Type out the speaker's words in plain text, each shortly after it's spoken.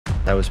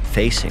I was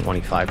facing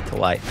 25 to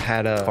life.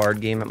 Had a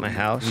card game at my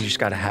house. You just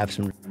got to have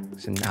some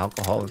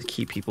alcohol to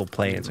keep people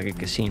playing. It's like a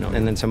casino.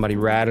 And then somebody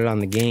ratted on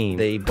the game.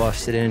 They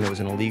busted in. It was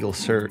an illegal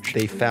search.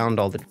 They found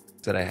all the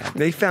that I had.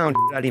 They found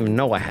I didn't even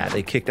know I had.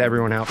 They kicked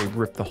everyone out. They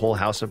ripped the whole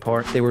house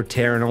apart. They were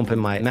tearing open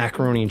my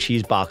macaroni and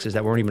cheese boxes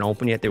that weren't even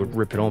open yet. They would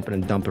rip it open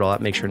and dump it all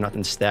out, make sure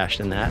nothing's stashed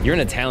in that. You're an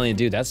Italian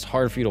dude. That's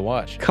hard for you to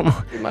watch. Come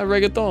on. My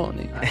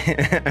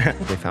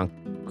reggaeton. They found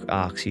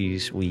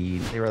oxys,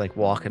 weed. They were like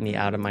walking me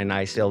out of my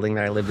nice building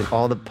that I lived in.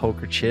 All the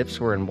poker chips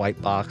were in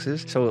white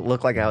boxes. So it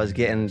looked like I was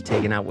getting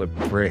taken out with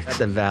bricks.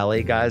 The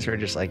valet guys were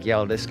just like,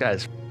 yo, this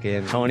guy's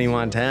fucking Tony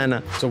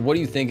Montana. So what are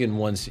you thinking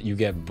once you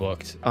get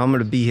booked? I'm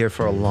gonna be here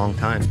for a long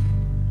time.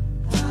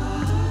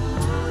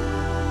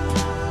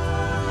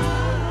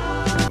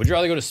 Would you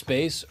rather go to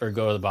space or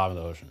go to the bottom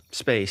of the ocean?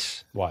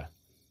 Space. Why?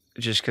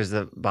 Just because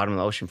the bottom of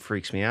the ocean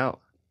freaks me out.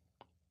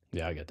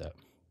 Yeah, I get that.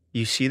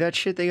 You see that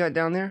shit they got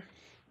down there?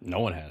 No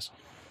one has.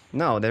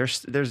 No,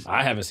 there's.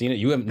 I haven't seen it.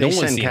 You have. They No one's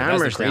send seen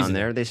cameras it. That's down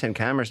there. They send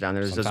cameras down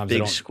there. There's Sometimes those they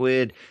big don't.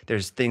 squid.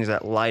 There's things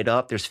that light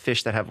up. There's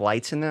fish that have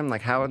lights in them.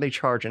 Like, how are they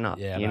charging up?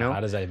 Yeah, you know?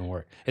 how does that even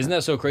work? Isn't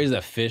that so crazy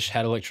that fish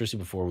had electricity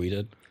before we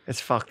did? It's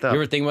fucked up.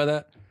 You ever think about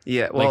that?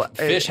 Yeah, well, like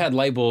fish had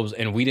light bulbs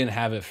and we didn't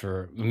have it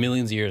for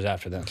millions of years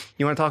after them.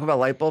 You want to talk about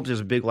light bulbs?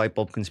 There's a big light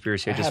bulb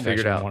conspiracy I just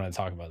figured out. I want to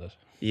talk about this.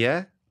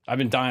 Yeah? I've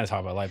been dying to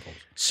talk about light bulbs.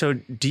 So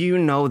do you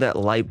know that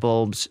light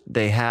bulbs,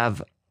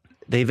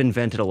 they've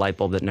invented a light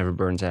bulb that never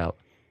burns out?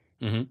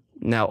 Mm-hmm.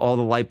 Now, all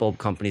the light bulb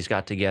companies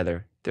got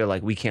together. They're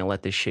like, we can't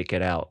let this shit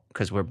get out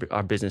because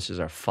our businesses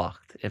are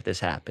fucked if this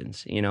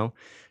happens, you know?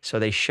 So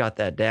they shut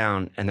that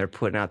down and they're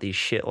putting out these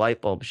shit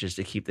light bulbs just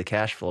to keep the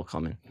cash flow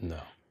coming. No.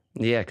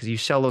 Yeah, because you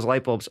sell those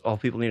light bulbs, all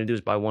people need to do is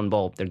buy one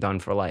bulb. They're done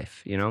for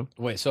life, you know?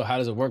 Wait, so how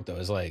does it work though?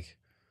 It's like,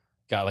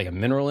 got like a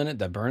mineral in it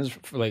that burns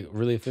for like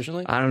really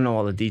efficiently? I don't know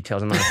all the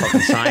details. I'm not a fucking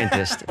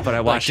scientist, but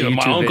I watched a YouTube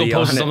my uncle video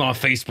posted on something on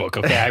Facebook.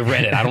 Okay, I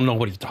read it. I don't know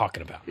what he's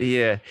talking about.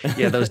 Yeah,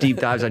 those deep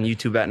dives on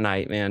YouTube at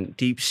night, man.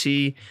 Deep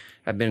sea.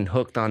 I've been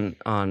hooked on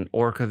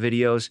orca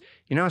videos.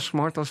 You know how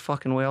smart those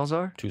fucking whales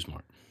are? Too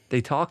smart.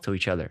 They talk to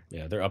each other.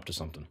 Yeah, they're up to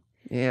something.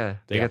 Yeah.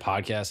 They got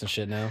podcasts and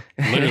shit now.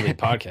 Literally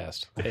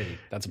podcast. Hey,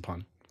 that's a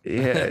pun.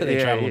 Yeah,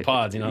 they travel with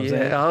pods, you know what I'm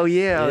saying? Oh,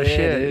 yeah. Oh,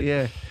 shit. Dude.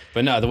 Yeah.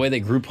 But no, the way they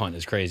group hunt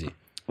is crazy.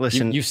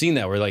 Listen. You've seen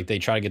that where like they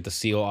try to get the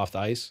seal off the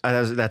ice?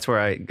 That's where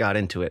I got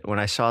into it. When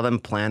I saw them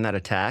plan that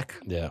attack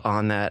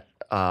on that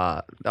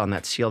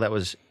seal that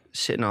was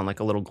sitting on like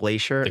a little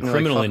glacier. The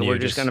criminal like, in you we're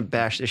just gonna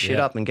bash this shit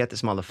up and get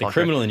this motherfucker. The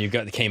criminal in you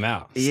came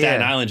out.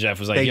 Staten Island Jeff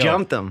was like, they yo,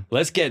 jumped them.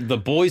 Let's get the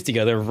boys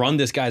together, run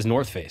this guy's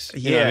North Face.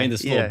 You know what I mean?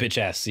 This little bitch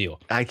ass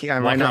seal. I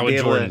Walk might not around be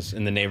with able Jordans to,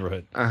 in the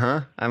neighborhood.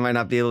 I might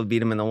not be able to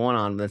beat him in the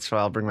one-on, but that's why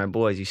I'll bring my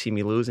boys. You see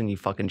me lose and you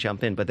fucking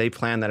jump in. But they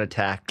plan that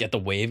attack. Get the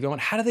wave going.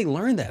 How do they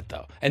learn that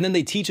though? And then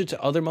they teach it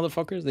to other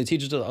motherfuckers? They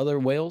teach it to other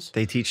whales?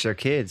 They teach their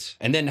kids.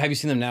 And then have you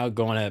seen them now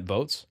going at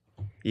boats?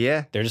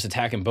 Yeah. They're just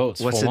attacking boats.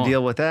 What's the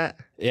deal with that?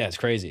 Yeah, it's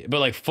crazy. But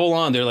like full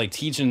on, they're like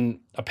teaching,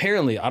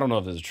 apparently, I don't know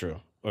if this is true,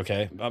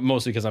 okay?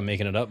 Mostly because I'm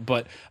making it up.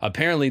 But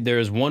apparently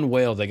there's one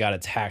whale that got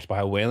attacked by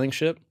a whaling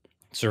ship,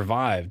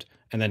 survived,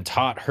 and then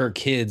taught her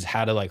kids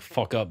how to like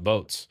fuck up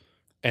boats.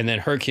 And then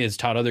her kids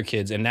taught other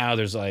kids. And now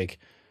there's like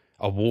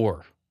a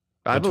war.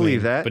 I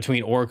believe that.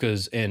 Between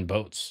orcas and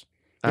boats.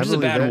 Which is a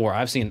bad war.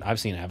 I've seen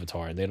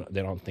Avatar. They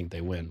don't think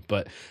they win,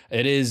 but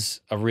it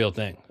is a real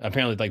thing.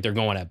 Apparently, like they're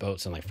going at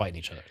boats and like fighting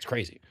each other. It's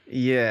crazy.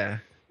 Yeah,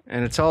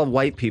 and it's all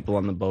white people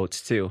on the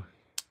boats too.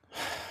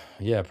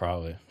 Yeah,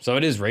 probably. So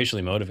it is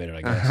racially motivated,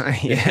 I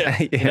guess. Yeah.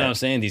 You know what I'm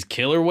saying? These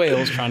killer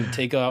whales trying to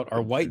take out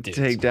our white dudes.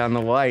 Take down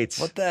the whites.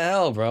 What the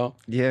hell, bro?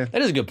 Yeah,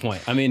 that is a good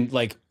point. I mean,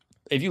 like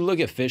if you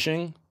look at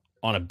fishing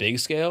on a big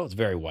scale, it's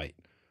very white.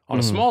 On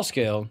a small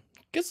scale,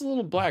 it gets a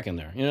little black in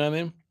there. You know what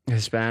I mean?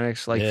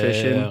 Hispanics like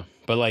fishing. Yeah.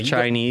 But like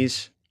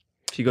Chinese,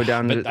 if you go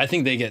down but I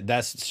think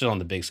that's still on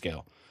the big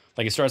scale.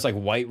 Like it starts like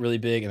white really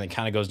big and then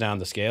kind of goes down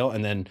the scale.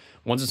 And then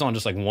once it's on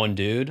just like one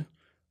dude,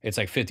 it's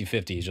like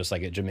 50-50. He's just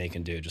like a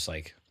Jamaican dude, just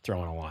like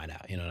throwing a line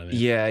out. You know what I mean?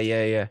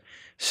 Yeah.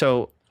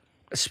 So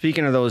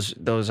speaking of those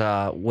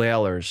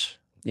whalers,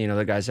 you know,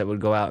 the guys that would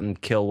go out and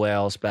kill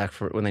whales back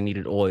for when they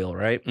needed oil,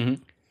 right?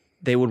 Mm-hmm.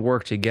 They would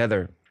work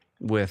together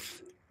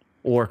with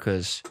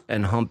orcas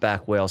and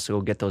humpback whales to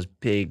go get those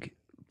big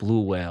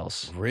blue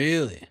whales.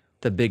 Really?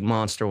 The big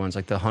monster ones,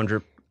 like the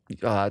 100,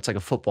 it's like a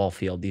football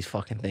field, these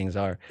fucking things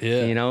are.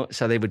 Yeah. You know?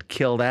 So they would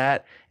kill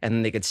that, and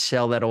then they could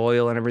sell that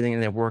oil and everything,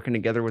 and they're working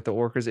together with the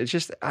orcas. It's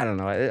just, I don't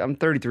know. I'm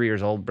 33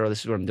 years old, bro.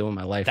 This is what I'm doing in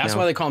my life That's now.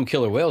 why they call them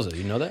killer whales, though.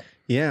 You know that?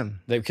 Yeah.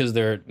 Because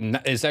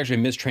it's actually a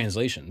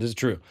mistranslation. This is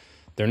true.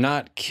 They're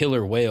not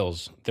killer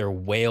whales. They're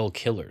whale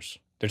killers.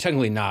 They're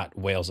technically not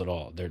whales at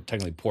all. They're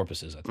technically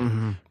porpoises, I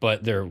think.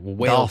 But they're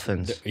whale...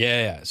 Dolphins.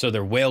 Yeah. So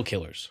they're whale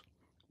killers.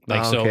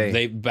 Like, so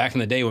they, back in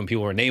the day when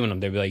people were naming them,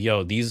 they'd be like,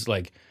 yo, these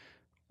like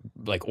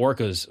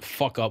orcas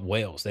fuck up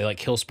whales. They like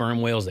kill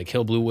sperm whales. They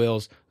kill blue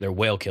whales. They're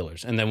whale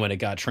killers. And then when it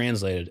got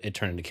translated, it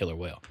turned into killer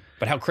whale.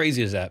 But how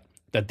crazy is that?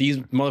 That these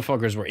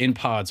motherfuckers were in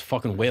pods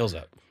fucking whales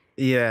up.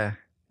 Yeah.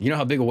 You know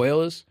how big a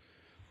whale is?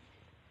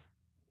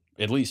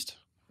 At least.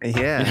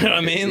 Yeah. You know what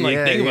I mean? Like,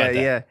 yeah, think about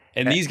yeah, that.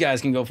 And these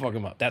guys can go fuck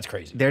them up. That's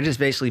crazy. They're just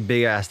basically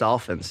big-ass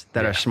dolphins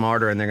that are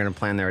smarter, and they're going to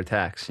plan their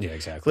attacks. Yeah,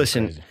 exactly.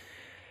 Listen,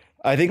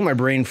 I think my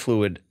brain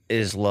fluid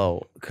is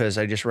low because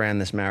I just ran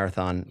this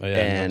marathon,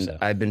 and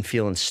I've been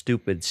feeling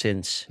stupid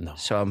since.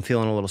 So I'm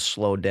feeling a little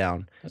slowed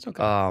down. That's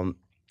okay.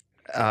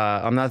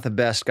 I'm not the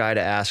best guy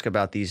to ask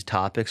about these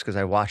topics because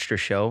I watched your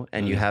show,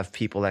 and you have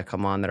people that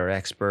come on that are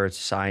experts,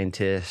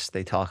 scientists.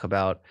 They talk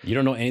about... You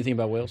don't know anything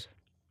about whales?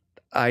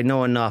 I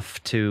know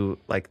enough to,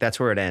 like, that's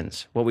where it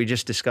ends. What we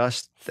just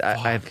discussed,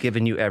 I've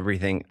given you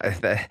everything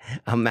that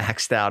I'm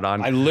maxed out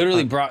on. I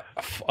literally brought...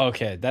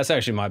 Okay, that's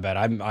actually my bad.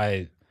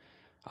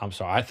 I'm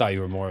sorry. I thought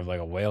you were more of like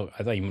a whale.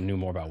 I thought you knew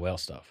more about whale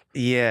stuff.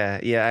 Yeah.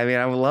 I mean,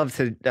 I would love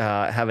to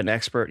have an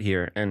expert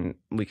here, and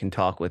we can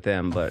talk with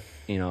them, but,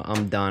 you know,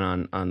 I'm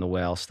done on the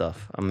whale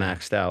stuff. I'm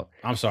maxed out.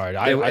 I'm sorry.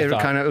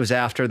 It was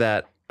after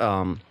that,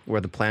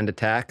 where the planned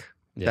attack,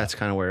 that's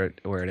kind of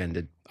where it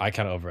ended. I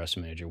kind of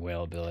overestimated your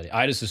whale ability.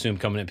 I just assumed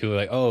coming in, people were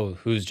like, "Oh,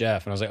 who's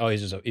Jeff?" And I was like, "Oh,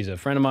 he's a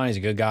friend of mine. He's a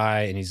good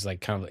guy, and he's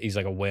like he's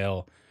like a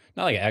whale,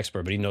 not like an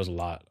expert, but he knows a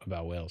lot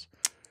about whales."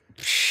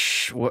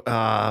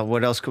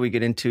 What else could we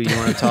get into? You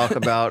want to talk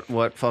about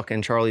what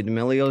fucking Charlie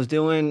D'Amelio's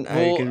doing?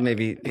 Well, I could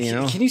maybe, you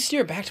know. Can you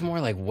steer it back to more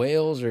like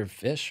whales or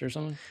fish or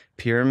something?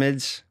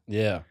 Pyramids.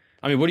 Yeah.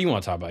 I mean, what do you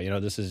want to talk about? You know,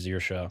 this is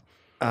your show.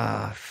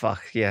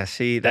 Fuck yeah.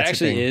 See, that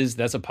actually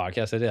that's a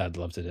podcast idea I'd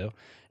love to do.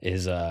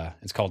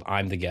 It's called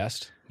I'm the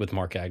Guest with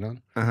Mark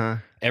Gagnon.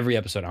 Every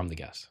episode I'm the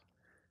guest.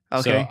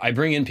 Okay. So I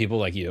bring in people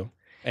like you,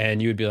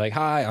 and you would be like,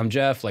 "Hi, I'm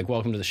Jeff. Like,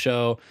 welcome to the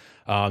show.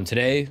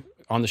 Today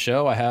on the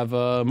show I have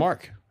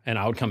Mark," and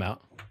I would come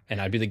out and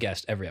I'd be the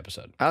guest every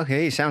episode.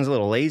 Okay, sounds a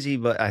little lazy,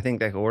 but I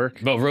think that could work.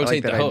 But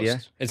rotate like the host.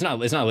 Idea. It's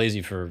not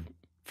lazy for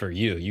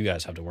you. You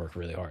guys have to work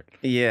really hard.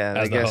 Yeah,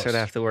 I guess it'd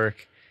have to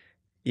work.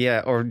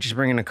 Yeah, or just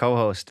bring in a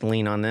co-host to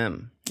lean on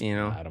them. You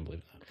know, I don't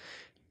believe that.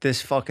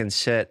 This fucking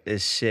set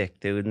is sick,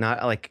 dude. Not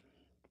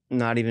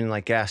even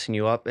like gassing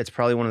you up. It's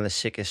probably one of the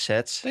sickest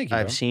sets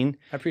I've seen.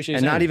 I appreciate it.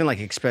 And not even like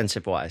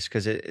expensive wise,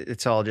 because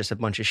it's all just a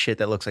bunch of shit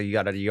that looks like you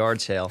got at a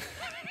yard sale.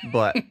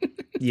 But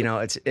you know,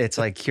 it's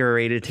like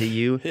curated to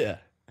you. Yeah.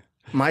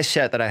 My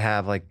set that I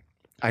have, like,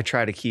 I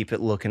try to keep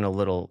it looking a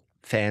little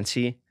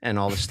fancy, and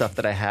all the stuff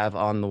that I have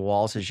on the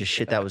walls is just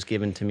shit that was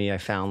given to me. I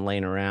found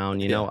laying around,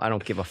 you know. I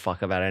don't give a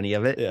fuck about any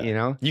of it, you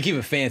know. You keep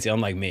it fancy,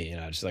 unlike me, you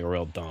know, just like a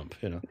real dump,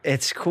 you know.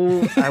 It's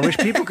cool. I wish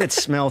people could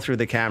smell through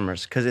the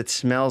cameras, because it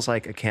smells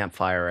like a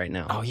campfire right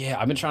now. Oh yeah,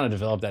 I've been trying to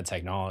develop that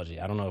technology.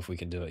 I don't know if we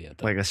can do it yet,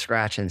 though. Like a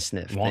scratch and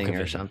sniff thing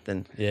or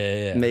something.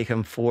 Yeah. Make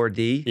them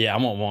 4D. Yeah, I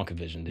want Wonka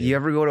vision, dude. You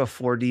ever go to a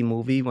 4D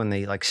movie when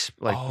they like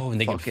and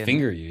they can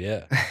finger you?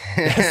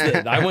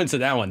 Yeah. I went to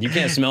that one. You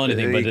can't smell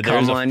anything, but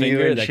there's a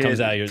finger that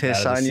comes out of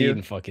the seat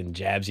and fucking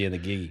jabs you in the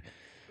giggy.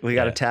 We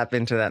got to tap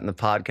into that in the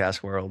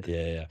podcast world.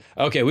 Yeah.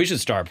 Okay, we should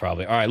start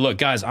probably. All right, look,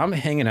 guys, I'm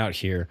hanging out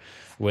here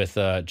with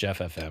Jeff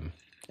FM,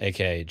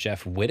 aka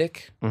Jeff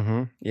Wittek.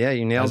 Yeah,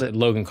 you nailed it.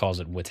 Logan calls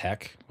it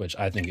Wittek, which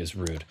I think is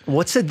rude.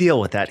 What's the deal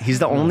with that? He's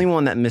the only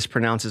one that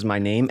mispronounces my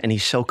name, and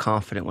he's so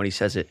confident when he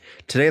says it.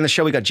 Today on the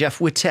show, we got Jeff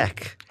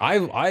Wittek.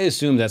 I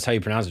assume that's how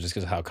you pronounce it just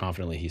because of how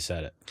confidently he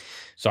said it.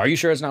 So are you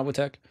sure it's not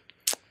Wittek?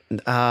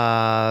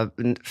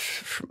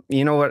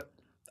 You know what?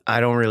 I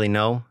don't really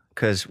know,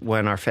 because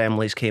when our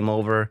families came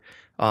over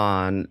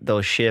on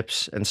those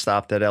ships and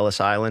stopped at Ellis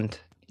Island,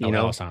 you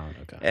know, Ellis Island,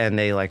 okay. And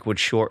they like would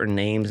shorten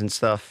names and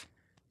stuff.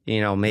 You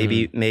know,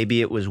 maybe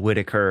it was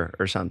Whitaker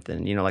or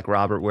something. You know, like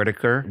Robert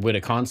Whitaker.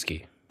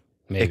 Wittekonsky.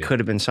 Maybe. It could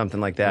have been something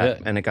like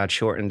that, and it got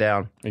shortened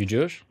down. Are you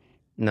Jewish?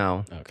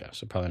 No. Okay,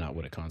 so probably not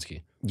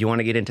Wittekonsky. You want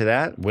to get into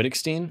that?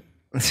 Wittekstein?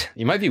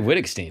 You might be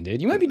Wittekstein, dude.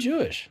 You might be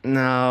Jewish.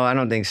 No, I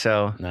don't think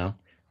so. No.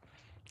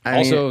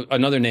 I mean,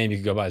 another name you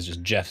could go by is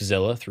just Jeff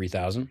Zilla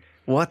 3000.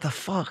 What the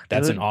fuck?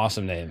 That's dude? an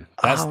awesome name.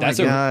 Oh my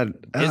God.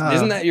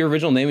 Isn't that your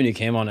original name when you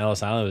came on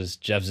Ellis Island? It was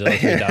Jeff Zilla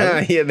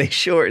 3000? Yeah, they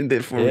shortened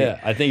it for me. Yeah,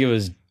 I think it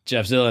was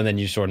Jeff Zilla, and then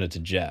you shortened it to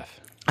Jeff.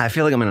 I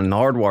feel like I'm in a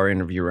Nardwar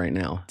interview right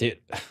now. Dude.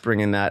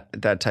 Bringing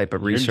that type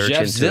of research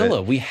Jeff into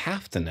Zilla. it. We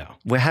have to know.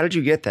 Well, how did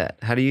you get that?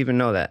 How do you even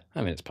know that? I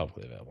mean, it's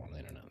publicly available on the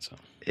internet, so.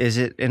 Is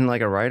it in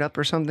like a write-up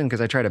or something?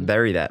 Because I try to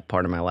bury that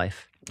part of my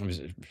life. It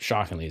was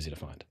shockingly easy to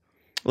find.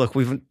 Look,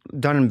 we've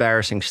done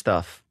embarrassing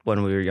stuff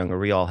when we were younger.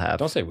 We all have.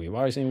 Don't say we.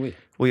 Why are you saying we?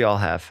 We all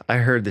have. I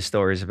heard the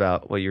stories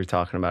about what you were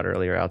talking about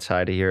earlier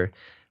outside of here.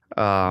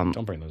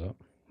 Don't bring those up.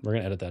 We're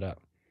going to edit that out.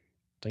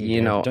 Don't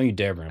you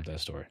dare bring up that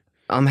story.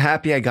 I'm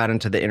happy I got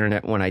into the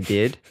internet when I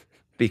did,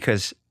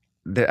 because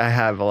I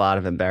have a lot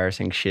of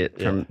embarrassing shit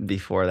from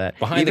before that.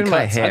 Behind the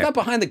Cuts. I thought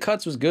Behind the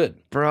Cuts was good.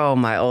 Bro,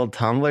 my old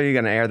Tumblr, you're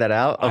gonna air that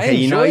out? Okay,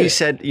 you know how you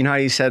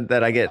said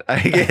that I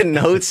get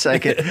notes, I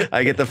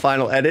get the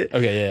final edit?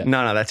 Okay, yeah.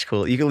 No, that's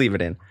cool. You can leave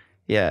it in.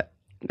 Yeah.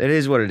 It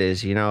is what it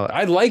is, you know.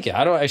 I like it.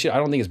 I don't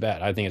think it's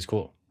bad. I think it's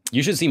cool.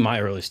 You should see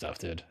my early stuff,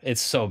 dude.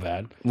 It's so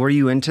bad. Were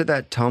you into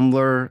that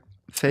Tumblr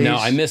phase? No,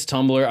 I miss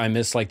Tumblr. I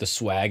miss like the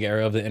swag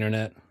era of the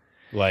internet.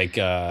 Like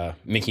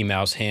Mickey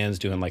Mouse hands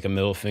doing like a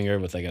middle finger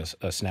with like a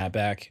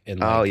snapback and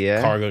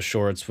like cargo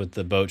shorts with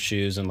the boat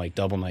shoes and like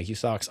double Nike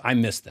socks. I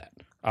miss that.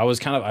 I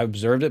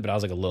observed it, but I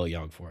was like a little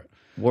young for it.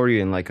 Were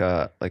you in like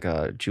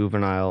a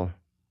juvenile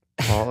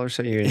hall or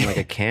something? You're in like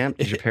a camp?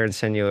 Did your parents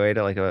send you away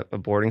to like a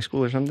boarding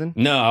school or something?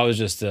 No, I was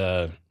just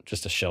a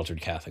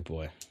sheltered Catholic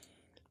boy.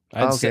 I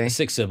had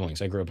six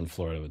siblings. I grew up in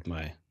Florida with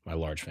my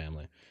large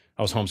family.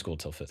 I was homeschooled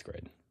till 5th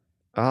grade.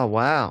 Oh,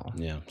 wow.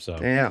 Yeah, so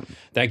damn.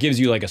 That gives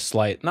you like a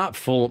slight, not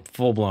full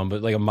blown,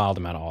 but like a mild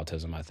amount of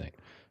autism, I think.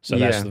 So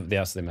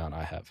that's the amount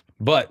I have.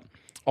 But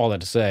all that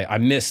to say, I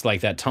missed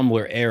like that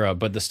Tumblr era,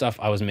 but the stuff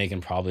I was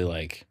making probably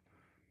like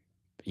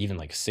even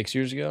like 6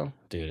 years ago,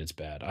 dude, it's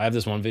bad. I have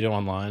this one video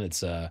online. It's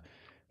the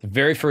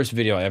very first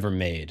video I ever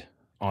made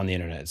on the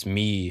internet. It's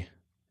me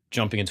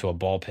jumping into a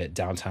ball pit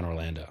downtown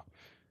Orlando.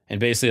 And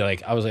basically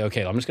like I was like,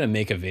 okay, I'm just gonna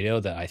make a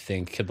video that I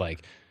think could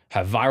like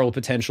have viral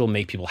potential,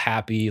 make people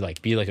happy,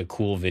 like be like a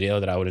cool video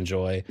that I would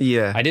enjoy.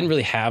 Yeah. I didn't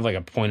really have like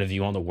a point of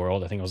view on the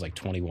world. I think I was like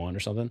 21 or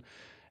something.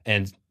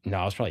 And no,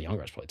 I was probably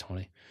younger. I was probably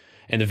 20.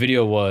 And the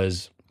video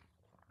was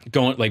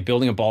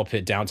building a ball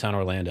pit downtown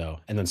Orlando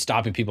and then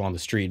stopping people on the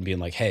street and being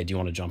like, hey, do you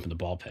want to jump in the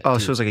ball pit? Oh,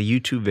 so it was like a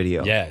YouTube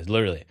video. Yeah,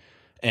 literally.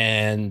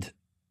 And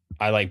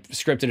I like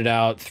scripted it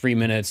out 3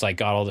 minutes, like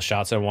got all the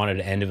shots I wanted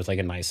to end it with like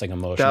a nice, like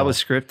emotional. That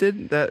was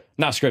scripted?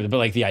 Not scripted, but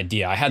like the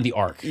idea. I had the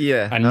arc.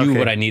 Yeah. I knew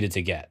what I needed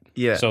to get.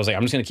 Yeah. So I was like,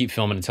 I'm just going to keep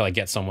filming until I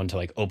get someone to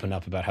like open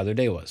up about how their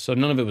day was. So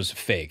none of it was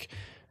fake.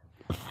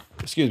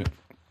 Excuse me.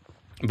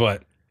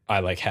 But I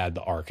like had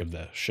the arc of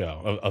the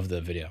show, of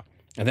the video.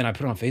 And then I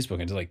put it on Facebook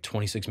and did like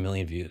 26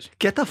 million views.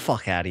 Get the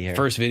fuck out of here.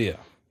 First video.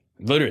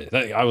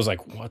 Literally. I was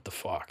like, what the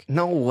fuck?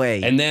 No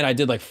way. And then I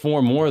did like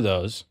 4 more of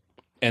those.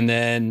 And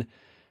then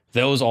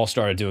those all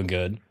started doing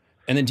good.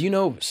 And then do you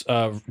know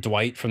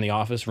Dwight from The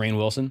Office, Rainn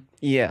Wilson?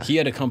 Yeah. He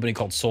had a company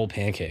called Soul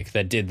Pancake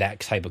that did that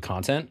type of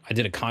content. I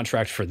did a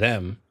contract for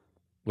them,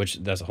 which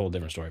that's a whole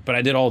different story. But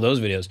I did all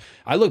those videos.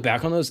 I look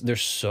back on those, they're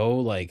so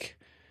like,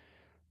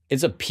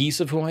 it's a piece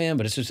of who I am,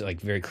 but it's just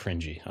like very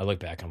cringy. I look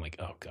back, I'm like,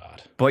 oh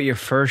God. But your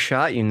first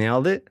shot, you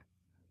nailed it.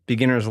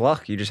 Beginner's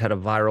luck. You just had a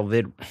viral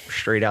vid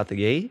straight out the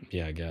gate.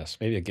 Yeah, I guess.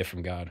 Maybe a gift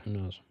from God. Who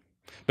knows?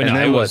 But and no,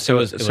 then it was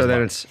so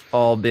then it's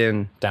all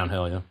been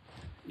downhill, yeah.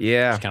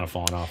 Yeah. It's kind of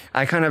falling off.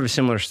 I kind of have a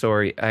similar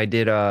story. I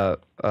did a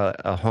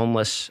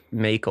homeless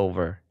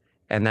makeover,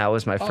 and that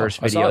was my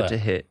first video to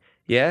hit.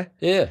 Yeah?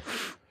 Yeah.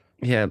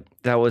 Yeah.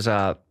 That was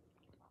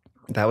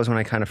when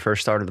I kind of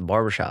first started the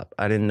barbershop.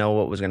 I didn't know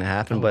what was going to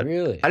happen, but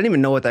really? I didn't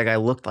even know what that guy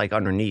looked like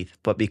underneath.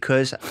 But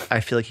because I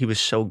feel like he was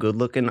so good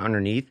looking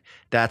underneath,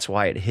 that's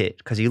why it hit.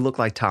 Because he looked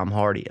like Tom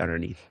Hardy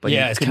underneath. But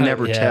you could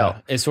never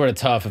tell. It's sort of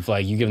tough if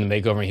like you give him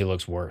the makeover and he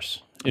looks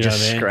worse. You just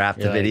know what I mean? scrap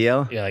the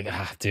video. You're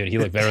like, dude, he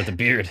looked better with the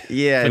beard.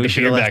 Yeah, we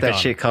should have left that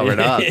shit covered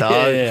up,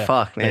 dog. Yeah.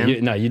 Fuck, man.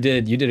 You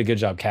did a good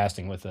job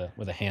casting with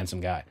a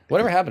handsome guy.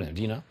 Whatever happened to him?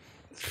 Do you know?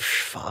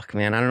 Fuck,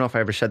 man. I don't know if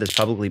I ever said this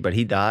publicly, but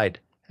he died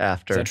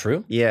after. Is that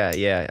true?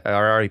 Yeah.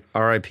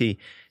 R.I.P.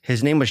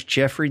 His name was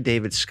Jeffrey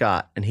David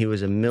Scott, and he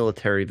was a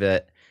military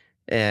vet.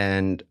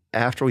 And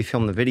after we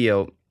filmed the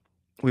video,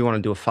 we wanted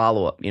to do a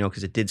follow-up,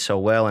 because it did so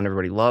well and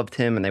everybody loved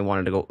him and they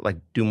wanted to go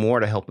do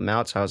more to help him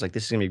out. So I was like,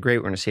 this is gonna be great.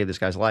 We're gonna save this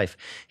guy's life.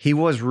 He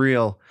was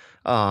real,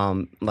 he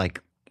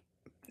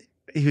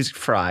was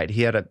fried.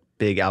 He had a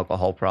big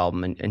alcohol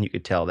problem and you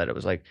could tell that it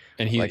was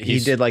and he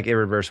did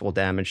irreversible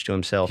damage to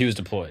himself. He was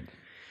deployed.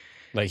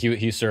 Like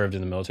he served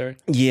in the military?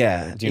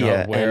 Yeah. Do you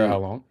know where or how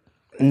long?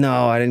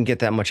 No, I didn't get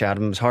that much out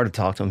of him. It was hard to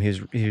talk to him.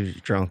 He was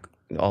drunk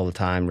all the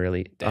time,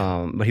 really.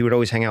 But he would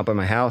always hang out by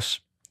my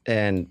house,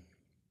 and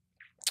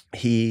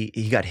he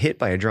got hit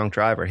by a drunk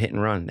driver, hit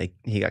and run.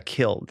 He got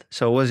killed.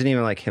 So it wasn't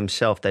even like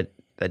himself that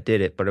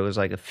did it, but it was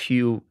like a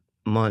few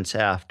months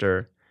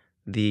after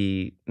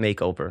the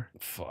makeover.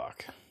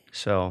 Fuck.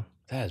 So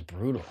that is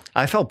brutal.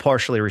 I felt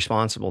partially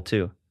responsible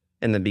too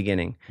in the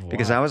beginning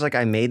because I was like,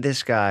 I made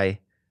this guy,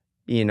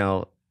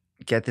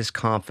 get this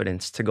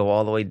confidence to go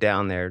all the way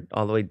down there,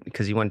 all the way,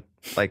 because he went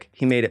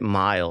he made it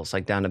miles,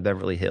 down to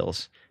Beverly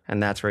Hills,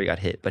 and that's where he got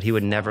hit. But he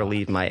would never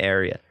leave my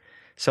area.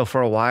 So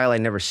for a while, I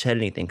never said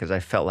anything because I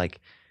felt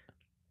like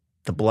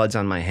the blood's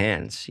on my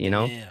hands,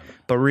 Damn.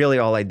 But really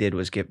all I did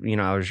was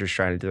I was just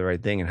trying to do the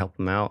right thing and help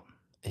him out.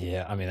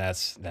 Yeah, I mean,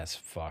 that's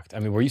fucked. I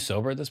mean, were you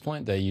sober at this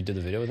point that you did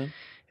the video with him?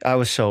 I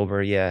was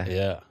sober,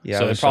 yeah. Yeah.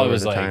 So it probably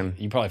was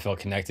you probably felt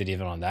connected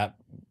even on that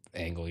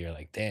angle. You're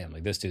like, damn,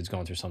 this dude's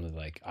going through something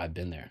I've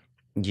been there.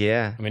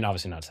 Yeah. I mean,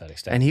 obviously not to that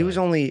extent. And he was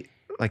only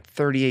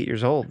 38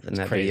 years old in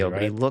that crazy, video, right?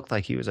 but he looked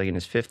like he was in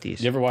his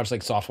 50s. You ever watch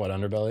Soft White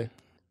Underbelly?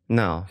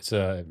 No. It's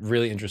a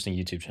really interesting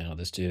YouTube channel.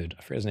 This dude,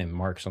 I forget his name,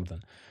 Mark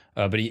something,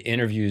 but he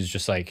interviews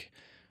just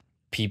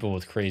people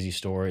with crazy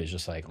stories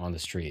just on the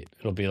street.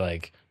 It'll be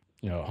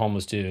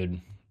homeless dude,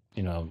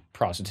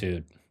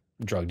 prostitute,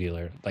 drug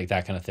dealer,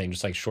 that kind of thing.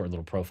 Just short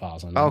little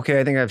profiles on them. Okay,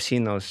 I think I've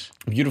seen those.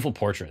 Beautiful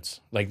portraits.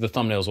 The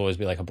thumbnails always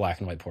be a black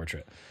and white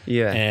portrait.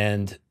 Yeah.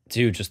 And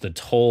dude, just the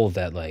toll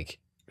that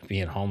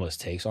being homeless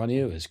takes on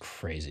you is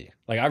crazy.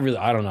 I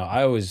don't know.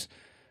 I always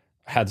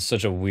had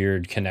such a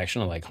weird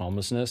connection to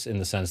homelessness in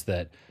the sense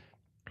that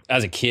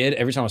as a kid,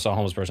 every time I saw a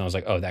homeless person, I was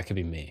like, oh, that could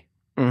be me.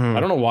 Mm-hmm. I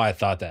don't know why I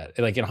thought that.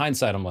 In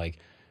hindsight, I'm like,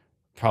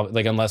 probably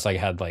like unless I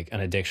had like an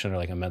addiction or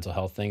like a mental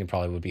health thing, it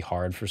probably would be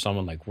hard for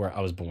someone like where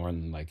I was born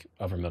in like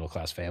upper middle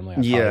class family. I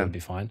probably would be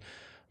fine.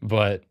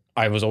 But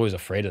I was always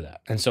afraid of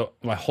that. And so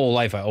my whole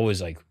life I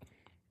always like,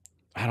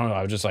 I don't know,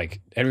 I was just like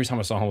every time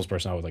I saw a homeless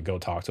person, I would like go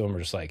talk to them or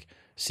just like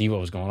see what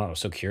was going on. I was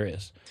so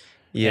curious.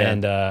 Yeah.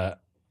 And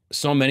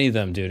so many of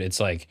them, dude, it's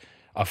like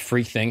a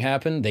freak thing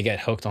happened. They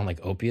get hooked on like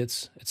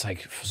opiates. It's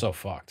like so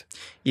fucked.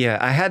 Yeah,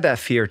 I had that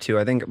fear too.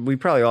 I think we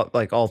probably all,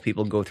 like all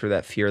people go through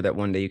that fear that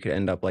one day you could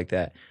end up like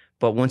that.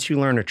 But once you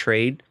learn a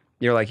trade,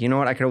 you're like, you know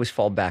what? I could always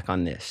fall back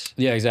on this.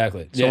 Yeah,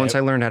 exactly. So once I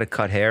learned how to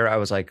cut hair, I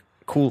was like,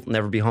 cool,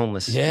 never be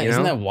homeless. Yeah,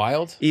 isn't that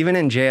wild? Even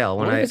in jail.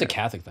 When it's a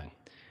Catholic thing.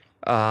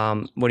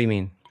 What do you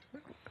mean?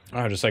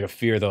 Oh, just like a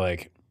fear that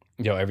like,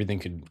 everything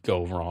could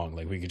go wrong.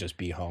 Like we could just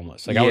be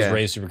homeless. Like I was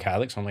raised super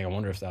Catholic, so I'm like, I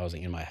wonder if that was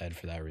like in my head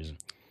for that reason.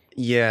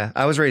 Yeah,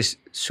 I was raised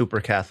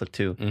super Catholic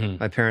too.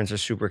 My parents are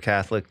super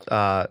Catholic.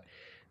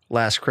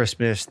 Last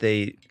Christmas,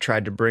 they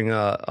tried to bring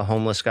a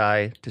homeless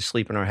guy to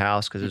sleep in our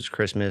house because it was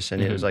Christmas,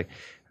 and it was like,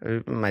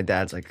 my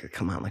dad's like,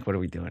 come on, like, what are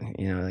we doing?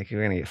 Like,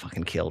 you're going to get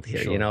fucking killed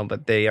here,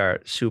 But they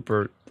are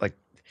super, like,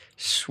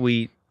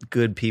 sweet,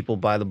 good people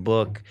by the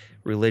book,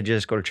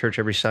 religious, go to church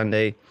every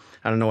Sunday.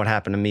 I don't know what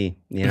happened to me,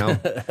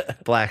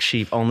 Black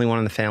sheep, only one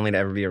in the family to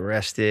ever be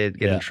arrested,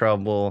 get in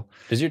trouble.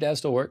 Does your dad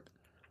still work?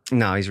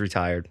 No, he's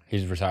retired.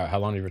 He's retired. How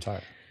long did he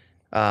retire?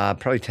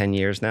 Probably 10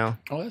 years now.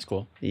 Oh, that's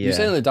cool. Yeah. You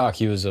said in the doc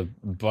he was a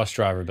bus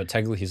driver, but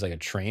technically he's like a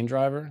train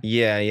driver?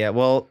 Yeah.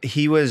 Well,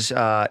 he was,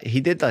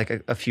 he did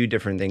like a few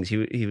different things. He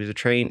was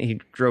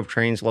he drove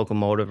trains,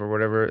 locomotive or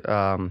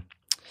whatever.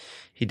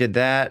 He did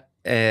that,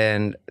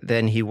 and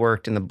then he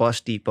worked in the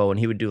bus depot, and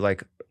he would do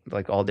like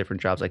all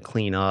different jobs, like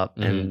clean up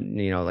and,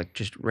 like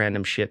just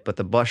random shit. But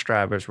the bus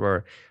drivers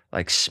were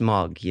like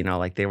smug,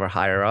 like they were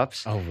higher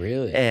ups. Oh,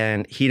 really?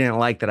 And he didn't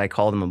like that I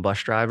called him a bus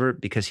driver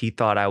because he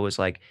thought I was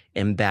like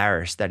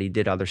embarrassed that he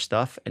did other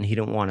stuff, and he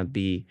didn't want to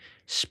be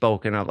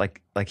spoken of like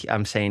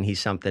I'm saying he's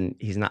something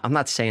he's not. I'm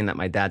not saying that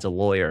my dad's a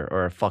lawyer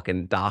or a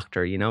fucking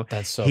doctor,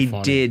 That's so he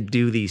funny. did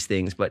do these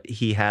things, but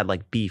he had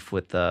like beef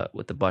with the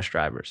bus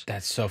drivers.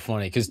 That's so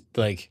funny because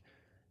like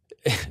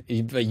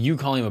you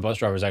calling him a bus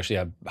driver is actually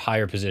a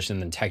higher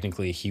position than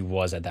technically he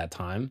was at that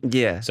time.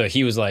 Yeah. So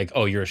he was like,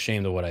 oh, you're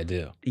ashamed of what I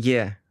do.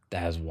 Yeah.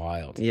 That is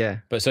wild. Yeah.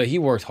 But so he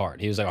worked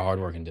hard. He was like a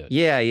hardworking dude.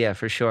 Yeah,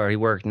 for sure. He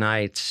worked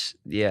nights.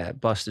 Yeah,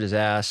 busted his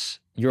ass.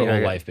 Your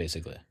whole life,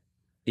 basically.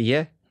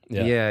 Yeah.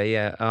 Yeah,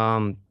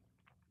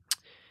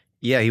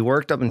 he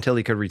worked up until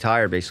he could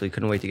retire, basically.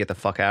 Couldn't wait to get the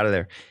fuck out of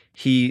there.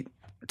 He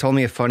told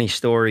me a funny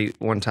story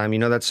one time. You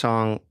know that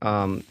song,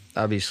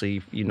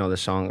 obviously, you know the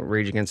song,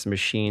 Rage Against the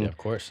Machine? Yeah, of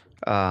course.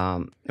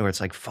 Where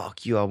it's like,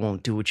 fuck you, I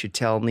won't do what you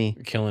tell me.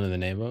 Killing in the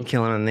name of?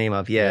 Killing in the name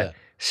of, yeah.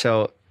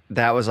 So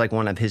that was like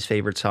one of his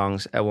favorite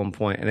songs at one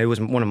point. And it was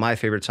one of my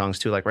favorite songs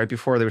too. Like right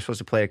before they were supposed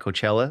to play at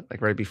Coachella,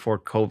 like right before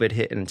COVID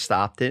hit and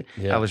stopped it,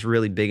 I was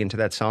really big into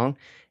that song.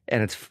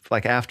 And it's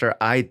like after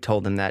I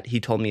told him that, he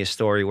told me a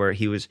story where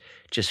he was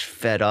just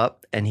fed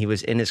up and he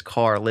was in his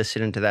car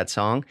listening to that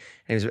song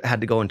and he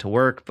had to go into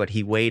work, but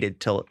he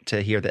waited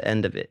to hear the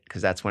end of it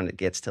because that's when it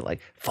gets to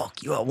like,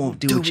 fuck you, I won't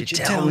do what you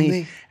tell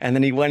me. And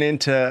then he went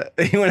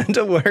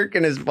into work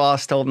and his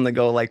boss told him to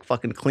go like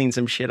fucking clean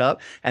some shit up.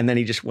 And then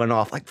he just went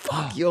off like,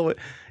 fuck you.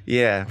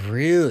 Yeah.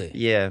 Really?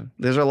 Yeah.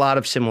 There's a lot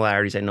of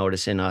similarities I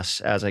notice in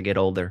us as I get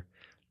older.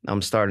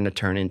 I'm starting to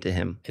turn into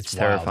him. It's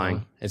terrifying.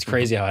 Wild, huh? It's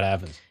crazy how it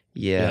happens.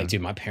 Yeah. You're like,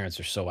 dude, my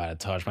parents are so out of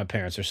touch. My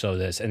parents are so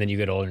this. And then you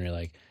get older and you're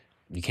like,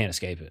 you can't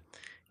escape it.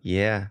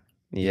 Yeah.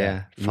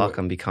 Fuck,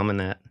 I'm becoming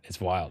that. It's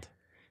wild.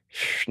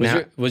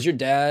 Was your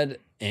dad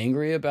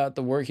angry about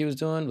the work he was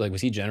doing? Like,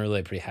 was he generally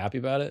like, pretty happy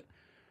about it?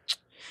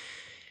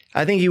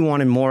 I think he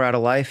wanted more out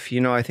of life.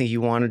 I think he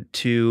wanted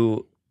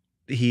to,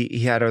 he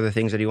had other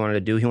things that he wanted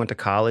to do. He went to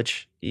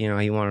college.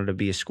 He wanted to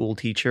be a school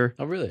teacher.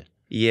 Oh, really?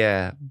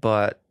 Yeah.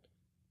 But,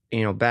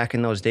 back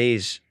in those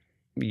days,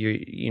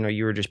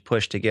 you were just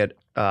pushed to get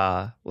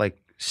like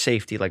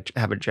safety, like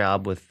have a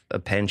job with a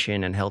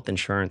pension and health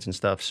insurance and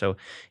stuff. So,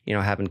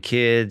 having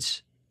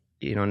kids,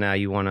 now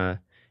you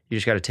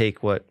just got to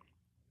take what,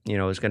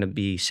 is going to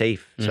be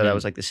safe. So that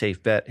was like the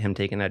safe bet, him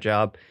taking that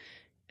job.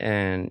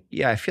 And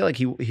yeah, I feel like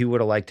he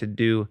would have liked to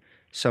do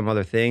some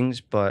other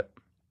things, but,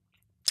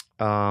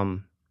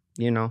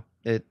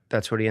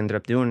 that's what he ended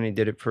up doing. And he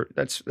did it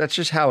that's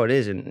just how it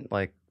is. And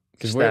like,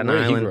 because where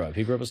did he grow up?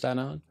 He grew up in Staten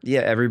Island? Yeah,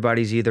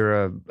 everybody's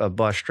either a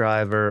bus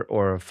driver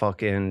or a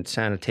fucking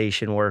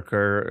sanitation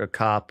worker, a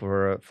cop,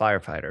 or a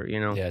firefighter,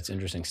 Yeah, it's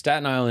interesting.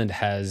 Staten Island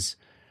has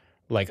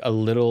like a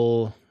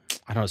little,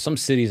 I don't know, some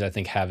cities I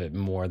think have it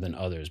more than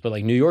others. But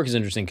like New York is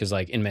interesting because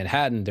like in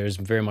Manhattan, there's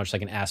very much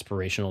like an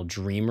aspirational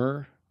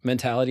dreamer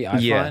mentality, I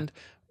find.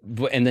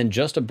 And then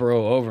just a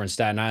borough over in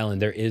Staten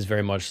Island, there is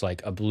very much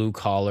like a blue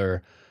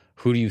collar,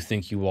 who do you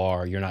think you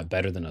are? You're not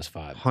better than us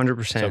vibe.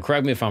 100%. So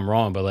correct me if I'm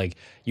wrong, but like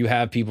you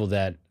have people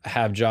that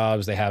have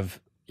jobs, they have,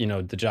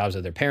 the jobs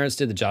that their parents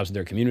did, the jobs that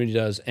their community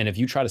does. And if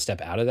you try to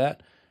step out of that,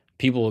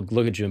 people will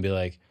look at you and be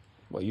like,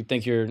 well, you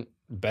think you're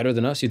better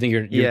than us? You think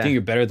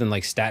you're better than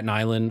like Staten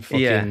Island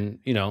fucking,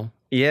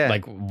 Yeah.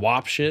 like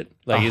WAP shit?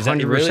 Like, is that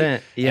 100%,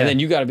 really? yeah. And then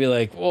you got to be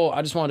like, well,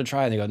 I just wanted to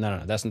try it. And they go,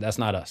 no, that's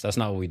not us. That's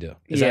not what we do.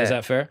 Is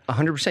that fair?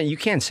 100%. You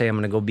can't say I'm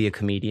going to go be a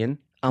comedian.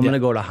 I'm going to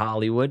go to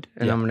Hollywood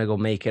and I'm going to go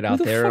make it out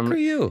there. Who the fuck are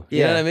you?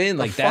 You know what I mean?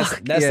 Like,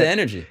 that's the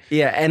energy.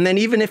 Yeah. And then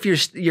even if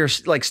you're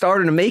like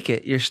starting to make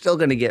it, you're still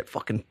going to get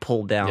fucking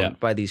pulled down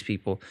by these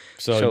people.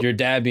 So your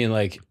dad being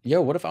like,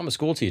 yo, what if I'm a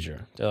school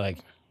teacher? They're like,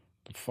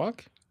 the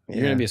fuck?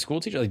 You're going to be a school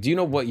teacher? Like, do you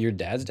know what your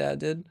dad's dad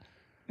did?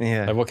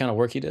 Yeah. Like, what kind of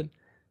work he did?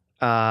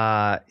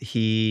 What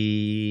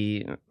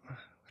the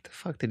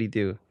fuck did he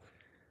do?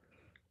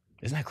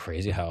 Isn't that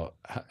crazy how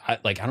I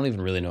don't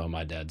even really know what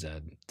my dad's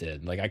dad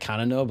did. Like, I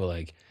kind of know, but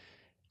like,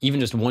 even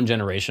just one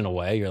generation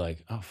away, you're like,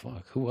 oh,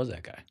 fuck, who was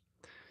that guy?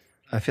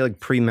 I feel like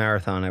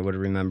pre-marathon I would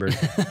have remembered,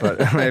 but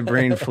my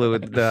brain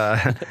fluid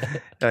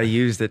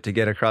used it to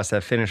get across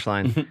that finish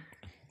line.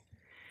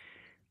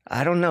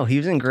 I don't know. He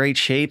was in great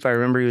shape. I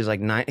remember he was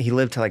like, he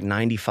lived to like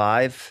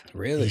 95.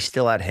 Really? He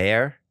still had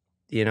hair,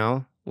 you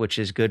know, which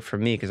is good for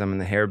me because I'm in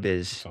the hair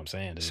biz. That's what I'm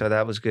saying, dude. So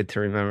that was good to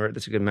remember.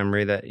 That's a good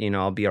memory that, you know,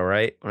 I'll be all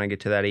right when I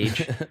get to that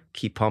age.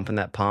 Keep pumping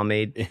that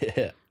pomade.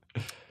 Yeah.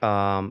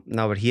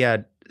 No, but he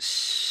had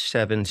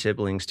 7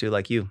 siblings too,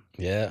 like you.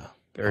 Yeah.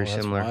 Very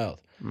similar. Wild.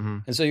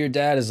 And so your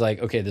dad is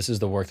like, okay, this is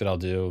the work that I'll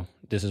do.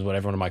 This is what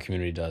everyone in my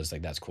community does.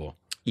 Like, that's cool.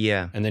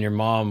 Yeah. And then your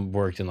mom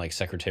worked in like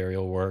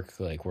secretarial work,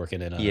 like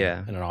working in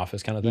an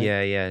office kind of thing?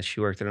 Yeah, yeah. She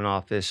worked in an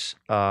office.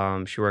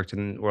 She worked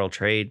in World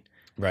Trade.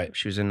 Right.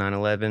 She was in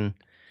 9/11.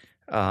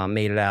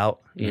 Made it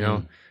out, you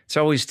know. It's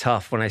always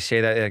tough when I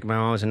say that. Like, my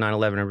mom was in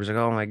 9/11. Everybody's like,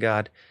 oh my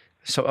God.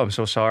 So I'm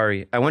so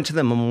sorry. I went to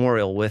the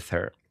memorial with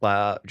her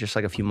just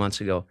like a few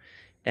months ago.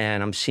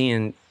 And I'm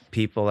seeing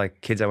people, like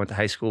kids I went to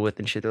high school with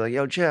and shit. They're like,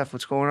 yo, Jeff,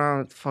 what's going on?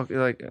 What the fuck?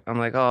 Like, I'm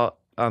like, oh,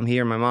 I'm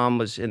here. My mom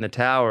was in the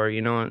tower,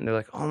 you know? And they're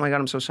like, oh my God,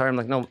 I'm so sorry. I'm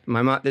like, no,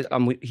 my mom,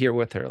 I'm here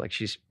with her. Like,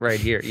 she's right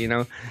here, you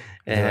know?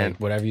 And like,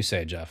 whatever you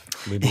say, Jeff,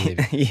 we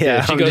believe you. Yeah.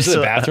 If she goes to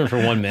the bathroom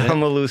for 1 minute. I'm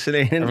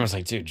hallucinating. Everyone's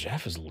like, dude,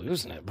 Jeff is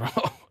losing it, bro.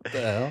 What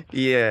the hell?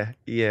 Yeah,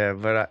 yeah.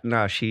 But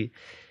no, she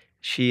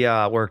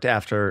worked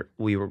after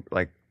we were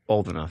like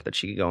old enough that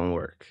she could go and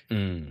work.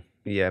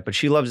 Yeah, but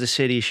she loves the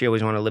city. She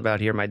always wanted to live out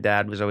here. My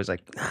dad was always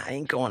like, nah, I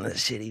ain't going to the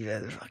city.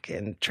 There's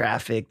fucking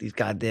traffic, these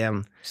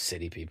goddamn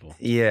city people.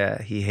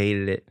 Yeah, he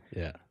hated it.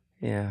 Yeah.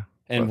 Yeah.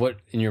 And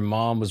and your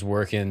mom was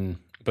working,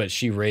 but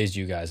she raised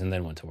you guys and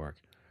then went to work.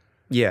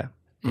 Yeah.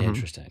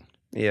 Interesting.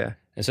 Yeah.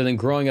 And so then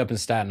growing up in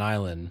Staten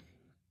Island,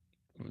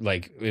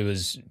 like, it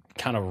was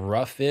kind of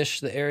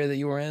rough-ish, the area that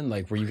you were in?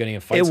 Like, were you getting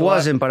in fights? It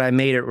wasn't, but I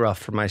made it rough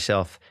for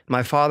myself.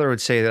 My father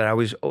would say that I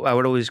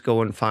would always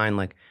go and find,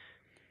 like,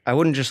 I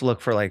wouldn't just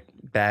look for like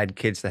bad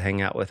kids to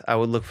hang out with. I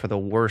would look for the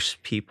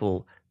worst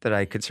people that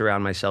I could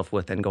surround myself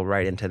with and go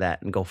right into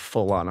that and go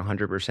full on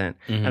 100%.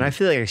 And I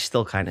feel like I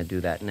still kind of do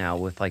that now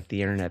with like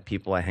the internet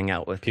people I hang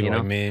out with. People, you know?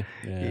 like me.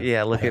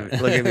 Yeah, look at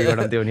me what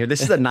I'm doing here.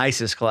 This is the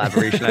nicest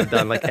collaboration I've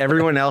done. Like,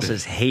 everyone else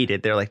is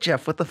hated. They're like,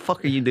 Jeff, what the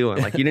fuck are you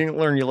doing? Like, you didn't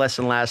learn your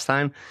lesson last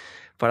time.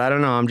 But I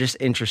don't know. I'm just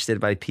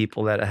interested by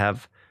people that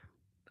have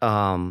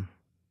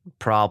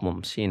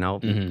problems, you know,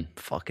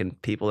 fucking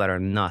people that are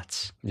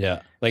nuts.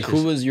 Yeah. Like,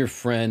 who was your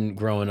friend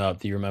growing up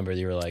that you remember that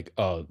you were like,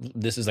 oh,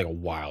 this is like a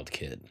wild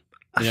kid?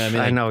 You know what I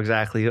mean? I know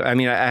exactly. I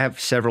mean, I have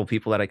several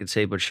people that I could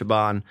say, but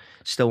Shaban,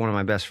 still one of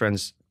my best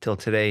friends till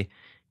today.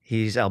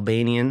 He's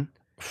Albanian.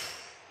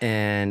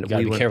 And you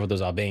gotta be careful with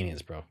those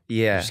Albanians, bro.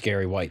 Yeah. They're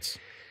scary whites.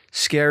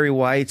 Scary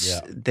whites.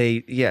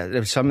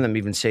 Yeah. Some of them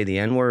even say the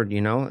N-word,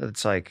 you know?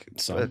 It's like,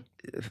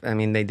 I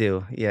mean, they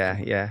do. Yeah.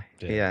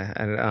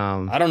 And,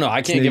 I don't know.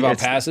 I can't give out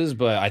passes,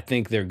 but I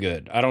think they're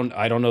good. I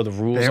don't know the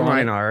rules. They're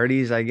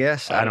minorities, I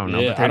guess. I don't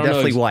know. But they're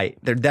definitely white.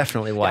 They're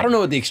definitely white. I don't know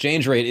what the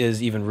exchange rate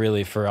is even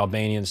really for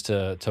Albanians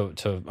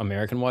to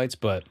American whites,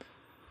 but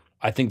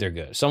I think they're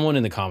good. Someone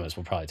in the comments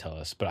will probably tell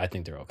us, but I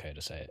think they're okay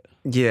to say it.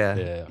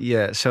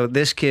 Yeah. So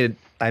this kid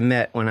I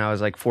met when I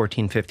was like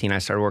 14, 15. I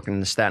started working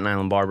in the Staten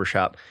Island barber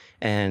shop,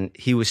 and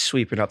he was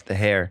sweeping up the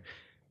hair.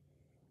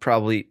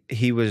 Probably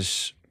he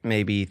was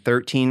maybe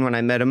 13 when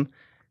I met him.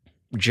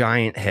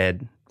 Giant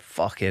head,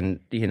 fucking,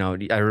 you know,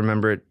 I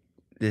remember it.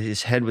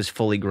 His head was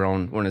fully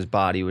grown when his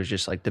body was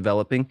just like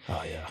developing.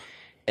 Oh, yeah.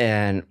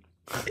 And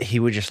he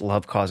would just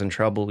love causing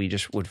trouble. He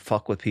just would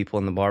fuck with people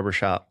in the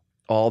barbershop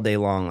all day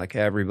long, like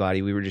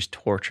everybody. We would just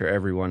torture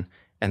everyone.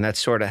 And that's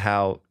sort of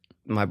how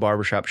my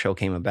barbershop show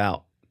came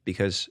about,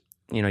 because,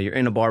 you know, you're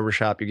in a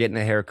barbershop, you're getting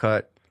a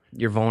haircut,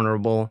 you're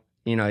vulnerable.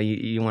 You know,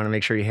 you want to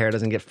make sure your hair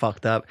doesn't get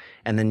fucked up.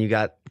 And then you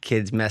got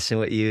kids messing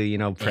with you, you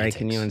know,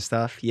 pranking you and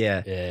stuff.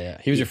 Yeah.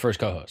 He was your first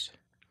co-host?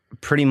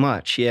 Pretty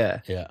much,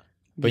 yeah. Yeah.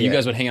 But you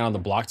guys would hang out on the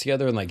block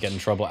together and like get in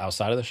trouble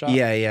outside of the shop?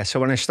 Yeah. So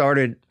when I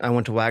started, I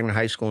went to Wagner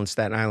High School in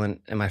Staten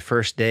Island. And my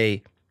first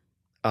day,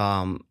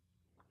 there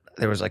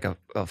was like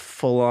a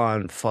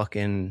full-on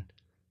fucking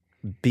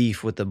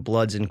beef with the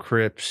Bloods and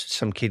Crips.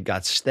 Some kid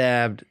got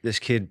stabbed. This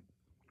kid,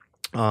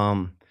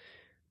 I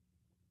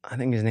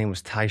think his name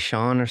was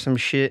Tyshawn or some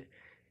shit.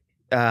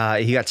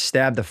 He got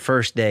stabbed the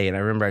first day, and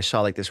I remember I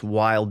saw like this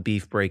wild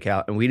beef break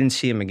out, and we didn't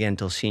see him again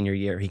until senior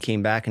year. He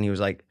came back and he was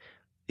like,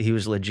 he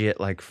was legit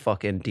like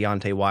fucking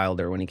Deontay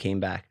Wilder when he came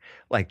back.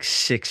 Like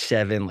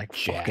 6'7", like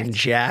fucking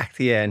jacked.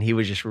 Yeah, and he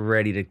was just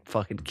ready to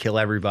fucking kill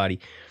everybody.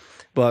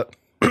 But,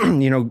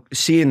 you know,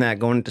 seeing that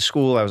going into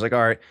school, I was like,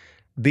 all right,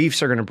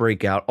 beefs are going to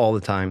break out all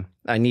the time.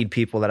 I need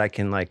people that I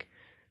can like,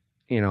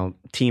 you know,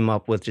 team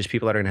up with, just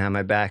people that are going to have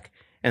my back.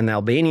 And the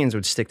Albanians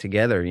would stick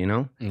together, you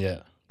know?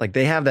 Yeah. Like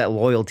they have that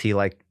loyalty,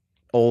 like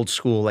old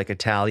school, like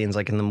Italians,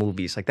 like in the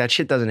movies. Like that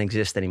shit doesn't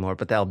exist anymore.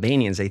 But the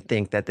Albanians, they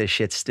think that this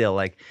shit's still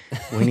like,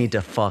 we need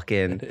to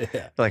fucking,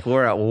 like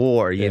we're at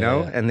war, you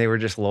know? And they were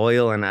just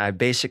loyal. And I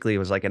basically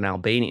was like an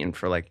Albanian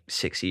for like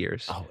 6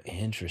 years. Oh,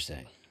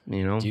 interesting.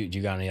 You know? Do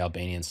you got any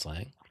Albanian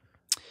slang?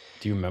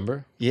 Do you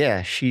remember?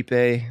 Yeah,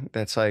 Shipe,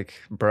 that's like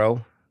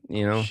bro,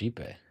 you know?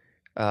 Shipe.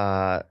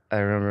 I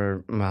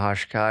remember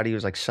Mahashkadi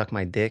was like, suck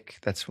my dick.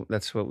 That's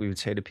what we would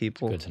say to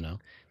people. Good to know.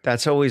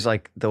 That's always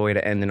like the way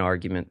to end an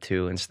argument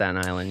too in Staten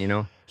Island, you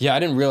know? Yeah, I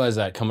didn't realize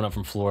that coming up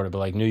from Florida, but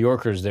like New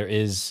Yorkers,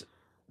 that's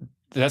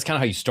kind of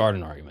how you start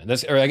an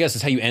argument. Or I guess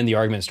it's how you end the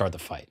argument and start the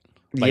fight.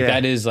 Like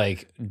that is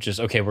like just,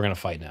 okay, we're going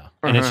to fight now.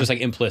 And it's just like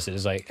implicit.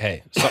 It's like,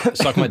 hey,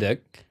 suck my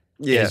dick.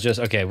 Yeah. It's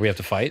just, okay, we have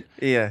to fight.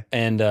 Yeah.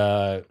 And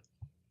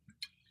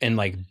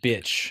like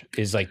bitch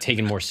is like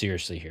taken more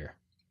seriously here.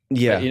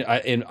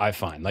 Yeah. I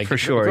find like for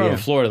sure. Growing in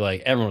Florida,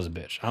 like everyone was a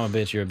bitch. I'm a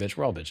bitch. You're a bitch.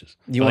 We're all bitches.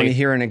 You want to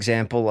hear an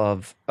example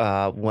of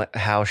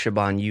how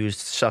Shaban used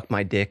 "suck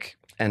my dick"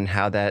 and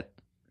how that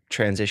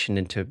transitioned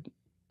into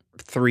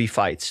 3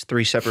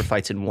 separate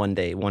fights in one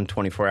day,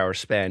 24-hour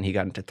span. He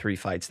got into 3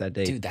 fights that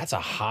day. Dude, that's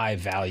a high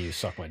value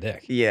 "suck my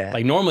dick." Yeah.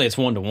 Like normally it's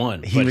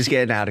 1-to-1. He was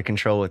getting out of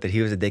control with it.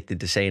 He was addicted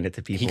to saying it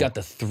to people. He got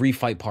the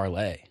 3-fight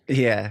parlay.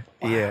 Yeah.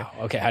 Wow. Yeah.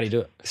 Okay. How do you do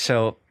it?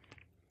 So,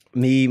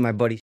 me, my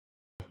buddy.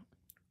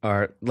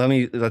 Or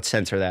let's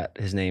censor that,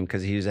 his name,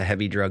 because he was a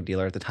heavy drug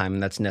dealer at the time,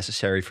 and that's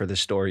necessary for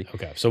this story.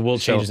 Okay, so we'll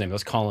change his name.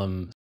 Let's call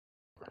him.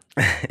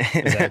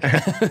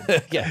 Yeah.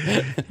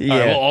 Yeah.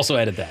 Right, we'll also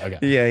edit that. Okay.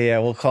 Yeah.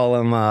 We'll call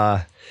him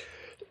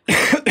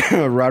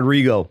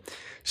Rodrigo.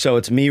 So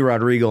it's me,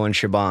 Rodrigo, and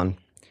Shaban,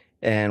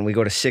 and we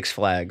go to Six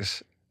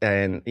Flags,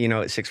 and you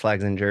know, Six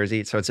Flags in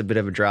Jersey, so it's a bit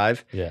of a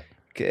drive. Yeah.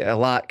 A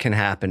lot can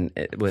happen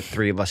with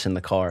 3 of us in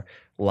the car.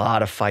 A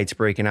lot of fights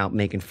breaking out,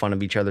 making fun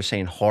of each other,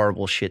 saying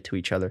horrible shit to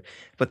each other.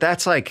 But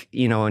that's like,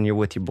 you know, when you're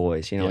with your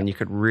boys, you know, and you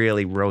could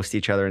really roast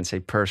each other and say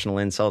personal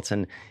insults.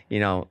 And, you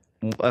know,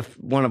 if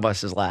one of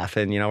us is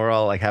laughing, you know, we're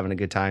all like having a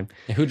good time.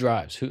 And who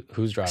drives?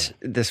 Who's driving?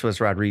 This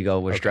was Rodrigo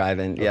was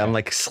driving. Yeah, I'm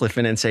like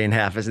slipping and saying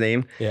half his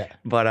name. Yeah.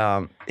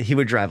 But he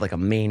would drive like a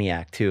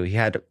maniac too.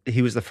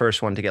 He was the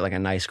first one to get like a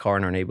nice car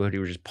in our neighborhood. He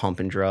was just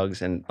pumping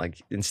drugs. And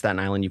like in Staten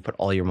Island, you put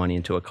all your money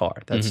into a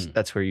car.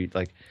 That's where you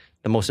like...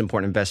 The most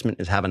important investment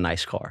is have a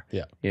nice car.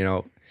 Yeah. You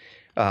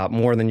know,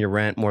 more than your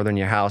rent, more than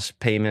your house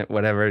payment,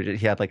 whatever.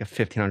 He had like a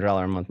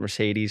 $1,500 a month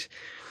Mercedes.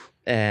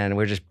 And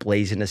we're just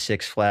blazing to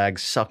Six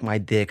Flags, suck my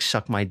dick,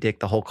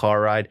 the whole car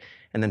ride.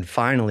 And then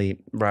finally,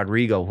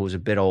 Rodrigo, who's a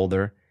bit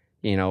older,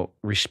 you know,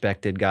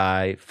 respected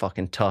guy,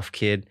 fucking tough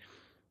kid.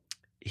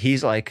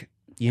 He's like,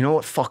 you know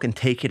what, fucking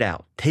take it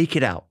out. Take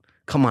it out.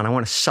 Come on, I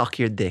want to suck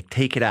your dick.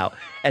 Take it out.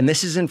 And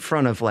this is in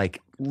front of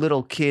like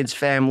little kids,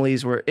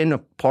 families. We're in a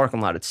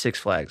parking lot at Six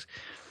Flags.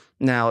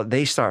 Now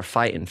they start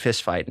fighting,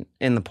 fist fighting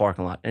in the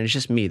parking lot. And it's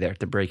just me there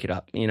to break it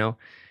up, you know?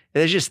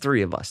 There's just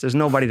 3 of us. There's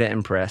nobody to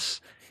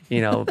impress, you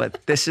know?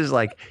 But this is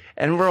like,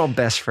 and we're all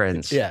best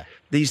friends. Yeah.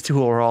 These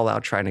 2 are all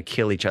out trying to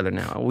kill each other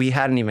now. We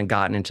hadn't even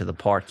gotten into the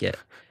park yet,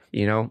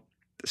 you know?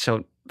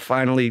 So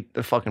finally,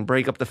 the fucking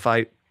break up the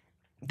fight.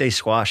 They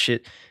squash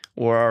it.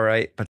 We're all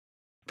right. But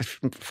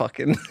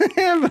fucking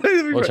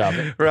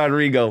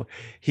Rodrigo,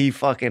 he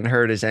fucking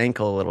hurt his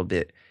ankle a little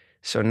bit.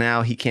 So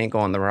now he can't go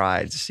on the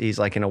rides. He's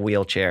like in a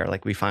wheelchair.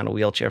 Like we find a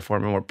wheelchair for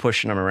him and we're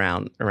pushing him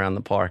around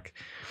the park.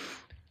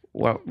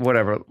 Well,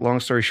 whatever. Long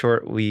story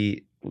short,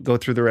 we go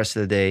through the rest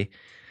of the day.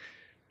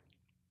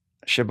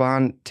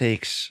 Shaban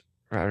takes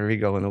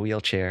Rodrigo in the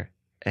wheelchair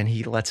and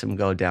he lets him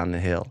go down the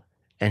hill.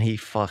 And he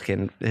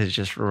fucking is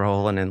just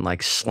rolling and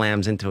like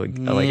slams into a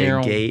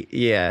gate.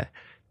 Yeah.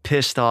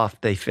 Pissed off,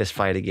 they fist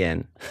fight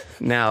again.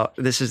 Now,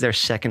 this is their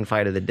second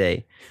fight of the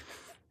day.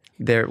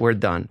 We're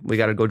done. We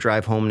got to go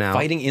drive home now.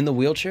 Fighting in the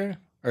wheelchair?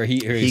 Or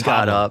he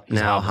got up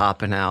now,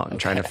 hopping out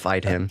and trying to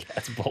fight him.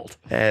 That's bold.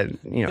 And,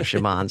 you know,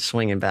 Shaban's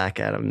swinging back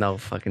at him. No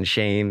fucking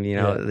shame. You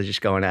know, they're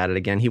just going at it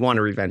again. He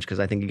wanted revenge because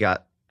I think he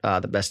got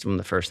the best of him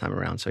the first time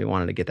around. So he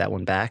wanted to get that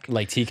one back.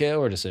 Like TKO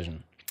or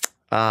decision?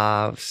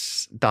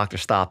 Doctor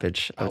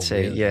stoppage, I would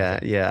say. Really?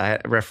 Yeah. I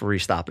had referee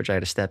stoppage. I had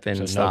to step in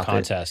and stop no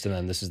contest, and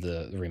then this is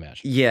the rematch.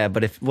 Yeah,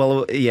 but it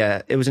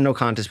was a no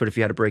contest, but if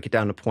you had to break it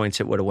down to points,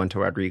 it would have went to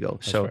Rodrigo.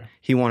 That's so fair.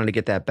 He wanted to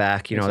get that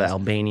back. You know, the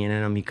Albanian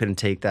in him, he couldn't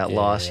take that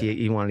loss. Yeah.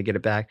 He wanted to get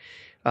it back.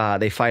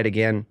 They fight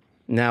again.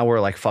 Now we're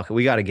like, fuck it,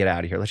 we got to get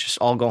out of here. Let's just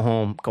all go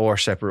home, go our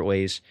separate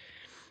ways.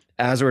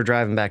 As we're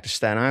driving back to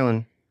Staten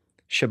Island,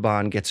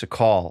 Shaban gets a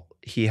call.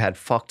 He had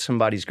fucked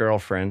somebody's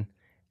girlfriend,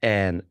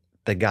 and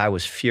the guy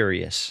was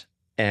furious.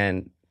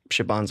 And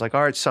Shaban's like,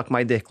 all right, suck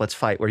my dick. Let's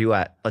fight. Where you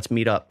at? Let's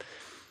meet up.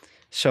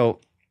 So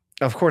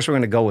of course, we're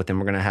going to go with him.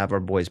 We're going to have our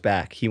boys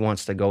back. He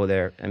wants to go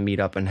there and meet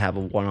up and have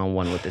a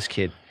one-on-one with this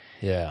kid.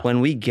 Yeah.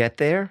 When we get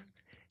there,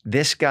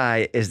 this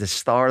guy is the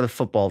star of the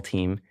football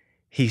team.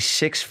 He's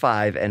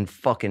 6'5" and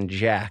fucking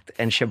jacked.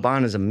 And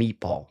Shaban is a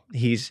meatball.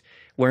 He's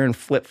wearing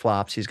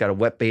flip-flops. He's got a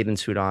wet bathing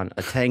suit on,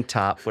 a tank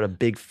top with a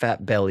big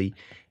fat belly.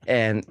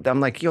 And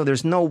I'm like, yo,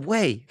 there's no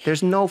way.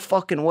 There's no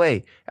fucking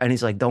way. And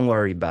he's like, don't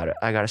worry about it.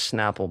 I got a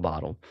Snapple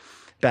bottle.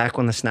 Back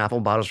when the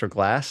Snapple bottles were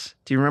glass.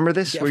 Do you remember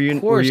this? Yeah, were you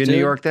course, in New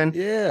York then?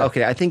 Yeah.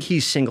 Okay, I think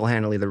he's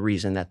single-handedly the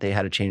reason that they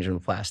had to change them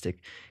to plastic.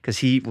 Because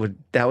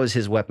that was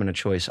his weapon of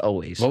choice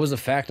always. What was the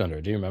fact under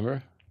it? Do you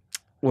remember?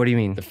 What do you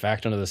mean? The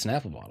fact under the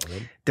Snapple bottle,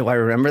 dude. Do I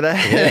remember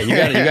that? Yeah,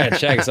 you gotta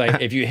check. It's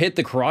like if you hit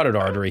the carotid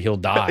artery, he'll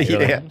die.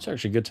 You're Yeah. like, it's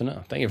actually good to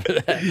know. Thank you for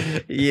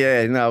that.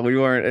 Yeah, no, we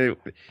weren't.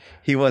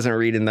 He wasn't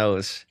reading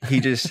those. He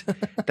just,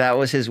 that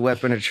was his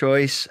weapon of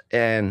choice.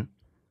 And,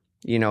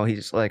 you know,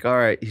 he's like, all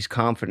right, he's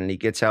confident. He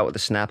gets out with a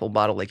Snapple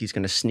bottle like he's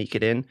going to sneak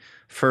it in.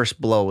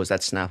 First blow was that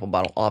Snapple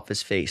bottle off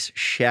his face,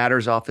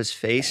 shatters off his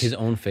face. His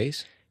own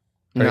face?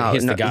 Or No, he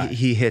hits no, the guy?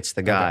 he hits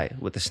the guy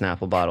with the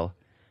Snapple bottle.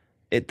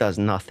 It does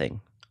nothing.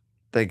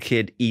 The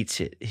kid eats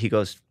it. He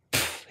goes,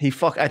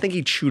 I think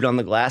he chewed on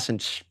the glass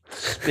and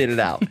spit it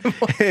out.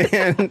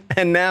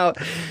 and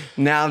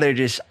now they're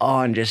just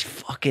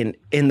fucking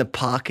in the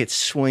pocket,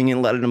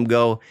 swinging, letting him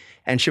go.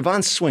 And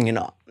Siobhan's swinging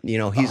up. You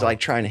know, he's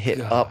like trying to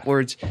hit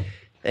upwards.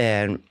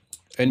 And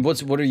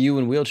what are you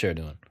in wheelchair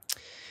doing?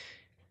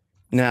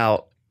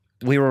 now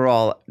we were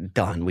all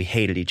done. We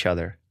hated each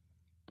other.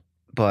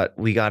 But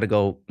we got to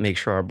go make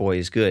sure our boy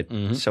is good.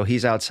 Mm-hmm. So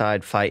he's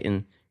outside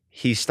fighting.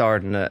 He's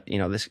starting to, you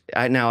know,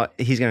 now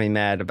he's going to be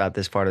mad about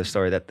this part of the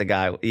story that the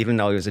guy, even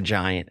though he was a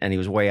giant and he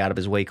was way out of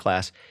his weight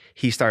class,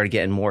 he started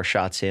getting more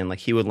shots in. Like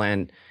he would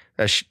land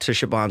to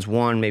Shaban's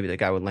 1, maybe the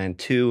guy would land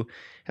 2.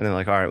 And they're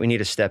like, all right, we need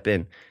to step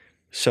in.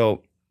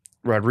 So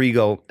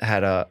Rodrigo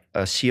had a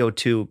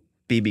CO2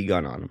 BB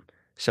gun on him.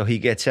 So he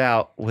gets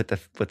out with the,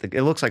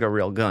 it looks like a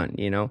real gun,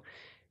 you know?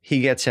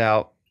 He gets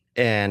out,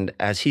 and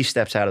as he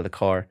steps out of the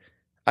car,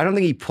 I don't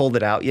think he pulled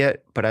it out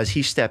yet, but as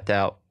he stepped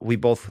out,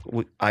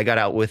 I got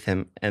out with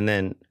him, and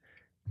then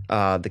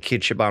the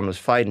kid Shaban was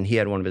fighting. He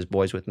had one of his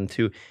boys with him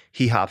too.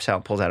 He hops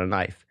out, pulls out a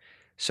knife.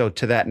 So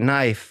to that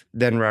knife,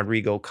 then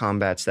Rodrigo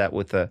combats that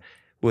with a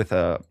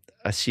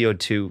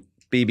CO2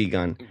 BB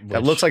gun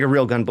that looks like a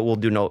real gun, but will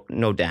do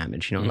no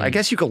damage. You know, I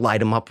guess you could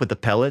light him up with the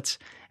pellets,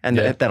 and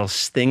that'll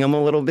sting him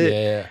a little bit.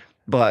 Yeah.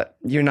 But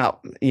you're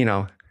not, you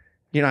know.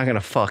 You're not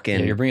gonna fucking.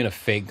 Yeah, you're bringing a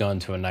fake gun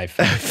to a knife.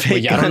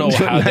 Fake I don't know gun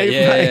to a how. knife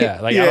Yeah.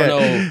 fight. Like I don't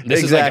know.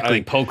 This exactly. is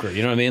like poker.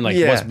 You know what I mean? Like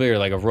what's bigger,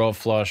 like a royal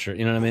flush, or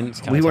you know what I mean?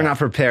 We were not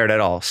prepared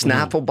at all.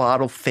 Snapple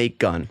bottle, fake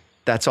gun.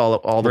 That's all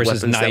the versus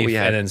weapons knife that we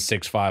had. and then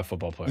 6'5"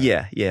 football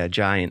player. Yeah,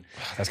 giant.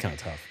 That's kind of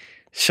tough.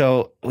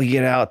 So we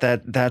get out.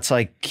 That's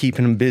like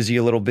keeping him busy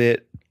a little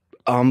bit.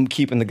 I'm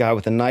keeping the guy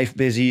with the knife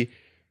busy.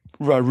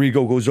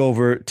 Rodrigo goes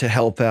over to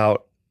help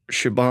out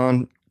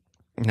Shaban.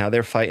 Now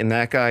they're fighting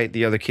that guy.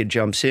 The other kid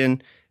jumps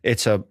in.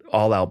 It's a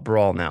all-out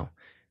brawl now.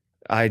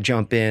 I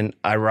jump in,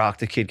 I rock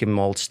the kid, give him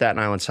old Staten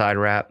Island side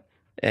wrap,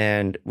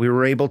 and we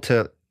were able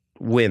to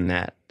win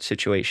that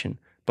situation.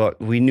 But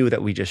we knew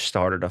that we just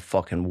started a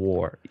fucking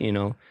war, you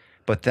know?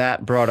 But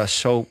that brought us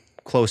so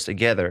close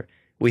together.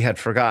 We had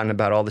forgotten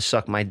about all the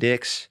suck my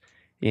dicks.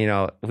 You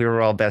know, we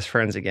were all best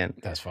friends again.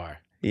 That's fire.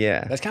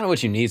 Yeah. That's kind of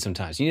what you need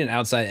sometimes. You need an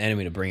outside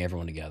enemy to bring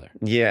everyone together.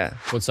 Yeah.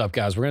 What's up,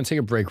 guys? We're going to take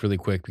a break really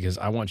quick because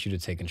I want you to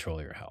take control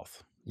of your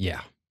health.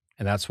 Yeah.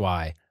 And that's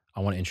why I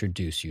want to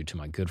introduce you to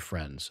my good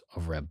friends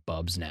over at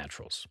BUBS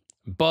Naturals.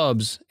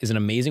 BUBS is an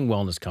amazing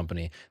wellness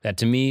company that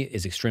to me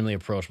is extremely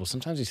approachable.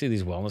 Sometimes you see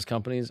these wellness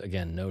companies,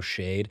 again, no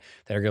shade,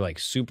 that are like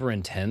super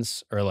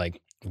intense or like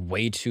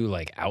way too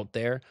like out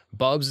there.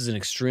 BUBS is an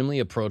extremely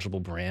approachable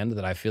brand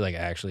that I feel like I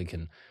actually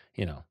can,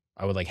 you know,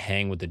 I would like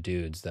hang with the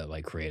dudes that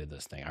like created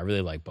this thing. I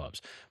really like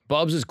BUBS.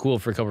 BUBS is cool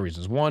for a couple of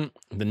reasons. One,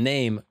 the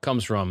name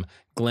comes from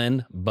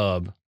Glenn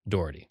Bub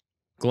Doherty.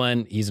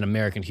 Glenn, he's an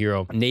American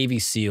hero, Navy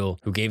SEAL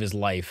who gave his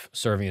life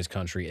serving his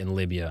country in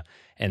Libya,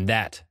 and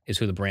that is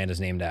who the brand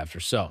is named after.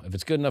 So if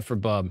it's good enough for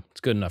Bub,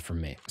 it's good enough for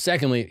me.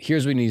 Secondly,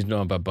 here's what you need to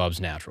know about BUBS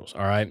Naturals,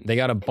 all right? They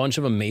got a bunch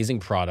of amazing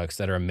products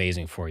that are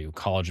amazing for you.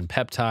 Collagen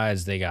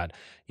peptides, they got,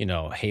 you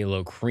know,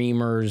 Halo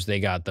creamers, they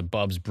got the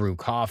BUBS Brew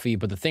coffee,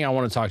 but the thing I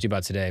want to talk to you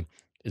about today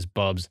is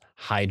BUBS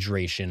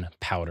Hydration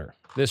Powder.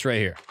 This right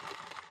here.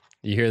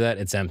 You hear that?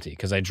 It's empty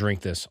because I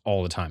drink this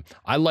all the time.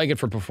 I like it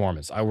for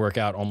performance. I work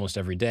out almost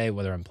every day,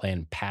 whether I'm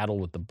playing paddle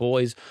with the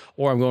boys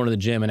or I'm going to the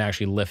gym and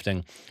actually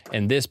lifting.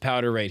 And this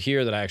powder right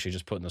here that I actually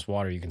just put in this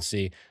water, you can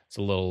see it's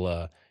a little,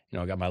 you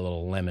know, I got my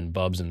little lemon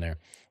bubs in there.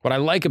 What I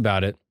like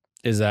about it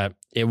is that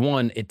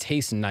it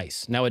tastes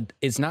nice. Now,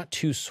 it's not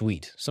too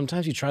sweet.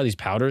 Sometimes you try these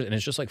powders and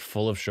it's just like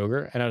full of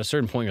sugar. And at a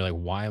certain point, you're like,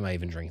 why am I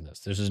even drinking this?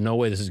 There's just no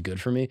way this is good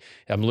for me.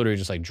 I'm literally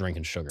just like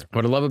drinking sugar.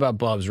 What I love about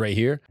BUBS right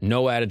here,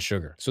 no added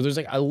sugar. So there's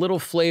like a little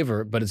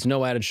flavor, but it's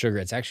no added sugar.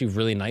 It's actually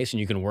really nice and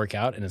you can work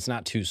out and it's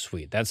not too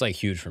sweet. That's like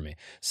huge for me.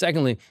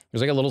 Secondly,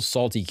 there's like a little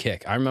salty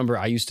kick. I remember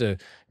I used to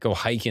go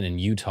hiking in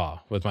Utah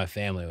with my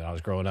family when I was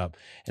growing up.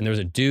 And there was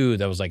a dude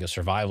that was like a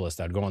survivalist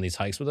that would go on these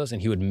hikes with us,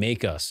 and he would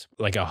make us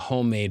like a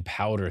homemade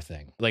powder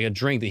thing, like a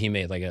drink that he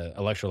made, like an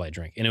electrolyte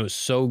drink. And it was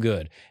so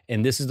good.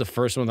 And this is the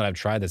first one that I've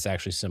tried that's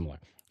actually similar.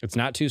 It's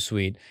not too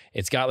sweet.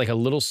 It's got like a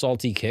little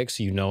salty kick,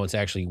 so you know it's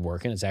actually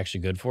working. It's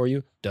actually good for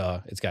you. Duh.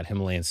 It's got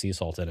Himalayan sea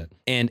salt in it.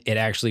 And it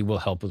actually will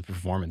help with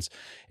performance.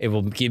 It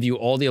will give you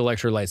all the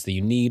electrolytes that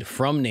you need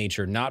from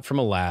nature, not from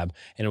a lab,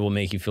 and it will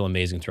make you feel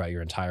amazing throughout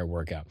your entire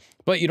workout.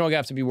 But you don't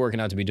have to be working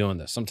out to be doing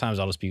this. Sometimes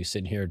I'll just be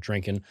sitting here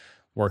drinking,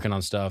 working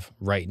on stuff,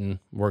 writing,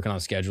 working on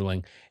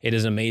scheduling. It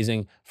is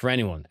amazing for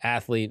anyone,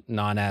 athlete,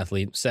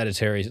 non-athlete,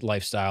 sedentary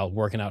lifestyle,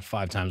 working out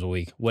 5 times a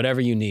week,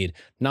 whatever you need.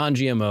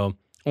 Non-GMO.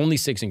 Only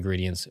 6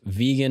 ingredients,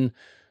 vegan,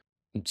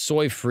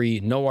 soy-free,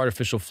 no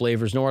artificial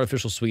flavors, no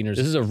artificial sweeteners.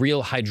 This is a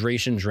real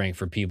hydration drink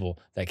for people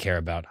that care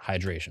about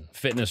hydration,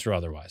 fitness or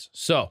otherwise.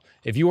 So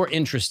if you are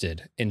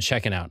interested in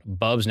checking out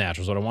BUBS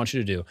Naturals, what I want you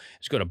to do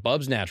is go to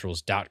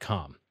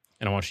bubsnaturals.com,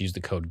 and I want you to use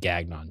the code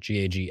GAGNON,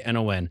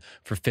 G-A-G-N-O-N,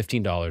 for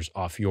 $15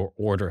 off your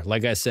order.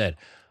 Like I said,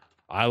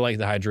 I like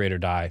the Hydrate or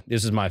Die.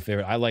 This is my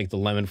favorite. I like the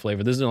lemon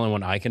flavor. This is the only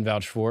one I can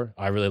vouch for.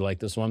 I really like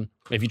this one.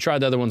 If you tried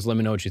the other ones, let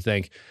me know what you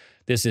think.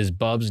 This is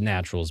BUBS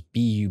Naturals,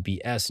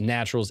 B-U-B-S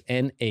Naturals,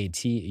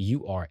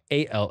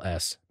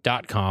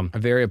 Naturals.com. A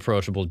very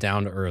approachable,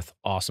 down-to-earth,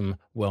 awesome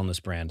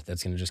wellness brand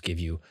that's going to just give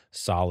you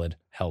solid,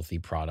 healthy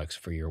products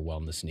for your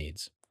wellness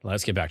needs.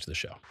 Let's get back to the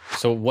show.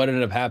 So what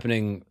ended up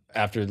happening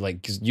after,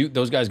 like, because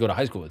those guys go to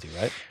high school with you,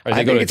 right? Or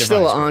I think it's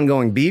still an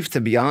ongoing beef,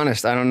 to be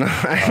honest. I don't know.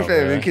 If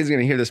really? the kid's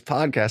going to hear this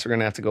podcast, we're going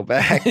to have to go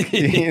back.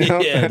 You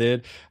know? Yeah,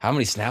 dude. How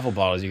many Snapple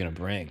bottles are you going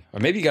to bring? Or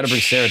maybe you got to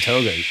bring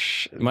Saratoga. You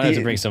might have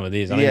to bring some of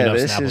these. I don't even know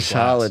this Snapple's is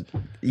glass. solid.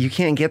 You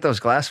can't get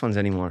those glass ones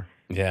anymore.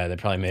 Yeah, they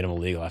probably made them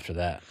illegal after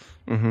that.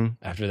 Mm-hmm.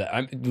 After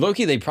that,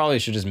 low-key, they probably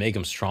should just make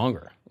them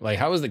stronger. Like,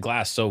 how is the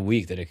glass so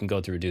weak that it can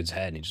go through a dude's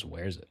head and he just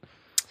wears it?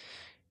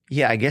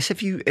 Yeah, I guess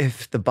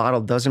if the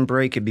bottle doesn't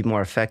break, it'd be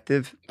more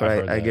effective.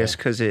 But I guess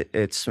because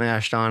it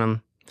smashed on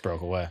him. Broke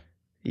away.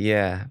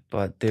 Yeah,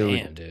 but dude.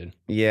 Damn, dude.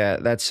 Yeah,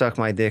 that suck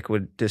my dick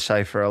would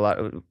decipher a lot.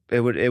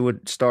 It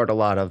would start a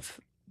lot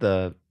of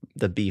the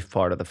beef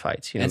part of the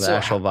fights. You know, And the so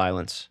actual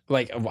violence.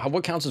 Like,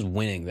 what counts as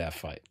winning that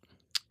fight?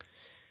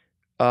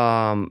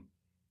 Can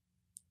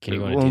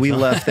you when we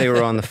left, they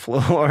were on the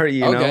floor.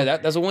 You know, okay,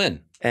 that's a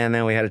win. And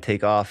then we had to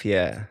take off.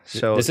 Yeah,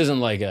 so this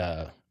isn't like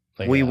a.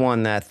 We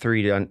won that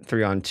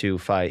 3-on-2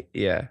 fight.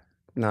 Yeah,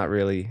 not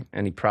really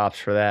any props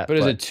for that. But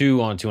it was a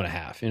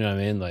 2-on-2.5. You know what I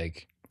mean?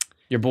 Like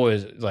your boy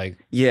is like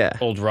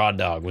old Rod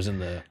Dog was in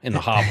the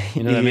hobble.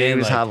 You know what I mean? He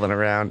was like, hobbling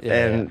around,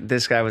 and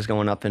this guy was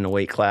going up in the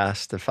weight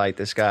class to fight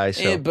this guy.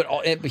 So, but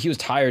he was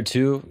tired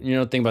too. You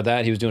know, think about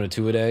that. He was doing a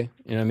 2-a-day.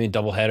 You know what I mean?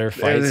 Double header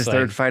fights. It was his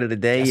third fight of the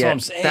day. That's what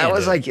I'm saying. That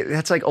was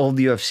that's like old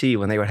UFC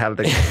when they would have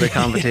the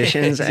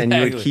competitions exactly. and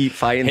you would keep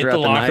fighting Hit throughout the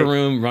locker night.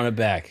 room, run it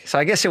back. So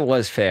I guess it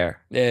was fair.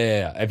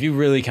 Yeah. If you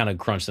really kind of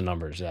crunch the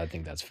numbers, I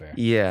think that's fair.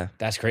 Yeah,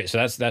 that's great. So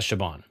that's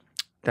Shaban.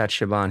 That's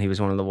Shaban. He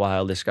was one of the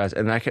wildest guys,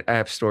 and I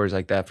have stories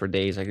like that for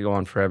days. I could go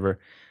on forever.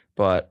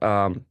 But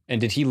and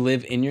did he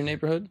live in your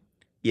neighborhood?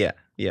 Yeah.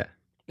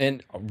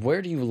 And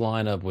where do you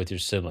line up with your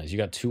siblings? You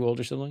got 2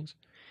 older siblings?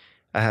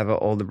 I have an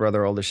older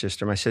brother, older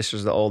sister. My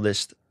sister's the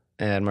oldest,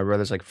 and my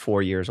brother's like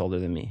 4 years older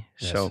than me.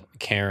 Yes. So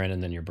Karen,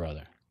 and then your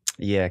brother.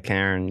 Yeah,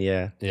 Karen.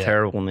 Yeah,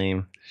 terrible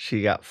name.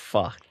 She got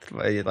fucked.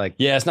 Like,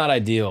 yeah, it's not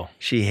ideal.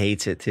 She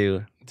hates it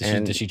too.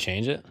 Did she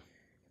change it?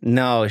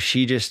 No,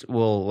 she just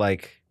will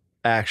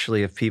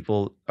actually, if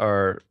people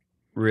are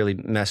really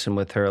messing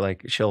with her,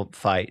 like she'll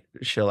fight.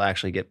 She'll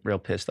actually get real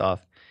pissed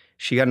off.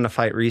 She got in a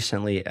fight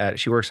recently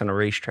she works on a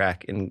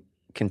racetrack in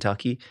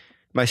Kentucky.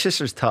 My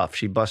sister's tough.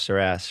 She busts her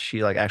ass.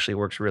 She actually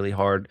works really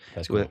hard.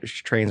 That's cool.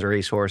 She trains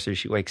race horses.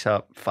 She wakes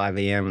up 5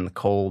 a.m. in the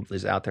cold,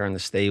 is out there in the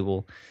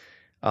stable.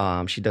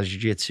 She does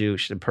jiu-jitsu.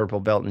 She's a purple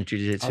belt in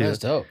jiu-jitsu. Oh, that's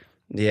dope.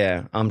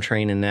 Yeah, I'm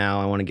training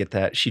now. I want to get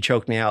that. She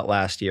choked me out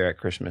last year at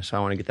Christmas, so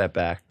I want to get that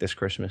back this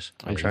Christmas.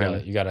 I'm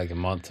trying. You got like a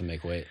month to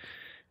make weight.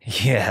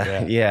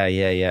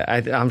 Yeah.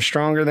 I'm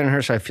stronger than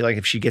her, so I feel like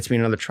if she gets me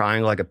another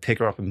triangle, I could pick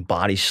her up and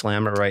body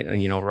slam her right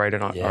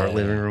on our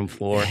living room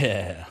floor.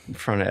 Yeah. In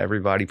front of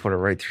everybody, put her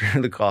right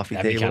through the coffee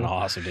table. That'd be kind of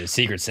awesome, dude.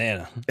 Secret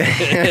Santa.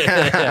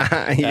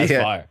 That's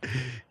fire.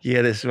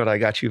 Yeah, this is what I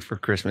got you for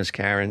Christmas,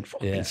 Karen.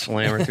 Fucking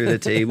slam her through the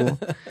table.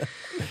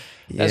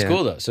 That's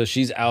cool, though. So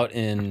she's out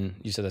in,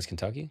 you said that's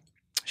Kentucky?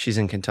 She's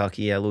in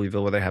Kentucky, yeah,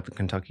 Louisville, where they have the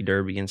Kentucky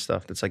Derby and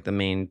stuff. That's like the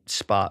main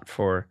spot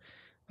for,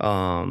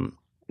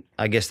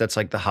 I guess that's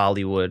like the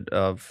Hollywood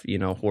of,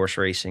 horse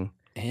racing.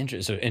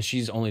 Interesting. And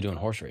she's only doing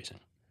horse racing.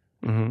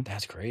 Mm-hmm.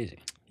 That's crazy.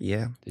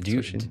 Yeah.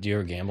 Did you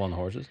ever gamble on the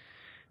horses?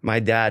 My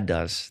dad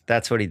does.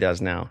 That's what he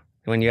does now.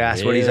 When you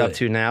ask what he's up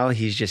to now,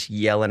 he's just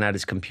yelling at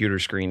his computer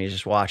screen. He's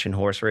just watching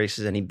horse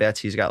races, and he bets.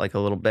 He's got like a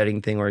little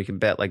betting thing where he can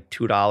bet like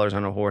 $2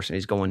 on a horse, and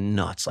he's going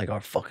nuts, like our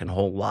fucking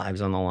whole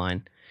lives on the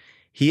line.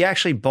 He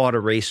actually bought a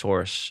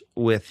racehorse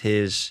with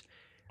his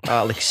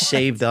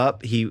saved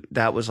up.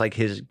 That was like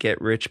his get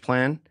rich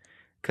plan,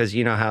 because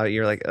you know how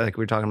you're like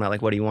we were talking about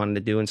like what he wanted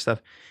to do and stuff.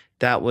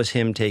 that was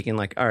him taking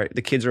like, all right,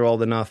 the kids are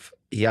old enough.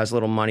 He has a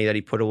little money that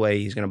he put away.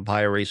 He's going to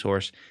buy a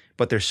racehorse,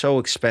 but they're so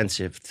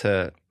expensive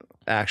to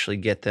actually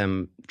get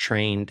them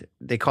trained.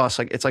 They cost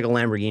like, it's like a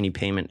Lamborghini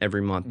payment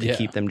every month to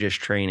keep them just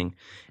training.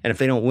 And if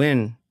they don't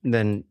win,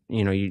 then,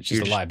 you know, you're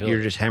just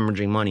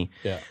hemorrhaging money.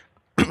 Yeah.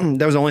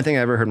 That was the only thing I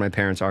ever heard my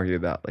parents argue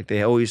about. Like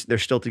they're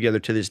still together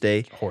to this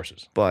day.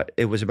 Horses. But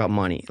it was about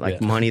money, like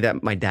money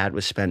that my dad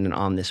was spending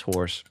on this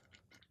horse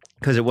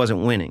because it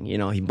wasn't winning. You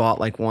know, he bought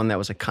like one that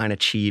was like kind of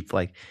cheap,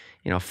 like,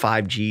 you know,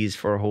 5 G's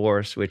for a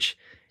horse, which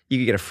you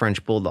could get a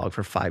French bulldog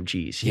for 5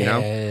 G's, you know?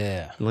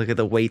 Yeah. Look at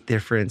the weight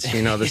difference,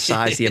 you know, the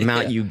size, the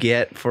amount you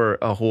get for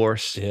a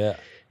horse. Yeah.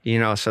 You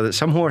know, so that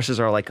some horses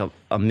are like $1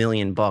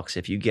 million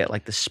if you get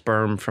like the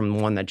sperm from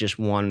one that just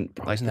won.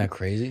 Bro, like, isn't that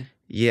crazy?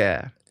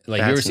 Yeah.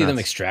 Like, you ever see them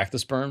extract the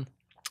sperm?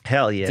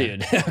 Hell yeah.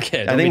 Dude,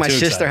 okay. I think my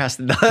sister has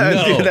to do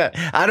that.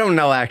 I don't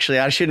know, actually.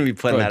 I shouldn't be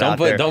putting that out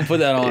there. Don't put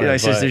that on. My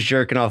sister's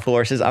jerking off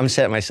horses. I'm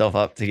setting myself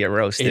up to get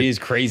roasted. It is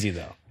crazy,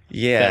 though.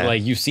 Yeah. That,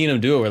 like, you've seen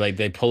them do it where, like,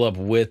 they pull up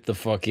with the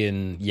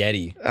fucking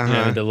Yeti, you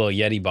know, with the little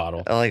Yeti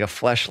bottle. Like a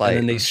fleshlight. And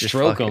then they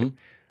stroke them.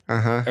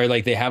 Or,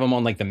 like, they have them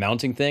on, like, the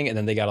mounting thing, and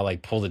then they got to,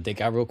 like, pull the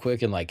dick out real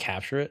quick and, like,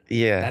 capture it.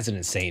 Yeah. That's an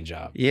insane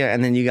job. Yeah,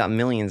 and then you got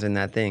millions in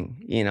that thing,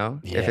 you know,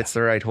 if it's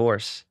the right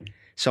horse.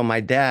 So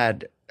my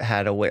dad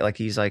had a way, like,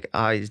 he's like,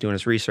 he's doing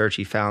his research.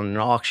 He found an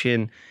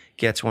auction,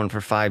 gets one for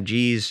 5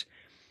 G's.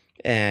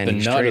 And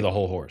the nut or the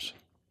whole horse?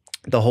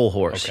 The whole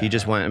horse. Okay, he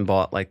just went and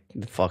bought, like,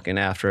 the fucking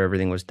after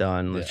everything was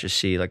done. Let's just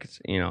see, like, it's,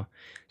 you know.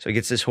 So he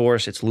gets this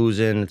horse. It's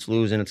losing.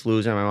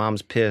 My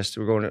mom's pissed.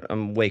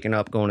 I'm waking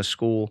up, going to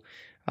school.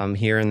 I'm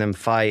hearing them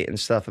fight and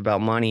stuff about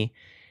money.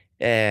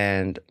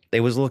 And it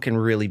was looking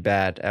really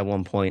bad at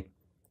one point.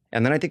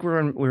 And then I think we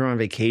were on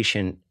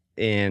vacation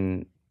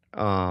in,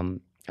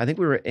 I think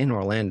we were in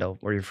Orlando,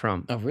 where you're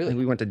from. Oh, really?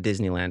 We went to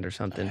Disneyland or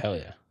something. Hell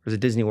yeah. Was it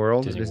Disney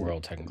World? Disney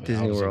World, technically.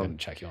 Disney I was World. going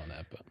to check you on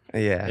that, but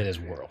yeah, it is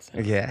World.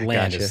 Yeah,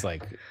 Land is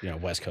like, you know,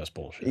 West Coast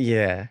bullshit.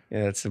 Yeah,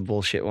 it's a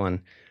bullshit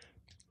one.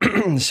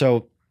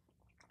 So,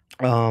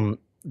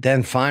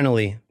 then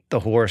finally, the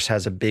horse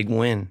has a big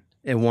win.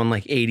 It won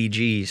like 80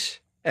 G's,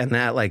 and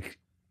that like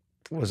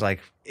was like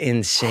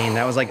insane.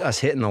 That was like us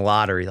hitting the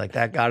lottery. Like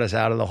that got us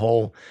out of the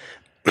hole.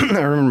 I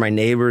remember my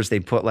neighbors, they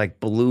put like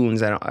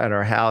balloons at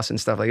our house and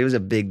stuff. Like it was a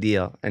big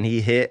deal. And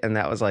he hit, and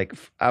that was like,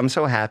 I'm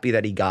so happy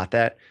that he got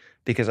that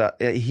because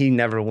he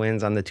never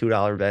wins on the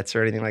 $2 bets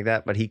or anything like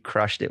that, but he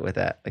crushed it with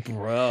that. Like,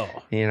 bro,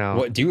 you know.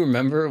 What, do you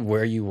remember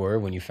where you were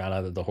when you found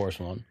out that the horse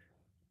won?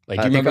 Like,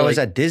 do I you remember I was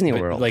at Disney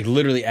World. Like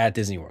literally at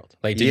Disney World.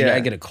 Like, did your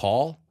dad get a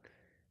call?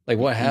 Like,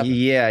 what happened?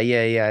 Yeah.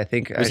 I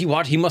think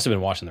he must have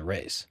been watching the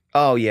race.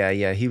 Oh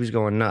yeah. He was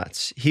going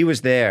nuts. He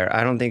was there.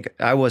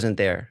 I wasn't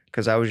there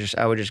because I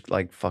would just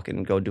like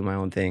fucking go do my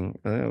own thing.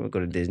 I would go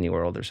to Disney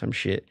World or some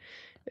shit.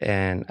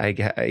 And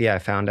I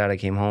found out. I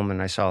came home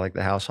and I saw like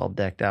the house all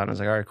decked out. And I was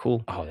like, all right,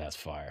 cool. Oh, that's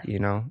fire. You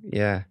know?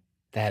 Yeah.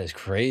 That is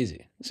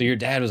crazy. So your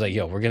dad was like,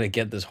 yo, we're going to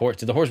get this horse.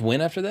 Did the horse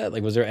win after that?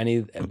 Like, was there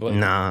any...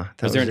 Nah.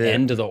 Was there an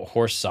end to the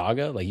horse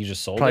saga? Like, you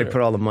just sold Probably it?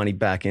 put all the money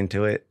back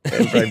into it.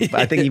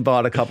 I think he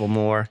bought a couple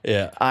more.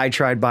 Yeah. I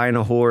tried buying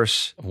a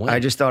horse. When? I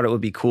just thought it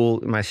would be cool.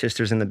 My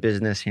sister's in the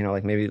business, you know,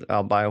 like maybe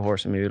I'll buy a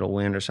horse and maybe it'll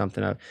win or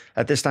something.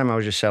 At this time, I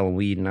was just selling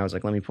weed, and I was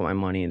like, let me put my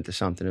money into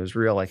something. It was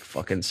real, like,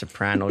 fucking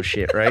Sopranos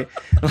shit, right?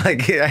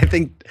 Like, I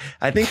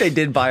think they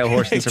did buy a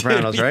horse in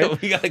Sopranos, dude, right? Yo,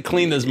 we got to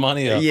clean this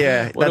money up.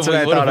 Yeah, that's what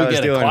I thought I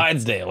was doing.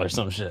 Clydesdale or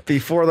some shit.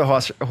 Before the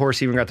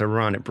horse even got to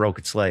run, it broke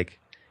its leg.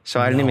 So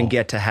I didn't even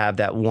get to have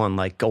that one,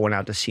 like, going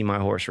out to see my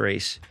horse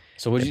race.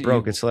 So it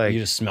broke its leg.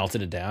 You just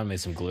smelted it down, made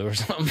some glue or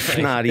something?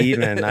 Like, not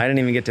even. I didn't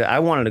even get to. I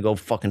wanted to go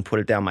fucking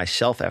put it down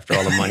myself after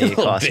all the money it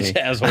cost me.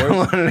 Bitch-ass horse. I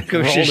wanted to go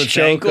roll just its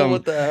choke ankle. him.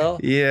 What the hell?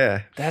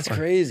 Yeah. That's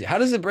crazy. How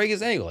does it break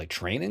his ankle? Like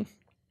training?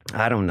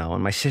 I don't know.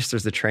 And my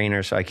sister's the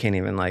trainer, so I can't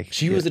even like.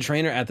 She was the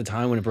trainer at the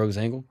time when it broke his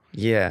ankle?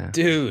 Yeah.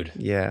 Dude.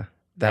 Yeah.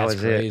 That's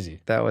crazy.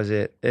 That was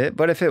it.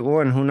 But if it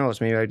won, who knows?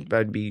 Maybe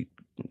I'd be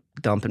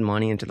dumping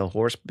money into the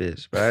horse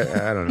biz. But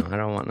I don't know. I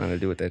don't want nothing to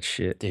do with that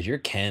shit. Dude, you're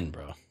Ken,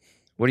 bro.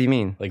 What do you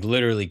mean? Like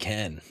literally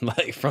Ken,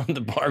 like from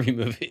the Barbie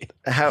movie.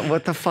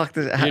 What the fuck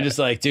does? You're just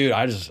like, dude.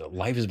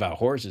 Life is about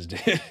horses,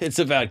 dude. It's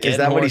about getting Is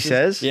that horses. what he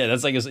says? Yeah,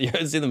 that's like you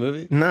haven't seen the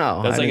movie?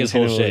 No, that's I like didn't his see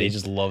the whole shit. movie. He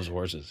just loves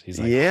horses. He's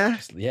like, yeah,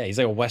 he's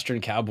like a Western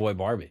cowboy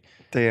Barbie.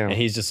 Damn, and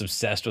he's just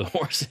obsessed with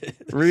horses.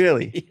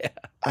 Really? Yeah.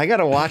 I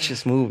gotta watch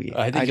this movie.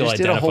 I think I just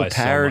did a whole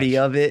parody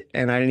of it,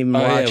 and I didn't even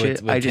watch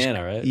it. With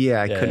Tana, right?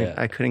 Yeah,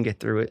 I couldn't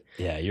get through it.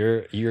 Yeah,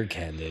 you're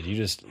Ken, dude. You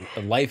just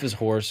life is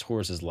horse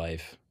is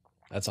life.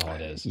 That's all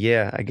it is.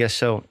 Yeah, I guess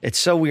so. It's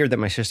so weird that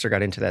my sister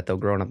got into that, though,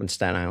 growing up in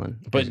Staten Island.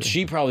 But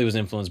she probably was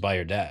influenced by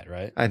your dad,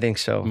 right? I think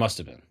so. Must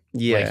have been.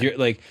 Yeah.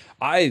 Like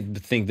I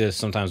think this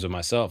sometimes with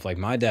myself. Like,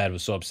 my dad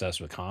was so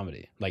obsessed with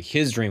comedy. Like,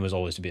 his dream was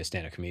always to be a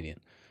stand-up comedian.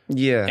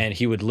 Yeah. And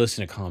he would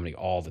listen to comedy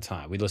all the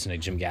time. We'd listen to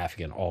Jim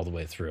Gaffigan all the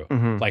way through.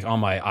 Mm-hmm. Like, on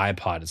my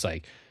iPod, it's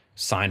like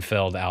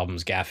Seinfeld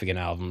albums, Gaffigan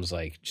albums,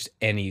 like just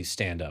any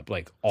stand-up,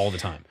 like all the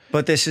time.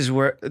 But this is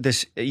where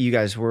you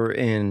guys were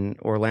in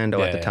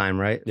Orlando at the time,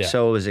 right? Yeah.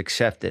 So it was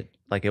accepted.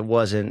 Like, it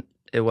wasn't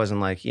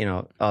like, you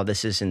know, oh,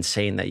 this is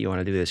insane that you want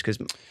to do this. Because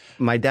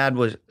my dad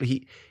was,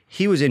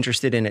 he was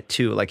interested in it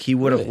too. Like he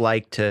would have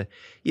liked to,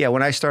 yeah,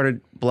 when I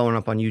started blowing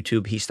up on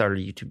YouTube, he started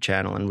a YouTube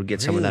channel and would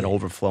get some of that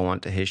overflow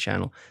onto his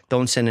channel.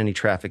 Don't send any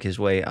traffic his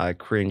way. I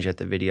cringe at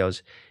the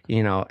videos.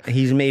 You know,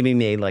 he's maybe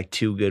made like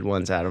 2 good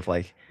ones out of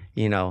like,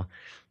 you know,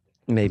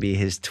 maybe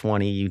his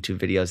 20 YouTube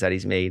videos that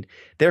he's made.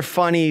 They're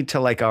funny to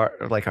like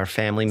our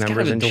family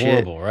members and shit. It's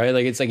adorable, right?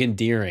 Like it's like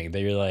endearing that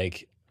you're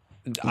like,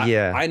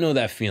 I know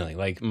that feeling.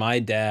 Like my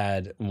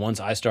dad, once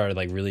I started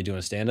like really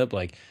doing stand-up,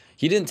 like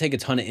he didn't take a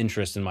ton of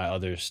interest in my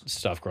other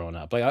stuff growing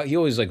up. Like he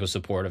always like was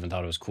supportive and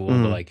thought it was cool.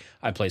 But like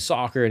I play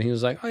soccer and he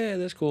was like, oh yeah,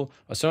 that's cool.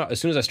 So as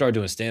soon as I started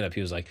doing stand-up,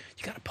 he was like,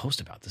 you got to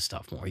post about this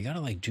stuff more. You got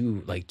to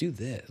do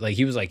this. Like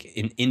he was like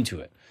into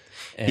it.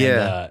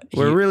 And,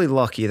 we're really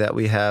lucky that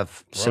we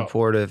have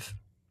supportive,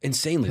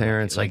 insanely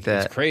parents like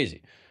that. It's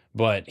crazy.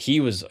 But he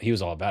was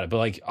all about it. But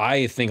like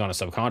I think on a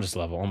subconscious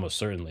level, almost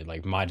certainly,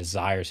 like my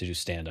desire to do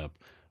stand-up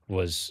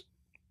was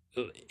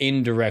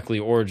indirectly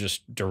or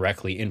just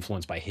directly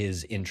influenced by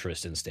his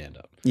interest in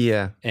stand-up.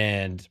 Yeah.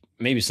 And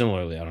maybe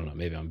similarly, I don't know,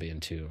 maybe I'm being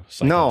too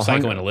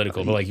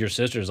psychoanalytical, but like your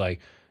sister's like,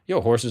 yo,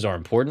 horses are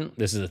important.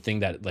 This is a thing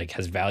that like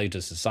has value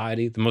to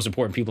society. The most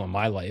important people in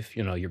my life,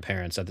 you know, your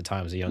parents at the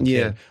time as a young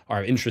kid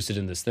are interested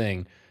in this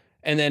thing.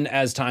 And then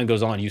as time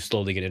goes on, you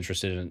slowly get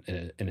interested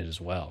in it as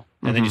well.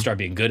 And then you start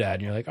being good at it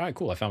and you're like, all right,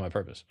 cool, I found my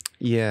purpose.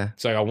 Yeah.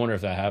 So like, I wonder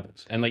if that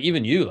happens. And like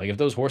even you, like if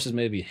those horses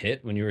maybe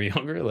hit when you were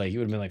younger, like you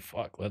would have been like,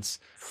 fuck, let's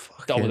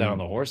double down on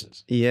the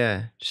horses.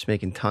 Yeah. Just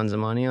making tons of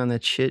money on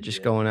that shit.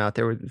 Just going out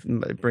there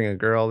with, bring a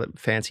girl, that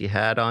fancy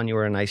hat on, you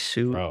wear a nice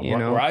suit. Bro, you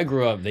know? Where I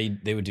grew up, they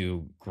would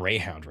do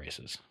greyhound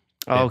races.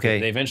 Oh, okay.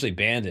 They eventually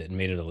banned it and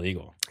made it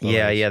illegal.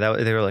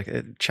 They were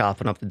like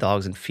chopping up the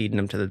dogs and feeding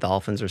them to the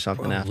dolphins or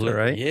something after,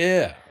 right?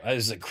 Yeah, it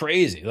was like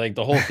crazy. Like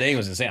the whole thing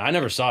was insane. I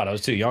never saw it. I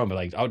was too young, but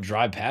like I would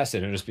drive past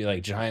it and just be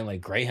like giant like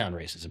greyhound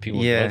races, and people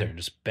would go there and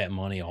just bet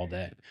money all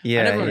day.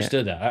 Yeah, I never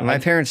understood that. My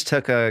parents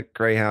took a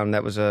greyhound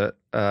that was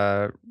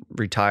a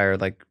retired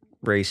like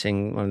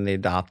racing when they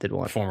adopted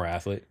one. Former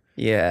athlete.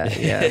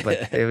 Yeah,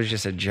 but it was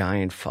just a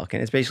giant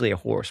fucking. It's basically a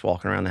horse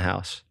walking around the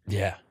house.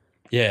 Yeah.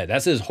 Yeah,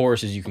 that's as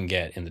horse as you can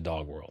get in the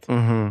dog world.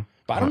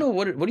 But I don't know,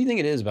 what do you think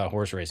it is about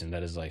horse racing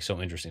that is like so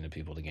interesting to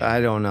people to get?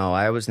 I don't know.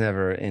 I was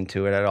never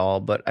into it at all,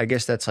 but I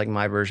guess that's like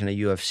my version of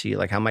UFC,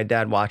 like how my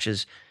dad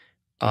watches,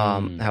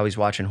 how he's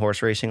watching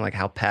horse racing, like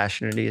how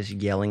passionate he is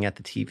yelling at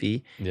the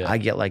TV. Yeah. I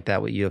get like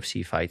that with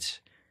UFC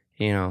fights,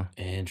 you know.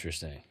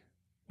 Interesting.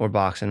 Or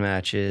boxing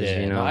matches,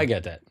 you know. No, I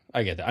get that.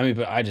 I mean,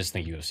 but I just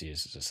think UFC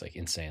is just like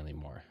insanely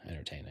more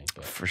entertaining.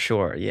 But for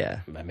sure, yeah.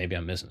 Maybe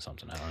I'm missing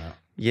something. I don't know.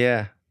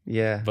 Yeah.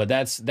 Yeah. But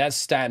that's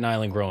Staten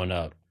Island growing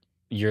up.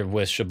 You're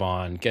with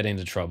Shaban, getting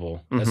into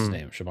trouble. That's his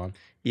name, Shaban.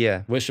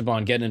 Yeah. With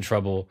Shaban, getting in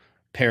trouble.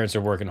 Parents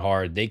are working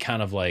hard. They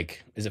kind of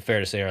like, is it fair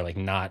to say, are like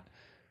not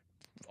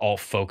all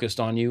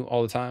focused on you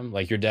all the time?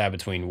 Like your dad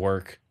between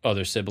work,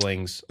 other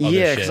siblings, other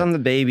shit. Because I'm the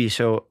baby.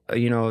 So,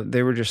 you know,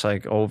 they were just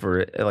like over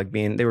it. Like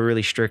they were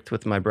really strict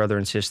with my brother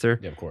and sister.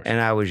 Yeah, of course. And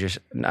I would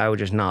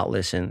just not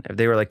listen. If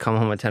they were like, come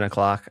home at 10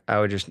 o'clock, I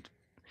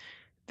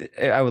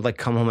would like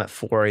come home at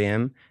 4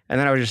 a.m. and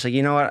then I was just like,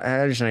 you know what?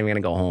 I'm just not even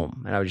gonna go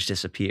home, and I would just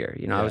disappear.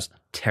 You know, I was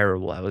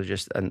terrible. I was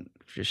just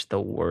the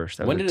worst.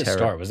 When did it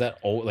start? Was that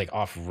like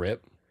off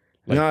rip?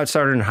 Like, no, it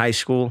started in high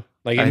school.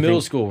 Like in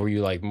middle school, were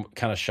you like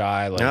kind of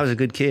shy? Like, I was a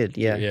good kid.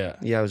 Yeah.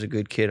 I was a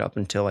good kid up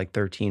until like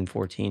 13,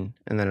 14,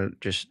 and then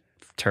it just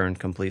turned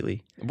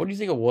completely. What do you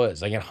think it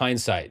was? Like in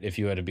hindsight, if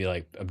you had to be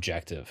like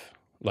objective,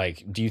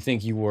 like, do you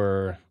think you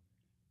were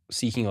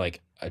seeking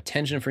like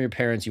attention from your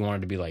parents? You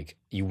wanted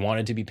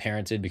to be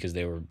parented because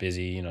they were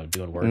busy, you know,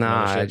 doing work?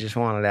 Nah, I just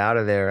wanted out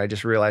of there. I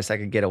just realized I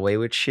could get away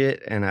with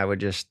shit, and I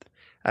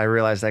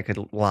realized I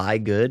could lie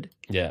good.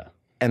 Yeah.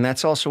 And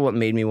that's also what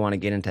made me want to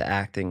get into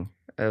acting.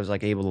 I was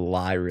like able to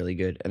lie really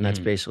good, and that's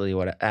basically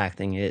what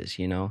acting is,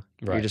 you know?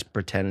 Right. You're just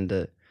pretending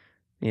to,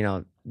 you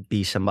know,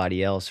 be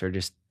somebody else or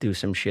just do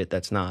some shit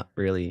that's not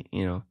really,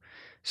 you know?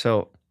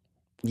 So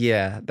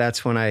yeah,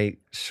 that's when I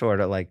sort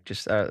of like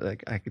just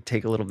like I could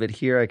take a little bit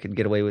here, I could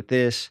get away with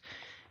this,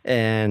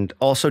 and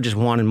also just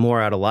wanted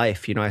more out of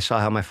life. You know, I saw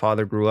how my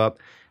father grew up.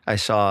 I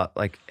saw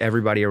like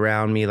everybody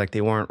around me, like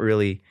they weren't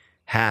really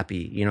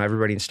happy. You know,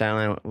 everybody in Staten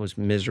Island was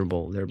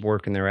miserable. They're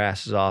working their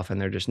asses off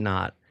and they're just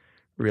not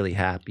really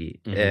happy.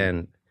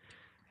 And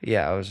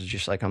yeah, I was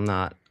just like, I'm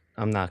not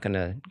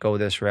gonna go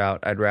this route.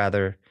 I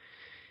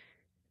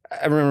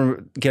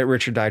remember Get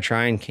Rich or Die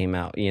Trying came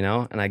out, you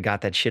know, and I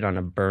got that shit on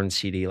a burn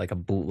CD, like a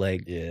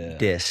bootleg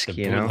disc,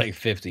 you know? Like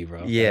 50,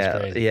 bro.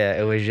 Yeah, yeah.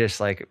 It was just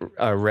like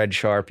a red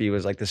Sharpie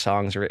was like the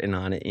songs written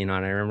on it, you know,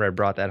 and I remember I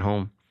brought that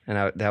home.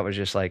 And that was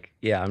just like,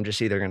 yeah, I'm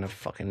just either going to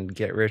fucking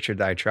get rich or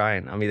die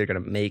trying. I'm either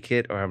going to make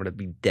it or I'm going to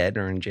be dead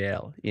or in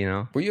jail, you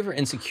know? Were you ever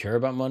insecure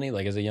about money,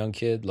 like as a young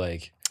kid?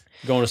 Like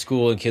going to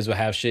school and kids would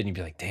have shit and you'd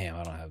be like, damn,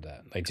 I don't have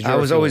that. Like, did you I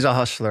was always a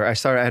hustler. I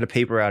had a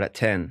paper out at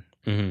 10.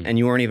 And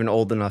you weren't even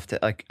old enough to,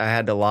 like, I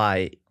had to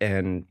lie,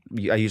 and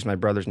I used my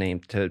brother's name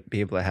to be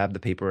able to have the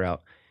paper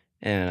out.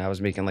 and I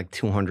was making like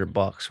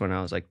 $200 when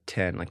I was like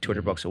 10, like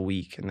 $200 a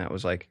week, and that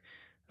was like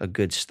a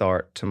good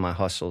start to my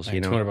hustles. Like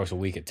you know, $200 a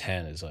week at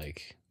 10 is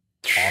like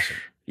awesome.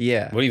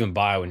 Yeah. What do you even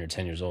buy when you're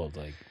 10 years old?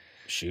 Like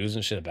shoes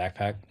and shit, a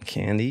backpack,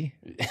 candy.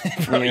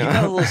 Bro, you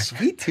got a little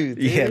sweet tooth.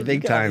 Dude. Yeah,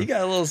 big time. You got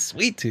a little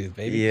sweet tooth,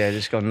 baby. Yeah,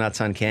 just go nuts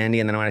on candy.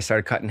 And then when I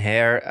started cutting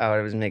hair, I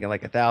was making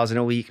like $1,000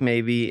 a week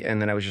maybe,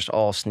 and then I was just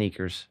all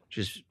sneakers,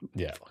 just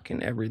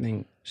fucking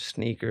everything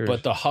sneakers.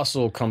 But the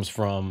hustle comes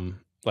from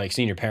like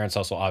seeing your parents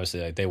hustle.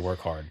 Obviously, like they work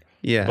hard.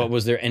 Yeah. But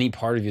was there any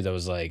part of you that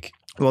was like,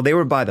 well, they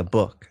were by the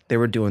book. They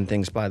were doing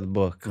things by the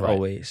book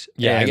always.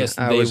 Yeah, and I guess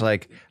I was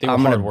like,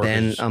 I'm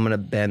gonna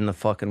bend the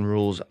fucking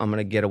rules. I'm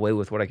gonna get away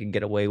with what I can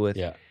get away with.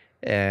 Yeah.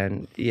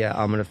 And yeah,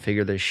 I'm gonna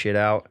figure this shit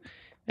out.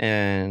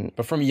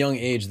 But from a young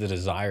age, the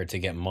desire to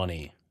get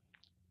money,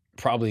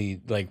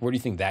 probably like, where do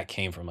you think that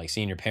came from? Like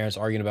seeing your parents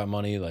arguing about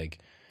money, like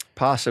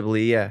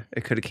possibly, yeah,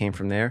 it could have came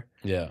from there.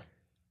 Yeah,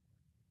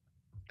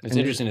 it's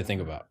interesting to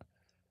think about.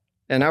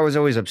 And I was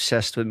always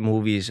obsessed with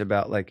movies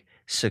about like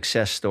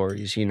success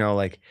stories, you know,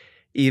 like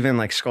even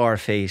like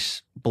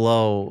Scarface,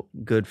 Blow,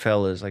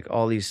 Goodfellas, like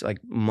all these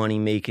like money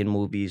making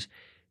movies.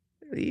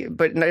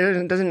 But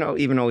it doesn't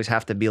even always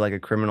have to be like a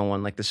criminal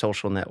one, like The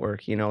Social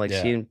Network, you know, like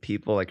seeing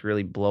people like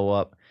really blow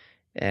up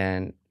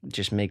and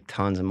just make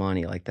tons of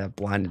money. Like that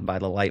Blinded by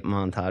the Light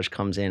montage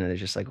comes in and it's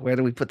just like, where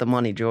do we put the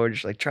money,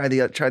 George? Like try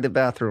the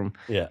bathroom,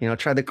 you know,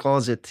 try the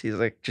closet. He's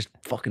like just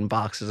fucking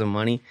boxes of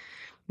money.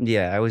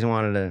 Yeah, I always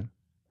wanted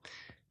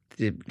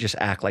to just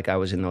act like I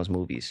was in those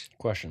movies.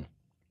 Question.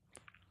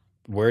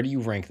 Where do you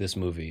rank this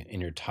movie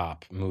in your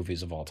top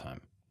movies of all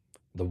time?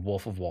 The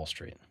Wolf of Wall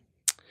Street.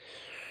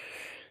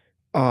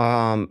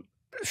 Definitely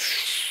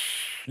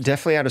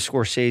out of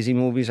Scorsese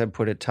movies, I'd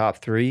put it top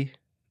 3.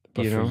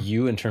 But for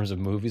you, in terms of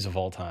movies of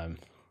all time?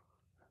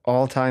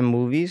 All-time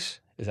movies?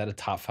 Is that a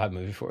top 5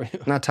 movie for you?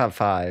 Not top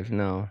 5,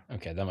 no.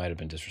 Okay, that might have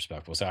been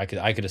disrespectful. So I could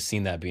have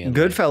seen that being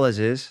Goodfellas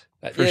is,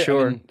 for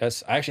sure. I mean,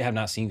 I actually have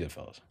not seen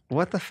Goodfellas.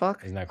 What the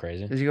fuck? Isn't that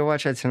crazy? Did you go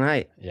watch that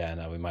tonight? Yeah,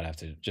 no, we might have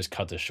to just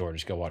cut this short.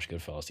 Just go watch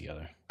Goodfellas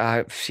together.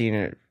 I've seen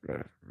it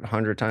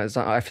 100 times.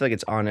 I feel like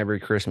it's on every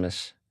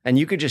Christmas. And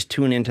you could just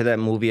tune into that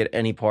movie at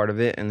any part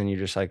of it, and then you're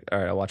just like, all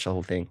right, I'll watch the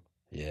whole thing.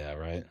 Yeah,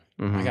 right.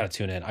 I gotta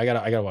tune in. I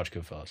gotta watch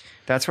Goodfellas.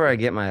 That's where I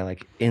get my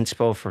like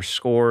inspo for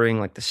scoring,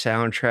 like the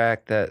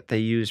soundtrack that they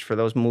used for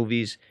those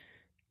movies.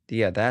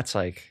 Yeah, that's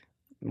like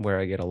where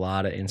I get a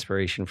lot of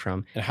inspiration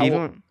from. And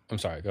how? I'm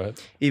sorry. Go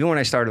ahead. Even when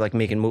I started like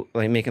making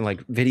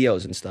like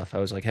videos and stuff, I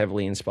was like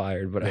heavily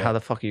inspired. But how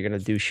the fuck are you gonna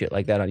do shit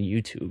like that on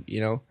YouTube?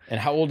 You know?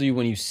 And how old are you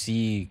when you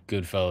see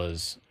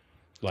Goodfellas,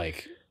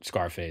 like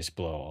Scarface,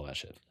 Blow, all that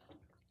shit?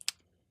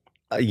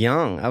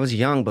 Young. I was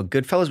young, but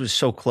Goodfellas was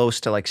so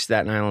close to like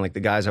Staten Island, like the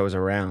guys I was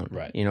around.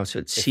 Right. You know, so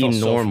it seemed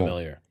normal. So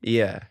familiar.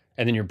 Yeah.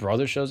 And then your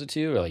brother shows it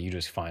to you, or like you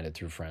just find it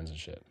through friends and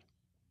shit?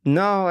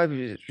 No,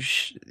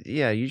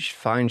 you just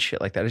find shit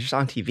like that. It's just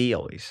on TV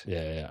always.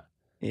 Yeah.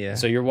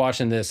 So you're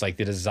watching this, like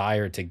the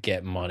desire to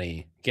get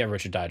money, get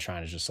rich or die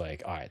trying is just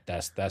like, all right,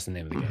 that's the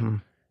name of the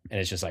game. And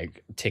it's just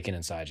like ticking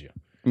inside you.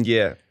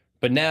 Yeah.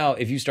 But now,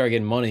 if you start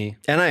getting money,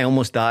 and I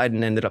almost died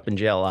and ended up in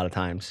jail a lot of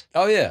times.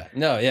 Oh yeah,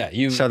 no,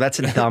 yeah, So that's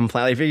a dumb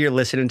plan. If you're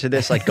listening to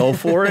this, like, go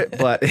for it,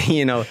 but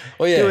you know,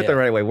 do it the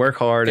right way. Work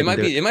hard. It might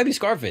be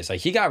Scarface.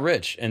 Like he got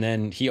rich, and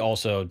then he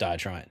also died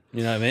trying.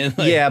 You know what I mean?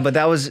 Like, yeah, but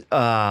that was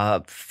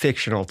a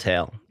fictional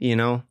tale. You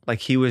know, like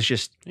he was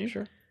just. Are you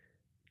sure?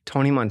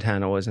 Tony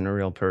Montana wasn't a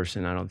real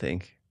person. I don't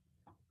think.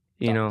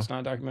 You know, it's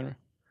not a documentary.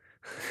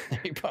 Are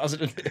you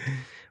positive?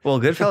 Well,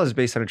 Goodfellas is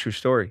based on a true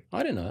story.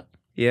 I didn't know that.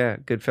 Yeah,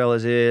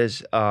 Goodfellas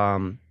is.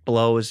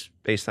 Blow is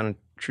based on a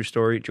true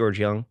story. George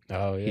Young.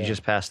 Oh, yeah. He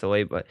just passed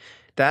away, but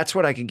that's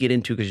what I could get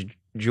into because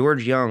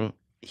George Young,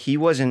 he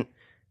wasn't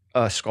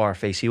a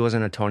Scarface. He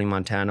wasn't a Tony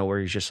Montana where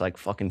he's just like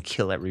fucking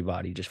kill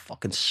everybody, just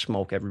fucking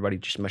smoke everybody,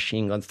 just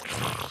machine guns.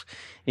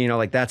 You know,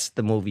 like that's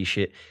the movie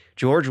shit.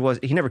 George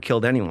he never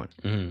killed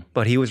anyone,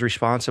 but he was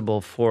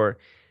responsible for,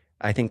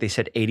 I think they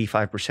said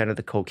 85% of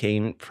the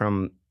cocaine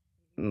from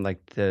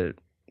like the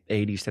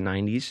 80s to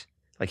 90s.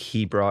 Like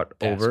he brought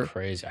over. That's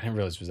crazy. I didn't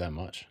realize it was that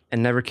much.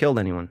 And never killed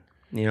anyone.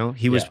 You know,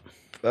 he was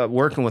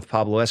working with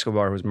Pablo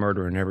Escobar, who was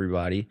murdering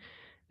everybody.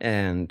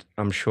 And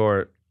I'm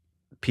sure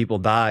people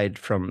died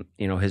from,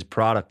 you know, his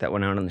product that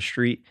went out on the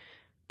street.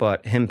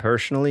 But him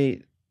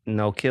personally,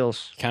 no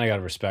kills. Kind of got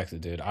to respect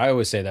it, dude. I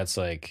always say that's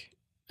like,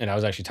 and I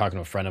was actually talking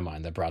to a friend of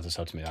mine that brought this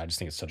up to me. I just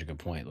think it's such a good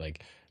point.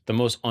 Like the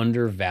most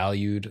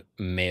undervalued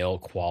male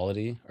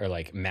quality or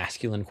like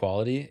masculine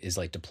quality is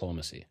like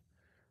diplomacy.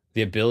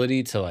 The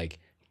ability to like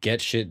get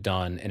shit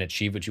done and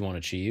achieve what you want to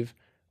achieve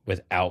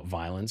without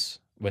violence,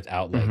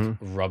 without like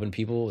rubbing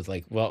people with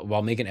like,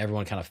 while making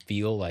everyone kind of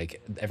feel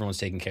like everyone's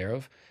taken care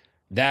of.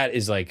 That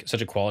is like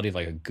such a quality of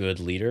like a good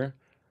leader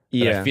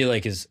that I feel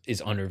like is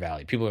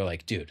undervalued. People are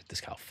like, dude,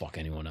 this guy will fuck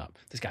anyone up.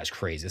 This guy's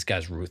crazy. This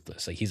guy's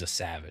ruthless. Like he's a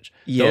savage.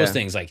 Those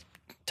things like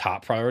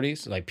top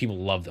priorities, like people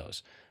love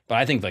those. But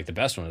I think like the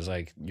best one is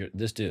like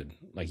this dude,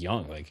 like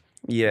Young, like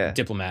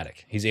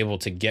diplomatic. He's able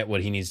to get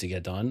what he needs to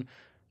get done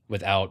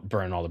without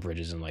burning all the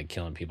bridges and like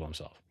killing people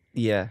himself.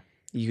 Yeah.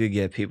 You could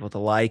get people to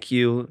like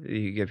you.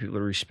 You could get people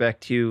to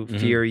respect you,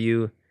 fear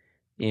you,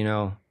 you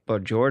know.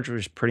 But George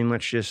was pretty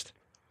much just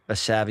a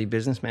savvy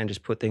businessman,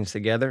 just put things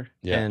together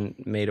and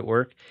made it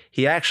work.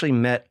 He actually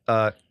met,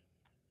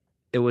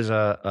 it was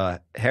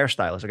a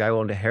hairstylist, a guy who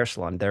owned a hair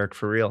salon, Derek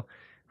For Real,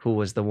 who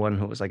was the one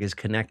who was like his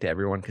connect to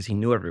everyone because he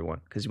knew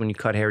everyone. Because when you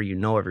cut hair, you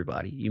know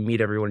everybody. You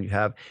meet everyone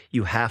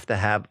you have to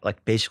have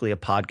like basically a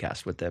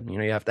podcast with them. You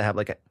know, you have to have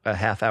like a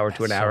half hour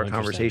to an hour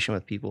conversation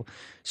with people.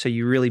 So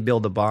you really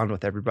build a bond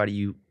with everybody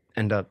you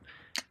end up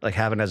like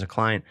having as a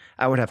client.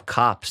 I would have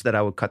cops that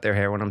I would cut their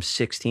hair when I'm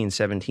 16,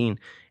 17.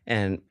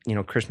 And, you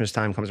know, Christmas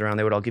time comes around,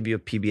 they would all give you a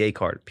PBA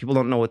card. People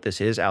don't know what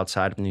this is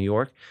outside of New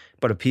York,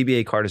 but a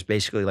PBA card is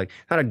basically like,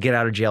 not a get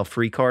out of jail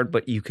free card,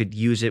 but you could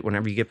use it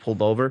whenever you get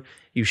pulled over.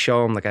 You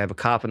show them, like, I have a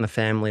cop in the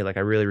family, like,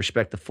 I really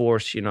respect the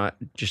force, you know,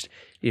 just,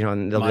 you know,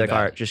 and they'll be like,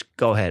 all right, just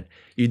go ahead.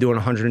 You're doing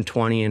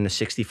 120 and a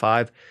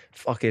 65,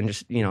 fucking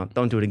just, you know,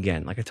 don't do it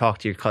again. Like, I talk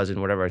to your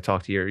cousin, whatever, I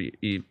talk to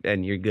you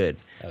and you're good.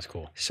 That's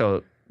cool.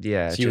 So,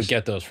 yeah. So you would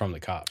get those from the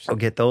cops. I'll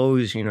get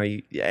those, you know,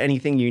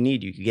 anything you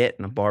need, you could get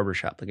in a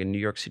barbershop, like a New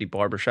York City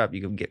barbershop.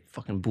 You could get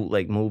fucking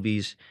bootleg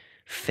movies,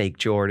 fake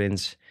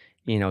Jordans,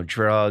 you know,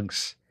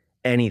 drugs,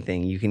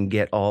 anything. You can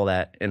get all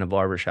that in a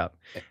barbershop.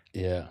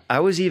 Yeah.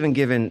 I was even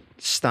giving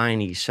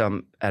Steiny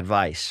some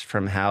advice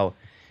from how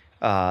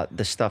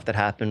the stuff that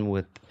happened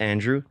with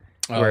Andrew,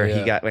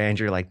 where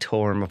Andrew like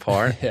tore him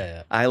apart.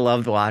 Yeah. I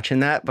loved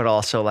watching that, but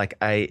also like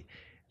I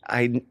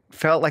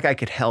felt like I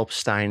could help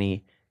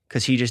Steiny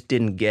because he just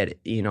didn't get it.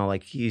 You know,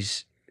 like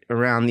he's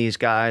around these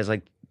guys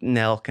like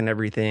Nelk and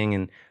everything,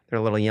 and they're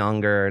a little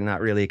younger and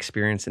not really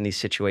experienced in these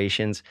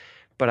situations.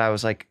 But I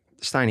was like,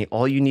 Steiny,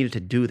 all you needed to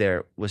do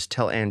there was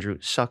tell Andrew,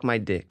 suck my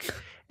dick.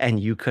 And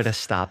you could have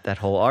stopped that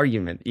whole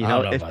argument. You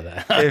know, I don't know about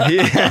that.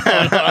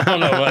 I don't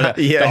know about that.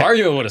 Yeah. The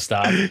argument would have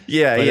stopped.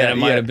 Yeah, but yeah. Then it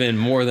might have been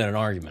more than an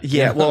argument.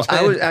 Yeah, well,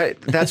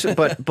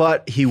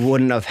 but he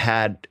wouldn't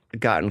have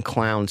gotten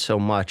clowned so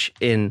much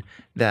in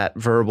that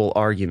verbal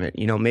argument.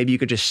 You know, maybe you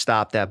could just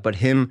stop that. But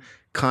him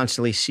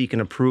constantly seeking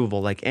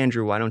approval, like,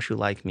 Andrew, why don't you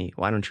like me?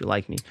 Why don't you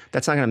like me?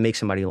 That's not going to make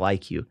somebody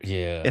like you.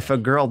 Yeah. If a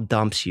girl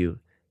dumps you,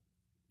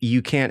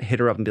 you can't hit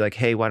her up and be like,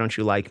 hey, why don't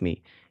you like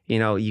me? You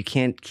know, you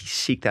can't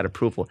seek that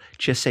approval.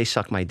 Just say,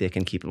 suck my dick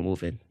and keep it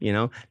moving. You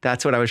know,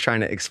 that's what I was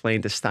trying to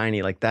explain to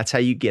Steiny. Like, that's how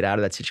you get out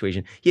of that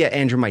situation. Yeah,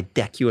 Andrew might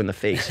deck you in the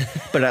face,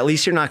 but at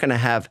least you're not going to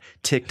have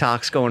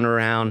TikToks going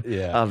around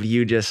of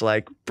you just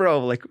like,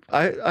 bro, like,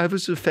 I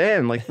was a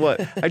fan. Like, what?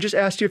 I just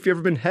asked you if you've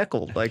ever been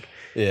heckled. Like,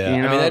 yeah,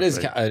 you know, I mean, that is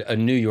a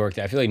New York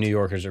thing. I feel like New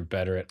Yorkers are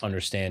better at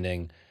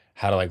understanding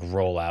how to like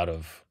roll out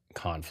of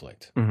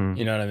conflict. Mm-hmm.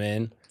 You know what I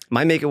mean?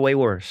 Might make it way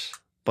worse.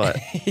 But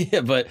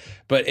yeah, but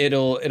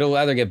it'll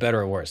either get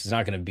better or worse. It's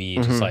not going to be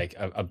just like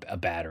a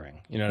battering.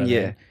 You know what I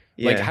mean?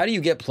 Like, how do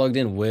you get plugged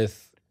in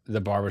with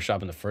the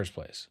barbershop in the first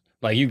place?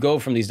 Like, you go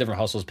from these different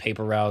hustles,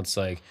 paper routes.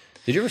 Like,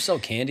 did you ever sell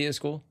candy at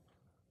school?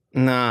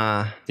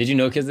 Nah. Did you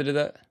know kids that did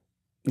that?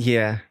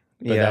 Yeah.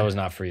 But that was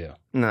not for you.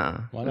 Nah.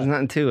 Why not? There's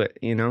nothing to it,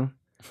 you know?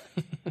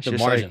 The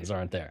margins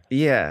aren't there.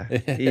 Yeah.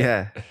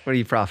 Yeah. What are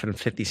you profiting?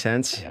 50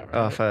 cents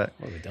off a...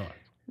 What are we doing?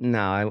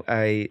 No,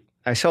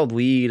 I sold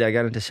weed. I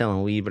got into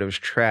selling weed, but it was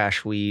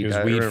trash weed. It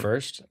was weed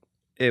first?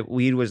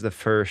 Weed was the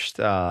first,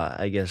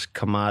 I guess,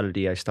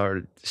 commodity I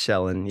started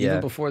selling. Even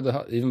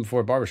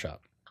before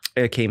barbershop?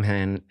 It came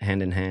hand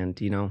in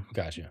hand, you know?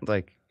 Gotcha.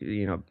 Like,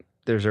 you know,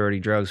 there's already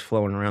drugs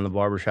flowing around the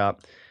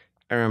barbershop.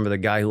 I remember the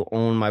guy who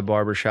owned my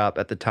barbershop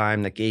at the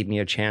time that gave me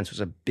a chance was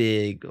a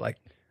big, like,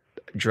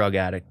 drug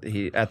addict.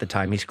 At the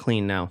time, he's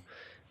clean now.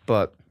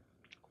 But,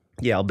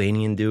 yeah,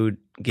 Albanian dude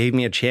gave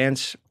me a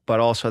chance. But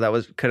also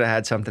that could have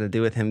had something to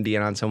do with him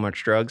being on so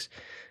much drugs.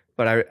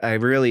 But I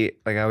really,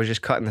 like, I was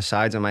just cutting the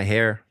sides of my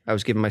hair. I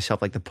was giving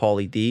myself like the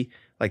Pauly D,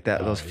 like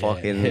that. Those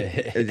fucking,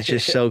 it's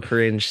just so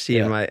cringe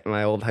seeing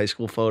my old high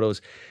school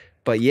photos.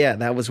 But yeah,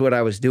 that was what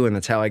I was doing.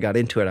 That's how I got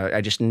into it.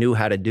 I just knew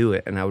how to do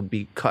it. And I would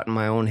be cutting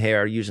my own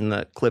hair using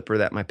the clipper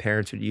that my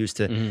parents would use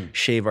to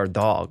shave our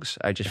dogs.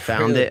 I just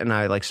found it and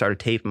I like started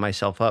taping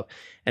myself up.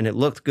 And it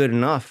looked good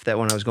enough that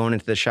when I was going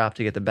into the shop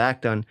to get the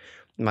back done,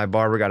 my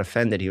barber got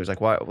offended. He was like,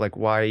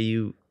 why are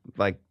you,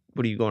 like,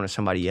 what are you going to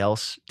somebody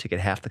else to get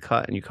half the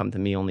cut and you come to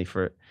me only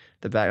for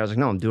the back? I was like,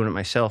 no, I'm doing it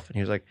myself. And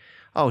he was like,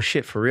 oh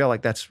shit, for real?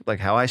 Like, that's like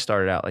how I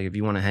started out. Like, if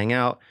you want to hang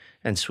out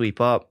and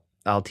sweep up,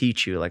 I'll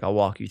teach you. Like, I'll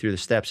walk you through the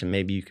steps and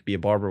maybe you could be a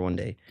barber one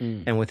day.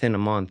 And within a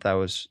month, I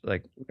was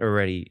like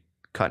already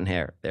cutting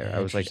hair there. I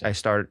was like,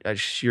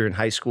 you're in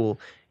high school,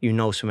 you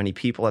know so many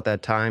people at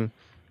that time.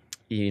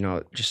 You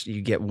know, just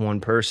you get one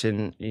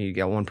person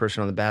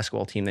on the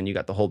basketball team, then you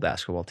got the whole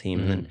basketball team.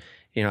 And then,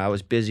 you know, I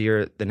was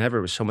busier than ever.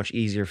 It was so much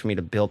easier for me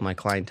to build my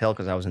clientele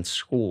because I was in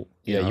school.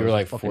 You were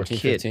like 14,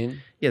 15?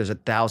 Yeah, there's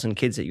 1,000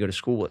 kids that you go to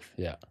school with.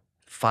 Yeah.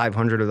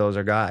 500 of those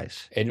are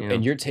guys.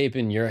 And you're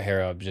taping your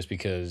hair up just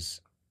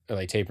because, or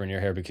like tapering your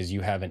hair because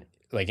you have an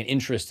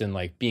interest in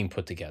like being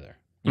put together.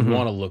 You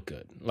want to look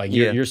good. Like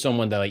you're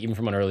someone that like even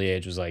from an early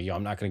age was like, yo,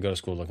 I'm not going to go to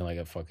school looking like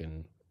a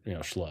fucking, you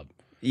know, schlub.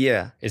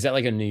 Yeah. Is that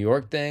like a New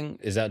York thing?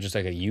 Is that just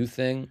like a youth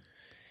thing?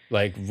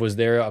 Like, was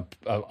there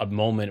a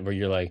moment where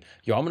you're like,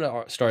 yo, I'm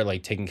gonna start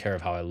like taking care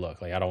of how I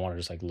look. Like, I don't want to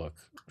just like look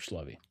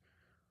schlubby.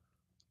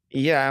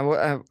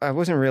 Yeah, I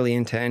wasn't really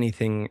into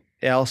anything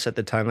else at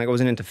the time. Like I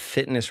wasn't into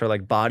fitness or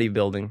like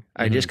bodybuilding.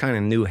 I just kind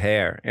of knew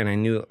hair, and I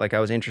knew like I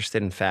was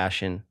interested in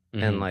fashion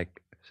and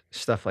like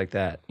stuff like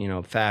that. You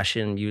know,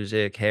 fashion,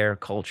 music, hair,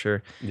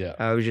 culture. Yeah.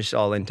 I was just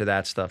all into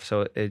that stuff.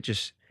 So it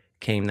just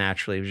came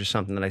naturally. It was just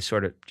something that I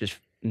sort of just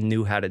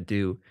knew how to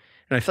do.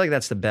 And I feel like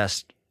that's the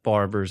best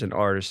barbers and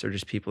artists are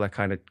just people that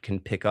kind of can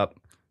pick up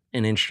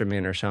an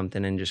instrument or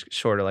something and just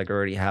sort of like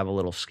already have a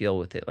little skill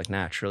with it, like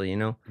naturally, you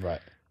know? Right.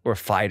 Or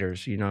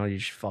fighters, you know, you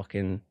just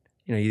fucking,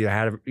 you know, you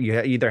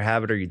either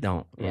have it or you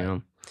don't, you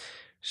know?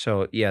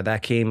 So yeah,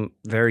 that came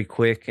very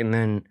quick. And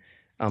then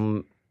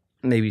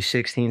maybe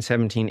 16,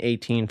 17,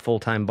 18,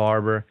 full-time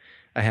barber.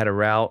 I had a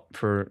route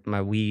for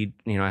my weed.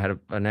 You know, I had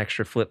an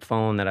extra flip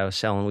phone that I was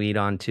selling weed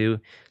on too.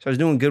 So I was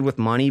doing good with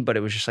money, but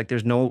it was just like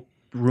there's no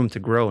room to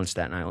grow in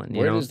Staten Island.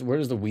 You know? Where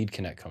does the weed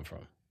connect come from?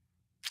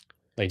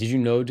 Like, did you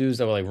know dudes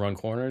that would like run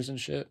corners and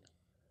shit?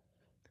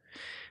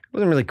 It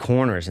wasn't really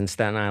corners in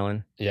Staten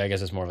Island. Yeah, I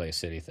guess it's more of like a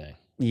city thing.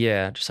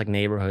 Yeah, just like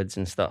neighborhoods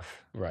and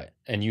stuff. Right.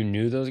 And you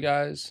knew those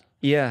guys?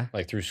 Yeah.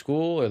 Like through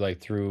school or like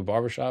through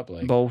barbershop?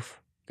 Like both.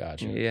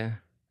 Gotcha. Yeah.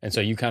 And so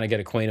you kind of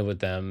get acquainted with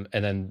them,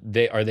 and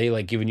then are they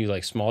like giving you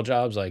like small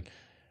jobs, like,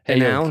 hey,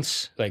 an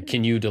ounce? Like,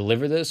 can you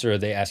deliver this, or are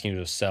they asking you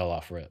to sell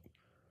off rip?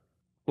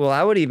 Well,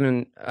 I would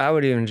even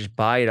just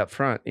buy it up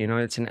front. You know,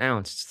 it's an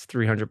ounce, it's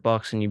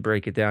 $300, and you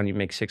break it down, you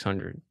make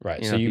 600. Right.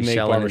 You So know, you make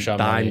barbershop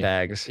dime money.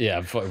 Bags.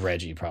 Yeah,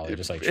 Reggie probably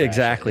just like trash.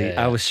 Exactly.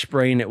 Yeah. I was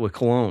spraying it with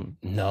cologne.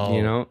 No.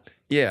 You know?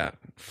 Yeah.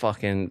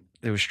 Fucking.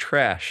 It was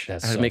trash.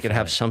 That's I had to so make it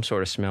have funny. some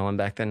sort of smell, and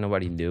back then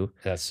nobody knew.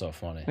 That's so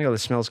funny. Oh,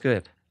 this smells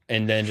good.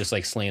 And then just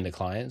like slaying the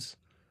clients.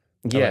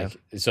 Yeah.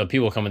 Like, so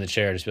people come in the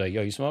chair, just be like,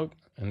 yo, you smoke?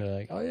 And they're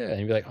like, oh yeah. And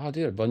you'd be like, oh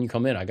dude, when you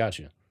come in, I got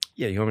you.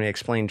 Yeah, you want me to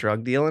explain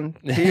drug dealing?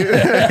 Bro,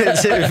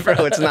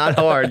 it's not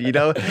hard, you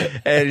know?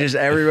 And just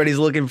everybody's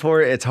looking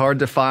for it. It's hard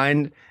to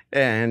find,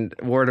 and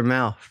word of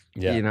mouth,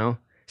 you know?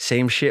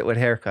 Same shit with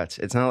haircuts.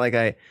 It's not like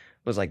I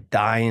was like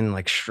dying,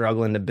 like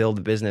struggling to build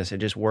a business. It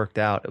just worked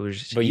out. It was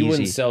just But you easy.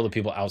 wouldn't sell to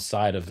people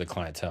outside of the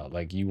clientele.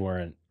 Like you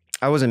weren't.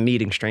 I wasn't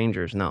meeting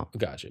strangers, no.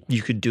 Gotcha.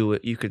 You could do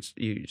it.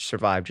 You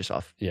survive just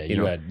off. Yeah,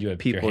 you had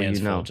people your hands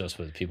you know. full just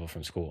with people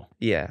from school.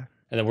 Yeah.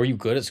 And then were you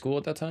good at school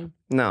at that time?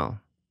 No.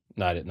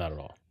 Not at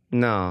all.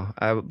 No,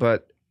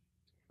 but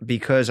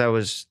because I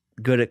was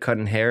good at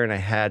cutting hair and I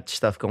had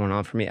stuff going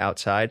on for me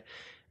outside,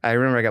 I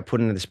remember I got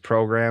put into this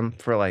program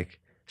for like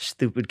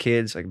stupid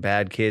kids, like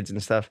bad kids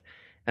and stuff.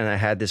 And I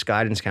had this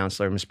guidance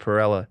counselor, Miss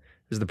Perella. It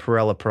was the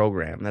Perella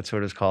program. That's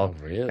what it's called.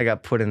 Oh, really? I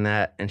got put in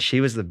that, and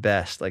she was the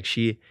best. Like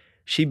she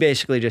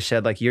basically just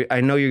said, like, I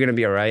know you're gonna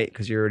be all right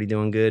because you're already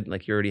doing good.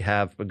 Like you already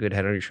have a good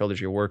head on your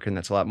shoulders. You're working.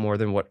 That's a lot more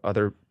than what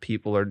other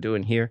people are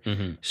doing here.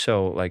 Mm-hmm.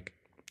 So like,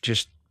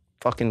 just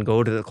fucking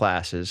go to the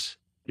classes,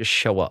 just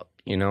show up,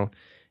 you know?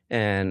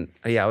 And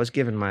yeah, I was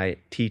giving my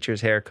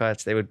teachers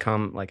haircuts. They would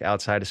come like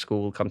outside of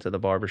school, come to the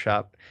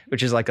barbershop,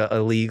 which is like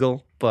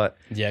illegal, but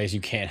yeah, because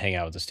you can't hang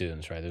out with the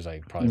students, right? There's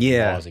like probably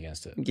laws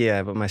against it.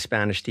 Yeah, but my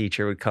Spanish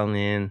teacher would come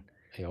in.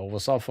 Hey, yo,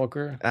 what's up,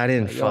 fucker? I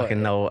didn't like,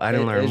 fucking know. I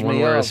didn't learn one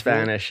word of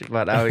Spanish,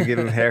 but I would give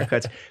him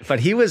haircuts.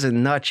 But he was a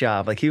nut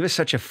job. Like he was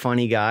such a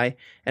funny guy,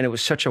 and it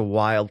was such a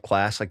wild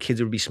class. Like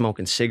kids would be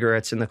smoking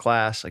cigarettes in the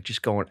class, like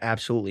just going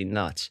absolutely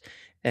nuts.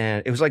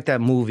 And it was like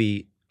that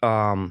movie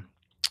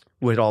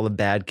with all the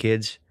bad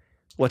kids.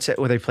 What's that?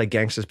 Where they play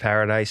Gangsta's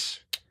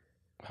Paradise?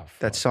 Oh,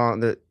 that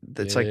song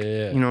that's like,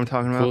 you know what I'm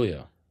talking about?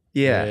 Coolio.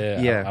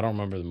 Yeah. I don't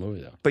remember the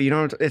movie though. But you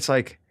know, it's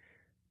like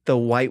the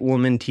white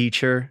woman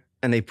teacher,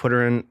 and they put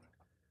her in.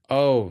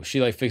 Oh, she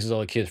like fixes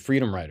all the kids.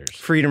 Freedom Riders.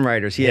 Freedom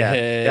Riders,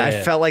 yeah.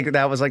 I felt like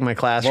that was like my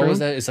classroom. What was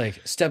that? It's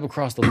like, step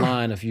across the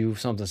line if you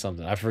something.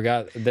 I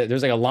forgot.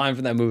 There's like a line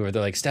from that movie where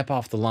they're like, step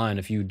off the line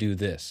if you do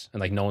this. And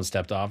like no one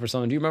stepped off or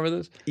something. Do you remember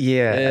this?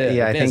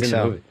 Yeah, I think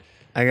so.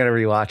 I got to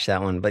rewatch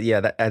that one. But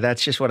yeah,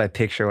 that's just what I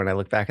picture when I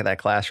look back at that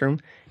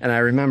classroom. And I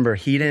remember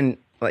he didn't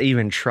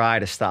even try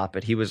to stop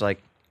it. He was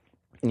like,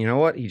 you know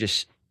what? He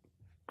just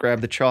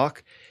grabbed the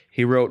chalk.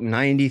 He wrote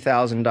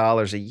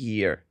 $90,000 a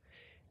year.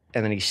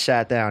 And then he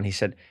sat down. He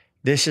said,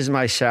 this is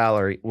my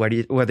salary.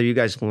 Whether you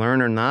guys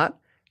learn or not,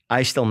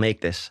 I still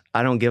make this.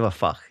 I don't give a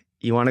fuck.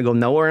 You want to go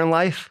nowhere in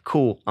life?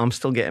 Cool. I'm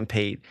still getting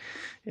paid.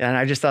 And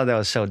I just thought that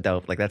was so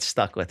dope. Like, that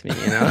stuck with me,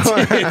 you know?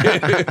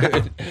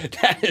 Dude,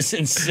 that is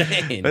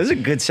insane. It was a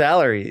good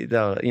salary,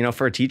 though, you know,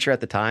 for a teacher at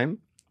the time.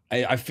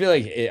 I feel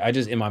like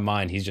in my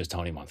mind, he's just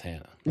Tony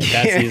Montana. Like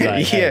he's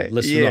like, hey,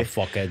 listen up,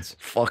 fuckheads.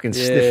 Fucking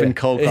sniffing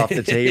coke off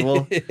the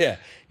table. Yeah.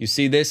 You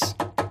see this?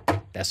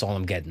 That's all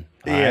I'm getting.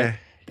 All yeah. Right?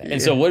 And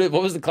so what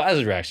was the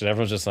class's reaction?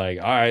 Everyone's just like,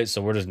 all right,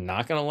 so we're just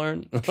not going to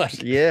learn?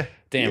 Like, yeah.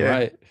 Damn yeah.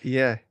 right.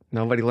 Yeah.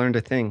 Nobody learned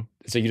a thing.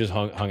 So you just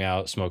hung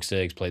out, smoked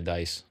cigs, played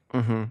dice.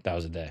 Mm-hmm. That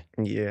was a day.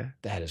 Yeah.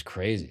 That is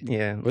crazy.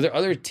 Yeah. Were there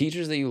other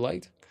teachers that you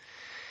liked?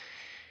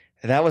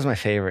 That was my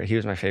favorite. He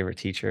was my favorite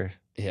teacher.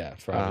 Yeah,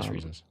 for obvious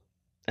reasons.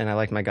 And I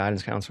liked my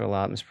guidance counselor a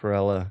lot, Miss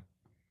Perella.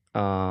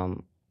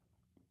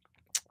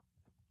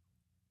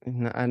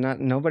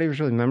 Nobody was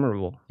really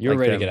memorable. You were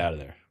like ready them. to get out of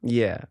there.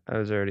 Yeah, I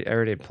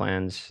already had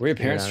plans. Were your to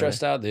get parents out of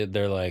stressed out?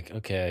 They're like,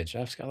 okay,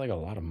 Jeff's got like a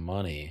lot of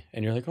money,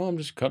 and you're like, oh, I'm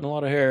just cutting a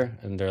lot of hair,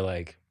 and they're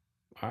like,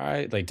 all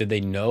right, like, did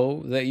they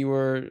know that you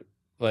were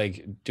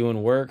like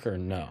doing work or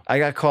no? I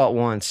got caught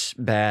once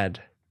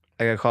bad.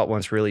 I got caught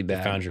once really They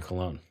bad. found your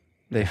cologne.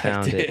 They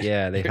found it.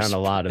 Yeah, they found a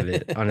lot of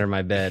it under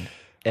my bed.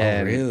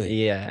 And,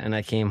 really? Yeah, and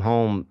I came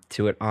home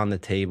to it on the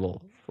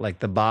table. Like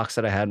the box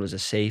that I had was a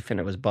safe and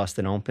it was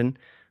busted open.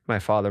 My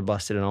father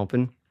busted it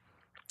open.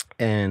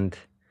 And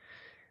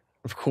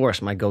of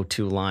course, my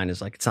go-to line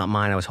is like, it's not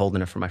mine. I was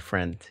holding it for my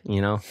friend,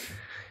 you know?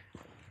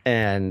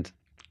 And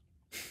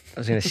I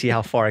was going to see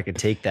how far I could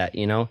take that,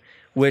 you know?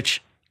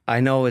 Which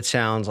I know it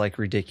sounds like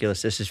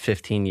ridiculous. This is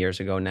 15 years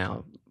ago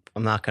now.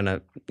 I'm not going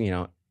to, you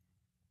know,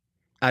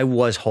 I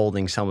was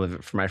holding some of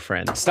it for my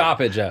friend.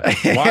 Stop it, Jeff.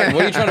 What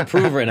are you trying to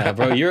prove right now,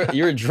 bro? You're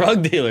a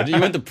drug dealer. You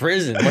went to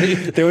prison. What are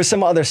you... There was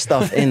some other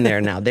stuff in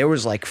there now. There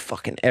was like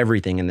fucking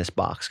everything in this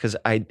box because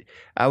I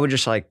would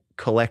just like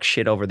collect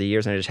shit over the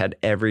years and I just had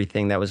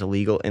everything that was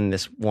illegal in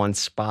this one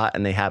spot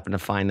and they happened to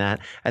find that.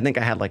 I think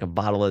I had like a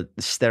bottle of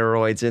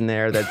steroids in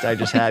there that I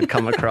just had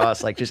come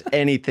across. Like just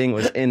anything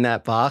was in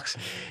that box.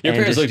 Your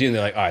parents looked at you and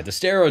they're like, all right, the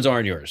steroids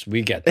aren't yours.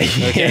 We get that.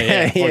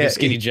 Okay, Fucking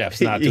Skinny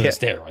Jeff's not doing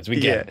steroids. We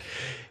get it.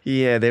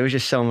 Yeah, there was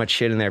just so much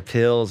shit in there,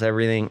 pills,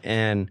 everything.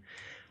 And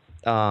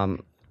I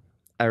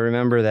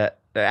remember that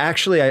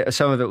actually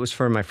some of it was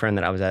for my friend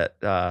that I was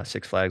at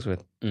Six Flags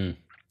with. Mm.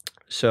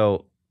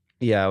 So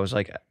yeah, I was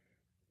like,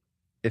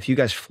 if you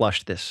guys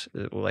flush this,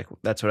 like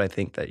that's what I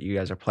think that you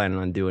guys are planning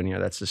on doing here,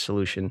 that's the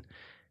solution,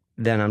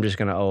 then I'm just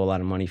going to owe a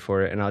lot of money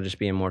for it and I'll just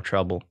be in more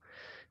trouble.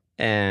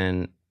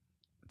 And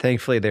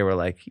thankfully they were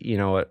like, you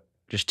know what,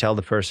 just tell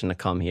the person to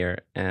come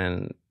here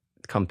and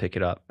come pick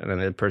it up. And then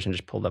the person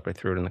just pulled up, I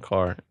threw it in the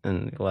car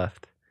and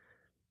left.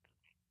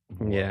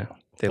 Wow. Yeah.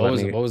 What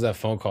was that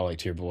phone call like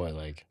to your boy?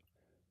 Like,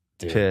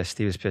 dude. Pissed.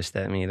 He was pissed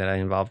at me that I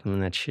involved him in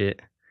that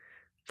shit.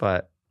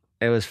 But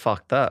it was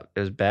fucked up.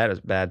 It was bad. It was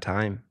a bad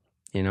time.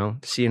 You know,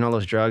 seeing all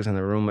those drugs in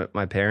the room with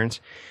my parents.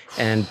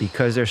 And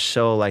because they're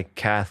so like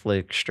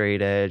Catholic,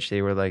 straight edge,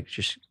 they were like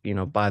just, you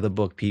know, by the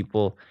book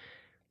people.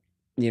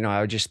 You know,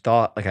 I just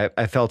thought like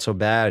I felt so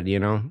bad, you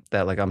know,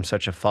 that like I'm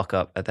such a fuck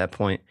up at that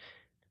point.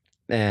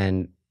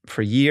 And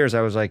for years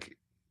I was like,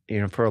 you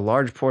know, for a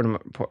large portion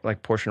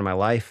of my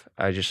life,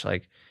 I just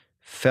like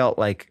felt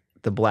like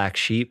the black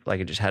sheep,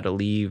 like I just had to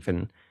leave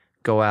and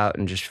go out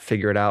and just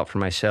figure it out for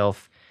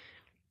myself.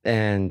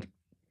 And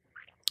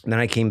then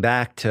I came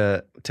back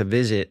to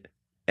visit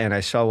and I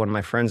saw one of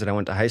my friends that I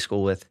went to high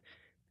school with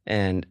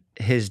and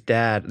his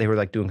dad, they were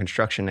like doing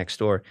construction next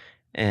door.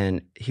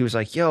 And he was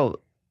like, yo,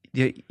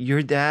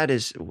 your dad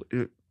is,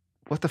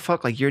 what the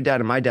fuck? Like your dad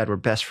and my dad were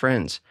best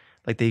friends.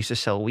 Like they used to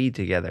sell weed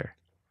together.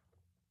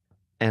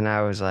 And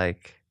I was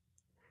like,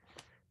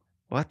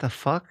 what the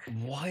fuck?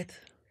 What?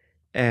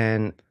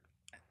 And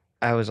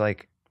I was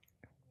like,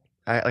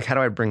 how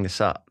do I bring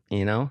this up,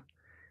 you know?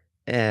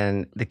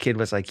 And the kid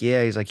was like,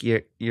 yeah, he's like,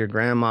 your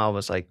grandma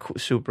was like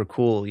super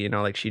cool, you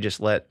know, like she just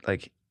let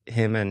like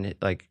him and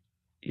like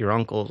your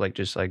uncles like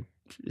just like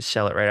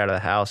sell it right out of the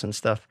house and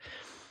stuff.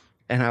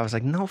 And I was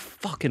like, no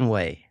fucking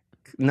way.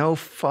 No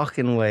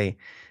fucking way.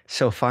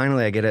 So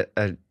finally I get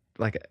an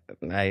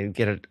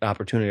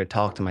opportunity to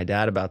talk to my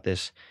dad about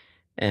this.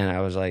 And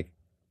I was like,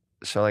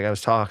 so like I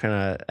was talking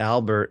to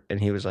Albert and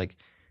he was like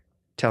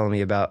telling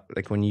me about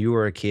like when you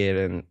were a kid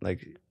and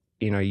like,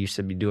 you know, you used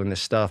to be doing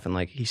this stuff. And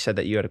like, he said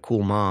that you had a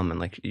cool mom and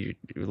like you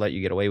let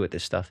you get away with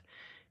this stuff.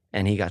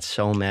 And he got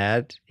so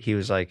mad. He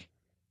was like,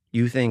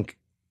 you think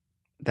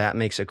that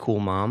makes a cool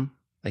mom?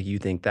 Like you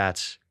think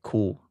that's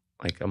cool?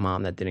 Like a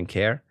mom that didn't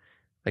care?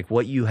 Like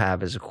what you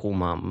have is a cool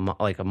mom,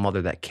 like a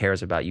mother that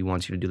cares about you,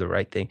 wants you to do the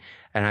right thing.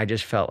 And I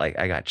just felt like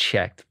I got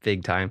checked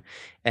big time.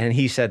 And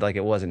he said like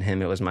it wasn't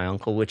him, it was my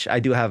uncle, which I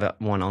do have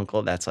one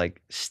uncle that's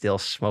like still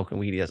smoking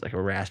weed. He has like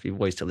a raspy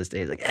voice till this day.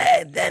 He's like,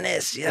 hey,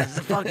 Dennis, yeah,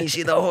 the fuck, you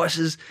see the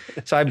horses?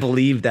 So I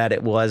believe that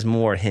it was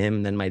more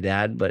him than my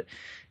dad, but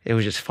it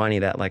was just funny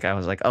that like I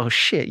was like, oh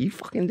shit, you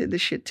fucking did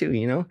this shit too,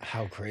 you know?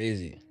 How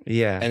crazy.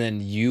 Yeah. And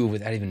then you,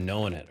 without even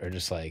knowing it, are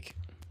just like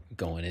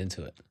going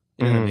into it.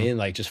 You know what I mean?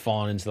 Like just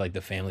falling into like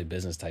the family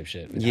business type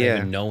shit. Without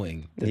even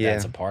knowing that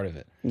that's a part of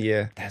it.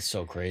 Yeah. That's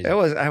so crazy. I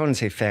wouldn't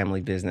say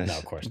family business. No,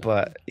 of course not.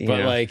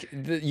 But like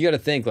you got to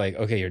think like,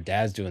 okay, your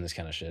dad's doing this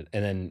kind of shit.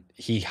 And then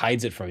he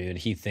hides it from you and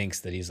he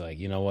thinks that he's like,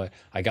 you know what?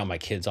 I got my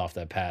kids off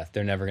that path.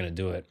 They're never going to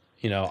do it.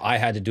 You know, I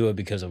had to do it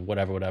because of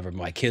whatever.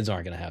 My kids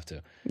aren't going to have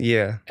to.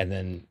 Yeah. And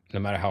then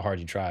no matter how hard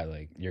you try,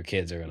 like your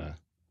kids are going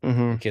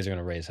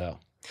to raise hell.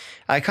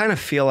 I kind of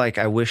feel like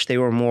I wish they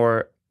were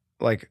more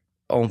like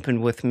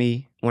open with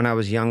me when I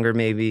was younger,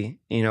 maybe,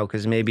 you know,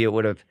 because maybe it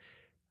would have,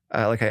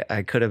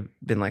 I could have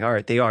been like, all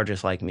right, they are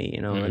just like me, you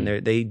know, and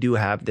they do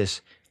have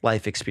this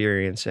life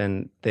experience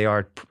and they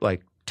are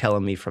like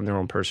telling me from their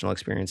own personal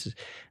experiences,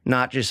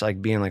 not just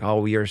like being like, oh,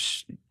 we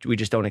just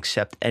don't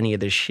accept any of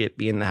this shit,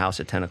 be in the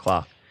house at 10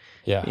 o'clock.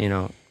 Yeah. You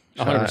know?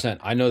 100%.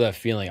 I know that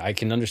feeling. I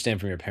can understand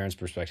from your parents'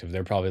 perspective.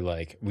 They're probably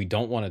like, we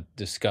don't want to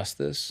discuss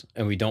this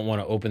and we don't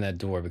want to open that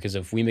door because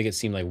if we make it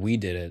seem like we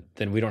did it,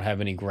 then we don't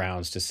have any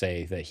grounds to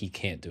say that he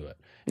can't do it.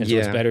 And so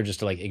it's better just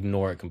to like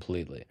ignore it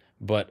completely.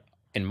 But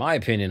in my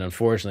opinion,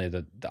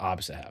 unfortunately, the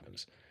opposite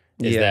happens.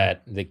 Is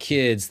that the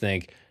kids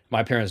think,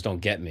 my parents don't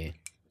get me.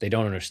 They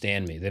don't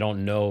understand me. They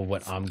don't know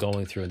what I'm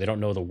going through. They don't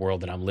know the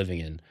world that I'm living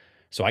in.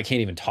 So I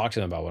can't even talk to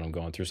them about what I'm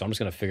going through. So I'm just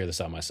going to figure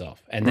this out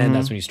myself. And then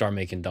that's when you start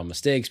making dumb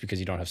mistakes because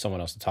you don't have someone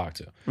else to talk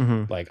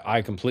to. Like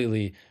I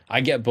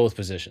get both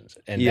positions.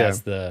 And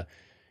that's the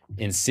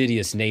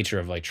insidious nature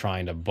of like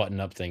trying to button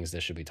up things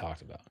that should be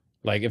talked about.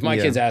 Like if my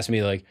kids ask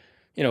me like,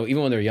 you know,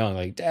 even when they're young,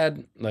 like,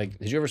 Dad, like,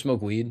 did you ever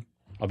smoke weed?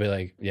 I'll be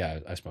like, yeah,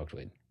 I smoked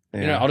weed.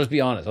 You know, I'll just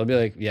be honest. I'll be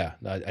like, yeah,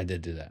 I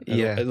did do that.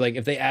 And like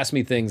if they ask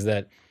me things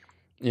that,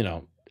 you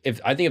know,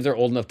 I think if they're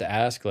old enough to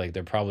ask, like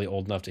they're probably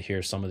old enough to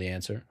hear some of the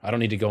answer. I don't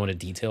need to go into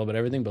detail about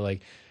everything, but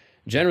like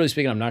generally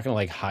speaking, I'm not gonna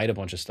like hide a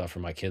bunch of stuff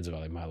from my kids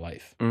about like my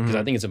life because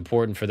I think it's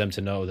important for them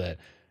to know that,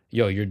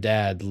 yo, your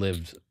dad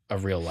lived a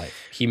real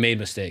life. He made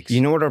mistakes.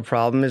 You know what our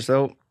problem is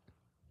though?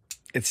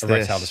 It's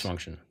erectile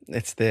dysfunction.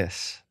 It's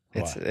this.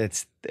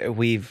 It's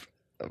we've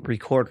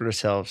recorded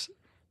ourselves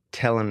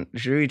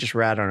we just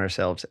rat on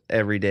ourselves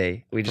every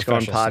day. We just go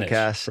on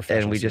podcasts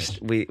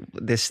and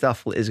this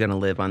stuff is going to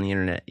live on the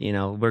internet. You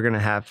know, we're going to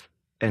have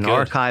an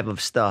archive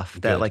of stuff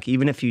that like,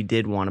 even if you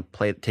did want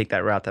to take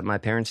that route that my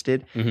parents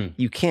did,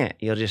 you can't,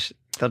 they'll just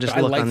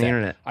look on the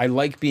internet. I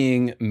like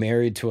being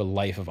married to a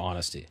life of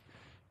honesty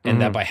and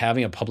that by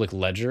having a public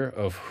ledger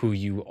of who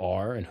you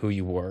are and who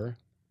you were,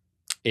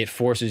 it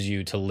forces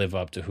you to live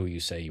up to who you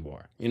say you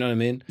are. You know what I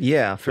mean?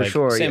 Yeah, for like,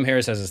 sure. Sam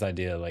Harris has this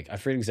idea, like, I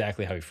forget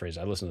exactly how he phrased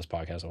it. I listened to this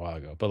podcast a while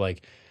ago, but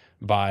like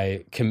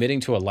by committing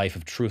to a life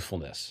of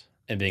truthfulness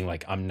and being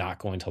like, I'm not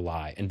going to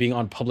lie and being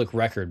on public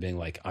record, being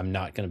like, I'm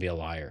not going to be a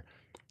liar,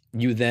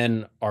 you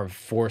then are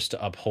forced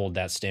to uphold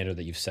that standard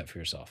that you've set for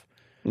yourself.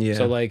 Yeah.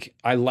 So like,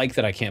 I like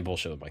that I can't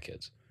bullshit with my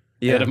kids.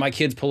 Yeah. And if my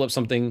kids pull up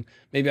something,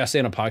 maybe I say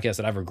on a podcast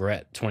that I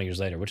regret 20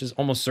 years later, which is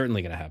almost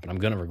certainly going to happen. I'm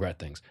going to regret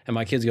things. And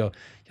my kids go,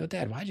 yo,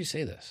 Dad, why'd you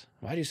say this?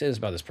 Why'd you say this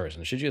about this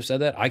person? Should you have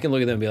said that? I can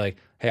look at them and be like,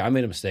 hey, I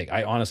made a mistake.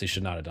 I honestly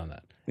should not have done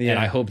that. Yeah. And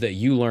I hope that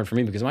you learn from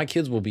me because my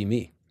kids will be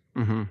me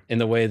in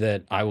the way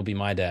that I will be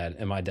my dad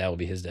and my dad will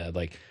be his dad.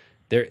 Like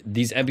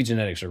these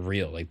epigenetics are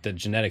real. Like the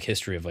genetic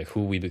history of like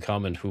who we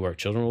become and who our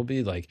children will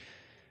be. Like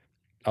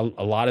a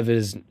lot of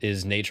it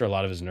is nature. A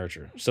lot of it is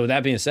nurture. So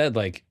that being said,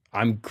 like,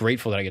 I'm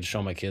grateful that I get to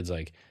show my kids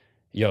like,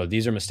 yo,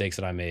 these are mistakes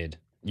that I made.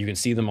 You can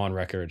see them on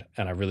record,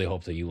 and I really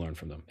hope that you learn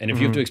from them. And if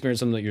you have to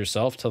experience them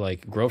yourself to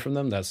like grow from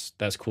them, that's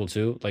cool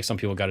too. Like some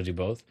people got to do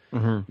both.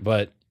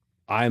 But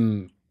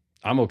I'm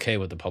okay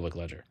with the public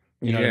ledger.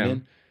 You know what I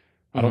mean?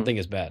 I don't think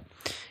it's bad.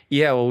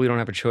 Yeah, well, we don't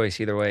have a choice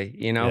either way.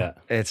 You know,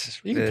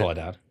 you can pull it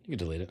down. You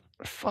can delete it.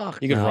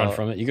 Fuck. You can run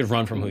from it. You can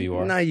run from who you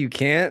are. No, you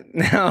can't.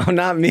 No,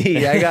 not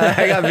me. I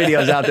got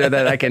videos out there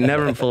that I can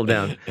never pull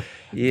down.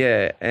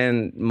 Yeah,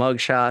 and mug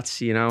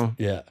shots, you know.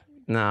 Yeah.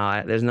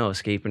 No, there's no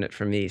escaping it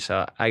for me.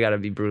 So I got to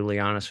be brutally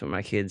honest with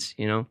my kids,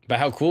 you know. But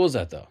how cool is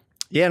that though?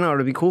 Yeah, no,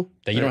 it'd be cool.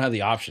 That you don't have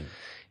the option.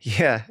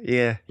 Yeah.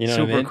 You know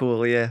super what I mean?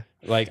 Cool. Yeah.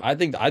 Like I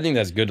think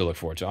that's good to look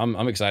forward to.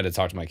 I'm excited to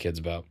talk to my kids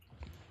about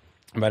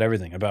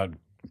everything, about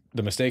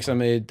the mistakes I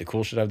made, the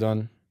cool shit I've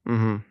done.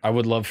 I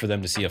would love for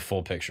them to see a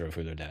full picture of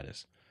who their dad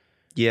is.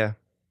 Yeah.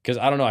 Because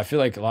I don't know, I feel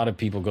like a lot of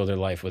people go their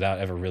life without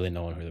ever really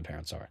knowing who their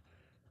parents are.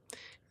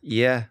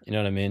 Yeah. You know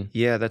what I mean?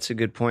 Yeah, that's a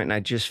good point. And I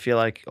just feel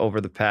like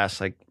over the past,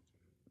 like,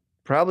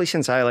 probably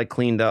since I like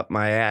cleaned up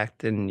my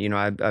act and, you know,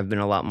 I've been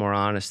a lot more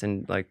honest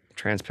and like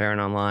transparent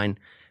online,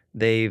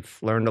 they've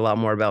learned a lot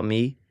more about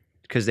me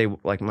because they,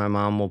 like, my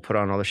mom will put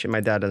on all the shit.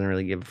 My dad doesn't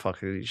really give a fuck.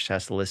 He just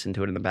has to listen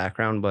to it in the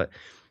background. But,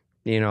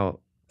 you know,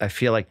 I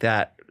feel like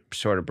that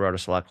sort of brought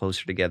us a lot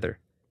closer together,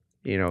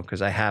 you know, because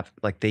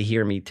they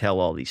hear me tell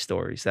all these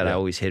stories that I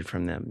always hid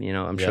from them. You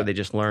know, I'm sure they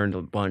just learned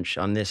a bunch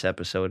on this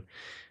episode.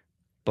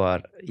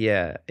 But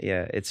yeah,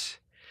 it's,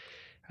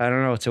 I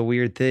don't know. It's a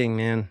weird thing,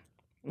 man.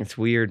 It's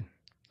weird.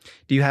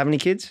 Do you have any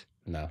kids?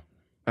 No.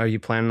 Are you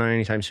planning on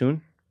anytime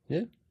soon?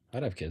 Yeah,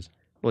 I'd have kids.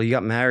 Well, you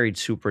got married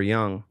super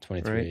young.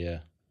 23, right?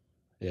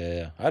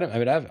 Yeah.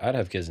 I'd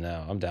have kids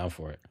now. I'm down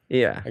for it.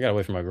 Yeah. I gotta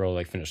wait for my girl to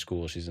like finish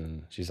school. She's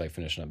like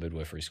finishing up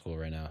midwifery school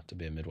right now to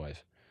be a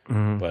midwife.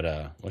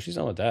 But when she's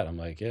done with that, I'm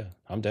like, yeah,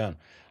 I'm down.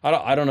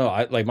 I don't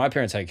know. Like my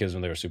parents had kids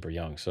when they were super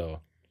young, so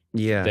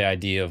yeah. The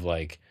idea of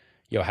like,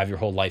 yo, have your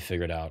whole life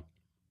figured out,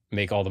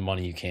 make all the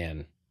money you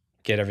can,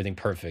 get everything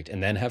perfect,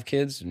 and then have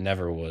kids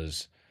never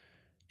was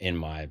in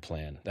my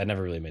plan. That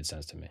never really made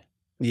sense to me.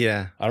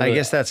 Yeah. I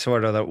guess that's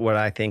sort of what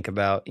I think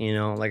about, you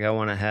know, like I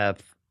want to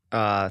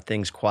have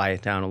things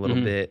quiet down a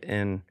little bit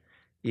and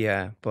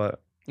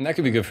but. And that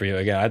could be good for you.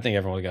 Again, I think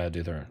everyone's got to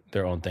do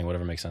their own thing,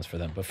 whatever makes sense for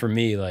them. But for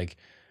me, like,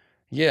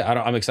 yeah,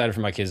 I'm excited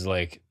for my kids to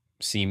like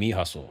see me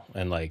hustle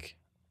and like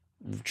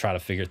try to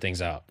figure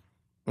things out.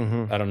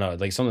 I don't know.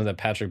 Like something that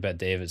Patrick Bet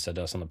David said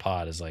to us on the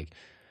pod is like,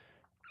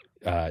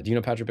 do you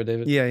know Patrick Bet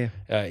David?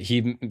 Yeah.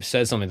 He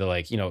said something that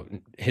like, you know,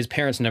 his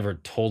parents never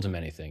told him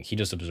anything. He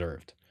just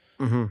observed.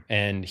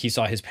 and he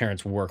saw his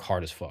parents work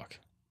hard as fuck,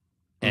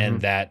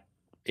 and that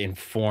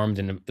informed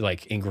and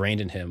like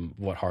ingrained in him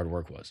what hard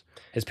work was.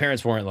 His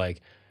parents weren't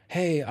like,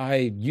 hey, I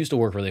used to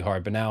work really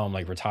hard, but now I'm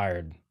like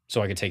retired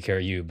so I could take care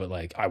of you, but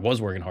like I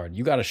was working hard.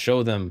 You got to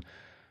show them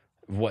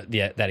what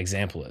that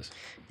example is.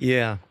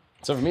 Yeah.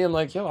 So for me, I'm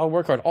like, yo, I'll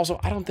work hard. Also,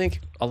 I don't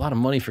think a lot of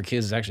money for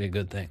kids is actually a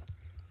good thing.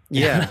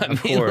 Yeah, I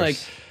mean, course. Like,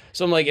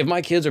 so I'm like, if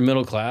my kids are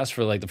middle class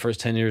for like the first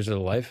 10 years of their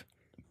life,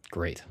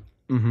 great.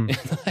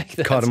 Like,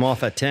 Cut them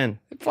off at 10.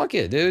 Fuck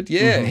it, dude.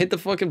 Yeah, hit the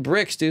fucking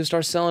bricks, dude.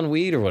 Start selling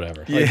weed or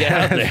whatever. Like, get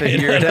out there.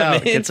 Figure it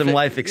out. Get some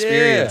life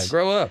experience. Yeah,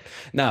 grow up.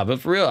 Nah,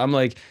 but for real, I'm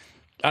like,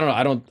 I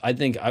don't know. I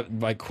think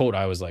my quote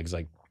I was like, is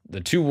like,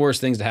 the two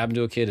worst things to happen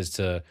to a kid is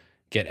to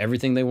get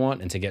everything they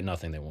want and to get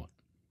nothing they want.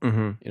 You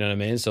know what I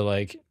mean? So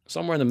like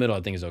somewhere in the middle,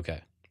 I think is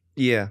okay.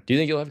 Yeah. Do you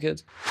think you'll have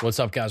kids? What's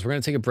up, guys? We're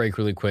going to take a break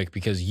really quick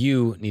because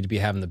you need to be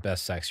having the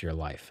best sex of your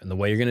life. And the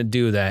way you're going to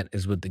do that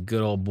is with the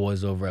good old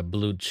boys over at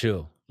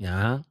BlueChew.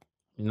 Yeah?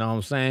 You know what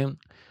I'm saying?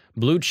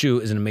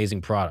 BlueChew is an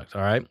amazing product,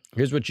 all right?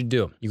 Here's what you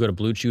do. You go to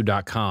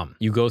BlueChew.com.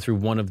 You go through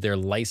one of their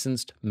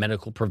licensed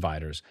medical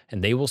providers,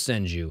 and they will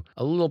send you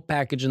a little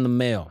package in the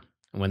mail.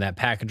 And when that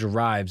package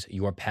arrives,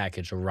 your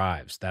package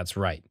arrives. That's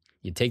right.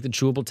 You take the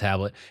chewable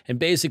tablet, and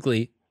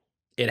basically,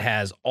 it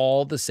has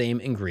all the same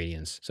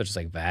ingredients, such as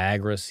like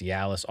Viagra,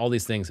 Cialis, all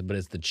these things, but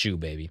it's the chew,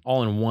 baby.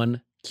 All in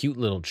one cute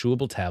little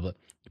chewable tablet.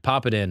 You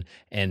pop it in,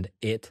 and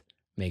it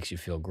makes you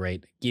feel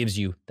great. Gives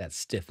you that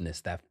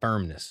stiffness, that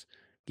firmness.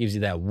 Gives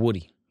you that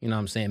woody. You know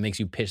what I'm saying? It makes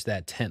you pitch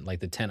that tent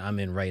like the tent I'm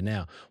in right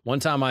now. One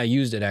time I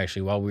used it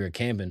actually while we were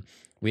camping.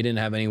 We didn't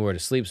have anywhere to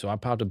sleep, so I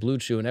popped a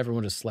BlueChew, and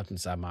everyone just slept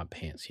inside my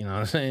pants. You know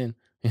what I'm saying?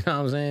 You know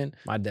what I'm saying?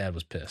 My dad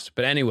was pissed.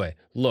 But anyway,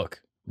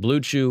 look.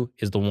 BlueChew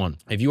is the one.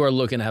 If you are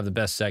looking to have the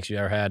best sex you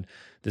ever had,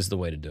 this is the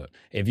way to do it.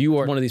 If you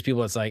are one of these people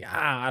that's like,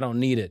 I don't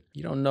need it,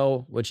 you don't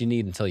know what you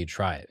need until you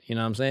try it. You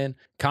know what I'm saying?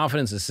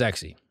 Confidence is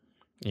sexy.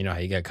 You know how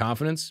you get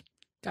confidence?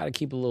 Got to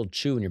keep a little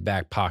chew in your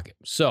back pocket.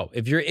 So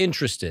if you're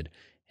interested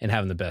in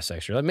having the best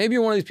sex, like maybe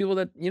you're one of these people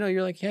that, you know,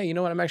 you're like, hey, you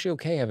know what? I'm actually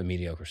okay having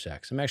mediocre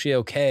sex. I'm actually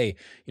okay,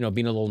 you know,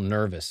 being a little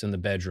nervous in the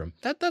bedroom.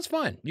 That's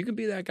fine. You can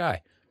be that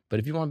guy. But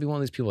if you want to be one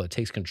of these people that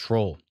takes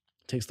control,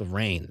 takes the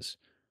reins,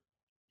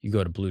 you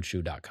go to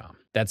BlueChew.com.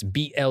 That's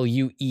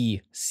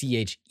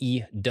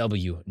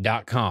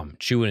BlueChew.com.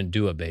 Chew it and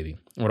do it, baby.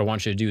 And what I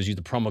want you to do is use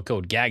the promo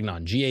code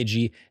Gagnon,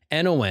 Gagnon,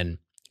 and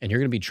you're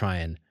going to be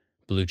trying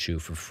BlueChew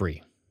for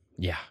free.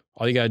 Yeah.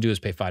 All you got to do is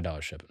pay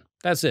 $5 shipping.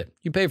 That's it.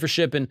 You pay for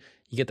shipping,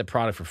 you get the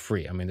product for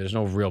free. I mean, there's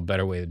no real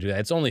better way to do that.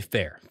 It's only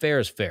fair. Fair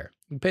is fair.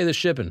 You pay the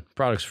shipping,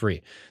 product's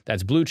free.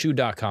 That's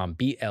BlueChew.com,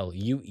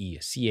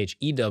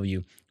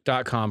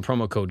 BlueChew.com,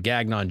 promo code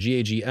Gagnon,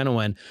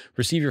 Gagnon.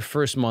 Receive your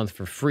first month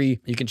for free.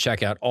 You can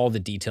check out all the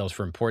details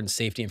for important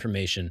safety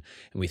information,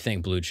 and we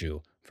thank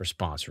BlueChew for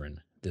sponsoring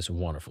this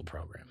wonderful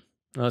program.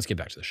 Now let's get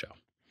back to the show.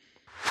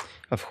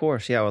 Of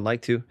course, yeah, I would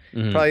like to.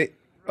 Probably,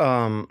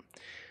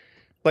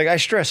 like I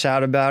stress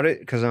out about it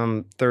because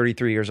I'm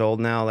 33 years old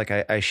now. Like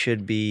I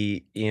should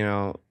be, you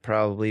know,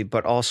 probably,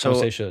 but also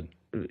Don't say should.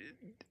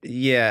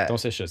 Yeah. Don't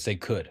say should. Say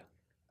could.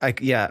 I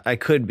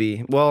could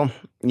be. Well,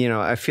 you know,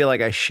 I feel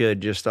like I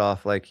should just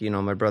off like, you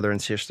know, my brother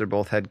and sister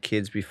both had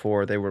kids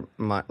before. They were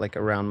like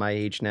around my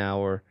age now,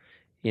 or,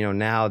 you know,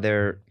 now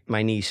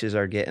my nieces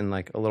are getting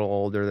like a little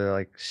older. They're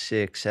like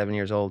 6, 7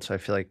 years old. So I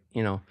feel like,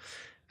 you know,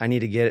 I need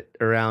to get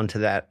around to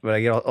that, but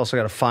I also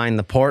got to find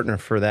the partner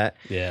for that.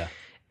 Yeah.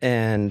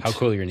 And how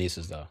cool are your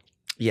nieces though?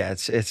 Yeah,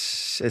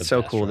 it's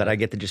so cool that I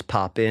get to just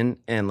pop in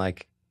and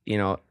like, you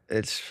know,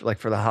 it's like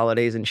for the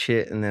holidays and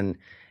shit. And then,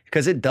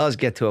 because it does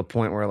get to a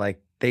point where like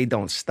they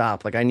don't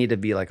stop. Like I need to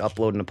be like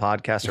uploading a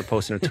podcast or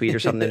posting a tweet or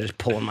something. They're just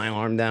pulling my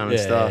arm down and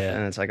stuff. Yeah.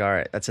 And it's like, all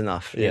right, that's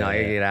enough. You know,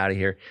 I gotta get out of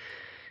here.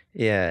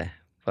 Yeah,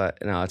 but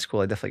no, it's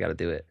cool. I definitely got to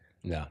do it.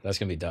 Yeah, that's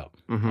gonna be dope.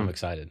 I'm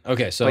excited.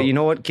 Okay, so but you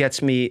know what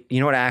gets me?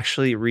 You know what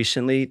actually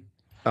recently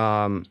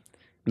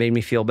made me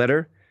feel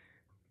better?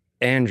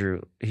 Andrew,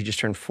 he just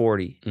turned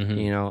 40.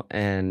 You know,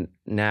 and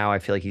now I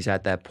feel like he's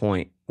at that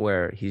point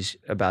where he's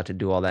about to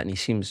do all that, and he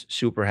seems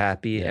super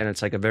happy. And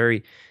it's like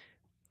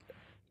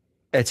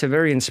it's a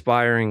very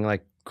inspiring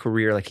like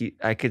career. Like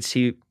I could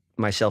see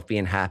myself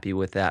being happy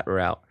with that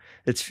route.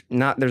 There's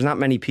not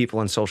many people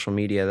on social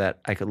media that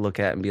I could look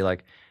at and be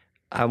like,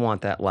 I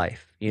want that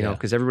life, you know,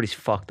 because everybody's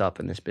fucked up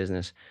in this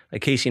business.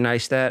 Like Casey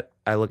Neistat,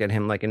 I look at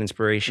him like an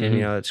inspiration,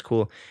 you know, it's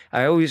cool.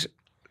 I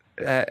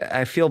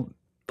feel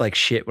like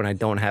shit when I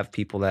don't have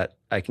people that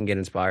I can get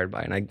inspired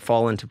by. And I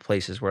fall into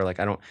places where like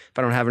if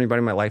I don't have anybody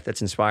in my life that's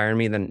inspiring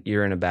me, then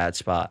you're in a bad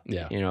spot.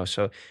 Yeah. You know,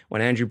 so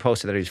when Andrew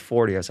posted that he's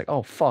 40, I was like,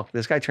 oh fuck,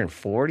 this guy turned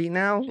 40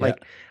 now? Yeah.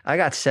 Like I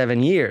got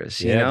 7 years,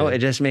 you know? Dude. It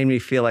just made me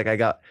feel like I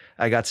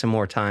got some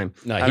more time.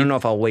 No, I don't know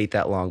if I'll wait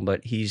that long,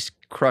 but he's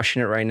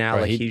crushing it right now.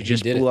 Right, like he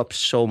just blew up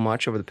so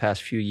much over the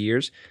past few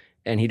years,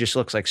 and he just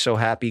looks like so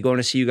happy. Going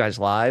to see you guys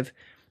live,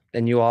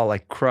 and you all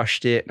like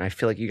crushed it, and I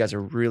feel like you guys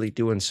are really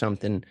doing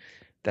something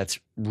that's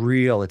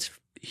real. It's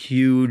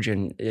huge,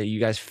 and you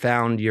guys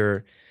found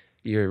your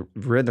your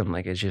rhythm.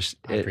 Like, it's just,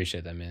 I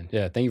appreciate that, man.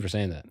 Yeah, thank you for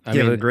saying that. I you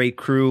mean, have a great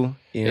crew,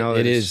 you know.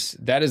 that is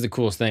the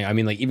coolest thing. I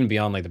mean, like, even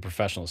beyond like the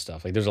professional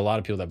stuff, like there's a lot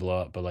of people that blow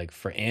up, but like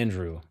for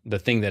Andrew, the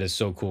thing that is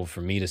so cool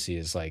for me to see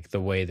is like the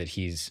way that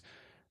he's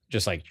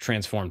just like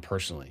transformed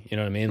personally. You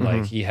know what I mean?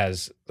 Like he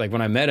has, like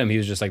when I met him, he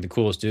was just like the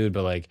coolest dude,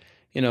 but like,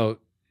 you know,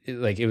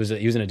 like he was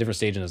in a different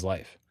stage in his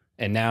life.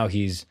 And now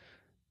he's,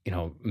 you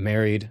know,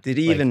 married. Did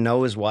he even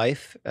know his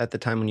wife at the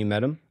time when you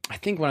met him? I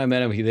think when I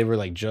met him, they were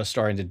like just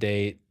starting to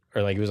date,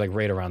 or like it was like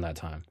right around that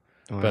time.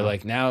 Wow. But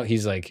like now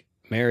he's like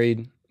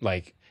married,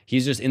 like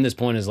he's just in this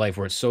point in his life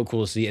where it's so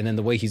cool to see. And then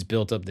the way he's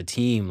built up the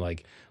team,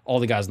 like all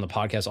the guys on the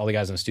podcast, all the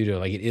guys in the studio,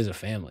 like it is a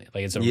family.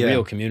 Like it's a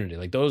real community.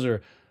 Like those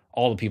are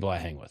all the people I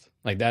hang with.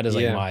 Like that is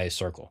like my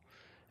circle.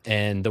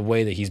 And the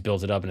way that he's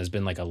built it up and has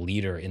been like a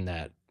leader in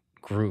that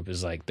group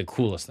is like the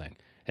coolest thing.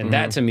 And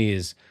that to me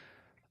is,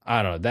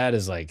 I don't know, that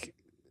is like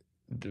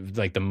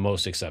the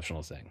most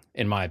exceptional thing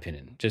in my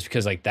opinion, just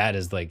because like that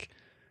is like,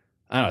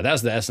 I don't know,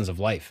 that's the essence of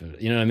life.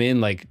 You know what I mean?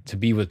 Like to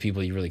be with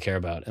people you really care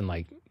about and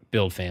like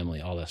build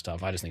family, all that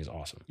stuff. I just think is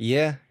awesome.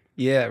 Yeah.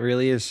 Yeah, it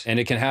really is. And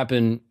it can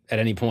happen at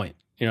any point.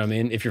 You know what I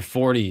mean? If you're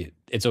 40,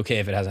 it's okay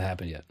if it hasn't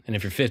happened yet. And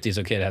if you're 50, it's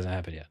okay if it hasn't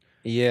happened yet.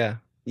 Yeah.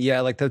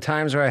 Yeah, like the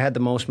times where I had the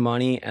most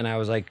money and I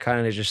was like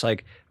kind of just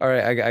like, all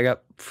right, I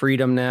got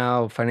freedom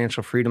now,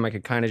 financial freedom. I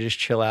could kind of just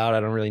chill out. I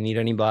don't really need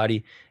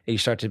anybody. And you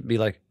start to be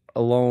like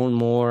alone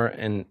more.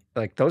 And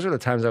like those are the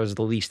times I was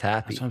the least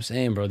happy. That's what I'm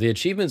saying, bro. The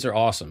achievements are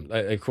awesome.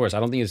 Of course, I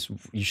don't think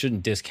you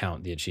shouldn't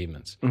discount the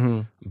achievements.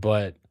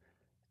 But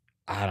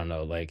I don't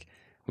know, like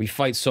we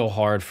fight so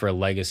hard for a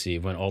legacy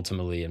when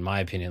ultimately, in my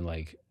opinion,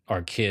 like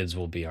our kids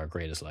will be our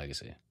greatest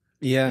legacy.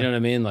 Yeah. You know what I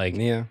mean? Like,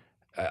 yeah.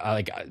 I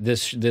like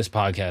this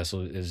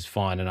podcast is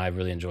fun and I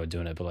really enjoy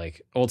doing it, but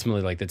like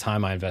ultimately like the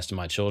time I invest in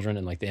my children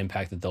and like the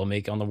impact that they'll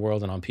make on the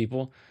world and on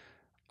people,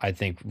 I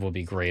think will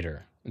be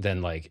greater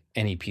than like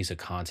any piece of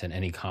content,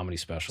 any comedy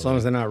special. As long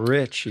as they're not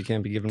rich, you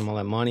can't be giving them all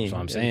that money. That's what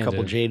I'm saying, a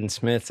couple dude. Jaden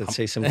Smiths that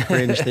say some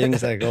cringe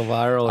things that go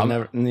viral and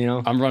never, you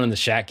know. I'm running the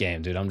Shaq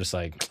game, dude. I'm just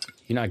like,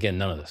 you're not getting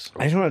none of this.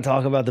 I just want to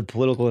talk about the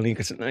political and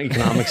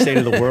economic state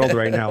of the world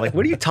right now. Like,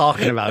 what are you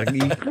talking about?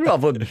 You grew up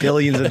with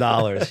billions of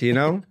dollars, you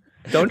know?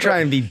 Don't try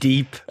and be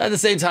deep. At the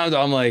same time,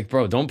 though, I'm like,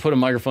 bro, don't put a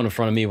microphone in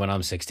front of me when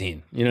I'm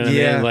 16. You know what I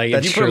mean? Like,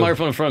 if you put a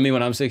microphone in front of me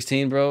when I'm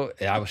 16, bro,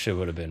 I wish it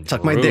would have been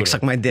suck my dick,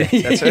 suck my dick.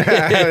 That's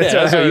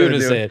what you would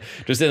have said.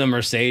 Just in a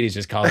Mercedes,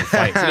 just calling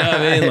fights. You know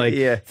what I mean?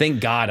 Like, thank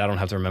God I don't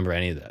have to remember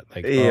any of that.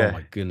 Like, oh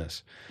my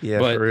goodness. Yeah,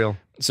 but, for real.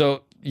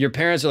 So your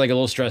parents are like a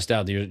little stressed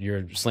out.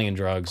 You're slinging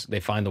drugs.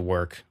 They find the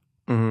work.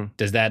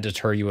 Does that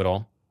deter you at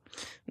all?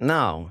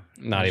 No.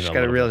 Not even. I just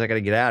got to realize I got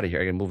to get out of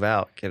here. I got to move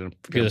out.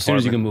 Because as soon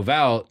as you can move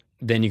out,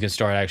 then you can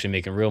start actually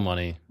making real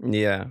money.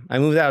 Yeah. I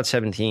moved out at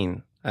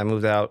 17. I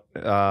moved out.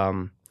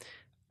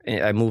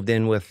 I moved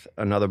in with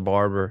another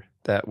barber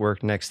that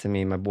worked next to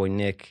me, my boy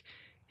Nick.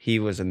 He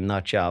was a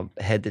nut job,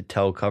 head to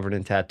toe, covered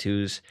in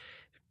tattoos.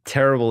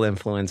 Terrible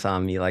influence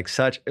on me.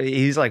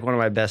 He's like one of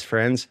my best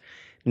friends.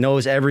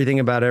 Knows everything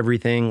about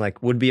everything,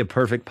 like would be a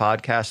perfect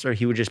podcaster.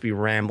 He would just be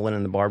rambling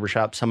in the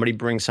barbershop. Somebody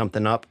brings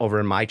something up over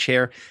in my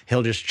chair,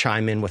 he'll just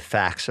chime in with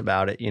facts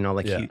about it. You know,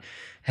 like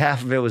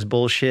half of it was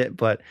bullshit,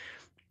 but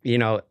you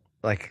know,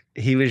 like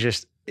it was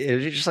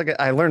just like,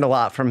 I learned a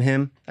lot from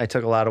him. I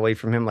took a lot away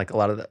from him, like a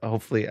lot of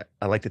hopefully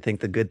I like to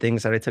think the good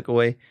things that I took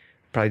away.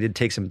 Probably did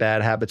take some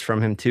bad habits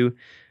from him too.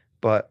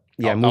 But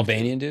yeah.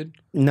 Albanian dude?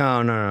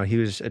 No. He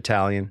was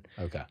Italian.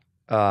 Okay.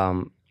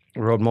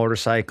 Rode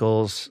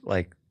motorcycles,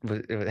 like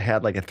it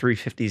had like a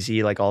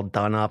 350Z, like all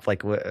done up.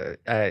 Like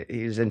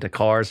he was into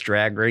cars,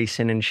 drag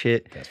racing and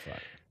shit. That's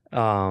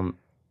fine.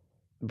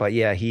 But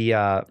yeah,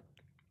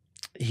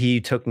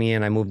 he took me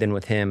in, I moved in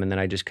with him, and then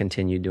I just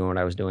continued doing what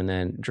I was doing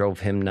then, drove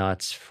him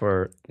nuts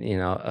for, you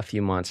know, a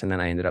few months, and then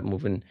I ended up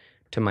moving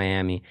to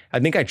Miami. I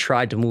think I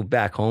tried to move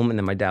back home, and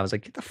then my dad was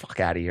like, get the fuck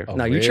out of here. Oh,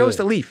 no, really? You chose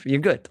to leave.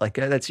 You're good. Like,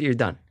 you're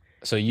done.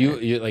 So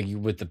you like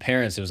with the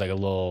parents, it was like a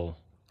little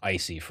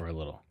icy for a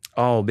little.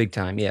 Oh, big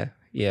time. Yeah.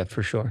 Yeah,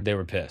 for sure. They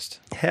were pissed.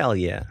 Hell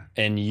yeah.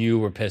 And you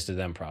were pissed at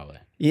them probably.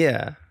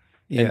 Yeah.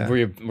 Yeah. And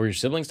were your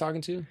siblings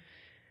talking to you?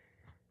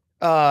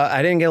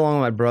 I didn't get along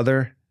with my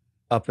brother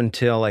up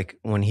until like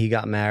when he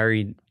got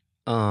married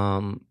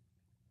and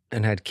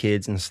had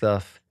kids and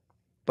stuff.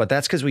 But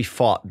that's because we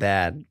fought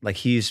bad. Like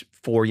he's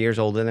 4 years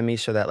older than me,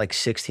 so that like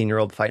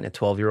 16-year-old fighting a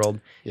 12-year-old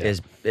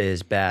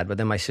is bad. But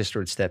then my sister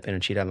would step in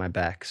and she'd have my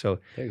back. So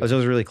I was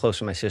always really close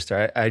with my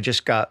sister. I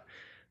just got,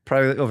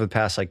 probably over the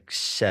past like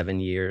 7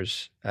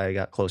 years, I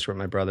got closer with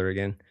my brother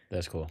again.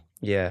 That's cool.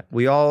 Yeah.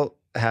 We all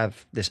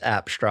have this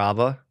app,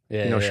 Strava.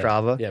 Yeah,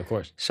 Strava? Yeah, of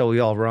course. So we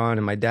all run,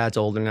 and my dad's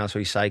older now, so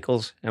he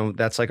cycles. And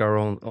that's like our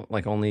own,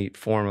 like only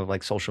form of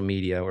like social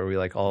media where we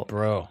like all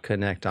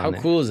connect on it.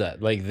 How cool is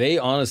that? Like they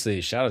honestly,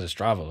 shout out to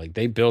Strava, like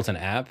they built an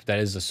app that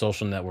is a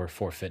social network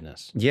for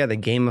fitness. Yeah, they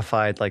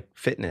gamified like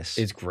fitness.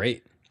 It's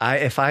great.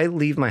 If I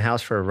leave my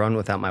house for a run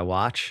without my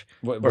watch,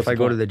 or if I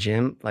go to the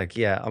gym, like,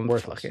 I'm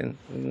worthless.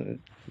 fucking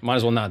Might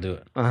as well not do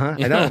it. I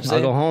You know. what I'm I'll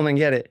saying? go home and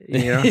get it.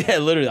 You know? Yeah,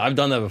 literally. I've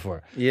done that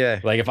before. Yeah.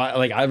 Like if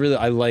I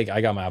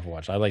got my Apple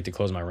Watch. I like to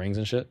close my rings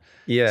and shit.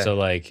 Yeah. So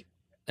like,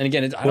 and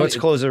again, What's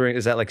close the ring?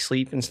 Is that like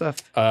sleep and stuff?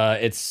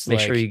 It's Make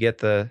like, sure you get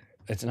the.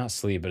 It's not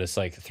sleep, but it's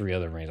like 3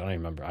 other rings. I don't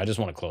even remember. I just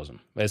want to close them.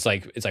 It's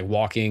like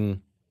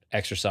walking,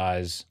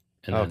 exercise,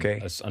 and then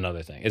that's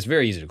another thing. It's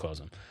very easy to close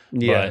them.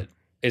 Yeah. But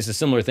it's a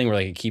similar thing where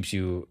like it keeps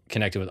you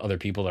connected with other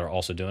people that are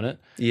also doing it.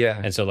 Yeah.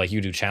 And so like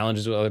you do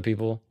challenges with other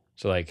people.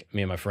 So like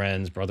me and my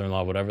friends,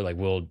 brother-in-law, whatever, like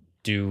we'll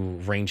do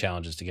ring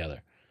challenges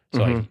together.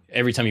 So like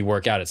every time you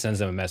work out, it sends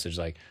them a message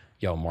like,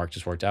 yo, Mark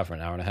just worked out for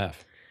an hour and a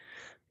half.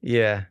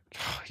 Yeah.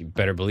 You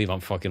better believe I'm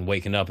fucking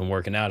waking up and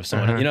working out if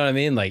someone, you know what I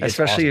mean? Like,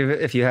 especially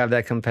if you have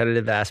that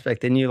competitive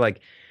aspect in you.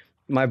 Like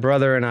my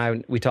brother and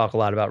I, we talk a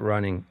lot about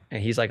running,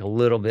 and he's like a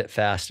little bit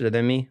faster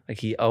than me. Like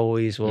he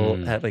always will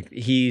have, like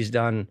he's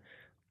done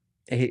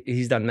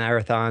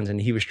marathons, and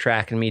he was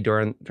tracking me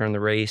during the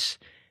race,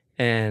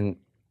 and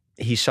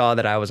he saw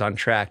that I was on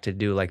track to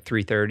do like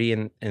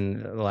 3:30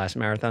 in the last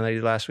marathon that I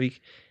did last week,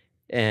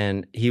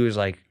 and he was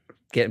like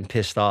getting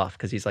pissed off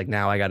because he's like,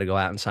 now I got to go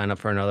out and sign up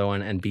for another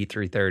one and beat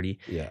 3:30.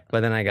 Yeah.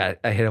 But then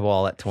I hit a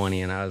wall at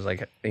 20, and I was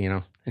like, you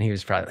know, and he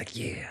was probably like,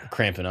 yeah,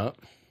 cramping up.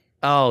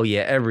 Oh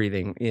yeah,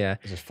 everything. Yeah.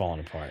 It's just falling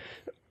apart.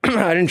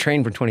 I didn't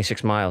train for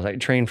 26 miles. I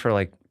trained for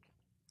like,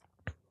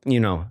 you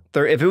know,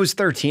 if it was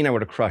 13, I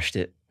would have crushed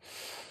it.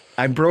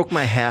 I broke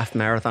my half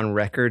marathon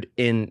record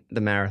in the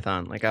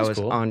marathon. Like I was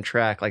on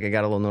track. Like I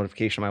got a little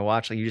notification on my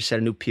watch. Like you just set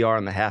a new PR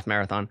on the half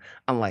marathon.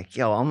 I'm like,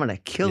 yo, I'm gonna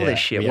kill this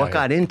shit. What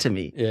got into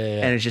me?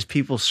 Yeah. And it's just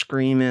people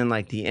screaming,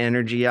 like the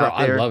energy out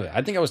Bro, there. I love it.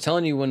 I think I was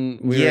telling you when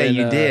we were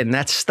you did, and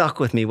that stuck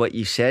with me what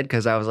you said,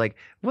 because I was like,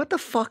 what the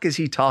fuck is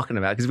he talking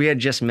about? Because we had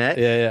just met.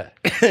 Yeah.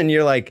 And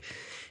you're like,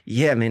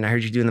 yeah, man, I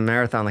heard you doing the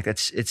marathon. Like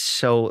it's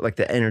so, like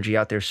the energy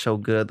out there is so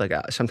good. Like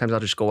sometimes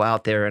I'll just go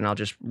out there and I'll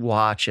just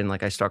watch, and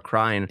like I start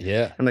crying.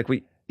 Yeah. I'm like,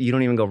 you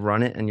don't even go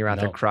run it, and you're out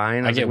there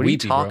crying. I get like,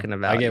 weepy, what are you talking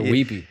about? I get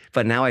weepy.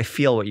 But now I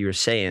feel what you were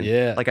saying.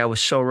 Yeah. Like I was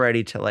so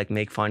ready to like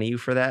make fun of you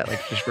for that.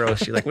 Like just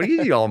roast you. Like, what are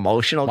you all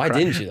emotional? Why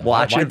didn't you?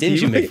 Why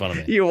didn't you make fun of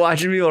me? You're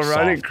watching people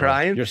run and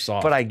crying. You're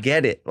soft. But I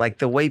get it. Like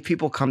the way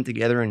people come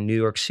together in New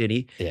York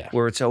City,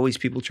 where it's always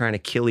people trying to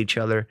kill each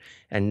other,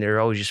 and they're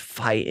always just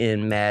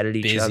fighting, mad at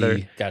each other,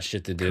 got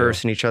shit to do,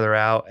 cursing each other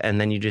out,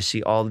 and then you just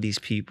see all of these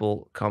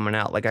people coming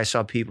out. Like I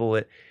saw people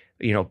with,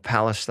 you know,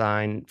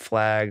 Palestine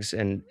flags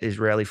and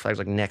Israeli flags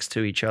like next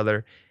to each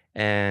other.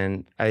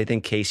 And I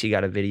think Casey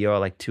got a video of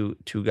like two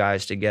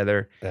guys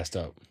together. That's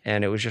dope.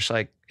 And it was just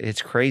like,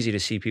 it's crazy to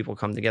see people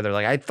come together.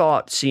 Like I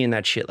thought seeing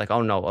that shit, like,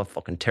 oh no, a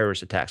fucking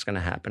terrorist attack's gonna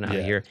happen out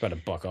here. It's about to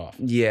buck off.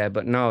 Yeah,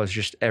 but no, it's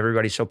just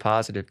everybody's so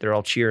positive. They're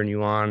all cheering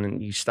you on,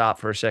 and you stop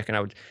for a second.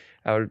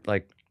 I would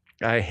like,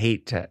 I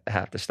hate to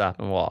have to stop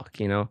and walk,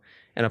 you know?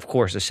 And of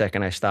course, the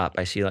second I stop,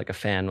 I see like a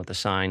fan with a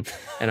sign,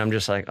 and I'm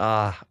just like,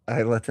 I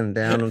let them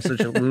down. I'm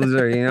such a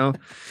loser, you know?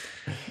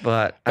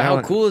 But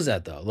how cool is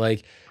that though?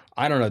 Like,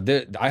 I don't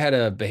know. I had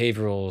a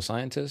behavioral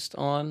scientist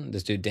on,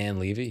 this dude, Dan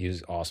Levy. He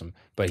was awesome.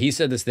 But he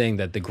said this thing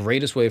that the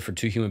greatest way for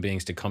two human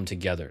beings to come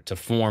together, to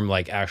form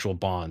like actual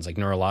bonds, like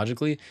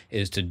neurologically,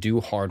 is to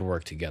do hard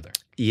work together.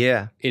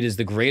 Yeah. It is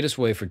the greatest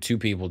way for two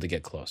people to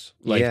get close.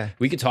 Like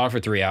we could talk for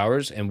 3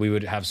 hours and we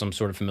would have some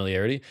sort of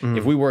familiarity.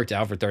 If we worked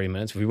out for 30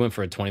 minutes, if we went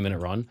for a 20-minute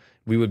run,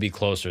 we would be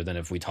closer than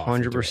if we talked.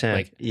 100%.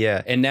 Like,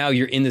 yeah. And now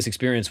you're in this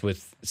experience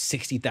with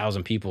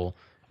 60,000 people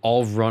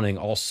all running,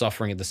 all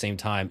suffering at the same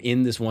time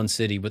in this one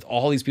city with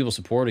all these people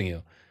supporting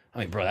you. I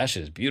mean, bro, that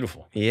shit is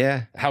beautiful.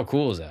 Yeah. How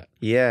cool is that?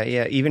 Yeah.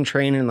 Even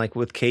training like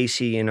with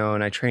Casey, you know,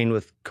 and I trained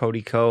with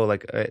Cody Ko,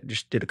 like I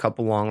just did a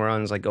couple long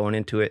runs, like going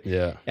into it.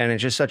 Yeah. And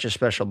it's just such a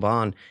special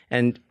bond.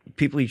 And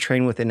people you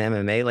train with in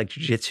MMA, like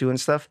jiu-jitsu and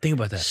stuff. Think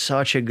about that.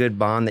 Such a good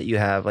bond that you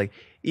have. Like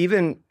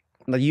even,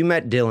 like you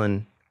met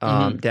Dylan,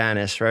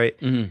 Danis, right?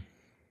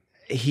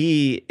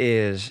 He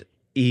is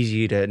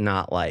easy to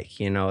not like,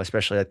 you know,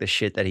 especially like the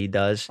shit that he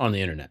does on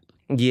the internet.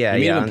 Yeah,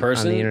 you meet him in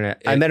person? On the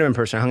internet. I met him in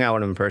person. I hung out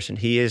with him in person.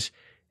 He is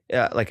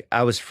like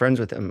I was friends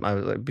with him. I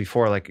was like,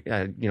 before, like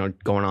you know,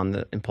 going on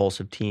the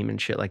impulsive team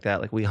and shit like that.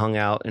 Like we hung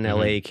out in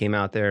LA, came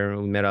out there,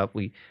 and we met up.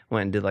 We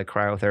went and did like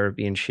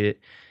cryotherapy and shit.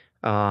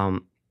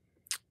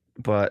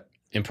 But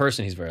in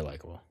person, he's very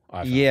likable.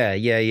 Yeah.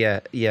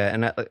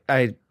 And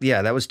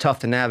that was tough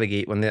to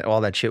navigate when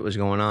all that shit was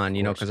going on,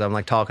 you know, because I'm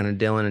like talking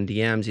to Dylan and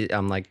DMs.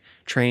 I'm like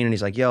training.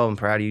 He's like, yo, I'm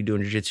proud of you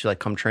doing jiu-jitsu. Like,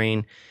 come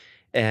train.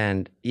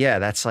 And yeah,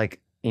 that's like,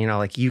 you know,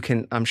 like you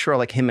can, I'm sure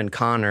like him and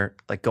Connor,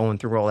 like going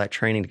through all that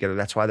training together.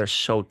 That's why they're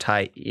so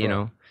tight, you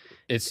know?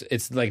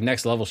 It's like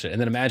next level shit.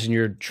 And then imagine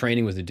you're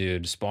training with a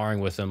dude, sparring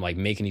with him, like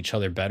making each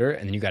other better.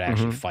 And then you got to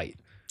actually fight.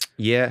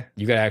 Yeah.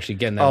 You got to actually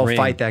get in that ring.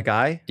 Fight that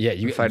guy? Yeah.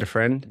 You fight a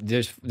friend?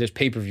 There's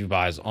pay-per-view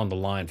buys on the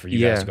line for you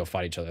guys to go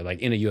fight each other, like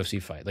in a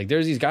UFC fight. Like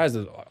there's these guys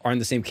that are in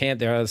the same camp,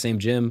 they're at the same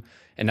gym,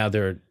 and now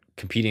they're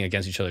competing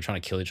against each other,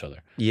 trying to kill each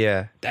other.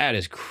 Yeah. That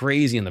is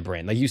crazy in the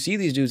brain. Like you see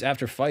these dudes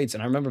after fights,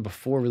 and I remember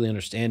before really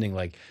understanding,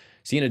 like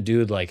seeing a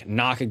dude like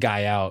knock a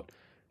guy out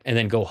and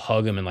then go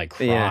hug him and like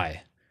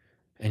cry.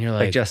 And you're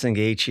like like, Justin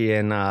Gaethje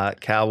and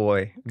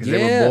Cowboy, because they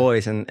Yeah. were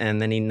boys, and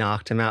then he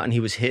knocked him out, and he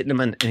was hitting him,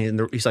 and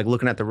he's like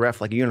looking at the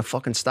ref like, "You gonna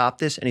fucking stop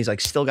this?" And he's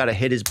like, still got to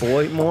hit his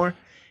boy more.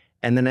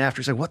 And then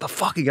after he's like, "What the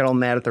fuck?" He got all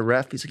mad at the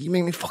ref. He's like, "You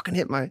made me fucking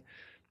hit my."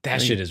 that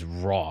shit is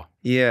raw.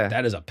 Yeah,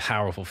 That is a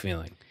powerful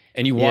feeling.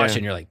 And you watch Yeah. it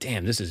and you're like,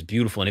 damn, this is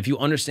beautiful. And if you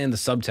understand the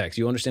subtext,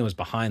 you understand what's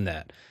behind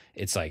that.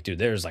 It's like, dude,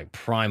 there's like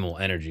primal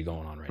energy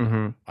going on right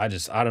now. I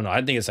don't know.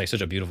 I think it's like such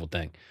a beautiful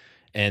thing.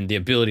 And the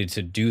ability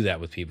to do that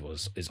with people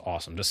is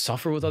awesome. To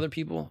suffer with other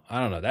people,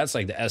 I don't know. That's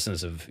like the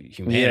essence of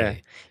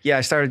humanity. Yeah.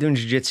 I started doing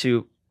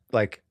jiu-jitsu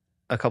like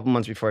a couple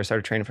months before I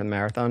started training for the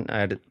marathon. I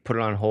had to put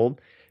it on hold,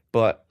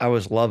 but I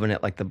was loving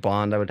it, like the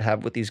bond I would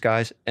have with these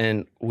guys.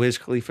 And Wiz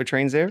Khalifa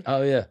trains there.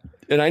 Oh, yeah.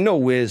 And I know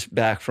Wiz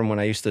back from when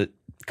I used to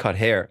cut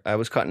hair. I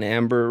was cutting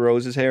Amber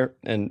Rose's hair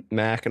and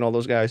Mac and all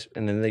those guys.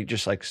 And then they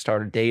just like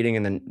started dating,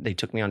 and then they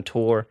took me on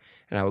tour,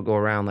 and I would go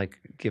around like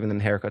giving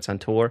them haircuts on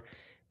tour.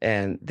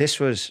 And this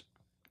was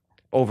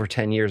over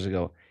 10 years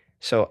ago.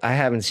 So I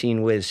haven't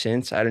seen Wiz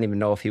since. I don't even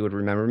know if he would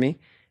remember me.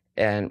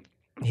 And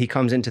he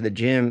comes into the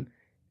gym,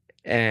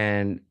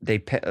 and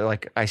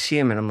I see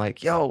him, and I'm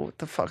like, "Yo, what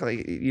the fuck?"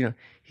 Like, you know,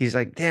 he's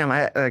like, "Damn,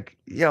 I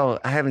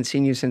haven't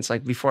seen you since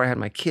like before I had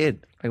my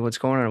kid. Like, what's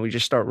going on?" And we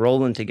just start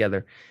rolling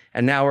together.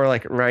 And now we're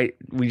like,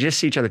 we just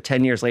see each other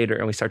 10 years later,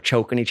 and we start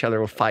choking each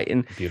other. We're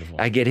fighting. Beautiful.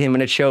 I get him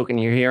in a choke, and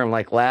you hear him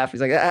like laugh. He's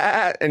like,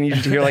 ah, and you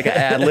just hear like an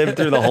ad lib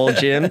through the whole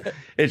gym.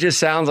 It just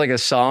sounds like a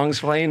song's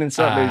playing and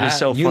stuff. It's just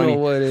so funny. You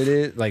know what it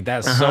is? Like,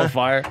 that's so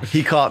fire.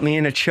 He caught me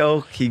in a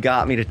choke. He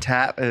got me to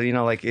tap. You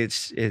know, like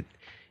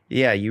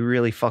yeah, you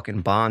really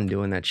fucking bond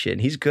doing that shit.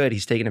 And he's good.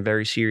 He's taking it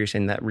very serious,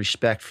 and that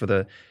respect for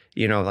the,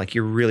 you know, like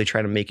you're really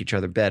trying to make each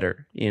other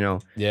better, you know.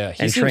 Yeah,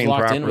 he and seems train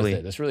locked properly. in with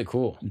it. That's really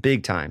cool.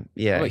 Big time.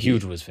 Yeah. I'm a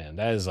huge Wiz fan.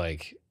 That is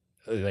like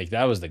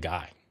that was the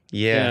guy.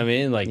 Yeah. You know what I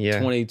mean? Like Yeah.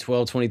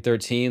 2012,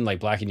 2013, like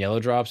Black and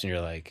Yellow drops, and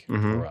you're like,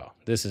 bro,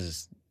 this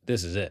is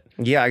it.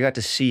 Yeah, I got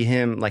to see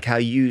him, like how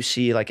you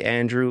see like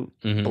Andrew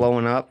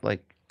blowing up.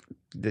 Like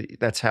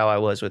that's how I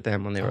was with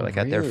them when they were like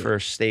at their really?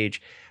 first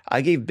stage.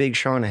 I gave Big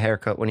Sean a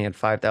haircut when he had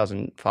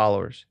 5,000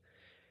 followers.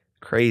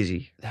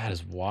 Crazy. That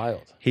is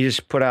wild. He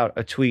just put out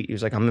a tweet. He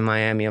was like, "I'm in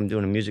Miami. I'm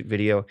doing a music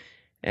video,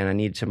 and I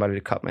need somebody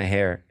to cut my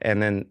hair." And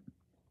then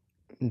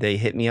they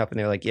hit me up, and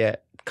they're like, "Yeah,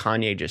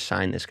 Kanye just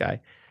signed this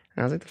guy." And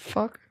I was like, "The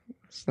fuck?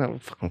 It's not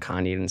fucking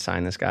Kanye didn't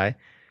sign this guy."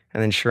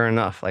 And then sure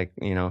enough, like,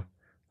 you know,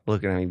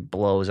 look at him, he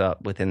blows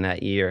up within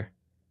that year.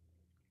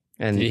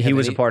 And Did he he have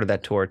was a any- part of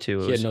that tour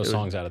too. He had no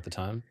songs out at the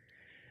time.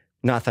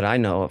 Not that I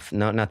know of.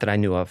 Not that I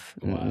knew of.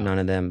 Wow. None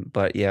of them.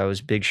 But yeah, it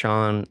was Big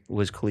Sean,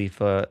 Wiz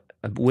Khalifa.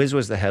 Wiz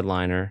was the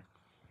headliner.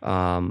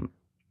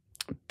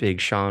 Big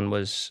Sean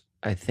was,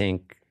 I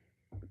think,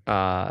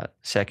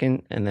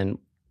 second, and then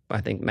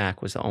I think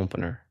Mac was the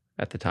opener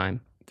at the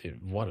time.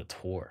 Dude, what a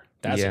tour.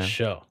 That's Yeah. a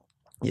show.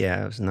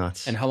 Yeah, it was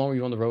nuts. And how long were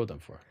you on the road with them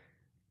for?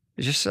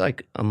 It's just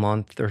like a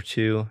month or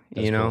two,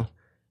 That's you know. cool.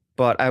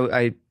 But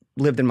I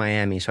lived in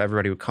Miami, so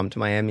everybody would come to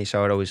Miami. So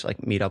I would always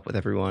like meet up with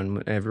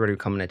everyone. Everybody would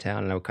come into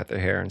town, and I would cut their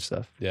hair and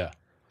stuff. Yeah.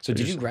 So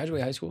did you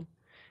graduate high school?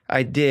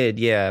 I did,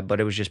 yeah, but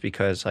it was just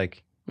because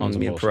like On some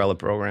me and bullshit. Perella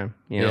program,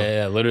 you know.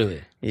 Yeah,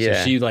 literally. Yeah.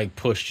 So she like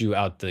pushed you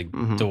out the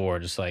door,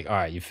 just like, all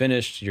right, you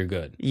finished, you're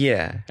good.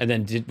 Yeah. And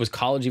then was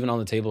college even on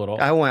the table at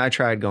all? I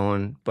tried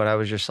going, but I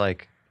was just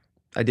like,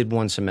 I did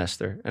one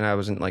semester, and I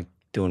wasn't like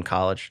doing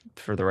college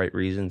for the right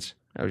reasons.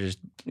 I was just,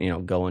 you know,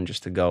 going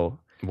just to go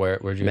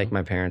Where'd you make go?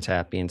 my parents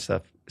happy and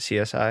stuff.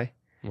 CSI,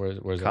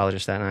 Where's College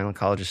of Staten Island,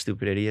 College of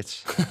Stupid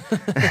Idiots.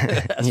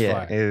 that? That's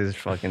Yeah, fire. it was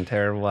fucking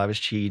terrible. I was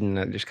cheating,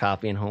 just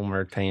copying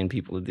homework, paying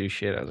people to do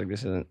shit. I was like,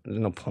 there's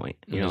no point.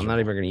 You know, I'm not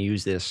even going to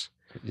use this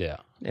Yeah.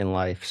 in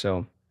life.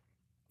 So,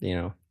 you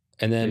know,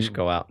 And then just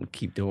go out and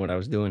keep doing what I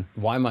was doing.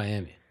 why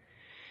Miami?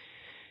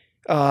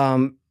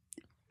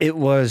 It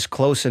was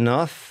close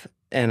enough,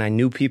 and I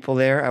knew people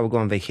there. I would go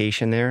on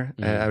vacation there.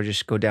 I would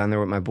just go down there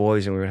with my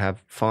boys, and we would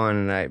have fun.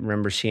 And I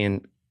remember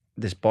seeing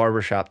this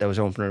barber shop that was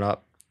opening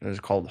up. It was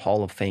called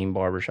Hall of Fame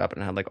Barbershop,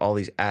 and it had like all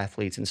these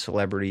athletes and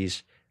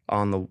celebrities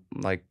on the,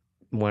 like,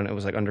 when it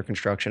was like under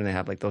construction, they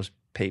had like those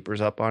papers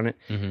up on it.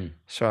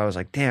 So I was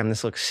like, damn,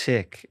 this looks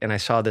sick. And I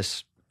saw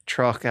this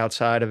truck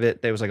outside of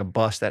it. There was like a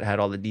bus that had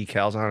all the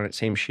decals on it,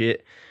 same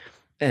shit.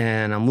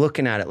 And I'm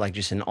looking at it like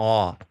just in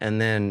awe. And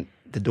then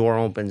the door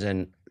opens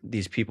and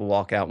these people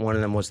walk out. One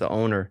of them was the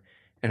owner.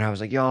 And I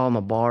was like, yo, I'm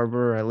a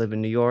barber. I live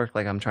in New York.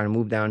 Like, I'm trying to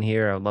move down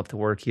here. I would love to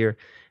work here.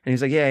 And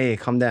he's like, yeah,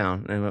 come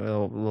down. And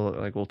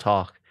we'll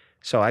talk.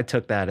 So I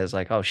took that as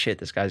like, oh shit,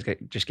 this guy's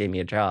just gave me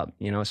a job,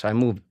 you know? So I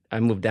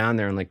moved down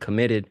there and like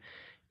committed,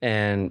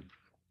 and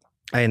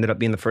I ended up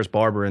being the first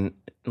barber in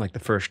like the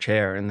first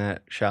chair in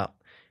that shop.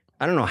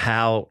 I don't know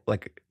how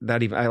like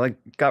that even, I like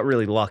got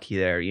really lucky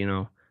there, you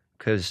know,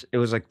 because it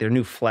was like their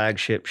new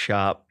flagship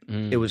shop.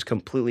 It was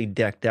completely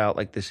decked out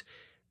like this.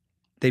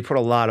 They put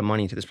a lot of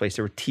money into this place.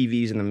 There were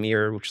TVs in the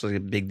mirror, which was like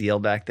a big deal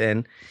back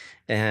then.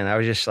 And I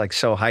was just like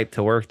so hyped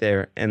to work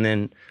there. And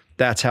then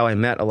that's how I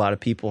met a lot of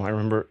people. I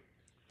remember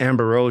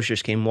Amber Rose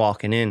just came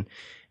walking in,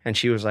 and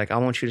she was like, I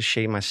want you to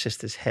shave my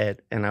sister's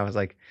head. And I was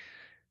like,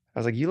 I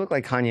was like, you look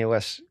like Kanye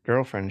West's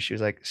girlfriend. She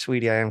was like,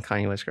 sweetie, I am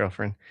Kanye West's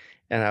girlfriend.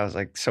 And I was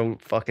like so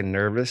fucking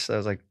nervous. That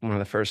was like one of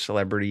the first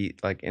celebrity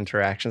like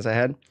interactions I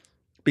had.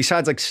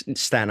 Besides like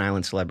Staten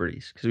Island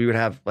celebrities. Because we would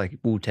have like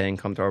Wu-Tang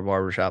come to our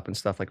barbershop and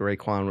stuff. Like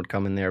Raekwon would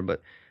come in there.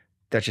 But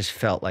that just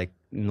felt like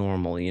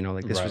normal, you know?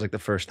 Like this was like the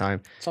first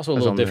time. It's also a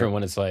little different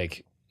when it's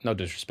like, no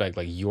disrespect,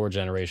 like your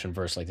generation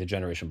versus like the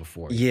generation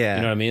before. Yeah.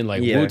 You know what I mean?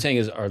 Like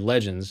Wu-Tang are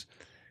legends.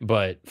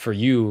 But for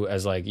you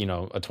as like, you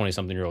know, a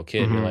 20-something-year-old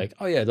kid, you're like,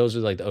 oh yeah, those are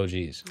like the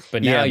OGs.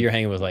 But now you're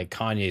hanging with like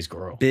Kanye's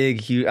girl.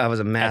 Big, huge. I was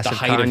a massive At the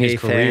height Kanye of his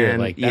career. fan.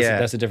 Like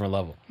that's a different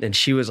level. And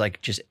she was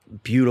like just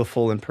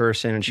beautiful in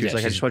person. And she was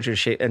like, I just want you to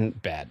shave.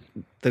 And bad.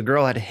 The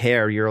girl had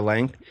hair your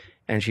length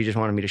and she just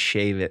wanted me to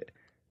shave it.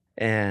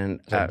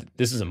 And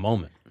this is a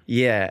moment.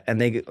 Yeah. And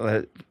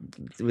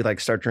we like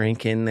start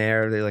drinking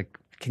there. They're like,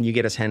 can you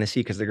get us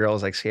Hennessy? Because the girl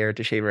was like scared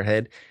to shave her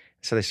head.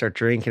 So they start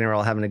drinking, and we're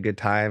all having a good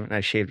time. And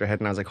I shaved her head,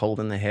 and I was like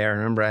holding the hair. I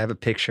remember I have a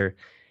picture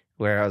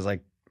where I was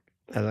like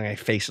my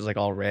face was like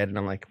all red, and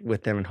I'm like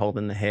with them and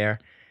holding the hair.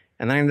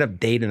 And then I ended up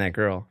dating that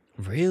girl.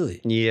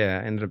 Really?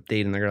 Yeah, I ended up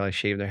dating the girl. I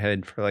shaved her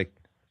head for like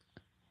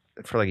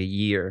a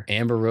year.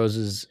 Amber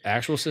Rose's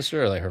actual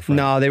sister or like her friend?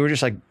 No, they were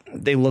just like,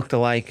 they looked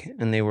alike,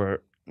 and they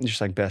were just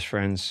like best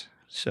friends.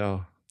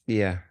 So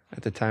yeah,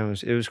 at the time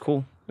it was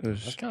cool.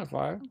 That's kind of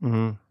fire.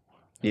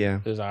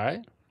 Yeah. It was all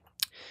right?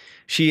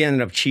 She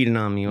ended up cheating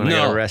on me when I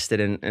got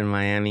arrested in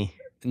Miami.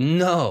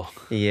 No.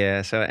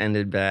 Yeah, so it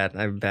ended bad.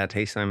 I have a bad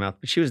taste in my mouth.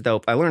 But she was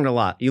dope. I learned a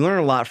lot. You learn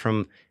a lot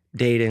from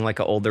dating like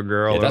an older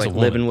girl or like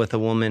living with a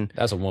woman.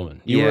 That's a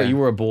woman. You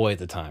were a boy at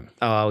the time.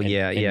 Oh, and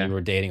yeah. You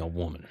were dating a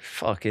woman.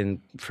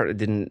 Fucking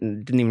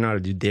didn't even know how to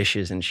do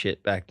dishes and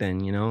shit back then,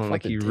 you know?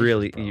 Like you dishes,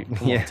 really...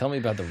 Come on, tell me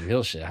about the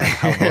real shit.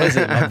 How was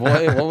it, my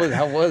boy?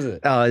 How was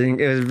it? Oh, I think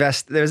it was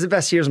best. It was the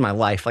best years of my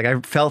life. Like I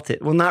felt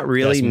it. Well, not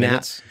really.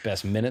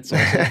 Best minutes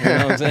also, you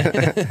know what I'm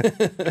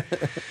saying?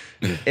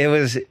 It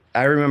was...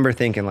 I remember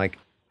thinking like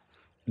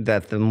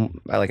that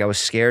I was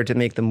scared to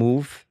make the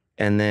move.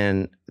 And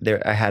then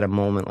I had a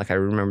moment, like I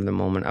remember the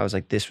moment, I was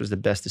like, this was the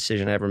best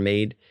decision I ever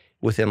made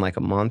within like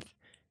a month.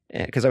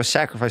 Because I was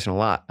sacrificing a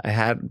lot. I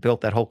had built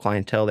that whole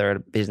clientele there at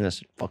a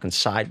business, fucking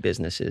side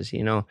businesses,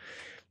 you know?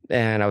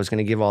 And I was going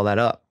to give all that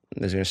up.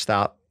 I was going to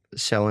stop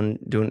selling,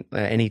 doing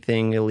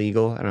anything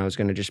illegal. And I was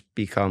going to just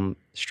become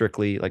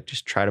strictly like,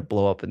 just try to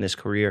blow up in this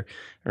career.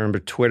 I remember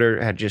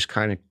Twitter had just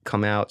kind of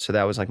come out. So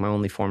that was like my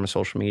only form of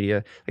social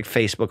media, like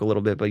Facebook a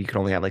little bit, but you could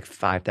only have like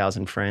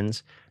 5,000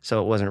 friends.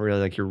 So it wasn't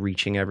really like you're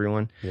reaching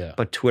everyone. Yeah.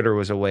 But Twitter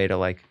was a way to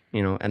like,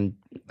 you know, and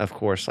of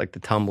course like the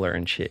Tumblr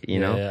and shit, you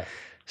know? Yeah.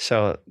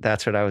 So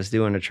that's what I was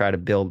doing to try to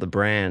build the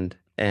brand.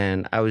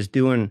 And I was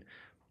doing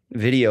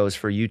videos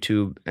for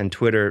YouTube and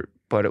Twitter,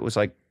 but it was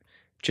like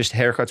just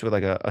haircuts with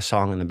like a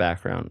song in the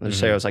background. Let's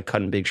say I was like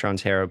cutting Big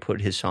Sean's hair, I would put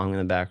his song in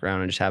the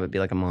background and just have it be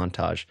like a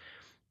montage.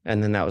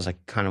 And then that was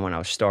like kind of when I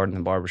was starting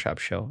the barbershop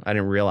show. I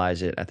didn't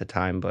realize it at the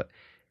time, but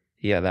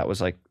yeah, that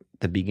was like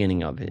the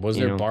beginning of it. Was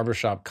there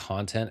barbershop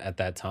content at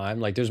that time?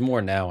 Like there's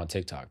more now on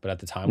TikTok, but at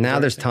the time. Now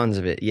there's tons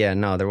of it. Yeah,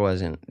 no, there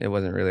wasn't. It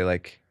wasn't really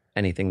like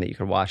anything that you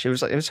could watch. It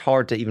was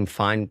hard to even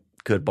find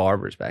good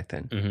barbers back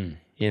then.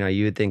 You know,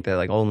 you would think that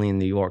like only in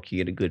New York you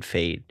get a good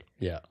fade.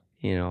 Yeah.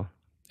 You know.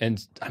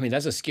 And I mean,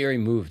 that's a scary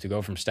move to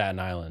go from Staten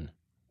Island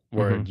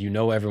where you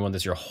know everyone,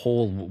 that's your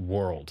whole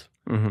world,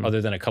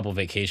 other than a couple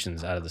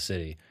vacations out of the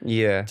city.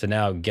 Yeah. To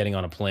now getting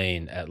on a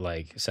plane at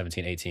like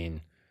 17,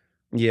 18.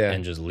 Yeah.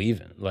 And just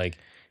leaving. Like,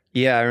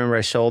 yeah, I remember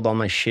I sold all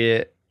my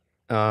shit.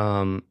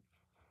 And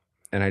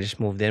I just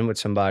moved in with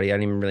somebody. I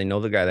didn't even really know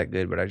the guy that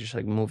good, but I just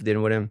like moved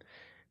in with him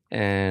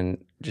and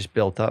just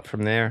built up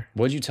from there.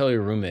 What'd you tell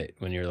your roommate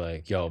when you're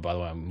like, yo, by the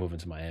way, I'm moving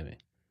to Miami?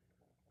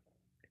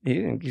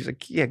 He's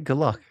like, yeah, good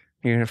luck.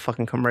 You're gonna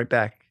fucking come right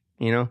back,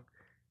 you know?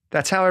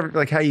 That's how,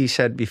 like how you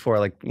said before,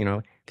 like, you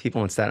know,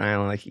 people in Staten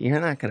Island, like,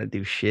 you're not gonna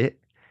do shit,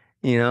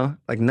 you know?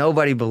 Like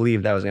nobody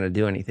believed I was gonna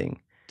do anything.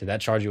 Did that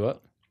charge you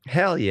up?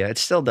 Hell yeah, it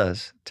still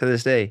does. To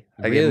this day,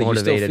 I get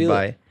motivated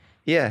by it.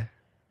 Yeah,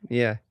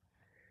 yeah.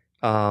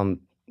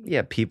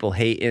 Yeah, people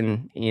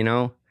hating, you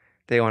know?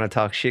 They want to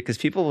talk shit because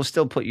people will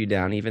still put you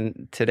down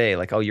even today.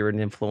 Like, oh, you're an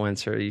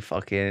influencer, you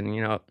fucking,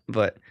 you know,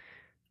 but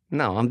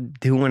no, I'm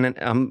doing it.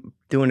 I'm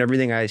doing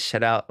everything I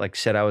said I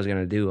was going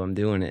to do. I'm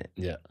doing it.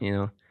 Yeah. You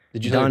know,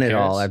 did you done it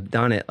all. I've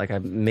done it. Like I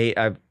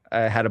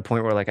had a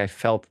point where like I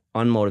felt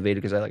unmotivated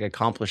because I like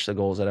accomplished the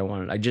goals that I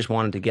wanted. I just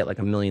wanted to get like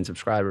 1 million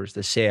subscribers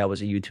to say I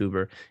was a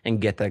YouTuber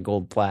and get that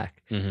gold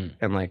plaque and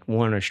like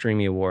won a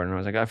Streamy Award. And I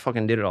was like, I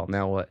fucking did it all.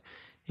 Now what?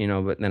 You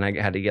know, but then I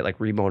had to get like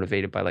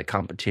remotivated by like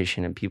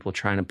competition and people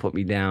trying to put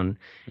me down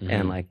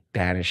and like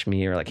banish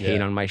me or like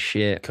hate on my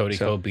shit. Cody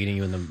Ko beating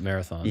you in the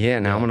marathon. Yeah,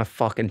 now I'm gonna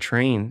fucking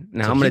train.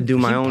 Now I'm gonna do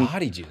my own. He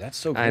bodied you. That's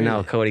so crazy. I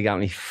know, Cody got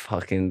me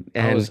fucking.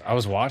 And I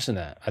was watching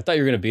that. I thought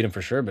you were gonna beat him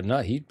for sure, but no,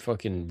 he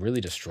fucking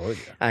really destroyed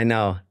you. I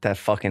know, that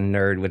fucking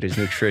nerd with his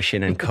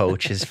nutrition and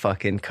coach, his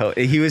fucking coach.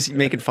 He was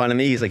making fun of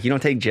me. He's like, you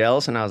don't take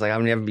gels? And I was like,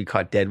 I'm never be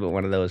caught dead with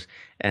one of those.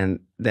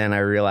 And then I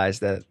realized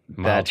that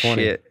Mile that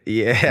 20. shit,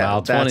 yeah,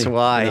 Mile that's 20.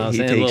 why You know what I'm he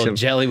saying? A takes little him.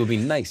 jelly would be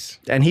nice.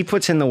 And he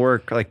puts in the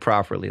work like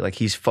properly. Like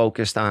he's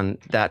focused on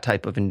that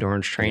type of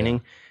endurance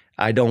training.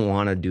 I don't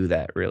want to do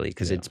that really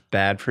because it's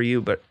bad for you.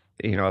 But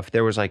you know, if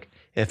there was like,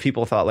 if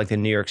people thought like the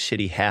New York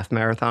City half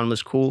marathon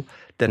was cool,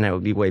 then that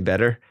would be way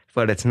better.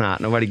 But it's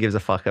not. Nobody gives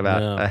a fuck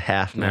about a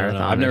half marathon.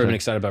 I've never been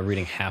excited about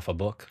reading half a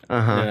book. You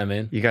know what I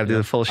mean? You got to do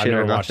the full shit. I've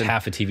never or watched nothing.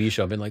 half a TV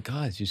show. I've been like,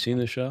 guys, you seen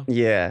this show?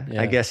 Yeah,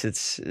 I guess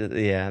it's,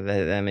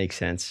 that makes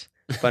sense.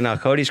 But no,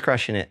 Cody's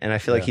crushing it. And I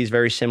feel like he's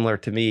very similar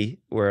to me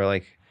where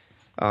like,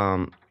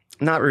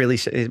 not really,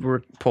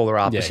 we're polar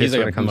opposites. Yeah, he's like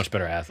when it a comes much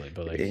better athlete,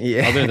 but like,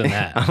 other than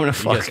that, I'm gonna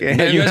fuck him.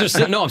 You guys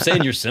are, no, I'm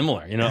saying you're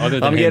similar, you know, other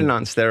than I'm him. getting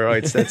on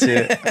steroids. That's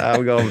it.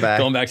 I'm going back.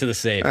 Going back to the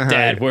safe.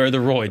 Dad, where are the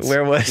roids?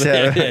 Where was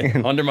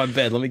that? Under my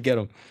bed. Let me get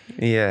them.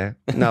 Yeah.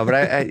 No,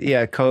 but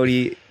yeah,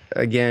 Cody,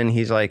 again,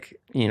 he's like,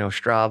 you know,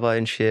 Strava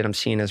and shit. I'm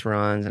seeing his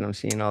runs and I'm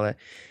seeing all that.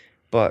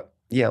 But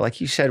yeah,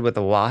 like you said with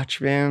the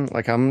watch, man,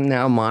 like I'm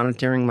now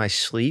monitoring my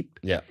sleep.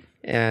 Yeah.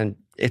 And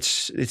it's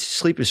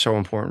sleep is so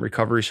important.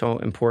 Recovery is so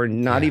important,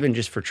 not even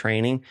just for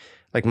training.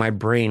 Like my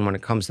brain, when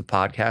it comes to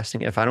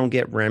podcasting, if I don't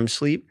get REM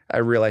sleep, I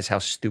realize how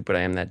stupid I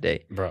am that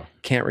day. Bro.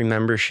 Can't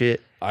remember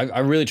shit. I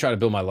really try to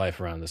build my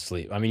life around the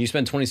sleep. I mean, you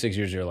spend 26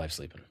 years of your life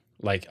sleeping,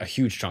 like a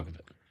huge chunk of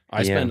it.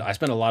 I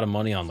spend a lot of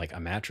money on like a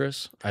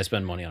mattress. I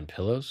spend money on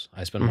pillows.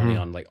 I spend money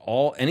on like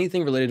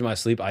anything related to my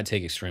sleep. I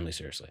take extremely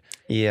seriously.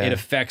 Yeah. It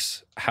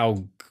affects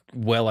how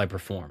well I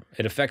perform.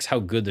 It affects how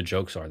good the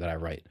jokes are that I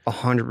write.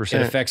 100%.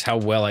 It affects how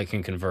well I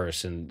can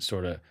converse and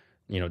sort of,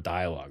 you know,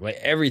 dialogue. Like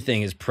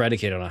everything is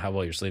predicated on how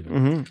well you're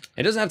sleeping.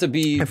 It doesn't have to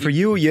be. And for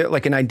you,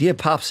 like an idea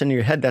pops into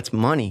your head. That's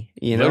money.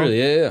 You know.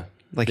 Literally, yeah.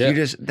 Like you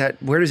just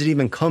where does it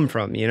even come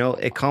from? You know,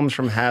 it comes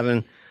from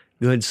having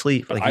good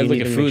sleep. Like I look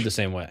at food the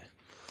same way.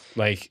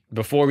 Like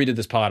before we did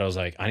this pod, I was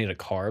like, I need a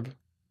carb.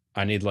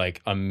 I need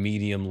like a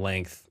medium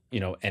length, you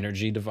know,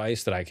 energy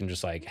device that I can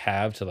just like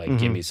have to like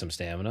give me some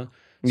stamina.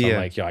 So I'm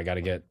like, yo, I got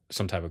to get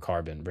some type of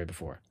carb in right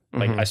before.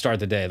 Like I start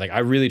the day. Like I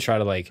really try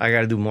to like. I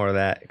got to do more of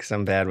that because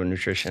I'm bad with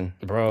nutrition,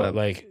 bro. But,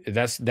 like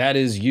that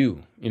is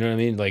you. You know what I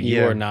mean? Like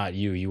you are not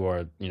you. You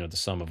are, you know, the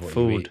sum of what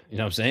you eat. You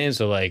know what I'm saying?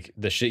 So like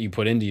the shit you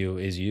put into you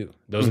is you.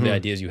 Those are the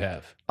ideas you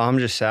have. I'm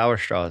just sour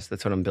straws.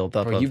 That's what I'm built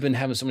up. Bro, of. You've been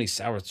having so many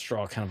sour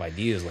straw kind of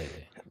ideas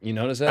lately. You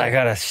notice that? I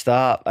gotta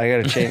stop. I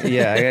gotta change.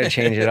 Yeah, I gotta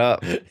change it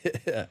up.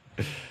 Yeah.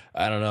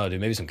 I don't know,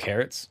 dude. Maybe some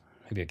carrots.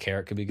 Maybe a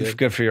carrot could be good. It's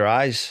good for your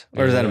eyes,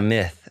 or is that a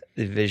myth?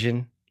 The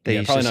vision.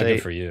 Yeah, probably not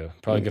good for you.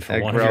 Probably good for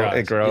one of your eyes.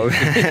 It grows.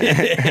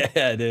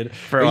 Yeah, dude.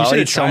 Bro, I'll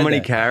eat so many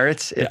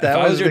carrots. If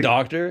I was your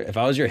doctor, if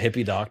I was your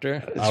hippie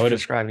doctor, I would have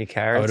prescribed me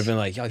carrots. I would have been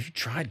like, yo, have you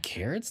tried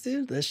carrots,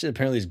 dude? That shit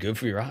apparently is good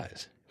for your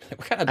eyes. What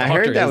kind of doctor I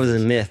heard that is was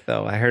this? a myth,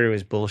 though. I heard it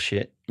was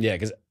bullshit. Yeah,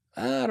 because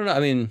I don't know. I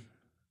mean,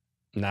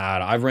 nah,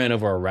 I ran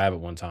over a rabbit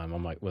one time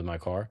with my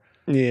car.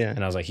 Yeah.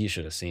 And I was like, he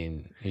should have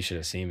seen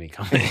me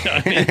coming. You know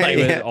what I mean? Like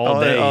with all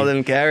day. All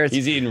them carrots.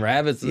 He's eating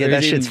rabbits. Yeah,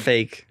 that shit's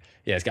fake.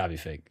 Yeah, it's gotta be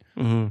fake.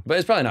 But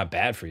it's probably not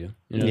bad for you.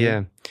 You know Yeah. what I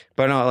mean?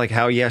 But no, like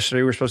how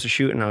yesterday we were supposed to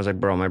shoot, and I was like,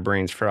 bro, my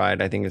brain's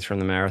fried. I think it's from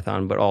the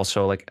marathon. But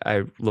also, like,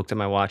 I looked at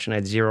my watch and I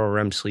had 0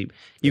 REM sleep.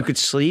 You could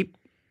sleep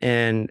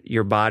and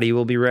your body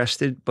will be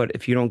rested, but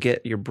if you don't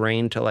get your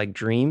brain to like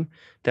dream,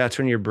 that's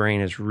when your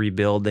brain is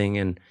rebuilding.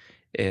 And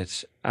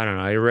it's, I don't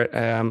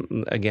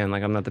know. Again,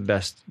 like I'm not the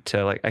best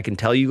to like, I can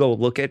tell you go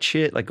look at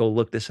shit, like go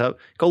look this up.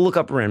 Go look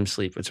up REM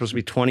sleep. It's supposed to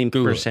be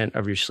 20%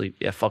 of your sleep.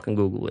 Yeah, fucking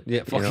Google it.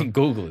 Yeah, fucking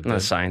Google it. I'm not a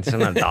scientist.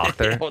 I'm not a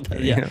doctor.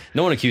 Yeah,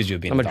 no one accused you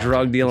of being I'm a a doctor.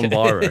 drug dealing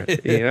barber,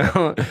 you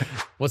know?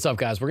 What's up,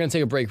 guys? We're going to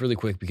take a break really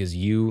quick because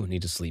you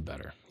need to sleep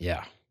better.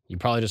 Yeah. You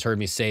probably just heard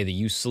me say that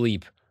you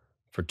sleep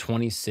for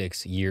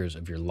 26 years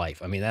of your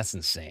life. I mean, that's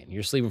insane.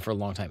 You're sleeping for a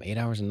long time, 8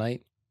 hours a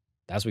night.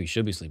 That's what you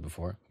should be sleeping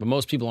for. But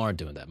most people aren't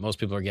doing that. Most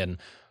people are getting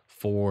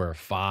 4,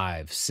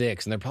 5,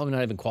 6, and they're probably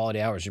not even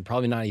quality hours. You're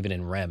probably not even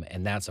in REM,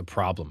 and that's a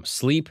problem.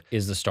 Sleep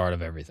is the start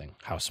of everything.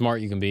 How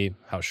smart you can be,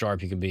 how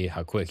sharp you can be,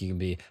 how quick you can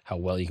be, how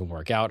well you can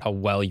work out, how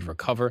well you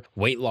recover,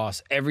 weight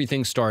loss,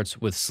 everything starts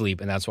with sleep,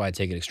 and that's why I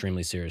take it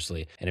extremely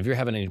seriously. And if you're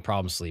having any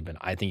problems sleeping,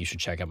 I think you should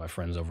check out my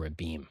friends over at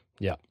Beam.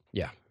 Yeah.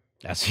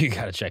 That's what you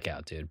got to check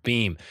out, dude.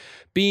 Beam.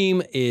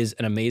 Beam is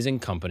an amazing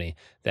company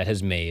that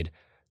has made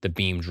the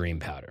Beam Dream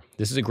Powder.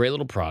 This is a great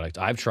little product.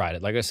 I've tried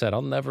it. Like I said,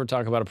 I'll never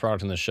talk about a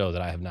product on the show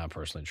that I have not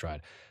personally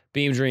tried.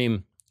 Beam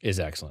Dream is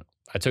excellent.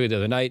 I took it the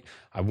other night.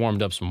 I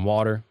warmed up some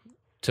water,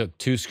 took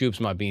 2 scoops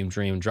of my Beam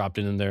Dream, dropped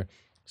it in there,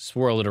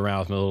 swirled it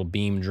around with my little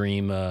Beam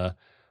Dream,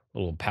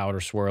 little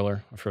powder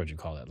swirler. I forget what you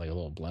call that, like a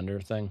little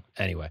blender thing.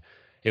 Anyway,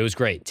 it was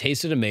great.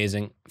 Tasted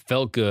amazing.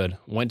 Felt good.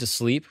 Went to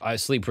sleep. I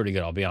sleep pretty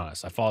good, I'll be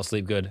honest. I fall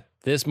asleep good.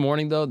 This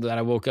morning, though, that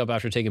I woke up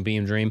after taking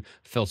Beam Dream,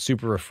 felt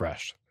super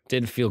refreshed.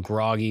 Didn't feel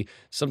groggy.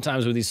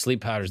 Sometimes with these sleep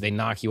powders, they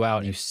knock you out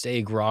and you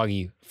stay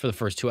groggy for the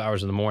first 2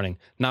 hours of the morning.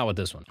 Not with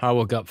this one. I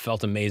woke up,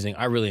 felt amazing.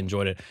 I really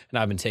enjoyed it, and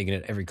I've been taking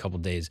it every couple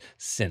days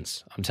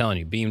since. I'm telling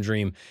you, Beam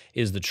Dream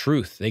is the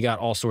truth. They got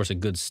all sorts of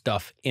good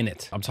stuff in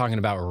it. I'm talking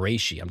about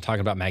reishi. I'm talking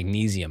about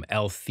magnesium,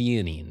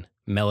 L-theanine,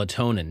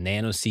 melatonin,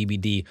 nano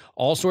CBD,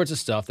 all sorts of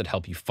stuff that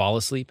help you fall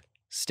asleep,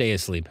 stay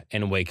asleep,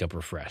 and wake up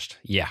refreshed.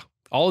 Yeah,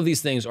 all of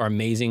these things are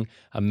amazing,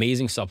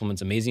 amazing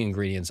supplements, amazing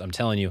ingredients. I'm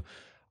telling you,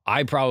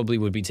 I probably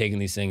would be taking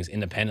these things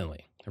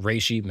independently.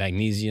 Reishi,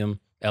 magnesium,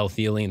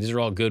 L-theanine, these are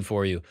all good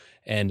for you.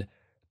 And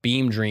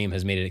Beam Dream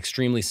has made it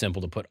extremely simple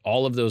to put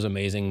all of those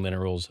amazing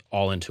minerals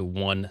all into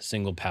one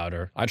single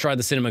powder. I tried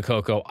the cinnamon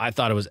cocoa. I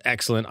thought it was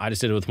excellent. I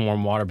just did it with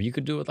warm water, but you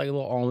could do it with like a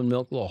little almond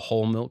milk, a little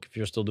whole milk if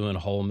you're still doing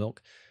whole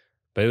milk.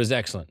 But it was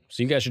excellent.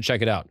 So you guys should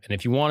check it out. And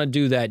if you want to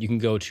do that, you can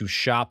go to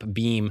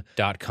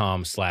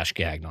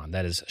shopbeam.com/Gagnon.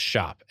 That is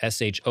shop,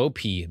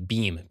 S-H-O-P,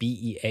 beam,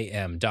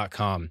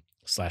 BEAM.com/Gagnon,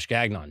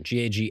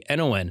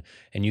 Gagnon,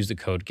 and use the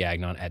code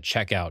Gagnon at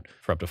checkout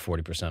for up to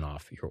 40%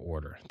 off your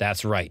order.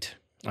 That's right.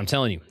 I'm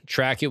telling you,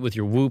 track it with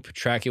your Whoop,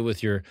 track it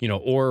with your,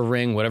 Oura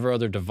Ring, whatever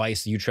other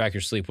device you track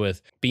your sleep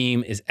with.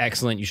 Beam is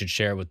excellent. You should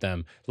share it with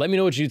them. Let me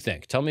know what you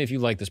think. Tell me if you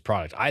like this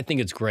product. I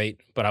think it's great,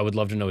 but I would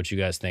love to know what you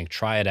guys think.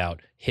 Try it out.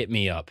 Hit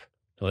me up.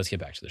 Now let's get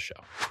back to the show.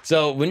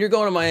 So when you're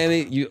going to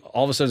Miami, you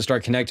all of a sudden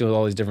start connecting with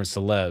all these different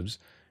celebs,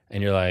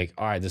 and you're like,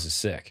 all right, this is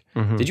sick.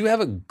 Mm-hmm. Did you have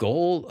a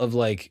goal of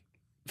like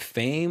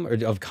fame or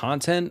of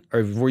content,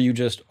 or were you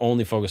just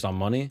only focused on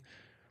money?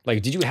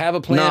 Like, did you have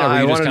a plan? No, or were you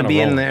I just wanted to kinda be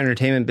in rolling? the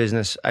entertainment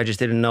business. I just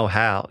didn't know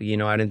how. I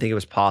didn't think it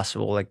was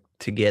possible, like,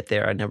 to get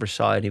there. I never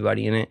saw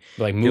anybody in it.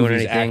 Like doing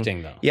movies, anything.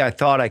 acting though. Yeah, I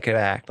thought I could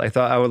act. I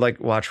thought I would like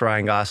watch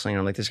Ryan Gosling.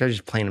 I'm like, this guy's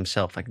just playing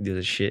himself. I can do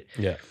this shit.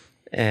 Yeah.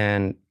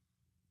 And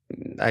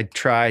I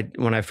tried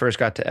when I first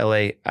got to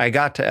LA. I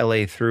got to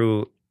LA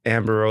through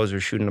Amber Rose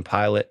was shooting a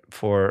pilot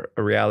for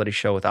a reality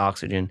show with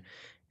Oxygen.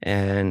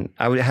 And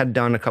I had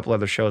done a couple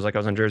other shows, like I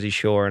was on Jersey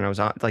Shore, and I was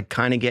on, like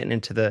kind of getting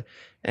into the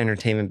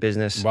entertainment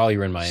business While you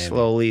were in Miami.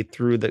 slowly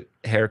through the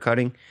hair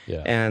cutting.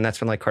 Yeah. And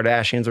that's when like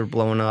Kardashians were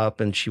blowing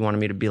up, and she wanted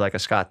me to be like a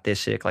Scott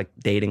Disick, like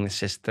dating the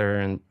sister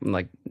and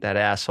like that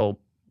asshole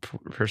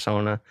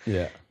persona.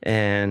 Yeah.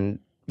 And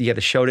yeah,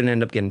 the show didn't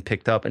end up getting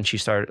picked up, and she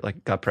started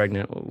like got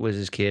pregnant with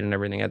his kid and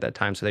everything at that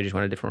time. So they just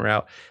went a different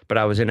route. But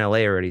I was in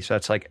LA already, so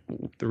that's like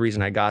the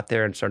reason I got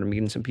there and started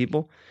meeting some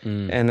people.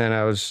 And then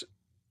I was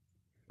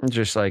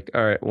just like,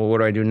 all right, well, what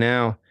do I do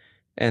now?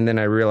 And then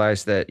I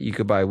realized that you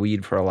could buy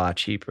weed for a lot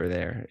cheaper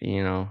there,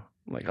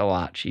 like a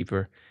lot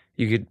cheaper.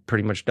 You could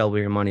pretty much double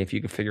your money if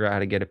you could figure out how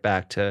to get it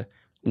back to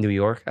New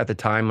York at the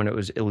time when it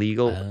was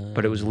illegal,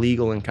 but it was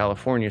legal in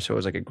California, so it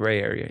was like a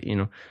gray area,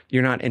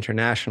 You're not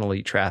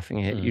internationally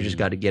trafficking it. You just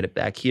got to get it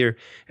back here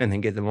and then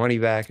get the money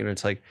back, and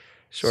it's like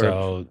sort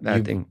of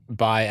that thing.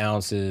 Buy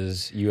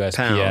ounces, USPS.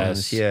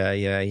 Pounds,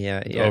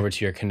 yeah. Over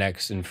to your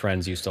connects and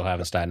friends you still have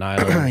in Staten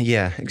Island.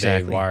 Yeah,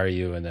 exactly. They wire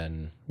you, and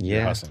then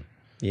you're hustling.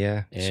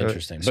 Yeah.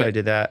 Interesting. So I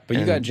did that. But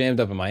you got jammed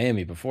up in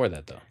Miami before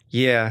that, though.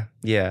 Yeah.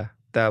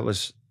 That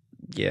was,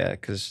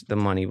 because the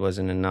money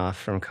wasn't enough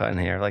from cutting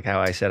hair. Like how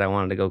I said, I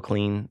wanted to go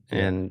clean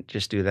and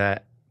just do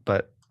that.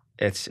 But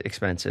it's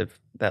expensive,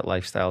 that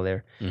lifestyle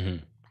there. Mm-hmm.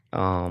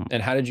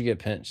 And how did you get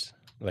pinched?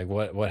 Like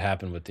what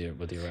happened with the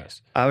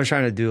arrest? I was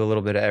trying to do a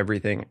little bit of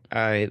everything.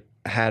 I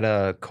had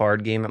a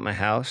card game at my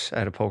house. I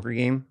had a poker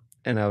game,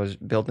 and I was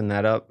building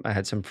that up. I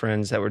had some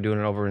friends that were doing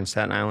it over in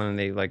Staten Island, and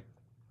they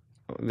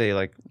were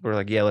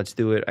like, yeah, let's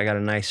do it. I got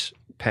a nice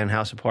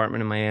penthouse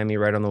apartment in Miami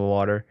right on the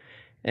water,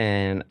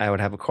 and I would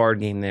have a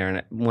card game there, and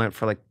it went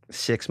for like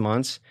 6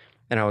 months,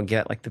 and I would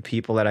get like the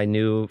people that I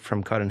knew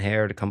from cutting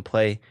hair to come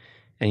play,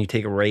 and you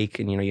take a rake,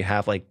 and you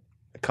have like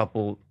a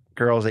couple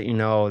girls that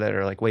that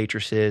are like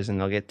waitresses, and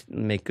they'll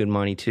make good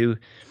money too,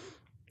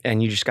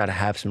 and you just got to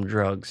have some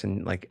drugs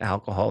and like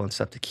alcohol and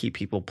stuff to keep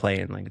people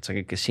playing. Like it's like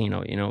a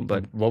casino,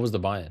 But what was the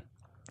buy-in?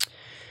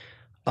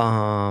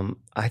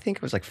 I think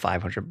it was like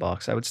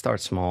 $500. I would start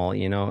small,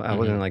 I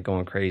wasn't like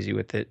going crazy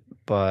with it,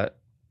 but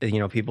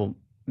people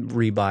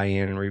rebuy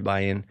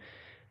in.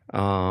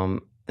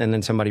 And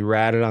then somebody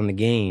ratted on the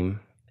game,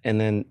 and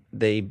then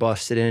they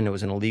busted in. It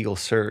was an illegal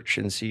search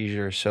and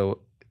seizure. So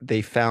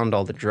they found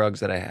all the drugs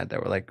that I had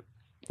that were like,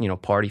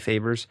 party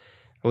favors.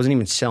 I wasn't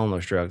even selling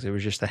those drugs. It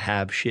was just to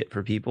have shit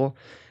for people.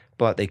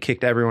 But they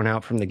kicked everyone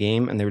out from the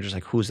game, and they were just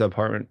like, who's the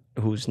apartment,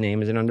 whose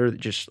name is it under?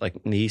 Just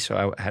like me.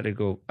 So I had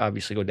to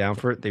obviously go down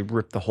for it. They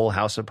ripped the whole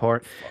house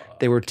apart.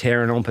 They were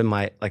tearing open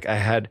I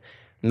had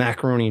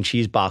macaroni and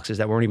cheese boxes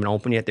that weren't even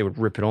open yet. They would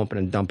rip it open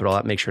and dump it all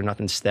out, make sure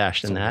nothing's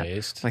stashed in that.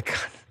 Waste. Like, God,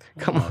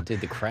 come on.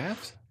 Did the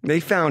craft? They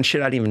found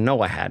shit I didn't even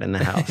know I had in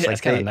the house. Yeah,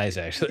 that's kind of nice,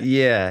 actually.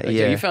 Yeah, like,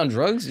 yeah. You found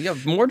drugs? You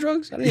have more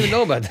drugs? I didn't even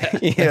know about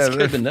that. Yeah, that's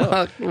good to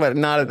know. But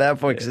not at that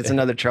point because it's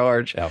another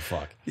charge. Oh,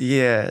 fuck.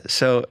 Yeah,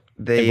 so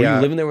they... Were you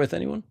living there with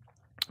anyone?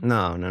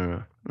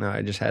 No.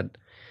 I just had...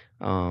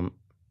 I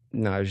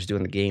was just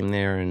doing the game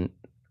there, and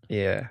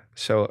yeah.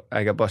 So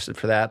I got busted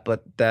for that,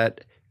 but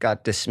that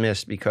got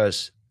dismissed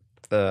because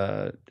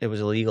it was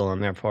illegal on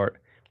their part.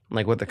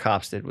 Like what the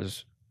cops did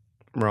was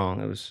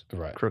wrong. It was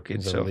crooked.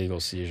 It's a so legal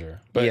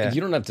seizure. But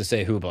you don't have to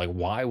say who, but like,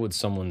 why would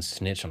someone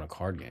snitch on a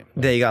card game?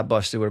 Like, they got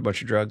busted with a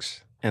bunch of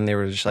drugs, and they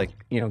were just like,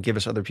 give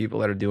us other people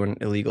that are doing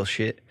illegal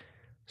shit.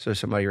 So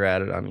somebody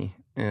ratted on me,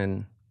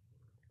 and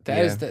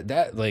is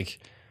that like,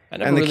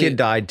 and the kid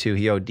died too.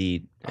 He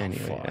OD'd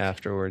anyway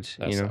afterwards.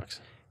 That sucks.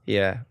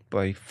 Yeah,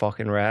 but he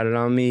fucking ratted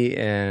on me,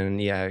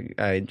 and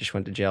I just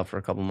went to jail for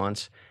a couple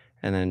months,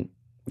 and then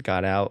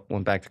got out,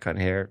 went back to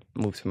cutting hair,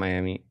 moved to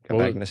Miami,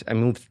 I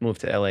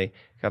moved to LA,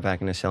 got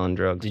back into selling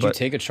drugs. Did you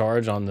take a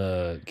charge on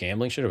the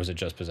gambling shit, or was it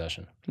just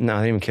possession? No, I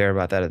didn't even care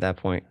about that at that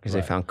point, because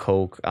they found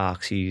coke,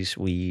 oxys,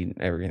 weed,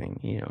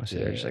 everything, so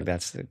they're just like,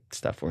 that's the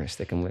stuff we're gonna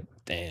stick them with.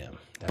 Damn.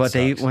 But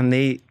when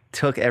they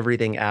took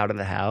everything out of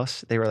the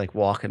house, they were like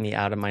walking me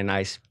out of my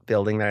nice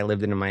building that I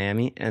lived in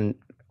Miami, and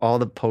all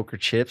the poker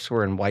chips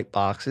were in white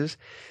boxes.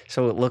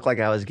 So it looked like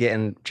I was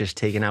getting just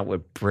taken out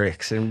with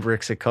bricks and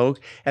bricks of coke.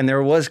 And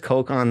there was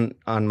coke on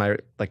my,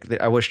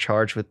 I was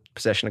charged with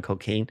possession of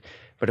cocaine,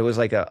 but it was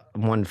like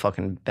one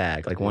fucking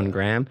bag, like 1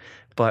 gram.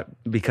 But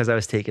because I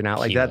was taken out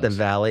like that, the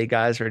valet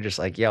guys were just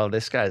like, yo,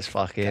 this guy's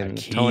fucking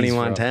Tony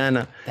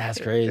Montana. That's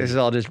crazy. This is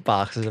all just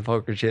boxes of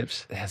poker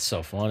chips. That's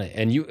so funny.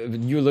 And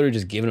you're literally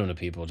just giving them to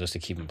people just to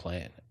keep them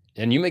playing.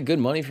 And you make good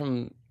money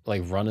from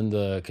like running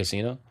the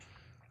casino?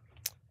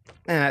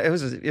 Yeah, it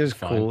was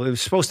cool. It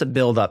was supposed to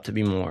build up to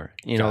be more.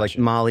 Like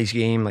Molly's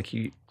Game, like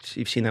you've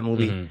seen that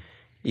movie? Mm-hmm.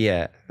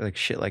 Yeah, like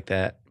shit like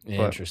that.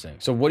 Interesting.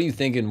 So what are you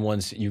thinking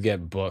once you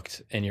get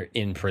booked and you're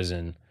in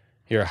prison?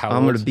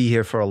 I'm going to be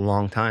here for a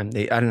long time.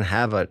 I didn't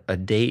have a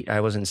date.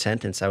 I wasn't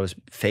sentenced. I was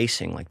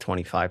facing like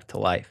 25 to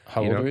life.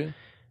 How old were you?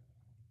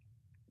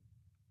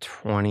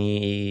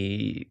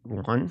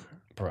 21.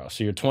 Bro,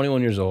 so you're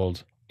 21 years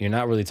old. You're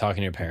not really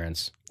talking to your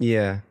parents.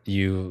 Yeah.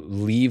 You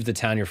leave the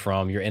town you're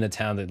from. You're in a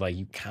town that like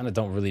you kind of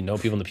don't really know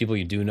people, and the people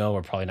you do know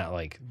are probably not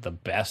like the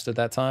best at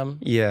that time.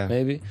 Yeah.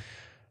 Maybe.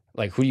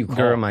 Like, who do you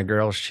call? My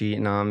girl's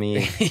cheating on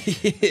me.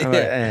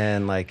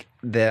 And like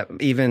that,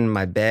 even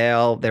my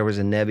bail, there was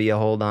a Nebbia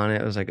hold on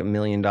it. It was like $1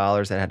 million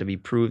that had to be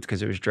proved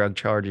because it was drug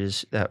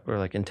charges that were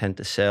like intent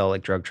to sell,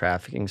 like drug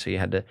trafficking. So you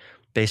had to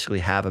basically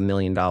have $1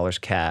 million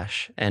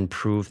cash and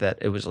prove that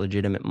it was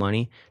legitimate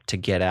money to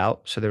get out.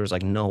 So there was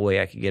like no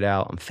way I could get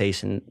out. I'm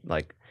facing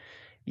like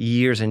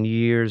years and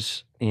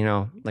years,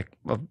 like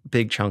a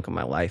big chunk of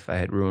my life I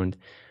had ruined.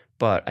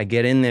 But I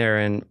get in there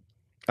and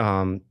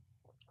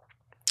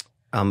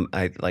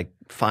I like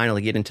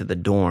finally get into the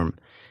dorm,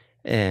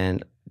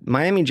 and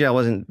Miami jail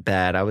wasn't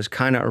bad. I was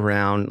kind of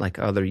around like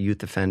other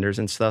youth offenders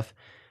and stuff,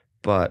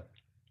 but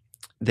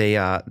they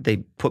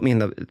put me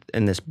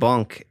in this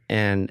bunk,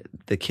 and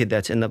the kid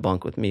that's in the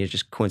bunk with me is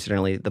just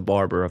coincidentally the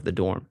barber of the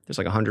dorm. There's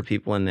like 100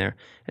 people in there,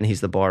 and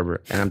he's the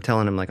barber, and I'm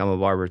telling him like I'm a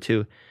barber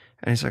too.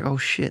 And he's like, oh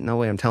shit, no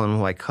way. I'm telling him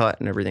who I cut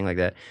and everything like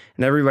that.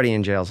 And everybody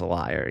in jail's a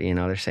liar,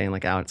 They're saying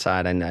like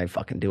outside, I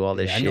fucking do all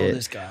this shit. I know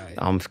this guy.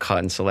 I'm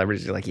cutting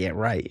celebrities. They're like, yeah,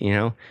 right,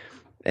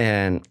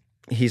 And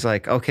he's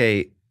like,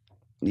 okay,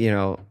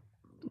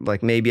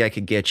 like maybe I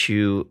could get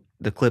you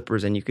the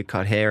clippers and you could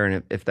cut hair.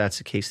 And if that's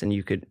the case, then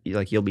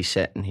you'll be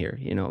set in here,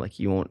 like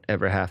you won't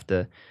ever have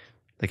to,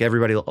 like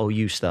everybody will owe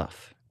you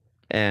stuff.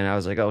 And I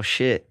was like, oh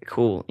shit,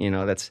 cool.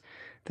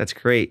 That's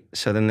great.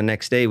 So then the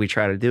next day we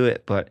try to do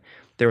it, but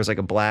there was like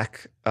a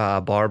black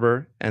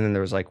barber, and then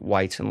there was like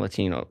whites and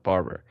Latino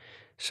barber.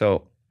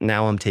 So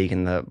now I'm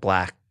taking the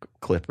black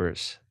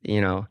clippers,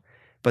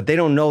 but they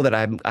don't know that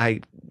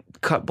I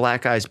cut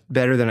black guys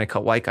better than I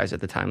cut white guys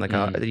at the time. Like,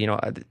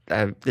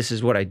 this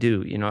is what I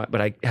do, but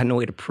I had no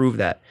way to prove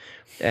that.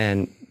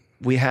 And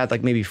we had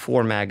like maybe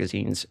 4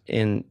 magazines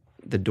in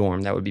the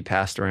dorm that would be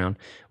passed around.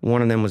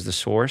 One of them was The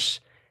Source,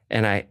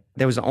 and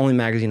that was the only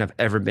magazine I've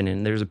ever been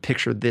in. There was a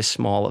picture this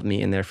small of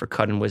me in there for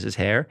cutting Wiz's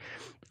hair.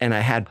 And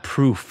I had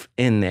proof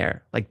in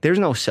there. Like, there's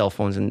no cell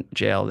phones in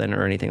jail then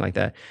or anything like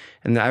that.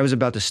 And I was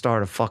about to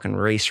start a fucking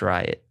race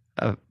riot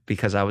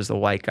because I was the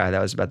white guy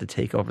that was about to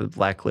take over the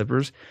black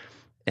clippers.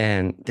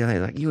 And they're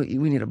like, we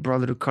need a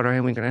brother to cut our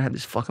hair. We're going to have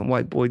this fucking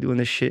white boy doing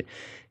this shit.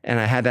 And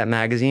I had that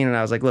magazine, and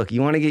I was like, look,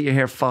 you want to get your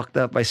hair fucked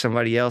up by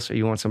somebody else, or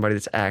you want somebody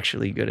that's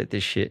actually good at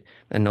this shit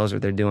and knows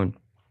what they're doing?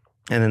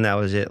 And then that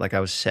was it. Like, I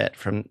was set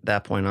from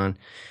that point on.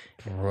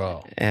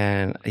 Bro.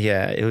 And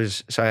yeah, it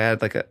was, so I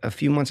had like a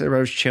few months where I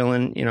was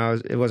chilling,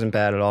 it wasn't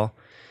bad at all.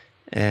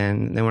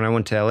 And then when I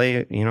went to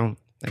LA, I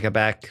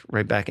got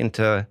right back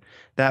into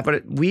that.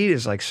 But weed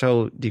is like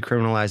so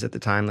decriminalized at the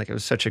time. Like, it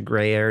was such a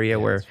gray area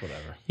where,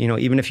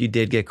 even if you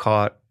did get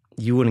caught,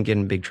 you wouldn't get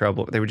in big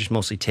trouble. They would just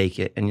mostly take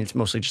it. And it's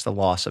mostly just the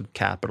loss of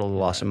capital, the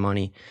loss of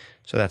money.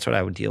 So that's what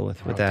I would deal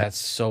with that. That's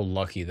so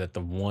lucky that the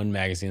one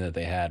magazine that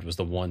they had was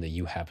the one that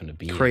you happened to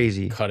be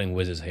crazy cutting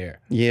Wiz's hair.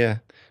 Yeah.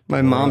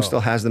 My mom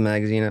still has the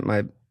magazine at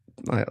my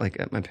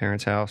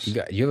parents' house.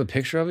 You have a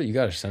picture of it? You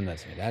got to send that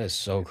to me. That is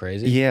so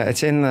crazy. Yeah,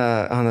 it's in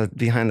on the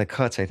behind the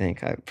cuts, I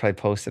think. I probably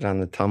posted on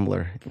the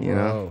Tumblr,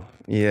 know?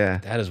 Yeah.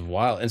 That is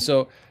wild. And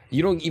so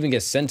you don't even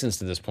get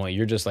sentenced at this point.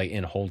 You're just like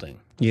in holding.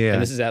 Yeah.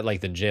 And this is at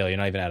like the jail. You're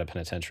not even at a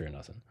penitentiary or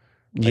nothing.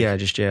 Like,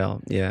 just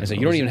jail. Yeah. And so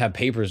you don't even have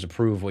papers to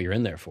prove what you're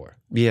in there for.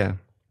 Yeah.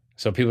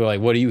 So people are like,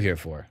 what are you here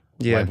for?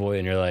 white boy,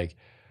 and you're like,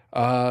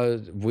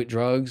 with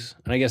drugs,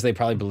 and I guess they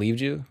probably believed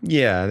you.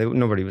 Yeah,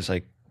 nobody was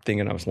like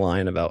thinking I was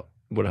lying about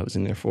what I was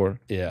in there for.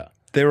 Yeah,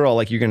 they were all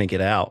like, "You're gonna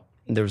get out.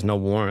 There was no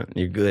warrant.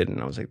 You're good."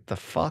 And I was like, "The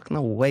fuck?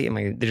 No way.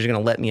 They're just gonna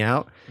let me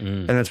out?"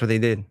 And that's what they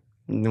did.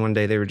 And one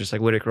day they were just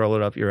like, "Wittek, roll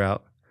it up. You're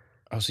out."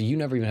 Oh, so you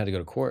never even had to go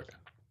to court?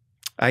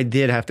 I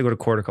did have to go to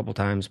court a couple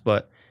times,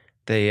 but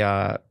they,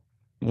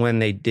 when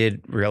they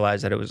did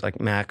realize that it was like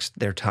maxed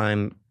their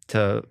time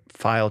to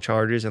file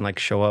charges and like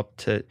show up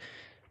to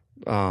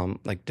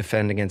like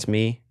defend against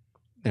me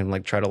and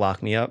like try to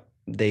lock me up,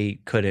 they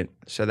couldn't.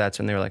 So that's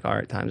when they were like, "All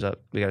right, time's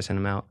up. We gotta send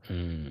him out."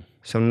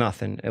 So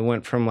nothing. It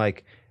went from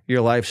like,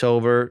 your life's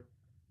over,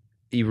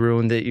 you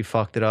ruined it, you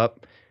fucked it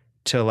up,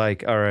 to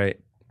like, all right,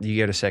 you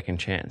get a second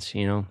chance,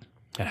 you know?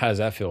 And how does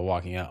that feel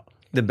walking out?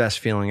 The best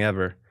feeling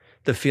ever.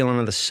 The feeling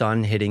of the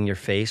sun hitting your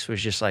face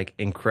was just like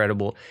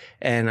incredible.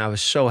 And I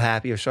was so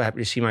happy. I was so happy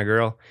to see my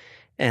girl.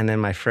 And then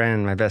my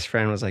best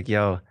friend was like,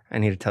 "Yo, I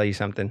need to tell you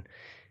something."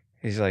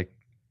 He's like,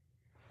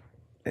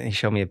 and he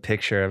showed me a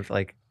picture of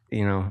like,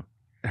 you know,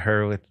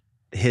 her with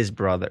his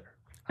brother.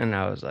 And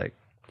I was like,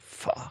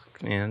 fuck,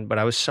 man. But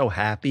I was so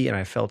happy and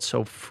I felt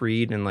so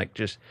freed and like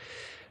just,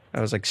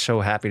 I was like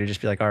so happy to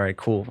just be like, all right,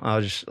 cool. I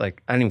was just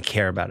like, I didn't even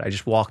care about it. I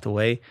just walked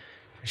away.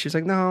 She's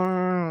like,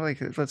 no, like,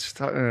 let's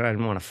talk. I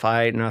didn't want to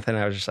fight, nothing.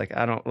 I was just like,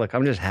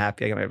 I'm just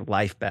happy. I got my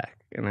life back.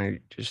 And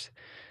it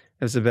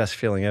was the best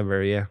feeling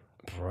ever, yeah.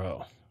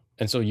 Bro.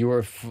 And so you were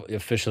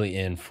officially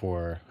in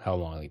for how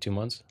long? Like 2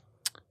 months?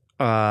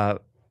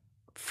 Fucking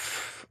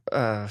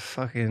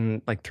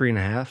like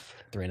 3.5.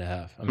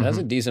 3.5. I mean, that's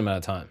a decent amount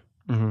of time.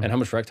 And how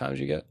much rec time did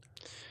you get?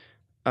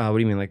 What do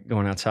you mean, like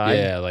going outside?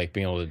 Yeah, like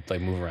being able to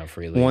like move around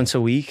freely. Once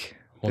a week.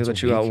 They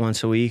let you out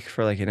once a week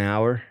for like an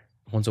hour.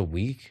 Once a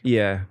week?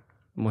 Yeah,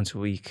 once a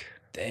week.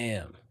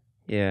 Damn.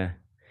 Yeah.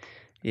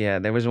 Yeah,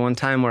 there was one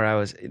time where I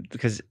was,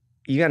 because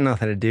you got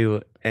nothing to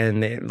do,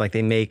 and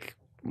they make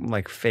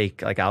like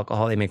fake like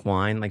alcohol. They make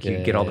wine, like you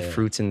get all the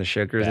fruits and the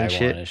sugars and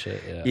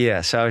shit.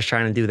 Yeah, so I was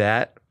trying to do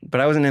that,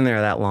 but I wasn't in there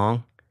that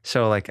long.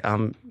 So like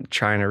I'm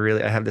trying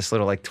to I have this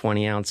little like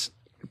 20-ounce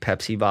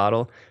Pepsi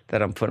bottle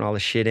that I'm putting all the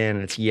shit in,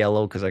 and it's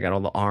yellow because I got all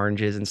the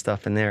oranges and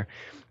stuff in there.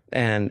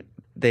 And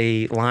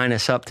they line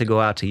us up to go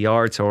out to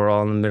yard, so we're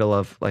all in the middle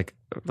of like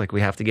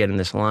we have to get in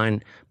this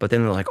line. But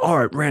then they're like, all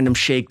right, random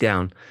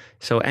shakedown.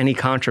 So any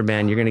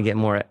contraband, you're gonna get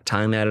more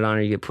time added on,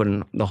 or you get put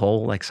in the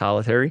hole like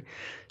solitary.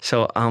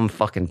 So I'm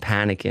fucking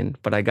panicking,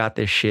 but I got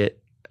this shit.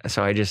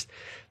 So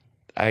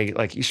I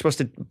like, you're supposed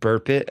to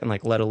burp it and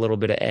like let a little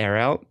bit of air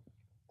out.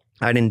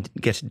 I didn't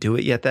get to do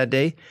it yet that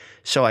day.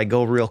 So I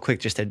go real quick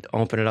just to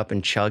open it up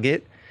and chug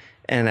it.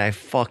 And I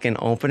fucking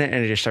open it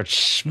and it just starts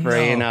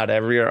spraying out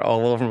everywhere,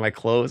 all over my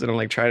clothes. And I'm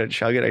like trying to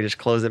chug it. I just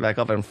closed it back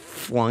up and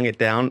flung it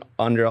down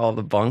under all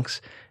the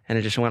bunks. And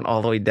it just went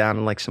all the way down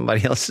in like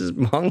somebody else's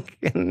bunk.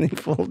 And they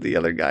pulled the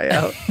other guy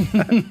out.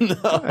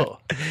 No.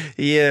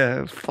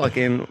 Yeah,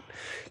 fucking...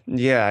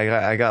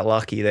 Yeah, I got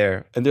lucky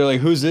there. And they're like,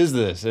 whose is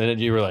this?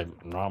 And you were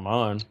like, not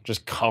mine.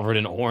 Just covered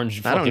in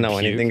orange. I don't know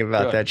anything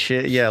about that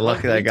shit. Yeah,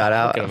 luckily I got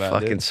out. I'm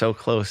fucking so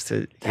close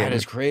to that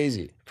is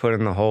crazy. Put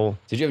in the hole.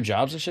 Did you have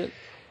jobs and shit?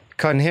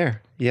 Cutting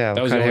hair. Yeah,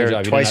 that was the only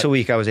job. Twice a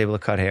week I was able to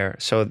cut hair.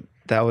 So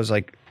that was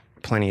like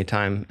plenty of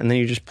time. And then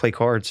you just play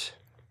cards.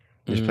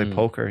 You just play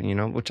poker, you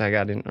know, which I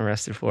got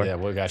arrested for. Yeah,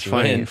 what got you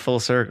funny, in? Full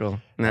circle.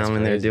 Now I'm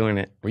in there doing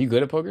it. Were you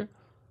good at poker?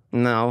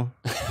 No.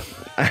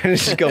 I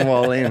just go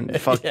all in.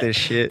 Fuck this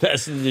shit.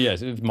 That's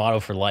motto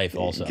for life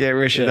also. Get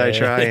rich or die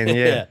trying.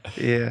 Yeah.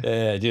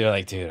 Dude,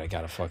 I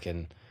got a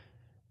fucking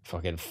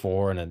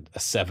 4 and a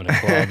 7 of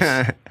clubs.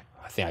 I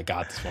think I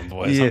got this one,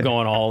 boys. I'm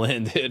going all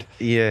in, dude.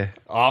 Yeah.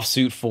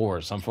 Offsuit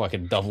 4s. I'm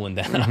fucking doubling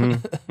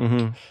down.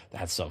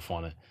 That's so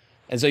funny.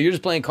 And so you're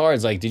just playing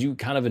cards. Like, did you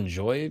kind of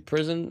enjoy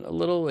prison a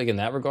little, like in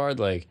that regard?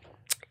 Like,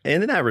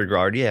 in that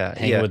regard, yeah.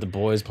 Hanging with the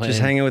boys, playing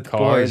just hanging with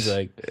cards, the boys.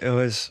 Like, it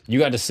was. You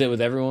got to sit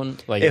with everyone.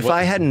 Like, if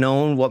I had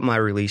known what my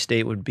release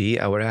date would be,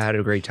 I would have had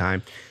a great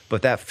time.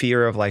 But that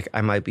fear of like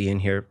I might be in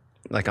here,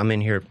 like I'm in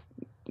here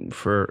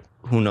for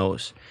who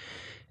knows,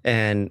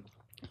 and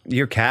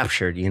you're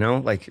captured. You know,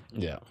 like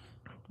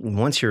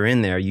once you're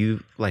in there,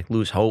 you like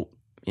lose hope.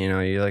 You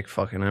know, you're like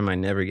fucking. I might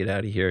never get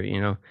out of here.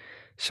 You know,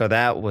 so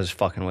that was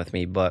fucking with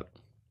me. But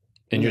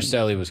and your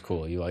cellie was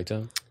cool. You liked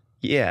him?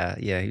 Yeah,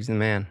 he's the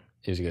man.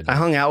 He was a good dude. I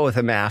hung out with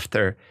him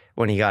after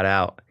when he got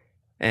out,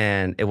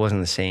 and it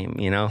wasn't the same,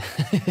 you know?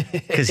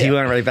 Because he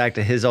went right back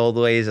to his old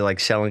ways of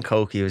like selling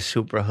coke. He was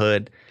super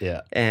hood.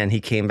 Yeah. And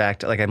he came back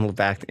to, like, I moved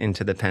back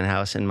into the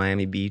penthouse in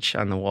Miami Beach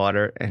on the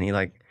water, and he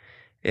like,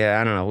 yeah,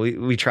 I don't know.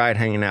 We tried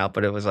hanging out,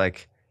 but it was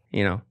like,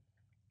 you know,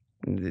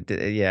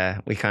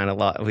 we kind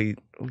of we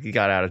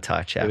got out of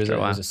touch after a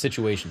while. It was a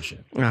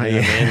situationship. You know what I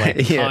mean?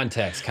 Like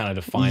context kind of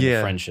defined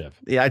the friendship.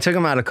 Yeah, I took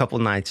him out a couple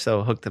nights,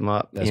 so hooked him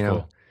up. That's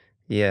cool.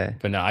 Yeah.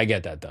 But no, I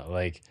get that though.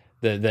 Like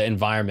the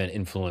environment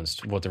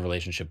influenced what the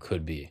relationship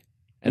could be.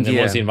 And then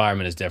once the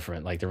environment is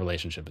different, like the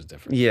relationship is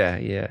different.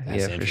 Yeah,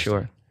 for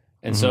sure.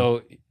 And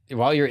so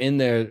while you're in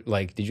there,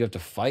 like, did you have to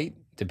fight?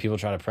 Did people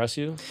try to press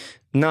you?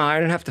 No, I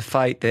didn't have to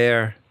fight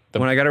there.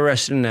 When I got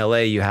arrested in LA,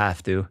 you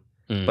have to.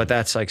 But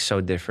that's like so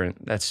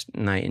different. That's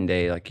night and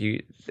day. Like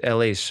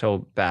LA is so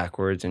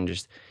backwards and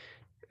just,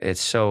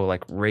 it's so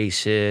like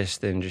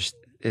racist and just,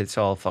 it's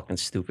all fucking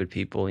stupid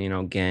people, you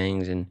know,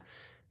 gangs and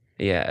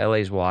yeah,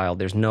 LA's wild.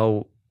 There's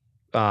no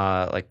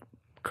like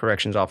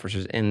corrections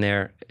officers in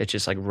there. It's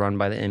just like run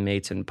by the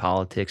inmates and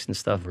politics and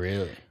stuff.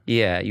 Really?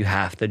 Yeah, you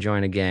have to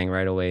join a gang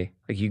right away.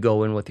 Like you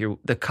go in with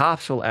the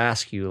cops will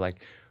ask you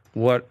like,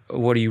 what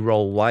do you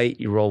roll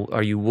white?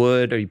 Are you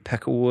wood? Are you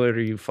peckerwood?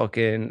 Are you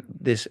fucking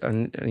this?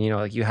 You know,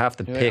 like you have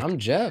to pick. Like, I'm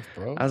Jeff,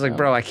 bro. I was like,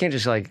 bro, I can't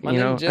just like, My you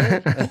know. name's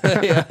Jeff.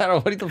 Yeah, I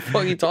don't. What the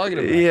fuck are you talking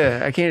about?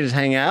 Yeah, I can't just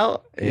hang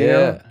out. Yeah, You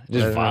know?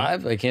 just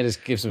vibe. I can't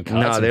just give some.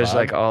 No, there's vibe.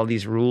 like all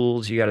these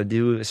rules. You got to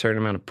do a certain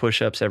amount of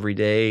push-ups every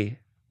day.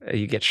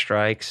 You get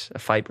strikes. A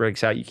fight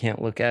breaks out, you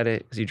can't look at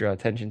it because you draw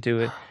attention to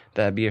it.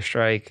 That'd be a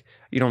strike.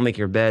 You don't make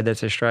your bed.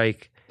 That's a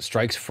strike.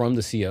 Strikes from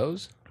the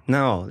COs.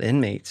 No, the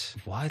inmates.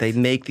 What? They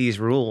make these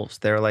rules.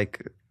 They're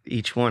like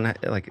each one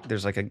like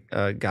there's like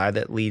a guy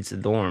that leads the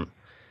dorm,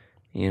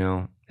 you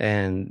know,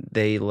 and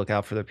they look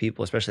out for their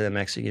people, especially the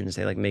Mexicans.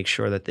 They like make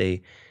sure that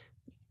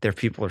their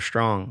people are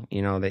strong.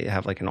 You know, they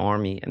have like an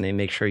army and they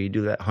make sure you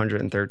do that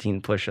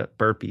 113 push-up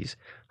burpees,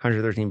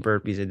 113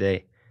 burpees a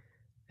day.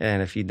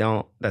 And if you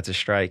don't, that's a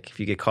strike. If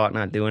you get caught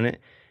not doing it,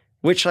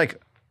 which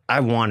like I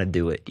want to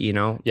do it, you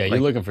know? Yeah, you're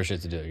like, looking for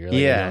shit to do. You're like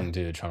a young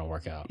dude trying to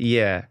work out.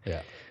 Yeah.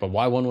 Yeah. But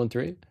why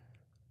 113?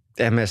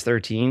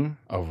 MS-13.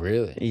 Oh,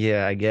 really?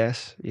 Yeah, I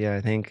guess. Yeah,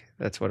 I think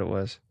that's what it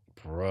was.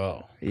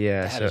 Bro.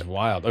 Yeah. That is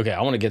wild. Okay,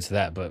 I want to get to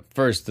that. But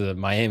first, the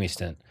Miami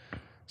stint.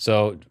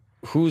 So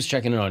who's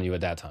checking in on you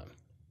at that time?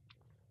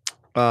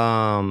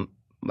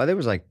 But there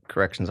was like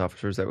corrections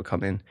officers that would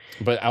come in.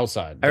 But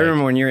outside. I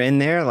remember when you're in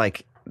there,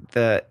 like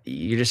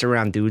you're just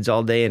around dudes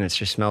all day and it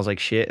just smells like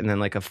shit. And then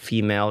like a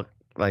female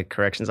like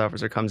corrections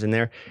officer comes in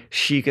there.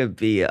 She could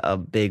be a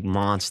big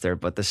monster,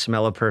 but the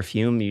smell of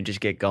perfume, you just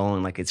get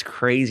going. Like it's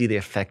crazy the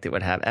effect it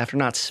would have after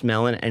not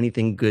smelling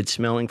anything good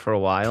smelling for a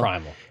while.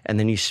 Primal. And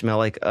then you smell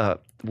like a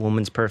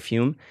woman's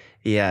perfume.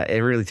 Yeah, it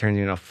really turns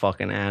you into a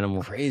fucking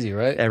animal. Crazy,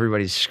 right?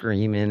 Everybody's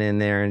screaming in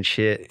there and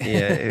shit.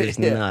 Yeah, it was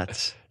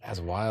nuts.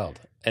 That's wild.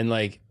 And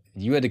like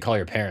you had to call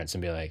your parents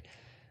and be like,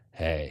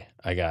 "Hey,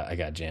 I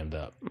got jammed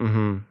up."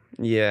 Mm-hmm.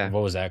 Yeah.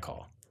 What was that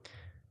call?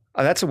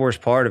 Oh, that's the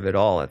worst part of it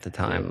all at the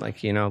time. Yeah.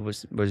 Like, you know,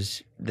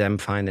 was them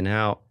finding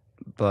out.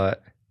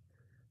 But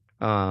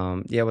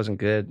yeah, it wasn't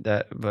good.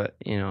 But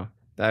you know,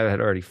 I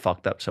had already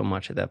fucked up so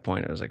much at that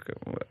point. It was like,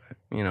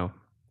 you know,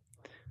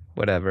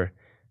 whatever.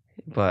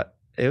 But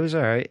it was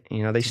all right.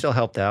 You know, they still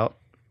helped out.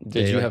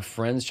 Did you have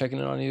friends checking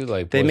in on you?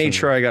 Like they made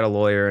sure I got a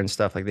lawyer and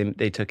stuff. Like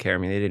they took care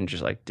of me. They didn't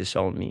just like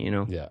disown me, you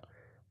know? Yeah.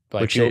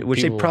 But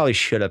which they probably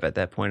should have at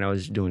that point. I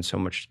was doing so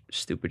much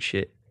stupid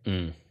shit.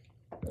 Mm.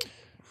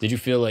 Did you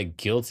feel like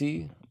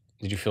guilty?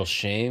 Did you feel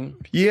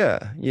shame?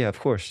 Yeah, of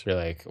course. You're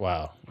like,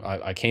 wow,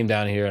 I came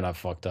down here and I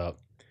fucked up.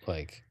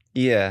 Like,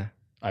 yeah,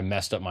 I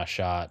messed up my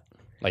shot.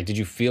 Like, did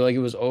you feel like it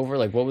was over?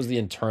 Like, what was the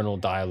internal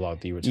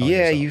dialogue that you were telling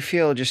yourself?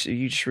 you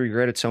you just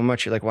regret it so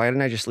much. You're like, why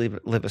didn't I just live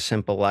a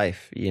simple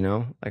life? You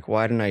know, like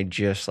why wasn't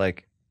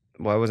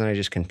I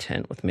just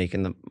content with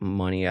making the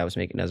money I was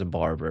making as a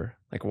barber?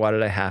 Like, why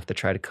did I have to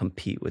try to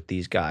compete with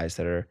these guys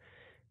that are,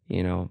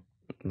 you know,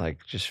 like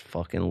just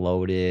fucking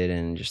loaded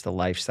and just the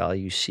lifestyle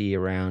you see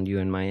around you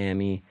in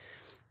Miami?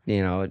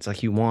 You know, it's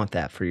like you want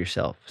that for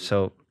yourself.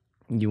 So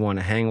you want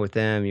to hang with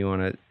them. You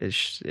want to,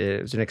 it's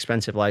an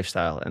expensive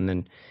lifestyle. And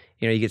then,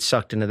 you know, you get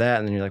sucked into that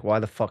and then you're like, why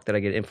the fuck did I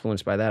get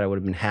influenced by that? I would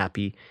have been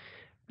happy.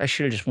 I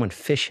should have just went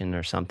fishing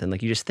or something.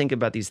 Like you just think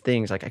about these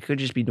things. Like I could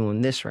just be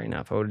doing this right now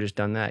if I would have just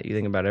done that. You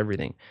think about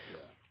everything.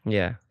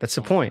 Yeah, that's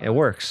the point. It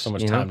works. So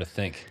much time to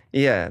think.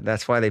 Yeah,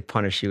 that's why they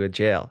punish you at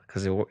jail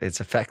because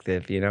it's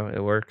effective. You know,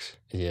 it works.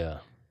 Yeah,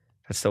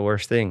 that's the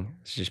worst thing.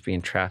 It's just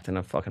being trapped in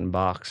a fucking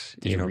box.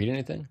 Did you read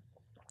anything?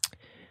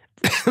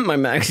 My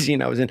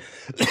magazine I was in.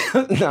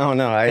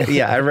 No.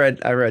 I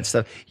read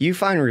stuff. You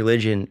find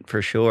religion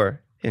for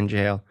sure in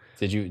jail.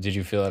 Did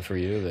you feel that for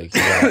you? Like,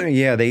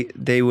 yeah,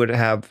 they would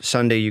have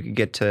Sunday. You could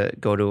get to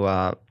go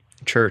to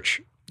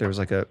church. There was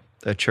like a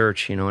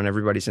church, you know, and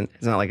everybody's in.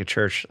 It's not like a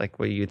church like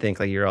what you think.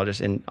 Like you're all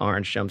just in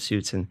orange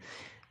jumpsuits, and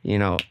you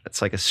know,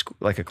 it's like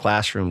a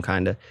classroom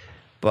kind of.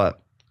 But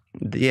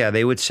yeah,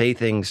 they would say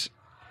things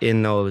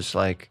in those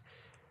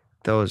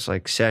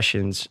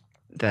sessions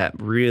that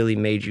really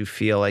made you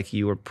feel like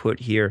you were put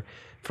here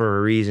for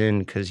a reason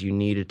because you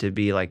needed to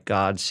be, like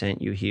God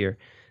sent you here.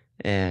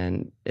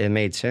 And it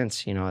made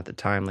sense, you know, at the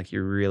time, like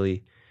you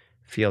really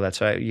feel that.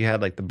 So you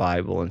had like the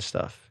Bible and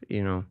stuff,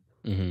 you know.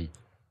 Mm-hmm.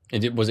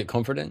 And was it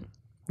comforting?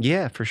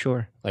 Yeah, for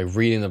sure. Like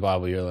reading the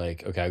Bible, you're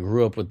like, okay, I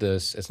grew up with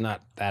this. It's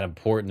not that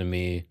important to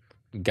me.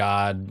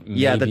 God,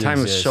 yeah, at the time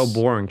exists. It was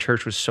so boring.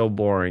 Church was so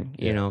boring,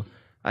 you know.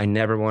 I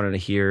never wanted to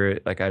hear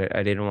it. Like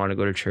I didn't want to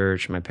go to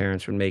church. My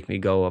parents would make me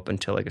go up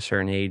until like a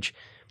certain age.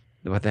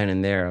 But then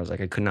and there, I was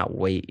like, I could not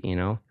wait, you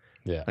know.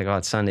 Yeah. Like, oh,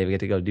 it's Sunday. We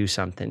get to go do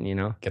something, you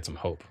know. Get some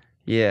hope.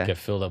 Yeah. Get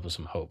filled up with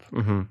some hope.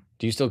 Mm-hmm.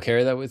 Do you still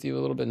carry that with you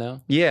a little bit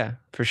now? Yeah,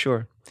 for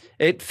sure.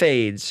 It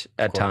fades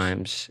at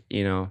times,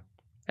 you know.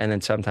 And then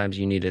sometimes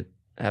you need to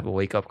have a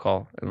wake up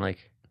call. And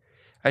like,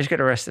 I just got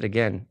arrested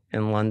again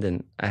in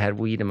London. I had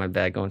weed in my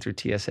bag going through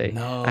TSA.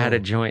 No. I had a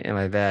joint in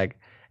my bag.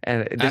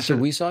 And After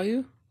we saw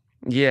you?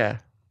 Yeah.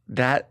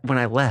 When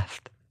I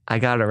left, I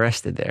got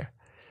arrested there.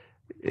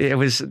 It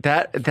was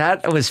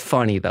that was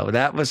funny though.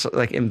 That was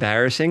like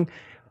embarrassing,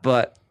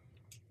 but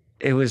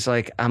it was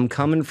like I'm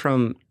coming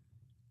from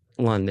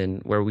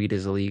London where weed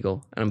is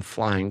illegal and I'm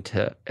flying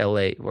to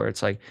LA where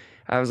it's like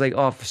I was like,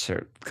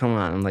 officer, come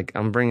on.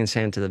 I'm bringing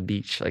Sam to the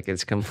beach. Like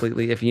it's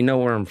completely, if you know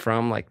where I'm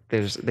from, like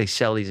they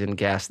sell these in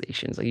gas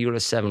stations. Like you go to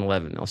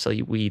 7-Eleven, they'll sell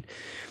you weed.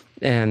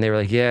 And they were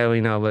like, yeah,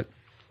 we know, but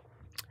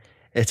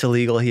it's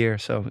illegal here.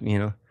 So, you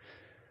know.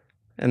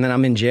 And then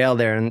I'm in jail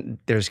there, and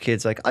there's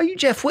kids like, "Are you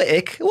Jeff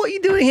Wittek? What are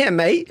you doing here,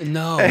 mate?"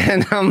 No.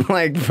 And I'm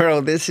like,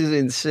 "Bro, this is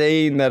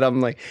insane." That I'm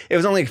like, it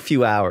was only a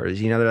few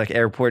hours. You know, they're like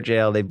airport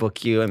jail. They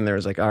book you, and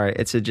there's like, all right,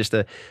 it's just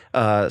a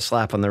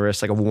slap on the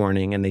wrist, like a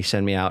warning, and they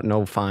send me out.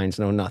 No fines,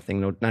 no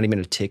nothing, no, not even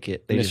a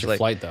ticket. They missed just your like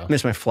flight though.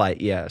 Missed my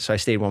flight, yeah. So I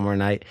stayed one more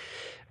night.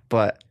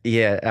 But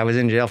yeah, I was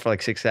in jail for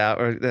like 6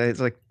 hours. It's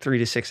like 3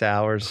 to 6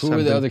 hours. Who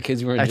were the other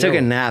kids you were in jail? I took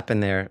a nap in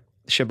there.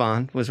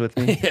 Shaban was with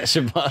me. Yeah,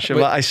 Shaban.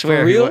 Shaban, I swear.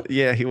 For real?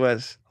 He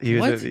was. He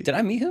what? was. Did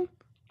I meet him?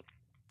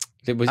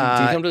 Did he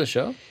come to the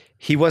show?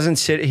 He wasn't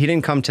he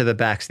didn't come to the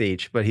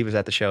backstage, but he was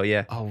at the show,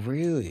 yeah. Oh,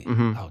 really?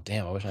 Mm-hmm. Oh,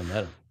 damn, I wish I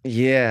met him.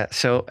 Yeah,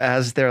 so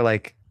as they're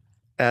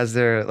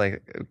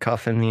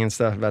cuffing me and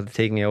stuff, about to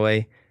take me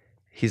away,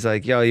 he's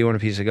like, "Yo, you want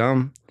a piece of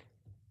gum?"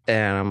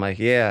 And I'm like,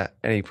 "Yeah."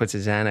 And he puts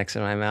his Xanax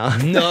in my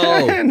mouth.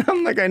 No. And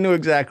I'm like, I knew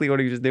exactly what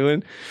he was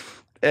doing.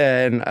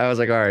 And I was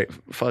like, all right,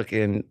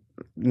 fucking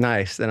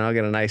nice. Then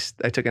I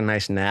took a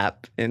nice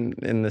nap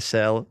in the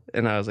cell,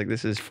 and I was like,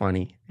 this is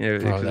funny. You know,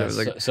 Bro, it was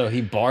like, so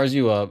he bars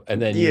you up, and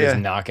then you Yeah. just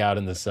knock out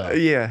in the cell.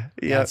 yeah.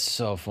 That's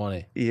so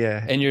funny.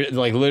 Yeah. And you're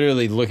like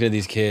literally looking at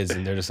these kids,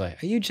 and they're just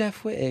like, "Are you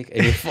Jeff Wittek?"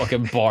 And you're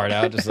fucking barred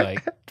out, just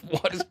like,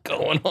 "What is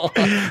going on?"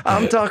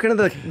 I'm talking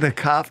to the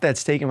cop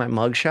that's taking my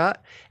mugshot,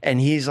 and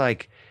he's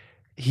like,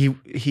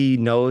 he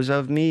knows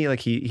of me, like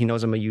he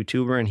knows I'm a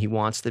YouTuber, and he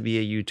wants to be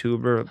a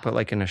YouTuber, but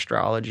like an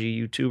astrology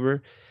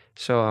YouTuber.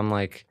 So I'm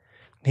like,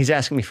 he's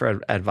asking me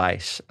for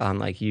advice on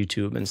like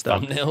YouTube and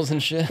stuff. Thumbnails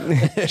and shit.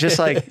 Just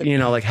like, you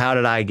know, like how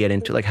did I get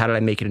into, like how did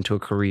I make it into a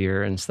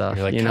career and stuff?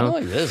 You're like, you kind know,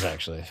 of like this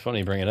actually. It's funny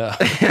you bring it up.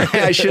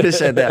 I should have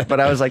said that, but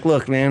I was like,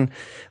 look, man,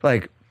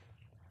 like,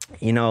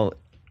 you know,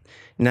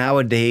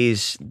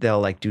 nowadays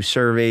they'll like do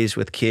surveys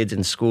with kids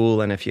in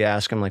school, and if you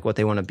ask them like what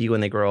they want to be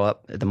when they grow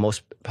up, the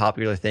most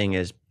popular thing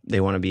is they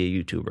want to be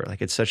a YouTuber.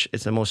 Like it's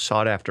the most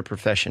sought after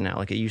profession now.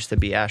 Like it used to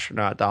be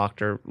astronaut,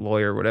 doctor,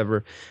 lawyer,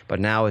 whatever, but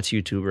now it's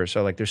YouTuber.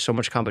 So like there's so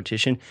much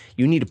competition.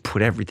 You need to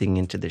put everything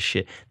into this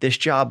shit. This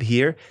job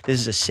here, this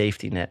is a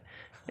safety net.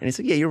 And he's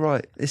like, yeah, you're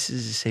right. This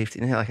is a safety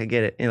net. Like, I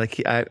get it. And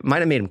like, I might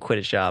have made him quit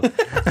his job.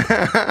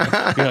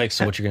 You're like,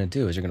 so what you're going to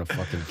do is you're going to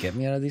fucking get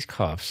me out of these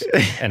cuffs,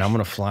 and I'm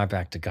going to fly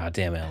back to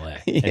goddamn LA.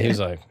 Yeah. And he was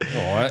like,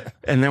 oh, what?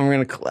 And then we're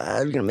going to collab.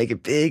 You're going to make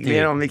it big,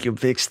 man. I'll make you a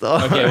big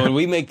star. Okay, when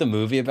we make the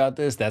movie about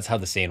this, that's how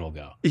the scene will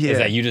go. Yeah. Is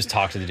that you just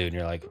talk to the dude, and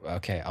you're like,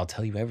 okay, I'll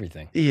tell you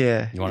everything.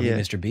 Yeah. You want to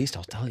be Mr. Beast?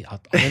 I'll tell you.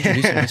 I'll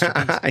introduce you to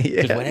Mr. Beast.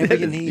 Yeah. Just whatever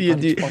you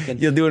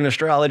need. You'll do an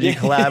astrology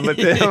collab with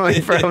him.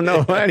 Like, from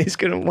no one, he's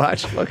going to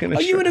watch fucking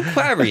Are you an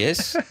Aquarius?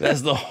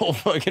 That's the whole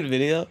fucking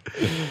video.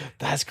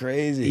 That's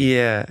crazy.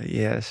 Yeah,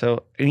 yeah.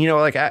 So, you know,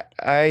 like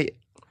I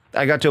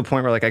got to a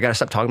point where like I got to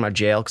stop talking about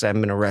jail because I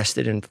haven't been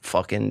arrested in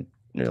fucking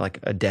like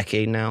a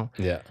decade now.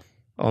 Yeah.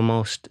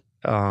 Almost.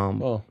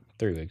 Well,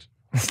 3 weeks.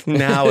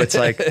 Now it's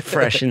like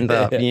freshened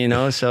up, you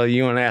know? So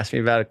you want to ask me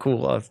about it?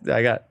 Cool.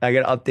 I got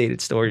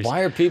updated stories. Why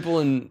are people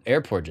in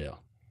airport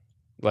jail?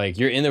 Like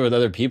you're in there with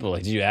other people.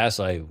 Like, did you ask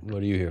like,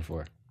 what are you here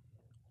for?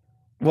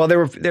 Well,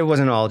 there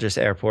wasn't all just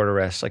airport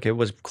arrests. Like it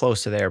was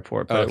close to the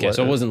airport. But Okay,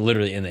 so it wasn't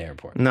literally in the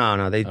airport.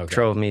 No, they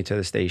drove me to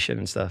the station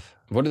and stuff.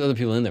 What are the other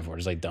people in there for?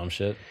 Just like dumb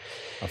shit,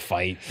 a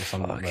fight or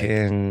something,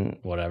 Fucking like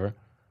whatever.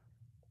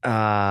 You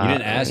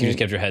didn't ask. You just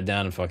kept your head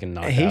down and fucking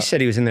knocked out. He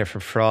said he was in there for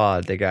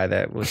fraud. The guy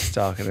that was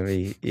talking to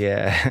me,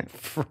 yeah,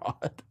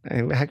 fraud.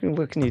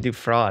 What can you do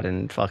fraud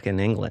in fucking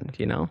England?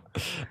 You know?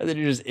 And then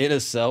you're just in a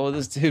cell with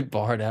this dude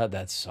barred out.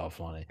 That's so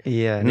funny.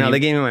 Yeah. No, they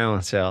gave me my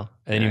own cell.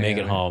 And then you make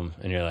it home,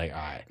 and you're like, all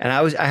right. And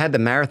I had the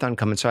marathon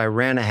coming, so I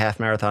ran a half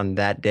marathon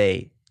that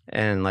day,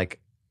 and like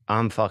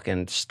I'm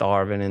fucking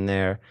starving in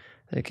there.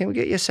 Like, can we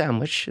get you a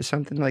sandwich or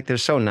something? Like they're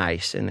so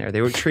nice in there.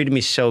 They were treating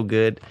me so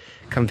good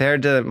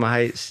compared to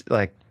my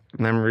like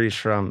memories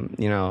from,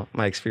 you know,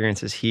 my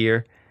experiences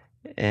here.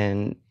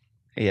 And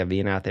yeah,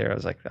 being out there, I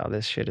was like, oh,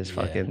 this shit is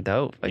fucking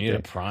dope. Like, you need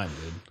a prime,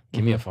 dude.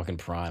 Give me a fucking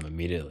prime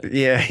immediately.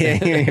 Yeah,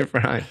 give me a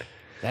prime.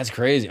 That's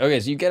crazy. Okay,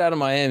 so you get out of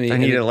Miami. I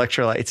need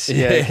electrolytes.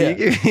 Yeah, can you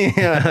give me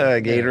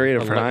a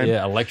Gatorade or Prime?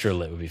 Yeah,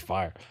 electrolyte would be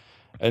fire.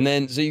 And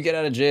then, so you get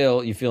out of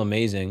jail, you feel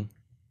amazing,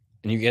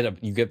 and you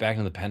get back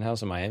into the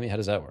penthouse in Miami. How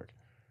does that work?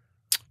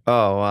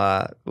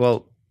 Oh,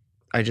 well,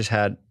 I just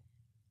had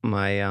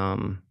my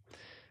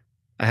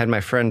I had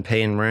my friend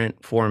paying rent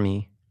for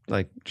me,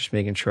 like just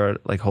making sure I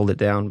like hold it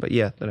down. But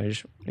yeah, then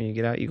when you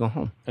get out, you go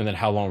home. And then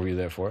how long were you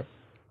there for?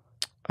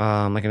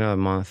 Like another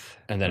month.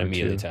 And then or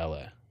immediately 2. to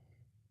LA.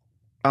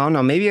 Oh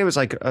no, maybe it was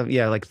like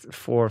like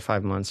 4 or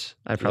 5 months.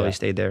 I probably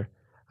stayed there.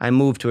 I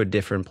moved to a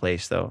different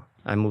place though.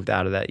 I moved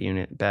out of that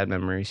unit. Bad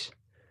memories.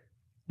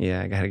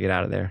 Yeah, I got to get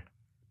out of there.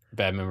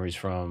 Bad memories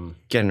from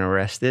Getting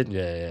arrested.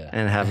 Yeah.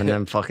 And having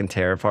them fucking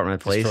tear apart my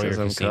place. Throw your as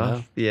I'm casino?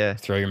 cuffed. Yeah.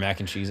 Throw your mac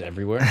and cheese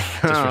everywhere,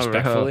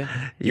 disrespectfully.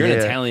 You're an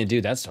Italian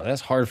dude. That's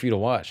hard for you to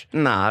watch.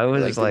 Nah, it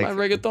was like my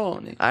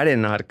reggaeton. I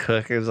didn't know how to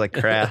cook. It was like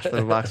Kraft,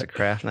 a box of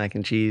Kraft mac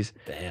and cheese.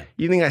 Damn.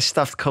 You think I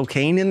stuffed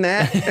cocaine in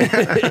that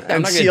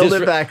and sealed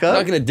it back up? I'm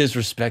not gonna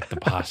disrespect the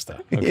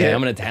pasta. Okay, Yeah.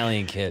 I'm an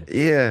Italian kid.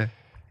 Yeah.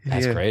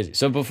 That's crazy.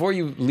 So before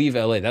you leave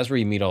LA, that's where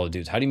you meet all the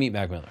dudes. How do you meet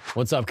Mac Miller?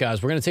 What's up,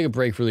 guys? We're gonna take a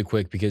break really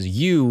quick because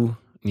you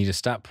need to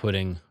stop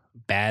putting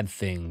bad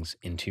things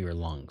into your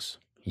lungs.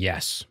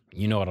 Yes,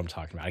 you know what I'm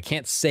talking about. I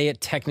can't say it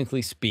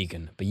technically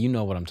speaking, but you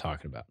know what I'm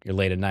talking about. You're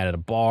late at night at a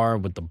bar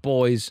with the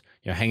boys,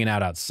 you're hanging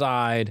out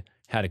outside,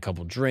 had a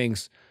couple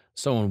drinks,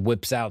 someone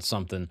whips out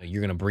something,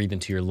 you're gonna breathe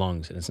into your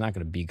lungs and it's not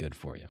gonna be good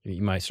for you.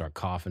 You might start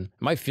coughing.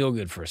 It might feel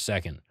good for a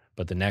second,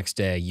 but the next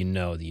day you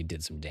know that you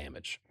did some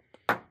damage.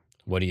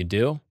 What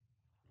do?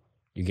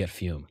 You get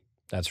fume.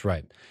 That's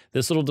right.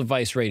 This little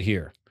device right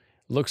here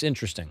looks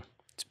interesting.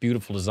 It's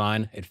beautiful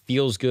design. It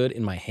feels good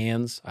in my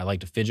hands. I like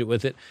to fidget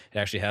with it. It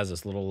actually has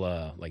this little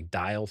like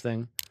dial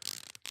thing.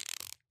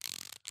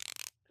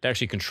 It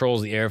actually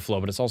controls the airflow,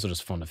 but it's also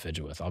just fun to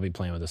fidget with. I'll be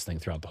playing with this thing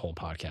throughout the whole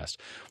podcast.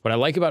 What I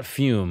like about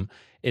fume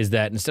is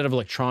that instead of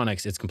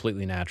electronics, it's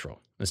completely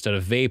natural. Instead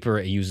of vapor,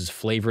 it uses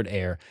flavored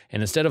air.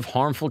 And instead of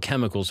harmful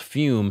chemicals,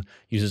 fume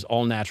uses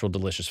all natural,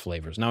 delicious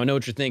flavors. Now, I know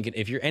what you're thinking.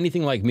 If you're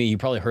anything like me, you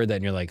probably heard that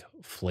and you're like,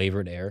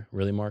 flavored air?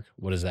 Really, Mark?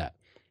 What is that?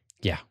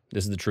 Yeah,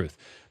 this is the truth.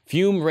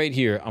 Fume right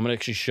here, I'm gonna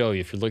actually show you.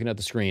 If you're looking at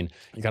the screen,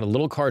 you got a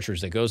little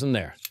cartridge that goes in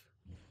there.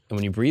 And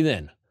when you breathe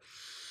in,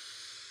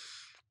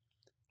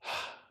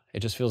 it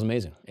just feels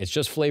amazing. It's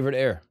just flavored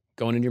air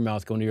going into your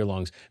mouth, going into your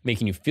lungs,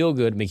 making you feel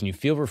good, making you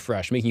feel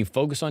refreshed, making you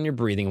focus on your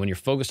breathing. And when you're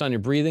focused on your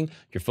breathing,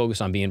 you're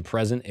focused on being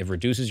present. It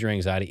reduces your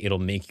anxiety. It'll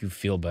make you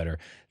feel better.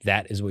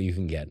 That is what you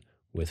can get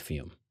with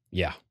fume.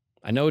 Yeah.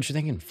 I know what you're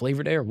thinking.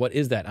 Flavored air. What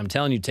is that? I'm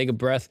telling you, take a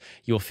breath.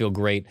 You'll feel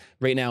great.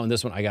 Right now in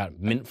this one, I got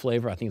mint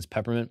flavor. I think it's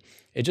peppermint.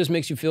 It just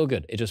makes you feel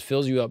good. It just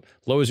fills you up,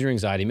 lowers your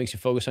anxiety, makes you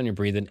focus on your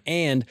breathing,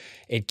 and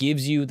it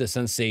gives you the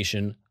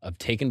sensation of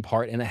taking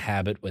part in a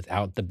habit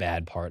without the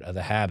bad part of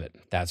the habit.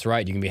 That's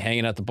right. You can be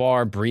hanging at the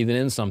bar, breathing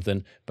in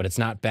something, but it's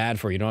not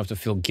bad for you. You don't have to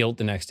feel guilt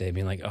the next day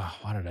being like, oh,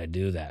 why did I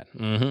do that?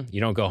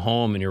 You don't go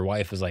home and your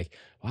wife is like,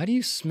 why do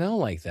you smell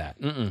like that?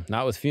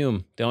 Not with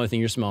fume. The only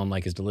thing you're smelling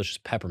like is delicious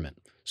peppermint.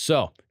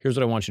 So here's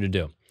what I want you to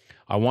do.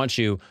 I want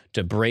you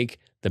to break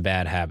the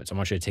bad habits. I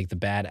want you to take the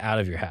bad out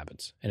of your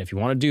habits. And if you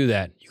want to do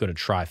that, you go to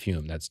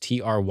TryFume. That's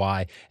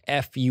TRYFUM.com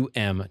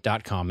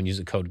and use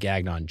the code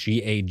Gagnon,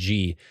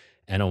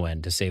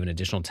 GAGNON, to save an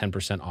additional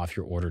 10% off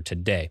your order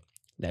today.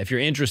 Now, if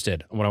you're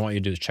interested, what I want you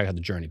to do is check out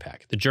the Journey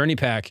Pack. The Journey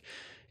Pack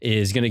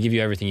is going to give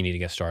you everything you need to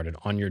get started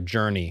on your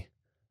journey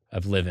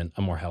of living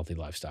a more healthy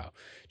lifestyle.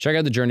 Check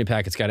out the Journey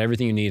Pack. It's got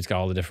everything you need. It's got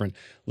all the different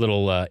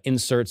little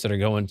inserts that are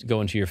going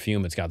into your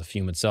fume. It's got the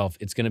fume itself.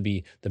 It's going to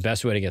be the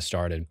best way to get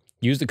started.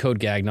 Use the code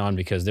Gagnon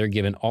because they're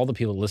giving all the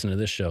people that listen to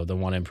this show that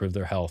want to improve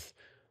their health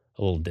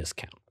a little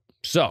discount.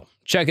 So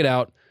check it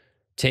out.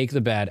 Take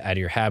the bad out of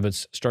your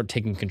habits. Start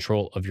taking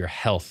control of your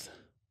health.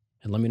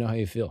 And let me know how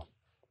you feel.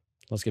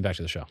 Let's get back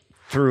to the show.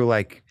 Through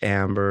like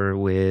Amber,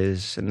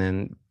 Wiz, and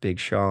then Big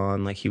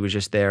Sean, like he was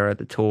just there at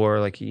the tour.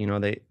 Like, you know,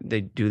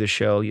 they do the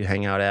show, you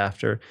hang out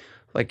after.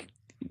 Like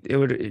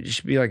it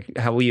just be like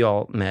how we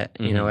all met,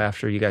 you know,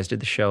 after you guys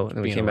did the show. And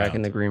then we came back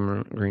in the green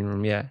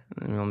room, yeah.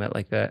 And we all met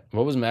like that.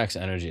 What was Mac's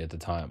energy at the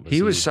time?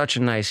 He was such a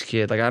nice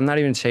kid. Like, I'm not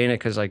even saying it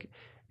because, like,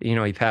 you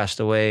know, he passed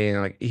away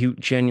and like he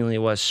genuinely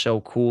was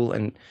so cool.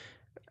 And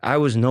I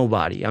was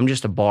nobody. I'm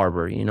just a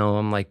barber, you know.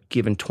 I'm like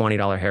giving $20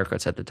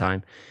 haircuts at the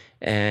time.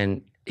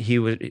 And he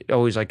was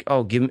always like,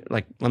 oh, give me,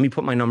 like, let me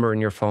put my number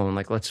in your phone.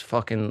 Like, let's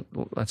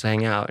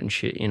hang out and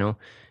shit, you know?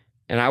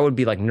 And I would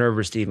be like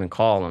nervous to even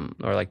call him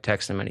or like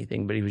text him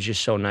anything, but he was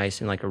just so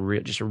nice and like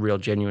just a real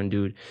genuine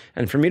dude.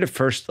 And for me to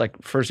first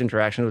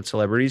interactions with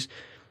celebrities,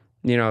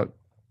 you know,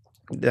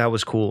 that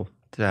was cool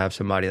to have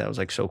somebody that was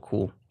like so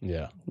cool.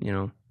 Yeah. You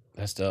know?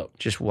 That's dope.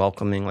 Just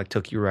welcoming, like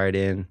took you right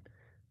in.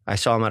 I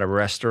saw him at a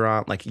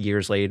restaurant like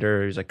years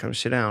later. He was like, come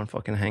sit down,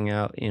 fucking hang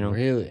out, you know?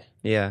 Really?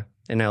 Yeah,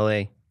 in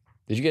LA.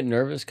 Did you get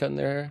nervous cutting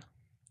their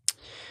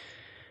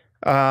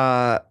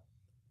hair?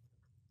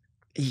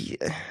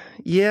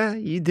 Yeah,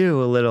 you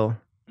do a little.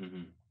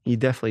 You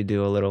definitely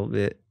do a little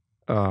bit.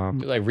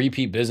 Like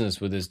repeat business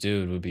with this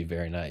dude would be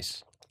very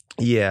nice.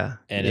 Yeah.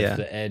 And if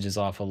the edge is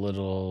off a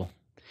little.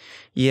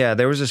 Yeah,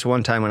 there was this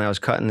one time when I was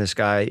cutting this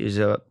guy. He was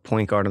a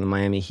point guard on the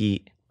Miami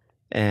Heat.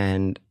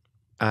 And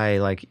I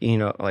like, you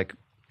know, like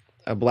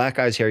a black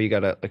guy's hair, you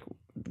gotta like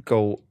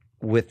go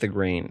with the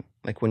grain.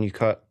 Like when you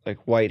cut like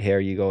white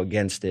hair, you go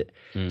against it.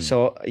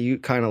 So you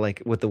kind of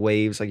like with the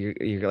waves, like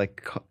you're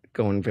like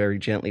going very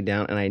gently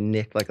down, and I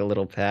nicked like a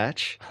little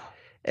patch,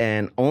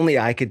 and only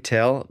I could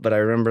tell. But I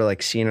remember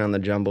like seeing it on the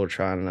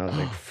jumbotron, and I was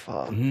like,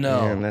 "Fuck,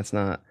 no, man, that's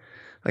not."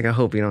 Like, I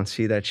hope you don't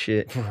see that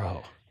shit,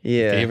 bro.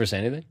 Yeah. Did you ever say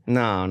anything?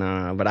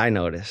 No. But I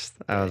noticed.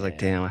 I was like,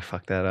 "Damn, I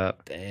fucked that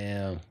up."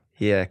 Damn.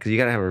 Yeah, because you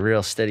gotta have a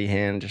real steady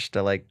hand just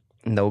to like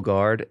no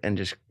guard and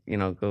just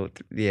go.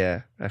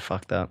 Yeah, I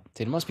fucked up.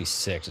 Dude, it must be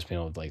sick just being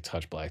able to like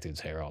touch black dude's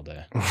hair all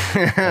day.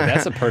 Like,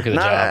 that's a perk of the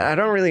job. I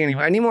don't really.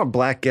 I need more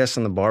black guests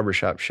on the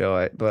barbershop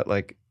show. But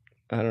like,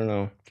 I don't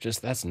know.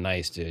 Just that's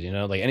nice, dude. You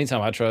know, like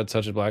anytime I try to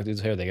touch a black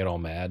dude's hair, they get all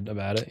mad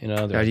about it. You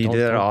know, Do you do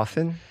that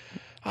often?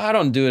 I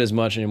don't do it as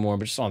much anymore,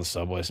 but just on the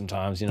subway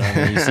sometimes. You know,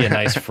 when you see a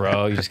nice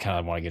fro, you just kind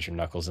of want to get your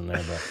knuckles in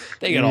there, but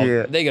they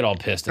get all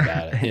pissed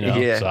about it. You know,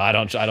 Yeah. So I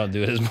don't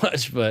do it as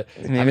much. But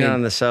Maybe I mean, not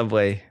on the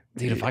subway.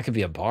 dude, if I could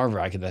be a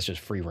barber, that's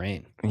just free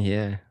reign.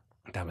 Yeah,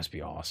 That must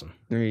be awesome.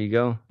 there you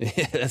go.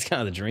 Yeah, that's kind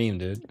of the dream,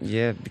 dude.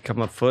 Yeah,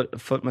 become a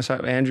foot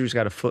massage. Andrew's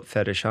got a foot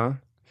fetish, huh?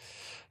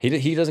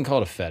 He doesn't call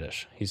it a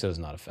fetish. He says it's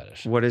not a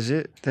fetish. What is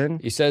it then?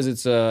 He says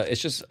it's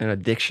just An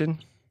addiction?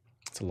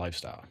 it's a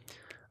lifestyle.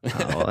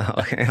 Oh,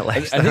 okay. I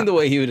think the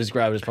way he would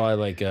describe it is probably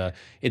like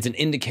it's an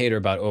indicator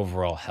about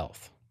overall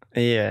health.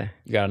 Yeah.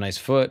 You got a nice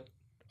foot.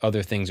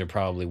 Other things are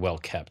probably well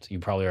kept. You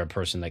probably are a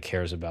person that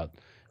cares about,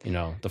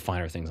 the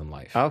finer things in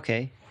life.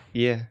 Okay.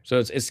 Yeah. So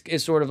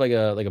it's sort of like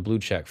a blue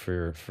check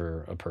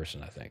for a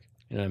person, I think.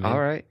 You know what I mean? All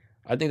right.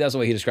 I think that's the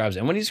way he describes it.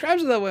 And when he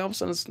describes it that way, all of a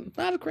sudden it's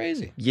not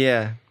crazy.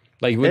 Yeah.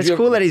 Like It's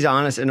cool that he's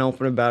honest and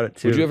open about it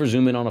too. Would you ever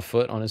zoom in on a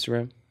foot on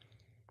Instagram?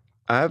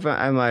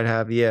 I might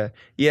have, yeah.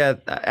 Yeah,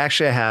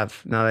 actually I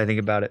have, now that I think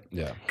about it.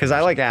 Yeah. Because I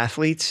like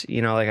athletes,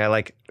 like I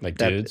like... Like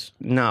that, dudes?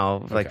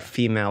 No, like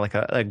female, like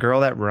a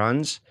girl that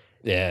runs.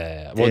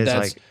 Yeah. Well, Is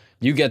that's like-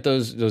 you get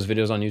those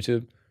videos on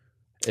YouTube.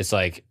 It's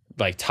like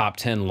top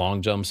 10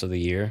 long jumps of the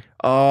year.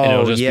 And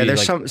it'll Oh, just yeah, be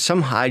there's like-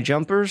 some high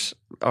jumpers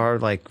are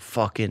like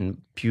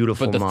fucking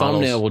beautiful But the models.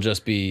 thumbnail will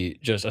just be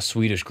just a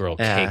Swedish girl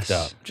Ass. caked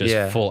up, just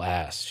Yeah. full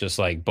ass, just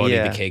like Buddy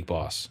Yeah. the Cake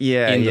Boss.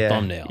 Yeah, in the yeah,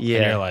 thumbnail. yeah.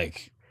 And you're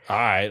like, all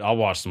right, I'll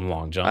watch some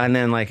long jump. And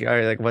then like, all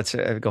right, like what's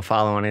it? Go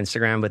follow on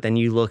Instagram, but then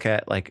you look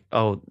at like,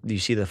 oh, you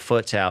see the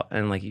foot's out,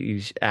 and like you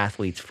use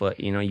athlete's foot.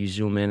 You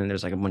zoom in and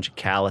there's like a bunch of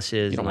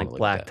calluses and don't like wanna look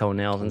black at that.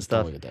 toenails and Don't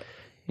stuff. look at that.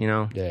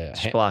 Yeah.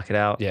 Just Yeah. block it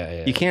out.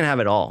 Yeah. You can't have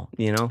it all.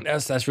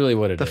 That's really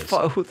what it is.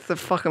 Who the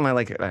fuck am I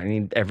like? I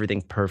need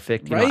everything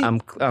perfect. Right? Who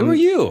Who are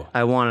you?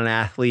 I want an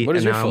athlete, What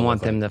does and your now I foot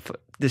want look them to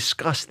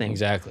disgusting.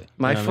 Exactly.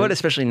 My You know what I foot, mean?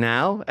 especially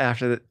now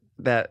after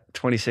that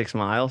 26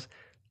 miles,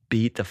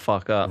 beat the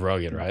fuck up.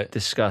 Rugged, right?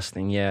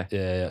 Disgusting. Yeah.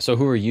 Yeah. So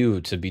who are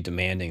you to be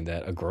demanding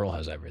that a girl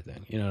has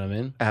everything? You know what I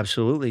mean?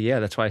 Absolutely.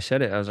 Yeah. That's why I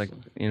said it. I was like,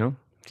 It's a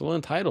little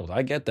entitled.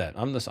 I get that.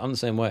 I'm the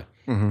same way.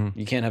 Mm-hmm.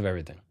 You can't have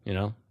everything.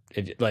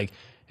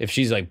 If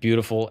she's like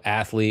beautiful,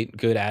 athlete,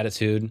 good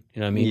attitude, you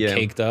know what I mean, Yeah.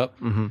 caked up,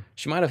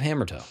 she might have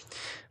hammer toe.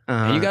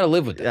 And you got to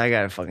live with that. I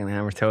got a fucking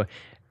hammer toe.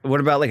 What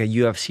about like a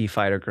UFC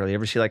fighter girl? You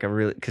ever see like a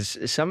really, because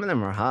some of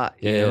them are hot.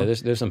 you know?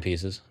 There's some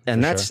pieces.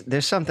 And for sure.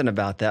 there's something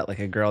about that, like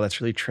a girl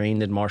that's really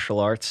trained in martial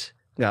arts,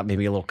 got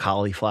maybe a little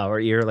cauliflower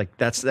ear. Like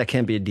that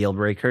can't be a deal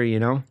breaker,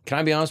 Can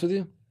I be honest with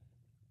you?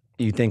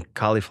 You think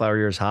cauliflower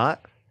ear is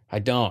hot? I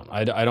don't.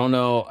 I don't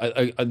know.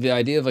 The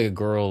idea of like a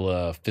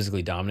girl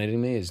physically dominating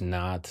me is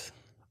not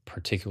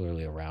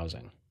particularly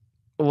arousing.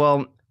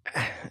 Well,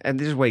 and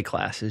there's weight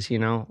classes,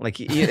 Like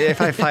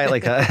if I fight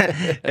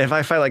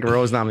like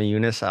Rose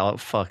Namajunas, I'll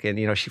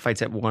fucking, she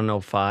fights at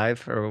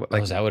 105 or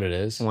like Is that what it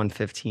is?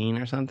 115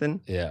 or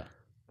something. Yeah.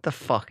 The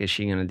fuck is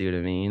she gonna do to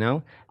me?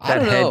 I That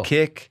don't head know.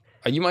 kick.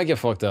 You might get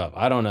fucked up.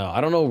 I don't know.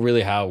 I don't know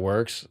really how it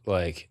works.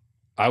 Like,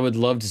 I would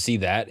love to see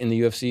that in the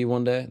UFC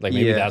one day. Like,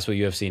 maybe Yeah. that's what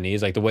UFC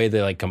needs. Like, the way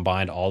they like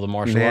combined all the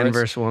martial Man arts.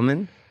 versus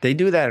woman. They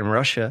do that in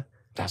Russia.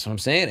 That's what I'm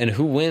saying. And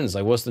who wins?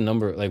 Like, what's the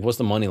number? Like, what's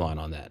the money line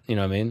on that? You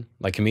know what I mean?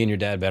 Like, can me and your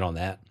dad bet on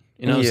that?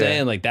 You know what I'm Yeah.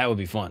 saying? Like, that would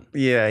be fun.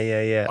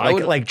 Yeah. I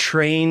would- Like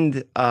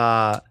trained.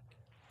 I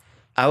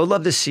would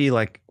love to see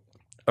like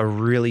a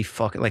really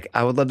fucking like.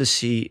 I would love to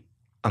see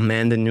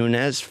Amanda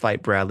Nunes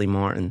fight Bradley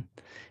Martin.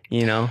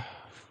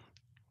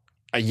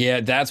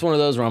 Yeah, that's one of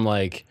those where I'm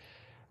like,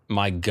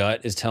 my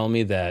gut is telling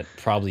me that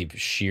probably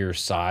sheer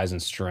size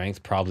and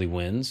strength probably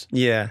wins.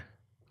 Yeah.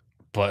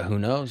 But who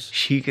knows?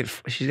 She's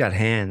got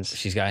hands.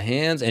 She's got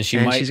hands, and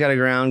She's got a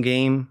ground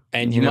game.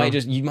 and you might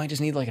just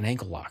need like an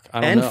ankle lock. I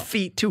don't and know.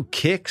 feet too,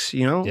 kicks.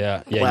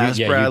 Yeah. Glass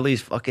you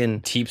Bradley's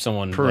fucking teep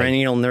someone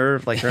perennial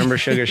nerve. Like remember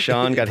Sugar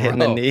Sean got hit in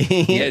the Bro.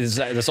 knee. Yeah,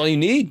 that's all you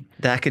need.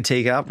 That could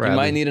take out Bradley.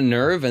 You might need a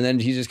nerve, and then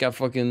he's just got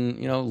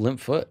fucking limp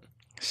foot.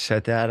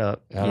 Set that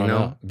up. I don't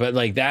know. But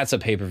like that's a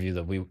pay-per-view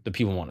that the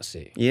people want to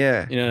see.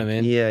 Yeah. You know what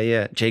I mean?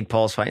 Yeah. Jake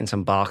Paul's fighting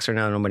some boxer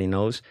now nobody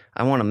knows.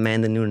 I want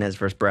Amanda Nunes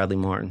versus Bradley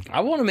Martin.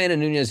 I want Amanda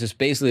Nunes just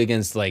basically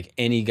against like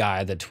any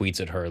guy that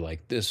tweets at her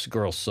like this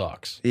girl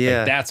sucks. Yeah.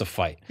 Like, that's a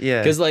fight.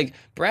 Yeah. Because like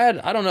Brad,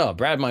 I don't know.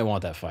 Brad might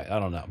want that fight. I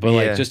don't know. But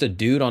Yeah. like just a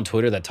dude on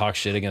Twitter that talks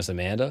shit against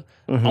Amanda,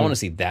 I want to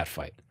see that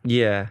fight.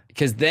 Yeah.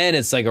 Because then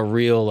it's like a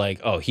real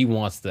like, oh, he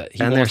wants that.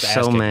 And there's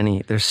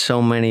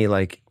so many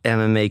like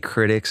MMA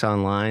critics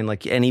online.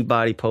 Like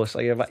anybody posts,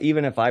 like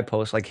even if I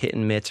post like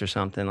hitting mitts or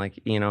something, like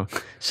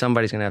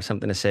somebody's gonna have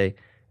something to say.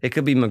 It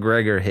could be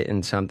McGregor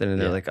hitting something, and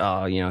they're like,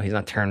 "Oh, you know, he's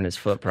not turning his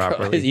foot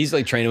properly." He's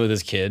like training with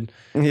his kid.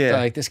 Yeah, they're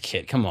like, this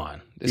kid, come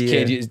on, this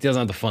kid doesn't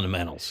have the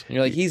fundamentals. And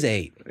you're like, he's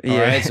 8. All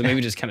right, so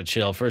maybe just kind of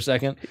chill for a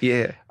second.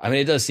 Yeah, I mean,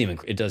 it does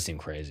seem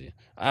crazy.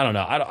 I don't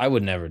know. I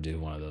would never do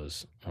one of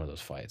those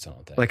fights. I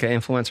don't think. like an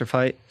influencer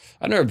fight.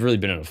 I've never really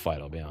been in a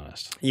fight. I'll be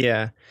honest.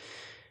 Yeah,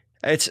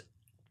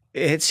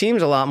 it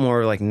seems a lot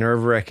more like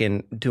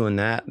nerve-wracking doing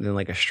that than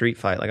like a street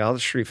fight. Like I'll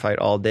street fight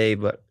all day,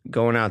 but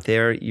going out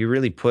there, you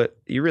really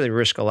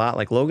risk a lot.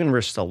 Like Logan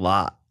risks a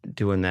lot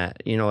doing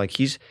that. You know, like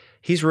he's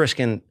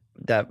risking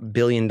that $1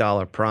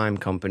 billion prime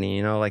company.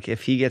 You know, like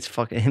if he gets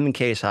him and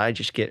KSI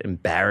just get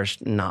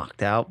embarrassed,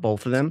 knocked out,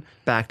 both of them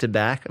back to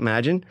back.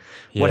 Imagine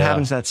what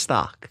happens to that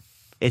stock.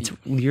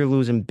 You're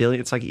losing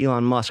billions. It's like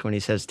Elon Musk when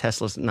he says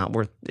Tesla's not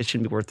worth. It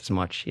shouldn't be worth as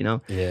much, you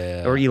know.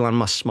 Yeah. Or Elon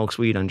Musk smokes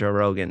weed on Joe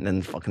Rogan, then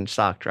the fucking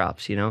stock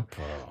drops, you know.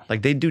 Bro.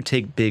 Like they do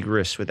take big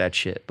risks with that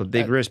shit, but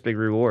big risk, big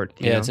reward.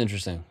 You know? It's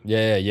interesting.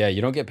 Yeah. You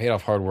don't get paid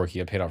off hard work.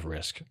 You get paid off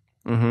risk.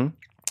 Mm-hmm.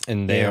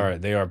 And they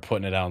are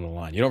putting it out on the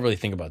line. You don't really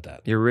think about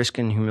that. You're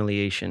risking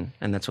humiliation,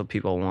 and that's what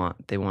people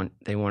want. They want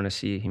to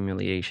see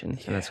humiliation,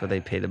 and that's why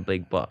they pay the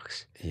big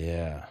bucks.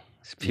 Yeah.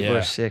 People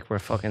are sick. We're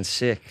fucking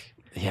sick.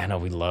 Yeah, no,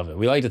 we love it.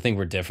 We like to think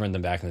we're different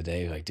than back in the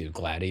day. Like, dude,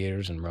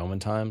 gladiators and Roman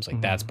times,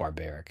 like that's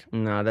barbaric.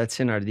 No,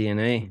 that's in our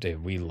DNA.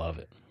 Dude, we love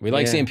it. We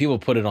like seeing people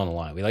put it on the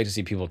line. We like to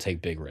see people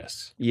take big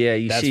risks. Yeah,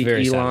 you that's see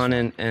very Elon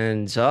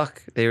and Zuck.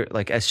 They're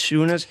like, as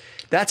soon as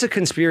that's a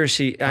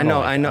conspiracy. I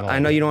know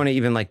you don't want to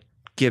even like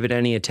give it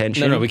any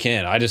attention. No, we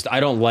can't. I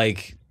don't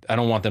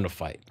want them to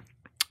fight.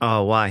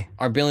 Oh, why?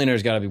 Our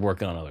billionaires got to be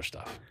working on other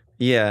stuff.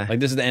 Yeah, like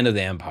this is the end of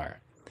the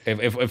empire.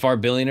 If our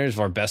billionaires, if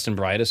our best and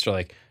brightest, are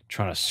like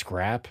trying to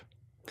scrap.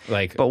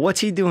 Like, but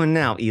what's he doing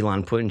now?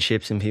 Elon putting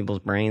chips in people's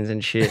brains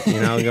and shit, you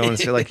know, going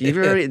so like you've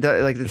already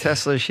like the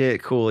Tesla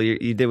shit. Cool,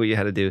 you did what you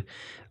had to do.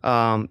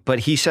 But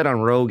he said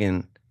on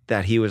Rogan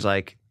that he was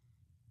like,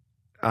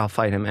 "I'll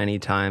fight him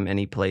anytime,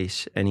 any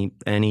place,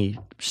 any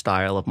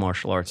style of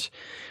martial arts."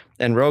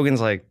 And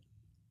Rogan's like,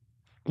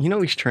 you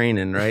know, he's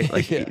training, right?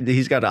 Like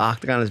he's got an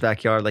octagon in his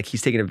backyard. Like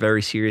he's taking it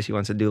very serious. He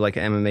wants to do like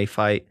an MMA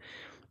fight.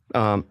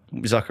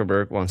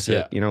 Zuckerberg wants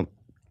to, you know.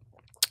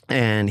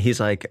 And he's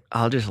like,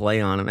 I'll just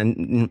lay on him.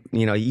 And,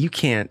 you know, you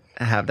can't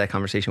have that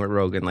conversation with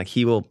Rogan. Like,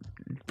 he will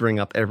bring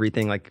up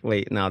everything like,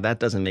 wait, no, that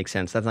doesn't make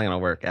sense. That's not going to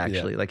work,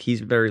 actually. Like, he's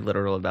very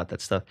literal about that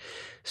stuff.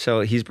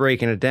 So he's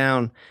breaking it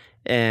down.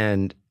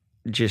 And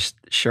just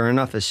sure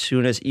enough, as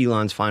soon as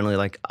Elon's finally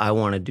like, I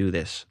want to do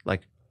this,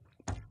 like,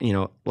 you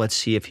know, let's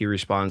see if he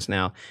responds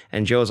now.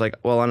 And Joe's like,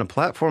 well, on a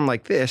platform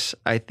like this,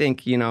 I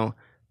think, you know,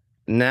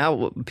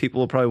 now people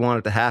will probably want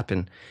it to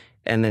happen.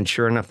 And then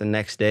sure enough, the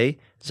next day,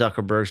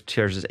 Zuckerberg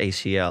tears his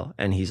ACL,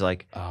 and he's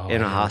like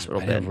in a hospital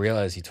bed. I didn't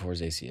realize he tore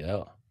his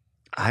ACL.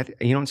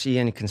 You don't see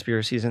any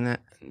conspiracies in that?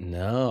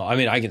 No. I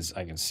mean, I can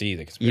see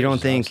the conspiracies. You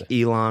don't think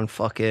Elon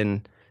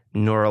fucking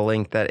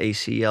Neuralink that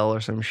ACL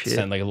or some shit?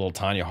 Sent like a little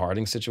Tanya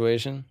Harding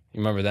situation. You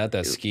remember that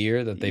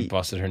skier that they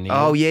busted her knee?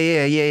 Oh,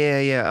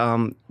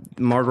 yeah.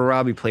 Margot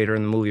Robbie played her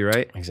in the movie,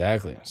 right?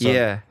 Exactly.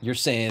 So you're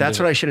saying... That's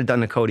what I should have done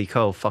to Cody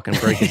Ko, fucking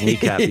break his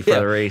kneecap before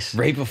the race.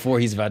 Right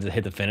before he's about to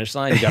hit the finish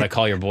line, you got to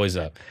call your boys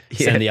up.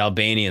 Send the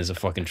Albanians to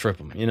fucking trip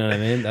him. You know what I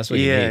mean? That's what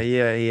you need.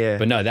 Yeah.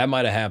 But no, that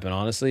might have happened,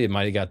 honestly. It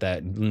might have got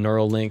that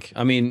neural link.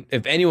 I mean,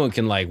 if anyone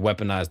can like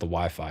weaponize the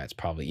Wi-Fi, it's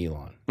probably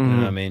Elon. You know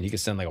what I mean? He could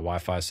send like a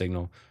Wi-Fi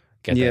signal,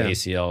 get the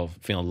ACL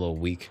feeling a little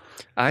weak.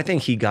 I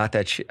think he got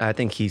that shit. I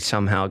think he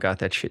somehow got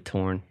that shit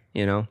torn,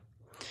 you know?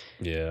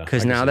 Yeah.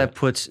 Because now that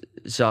puts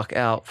Zuck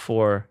out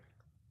for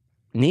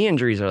knee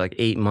injuries are like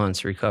 8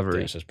 months recovery.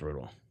 Yeah, it's just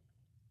brutal.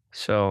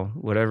 So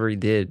whatever he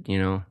did, you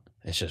know.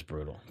 It's just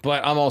brutal.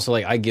 But I'm also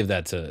like, I give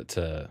that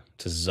to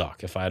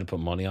Zuck. If I had to put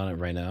money on it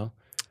right now.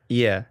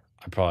 Yeah.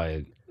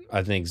 I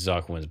think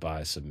Zuck wins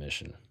by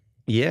submission.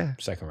 Yeah.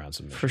 Second round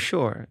submission. For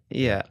sure.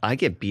 Yeah. I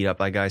get beat up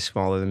by guys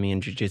smaller than me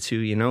in jiu-jitsu,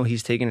 you know.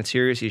 He's taking it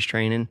serious. He's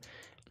training.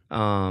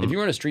 If you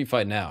were in a street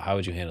fight now, how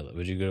would you handle it?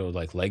 Would you go with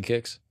like leg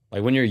kicks?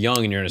 Like when you're young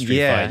and you're in a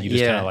street fight, you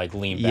just kind of like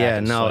lean back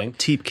and swing?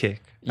 Teep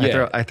kick.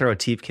 Yeah. I throw a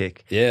teep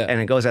kick. Yeah.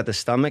 And it goes at the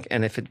stomach,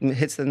 and if it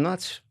hits the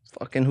nuts,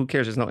 fucking who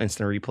cares? There's no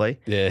instant replay.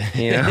 Yeah.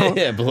 You know?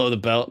 Yeah, below the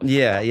belt.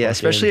 Yeah.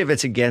 Especially if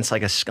it's against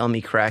like a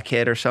scummy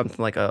crackhead or something,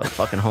 like a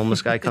fucking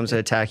homeless guy comes to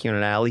attack you in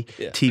an alley.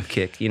 Teep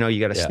kick. You know, you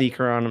got a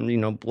sneaker on him, you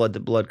know, blood to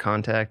blood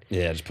contact.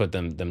 Yeah, just put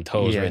them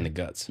toes right in the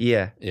guts.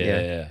 Yeah.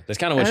 That's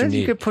kind of what you need.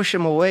 You could push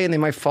them away and they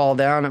might fall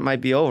down. It might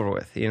be over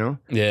with, you know?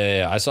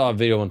 Yeah. I saw a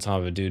video one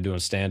time of a dude doing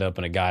stand up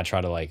and a guy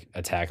tried to like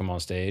attack him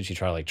on stage. He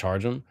tried to like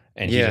charge him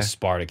and he just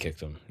Sparta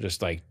kicked him.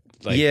 Just like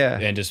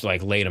and just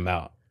like laid him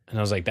out. And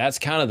I was like, that's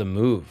kind of the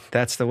move.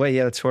 That's the way.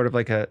 Yeah, it's sort of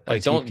like a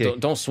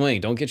don't swing.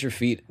 Don't get your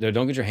feet.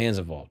 Don't get your hands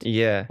involved.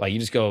 Yeah. Like you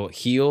just go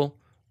heel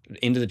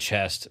into the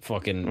chest,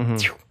 fucking.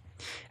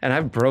 And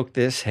I've broke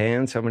this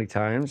hand so many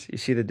times. You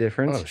see the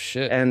difference? Oh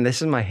shit! And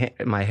this is my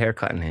hair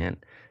cutting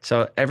hand.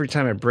 So every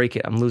time I break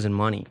it, I'm losing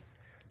money.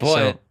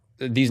 But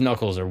these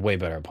knuckles are way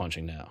better at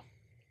punching now.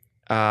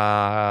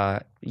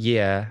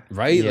 Yeah.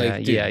 Right? Yeah,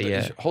 like, dude,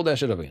 yeah. Hold that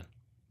shit up again.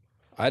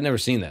 I'd never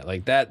seen that.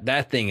 Like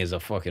that thing is a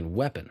fucking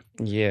weapon.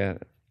 Yeah.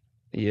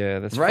 Yeah,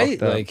 that's right.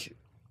 fucked up. Like,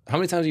 how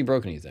many times have you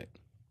broken? You think?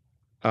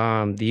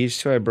 These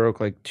two I broke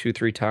like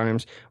 2-3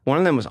 times. One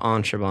of them was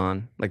on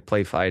Shaban, like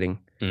play fighting.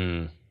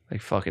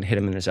 Like fucking hit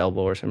him in his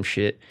elbow or some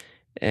shit.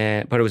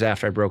 But it was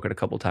after I broke it a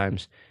couple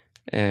times.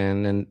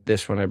 And then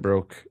this one I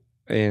broke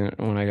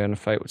when I got in a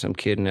fight with some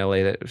kid in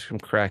LA that was some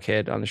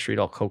crackhead on the street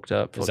all coked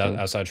up. Is that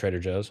outside Trader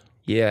Joe's?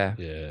 Yeah.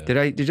 Yeah. Did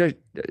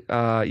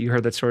I you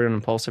heard that story on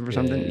Impulsive or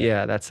something?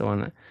 Yeah, that's the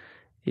one.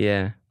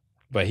 Yeah.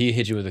 But he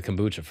hit you with a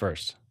kombucha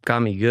first.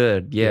 Got me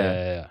good. Yeah.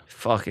 Yeah.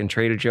 Fucking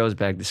Trader Joe's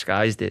bag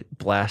disguised it,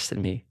 blasted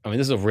me. I mean,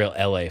 this is a real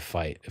LA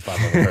fight, if I've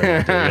ever heard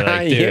it. Dude. You're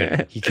like, dude,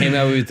 Yeah. he came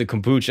out with the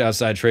kombucha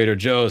outside Trader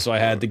Joe's, so I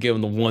had to give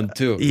him the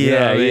 1-2. Yeah, You know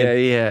what I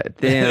mean? yeah.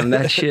 Damn,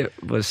 that shit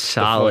was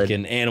solid. The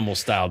fucking animal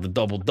style, the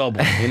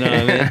double-double. You know what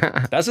I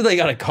mean? That's what they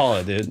got to call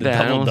it, dude. The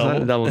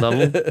double-double.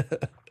 Double-double.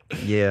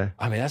 Yeah.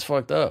 I mean, that's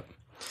fucked up.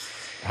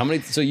 How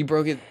many? So you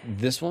broke it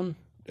this one?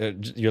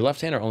 Your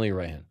left hand or only your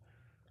right hand?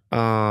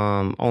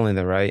 Only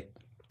the right.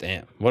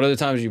 Damn. What other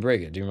times did you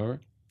break it? Do you remember?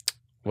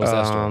 What's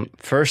that story?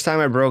 First time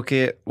I broke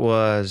it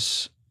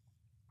was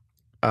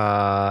in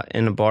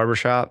a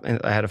barbershop. And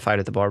I had a fight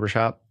at the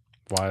barbershop.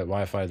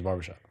 Why a fight at the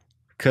barbershop?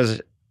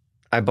 Because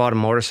I bought a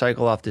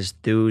motorcycle off this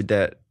dude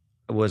that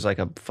was like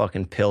a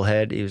fucking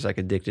pillhead. He was like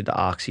addicted to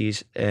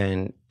oxys.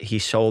 And he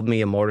sold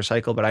me a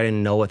motorcycle, but I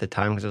didn't know at the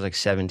time because I was like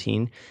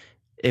 17.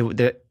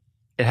 It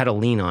had a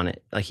lien on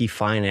it. Like he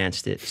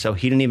financed it. So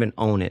he didn't even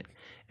own it.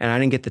 And I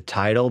didn't get the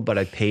title, but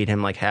I paid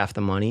him like half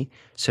the money.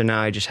 So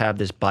now I just have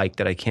this bike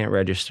that I can't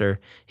register.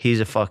 He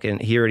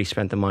already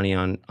spent the money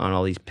on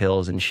all these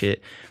pills and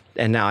shit.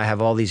 And now I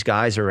have all these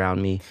guys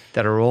around me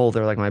that are old.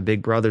 They're like my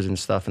big brothers and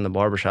stuff in the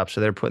barbershop. So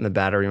they're putting the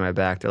battery in my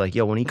back. They're like,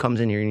 yo, when he comes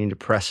in here, you need to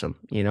press him,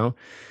 you know?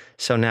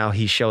 So now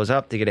he shows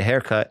up to get a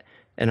haircut.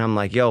 And I'm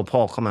like, yo,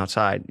 Paul, come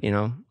outside, you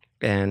know?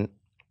 And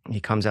he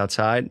comes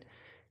outside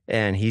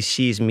and he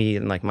sees me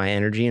and like my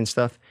energy and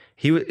stuff.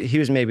 He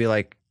was maybe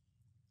like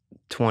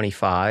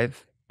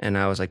 25 and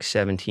I was like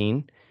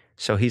 17.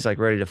 So he's like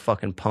ready to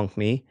fucking punk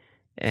me.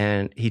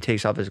 And he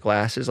takes off his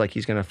glasses like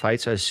he's gonna fight.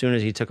 So as soon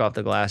as he took off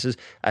the glasses,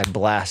 I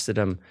blasted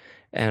him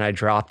and I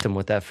dropped him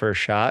with that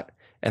first shot.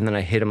 And then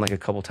I hit him like a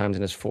couple times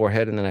in his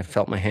forehead and then I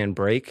felt my hand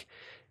break.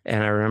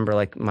 And I remember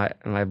like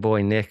my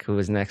boy Nick, who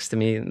was next to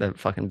me, the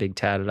fucking big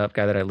tatted up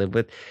guy that I lived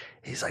with,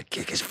 he's like,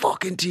 kick his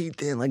fucking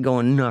teeth in, like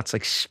going nuts,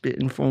 like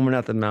spitting, foaming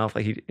out the mouth.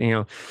 Like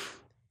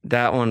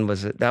that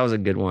was a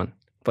good one.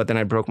 But then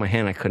I broke my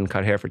hand. I couldn't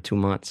cut hair for 2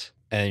 months.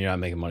 And you're not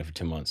making money for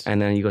 2 months. And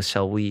then you go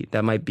sell weed.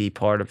 That might be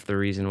part of the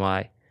reason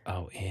why.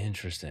 Oh,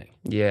 interesting.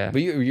 Yeah.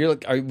 But you're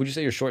like, would you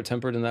say you're short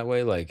tempered in that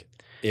way? Like,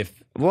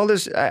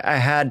 I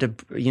had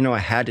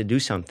to do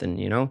something.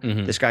 You know,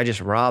 This guy just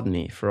robbed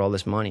me for all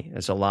this money.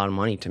 It's a lot of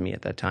money to me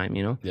at that time.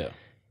 You know. Yeah.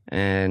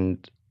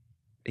 And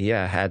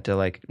yeah, I had to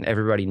like.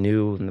 Everybody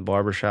knew in the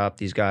barbershop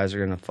these guys are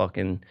gonna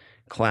fucking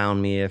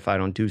clown me if I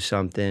don't do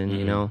something.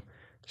 You know.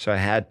 So I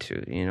had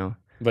to. You know.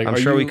 Like, I'm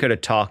sure we could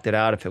have talked it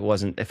out if I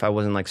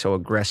wasn't like so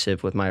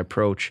aggressive with my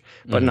approach.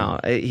 But no,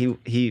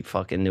 he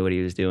fucking knew what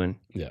he was doing.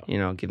 Yeah. You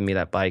know, giving me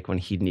that bike when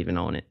he didn't even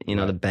own it. You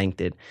know, the bank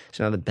did.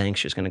 So now the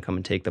bank's just gonna come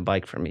and take the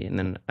bike from me, and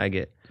then I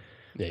get.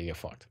 Yeah, you get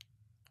fucked.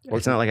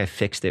 It's not like I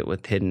fixed it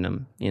with hitting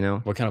them. You know.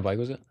 What kind of bike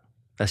was it?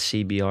 A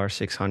CBR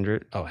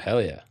 600. Oh hell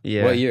yeah.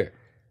 Yeah. What year?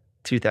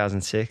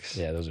 2006.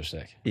 Yeah, those are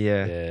sick.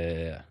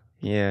 Yeah.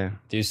 Yeah.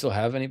 Do you still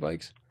have any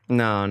bikes?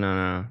 No.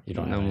 You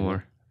don't have no any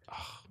more.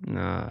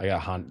 No. I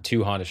got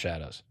 2 Honda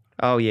Shadows.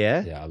 Oh,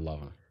 yeah? Yeah, I love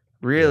them.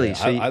 Really? Yeah,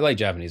 So I like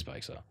Japanese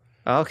bikes, though.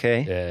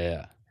 Okay.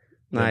 Yeah.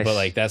 Nice. But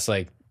like, that's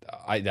like,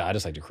 I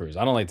just like to cruise.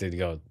 I don't like to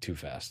go too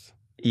fast.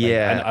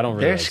 Yeah. Like, I don't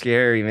really They're like,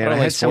 scary, man. I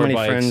had so many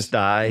friends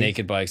die.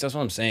 Naked bikes. That's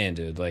what I'm saying,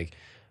 dude. Like,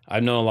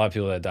 I've known a lot of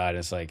people that died, and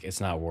it's like, it's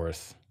not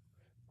worth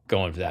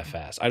going that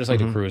fast. I just like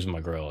to cruise with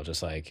my girl.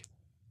 Just like,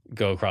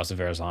 go across the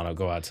Verrazano,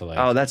 go out to like.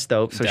 Oh, that's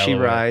dope. So Delaware. she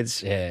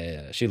rides.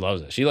 Yeah. She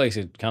loves it. She likes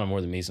it kind of more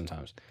than me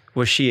sometimes.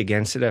 Was she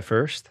against it at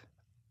first?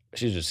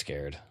 She was just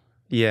scared.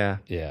 Yeah.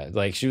 Yeah.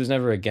 Like, she was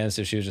never against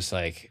it. She was just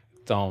like,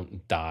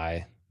 don't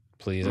die,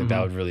 please. Like,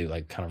 that would really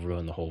like kind of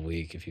ruin the whole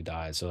week if you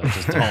died. So like,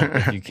 just don't,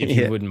 if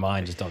you wouldn't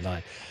mind, just don't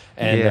die.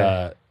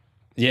 And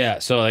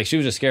so like, she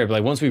was just scared. But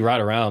like, once we ride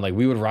around, like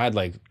we would ride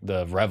like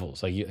the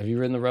Revels. Like, have you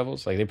ridden the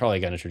Revels? Like, they probably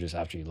got introduced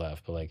after you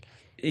left, but like,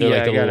 they're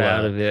like the I got little,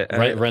 out of it.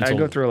 rental, I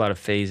go through a lot of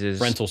phases.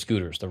 rental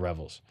scooters, the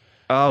Revels.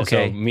 Oh,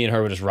 okay. And so me and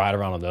her would just ride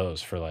around on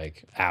those for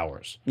like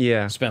hours.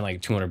 Yeah. Spend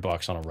like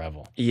 $200 on a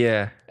Revel.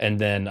 Yeah. And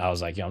then I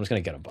was like, yo, I'm just gonna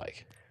get a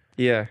bike.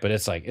 Yeah. But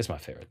it's like, it's my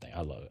favorite thing.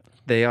 I love it.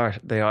 They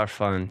are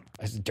fun.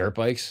 Dirt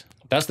bikes.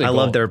 That's the goal.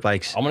 I love dirt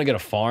bikes. I'm gonna get a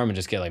farm and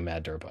just get like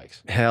mad dirt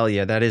bikes. Hell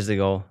yeah, that is the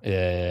goal.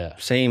 Yeah.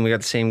 Same. We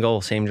got the same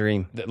goal, same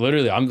dream.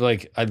 Literally, I'm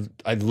like,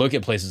 I'd look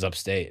at places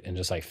upstate and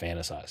just like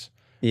fantasize.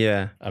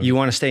 Yeah. You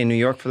want to stay in New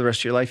York for the rest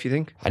of your life, you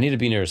think? I need to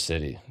be near a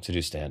city to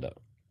do stand up.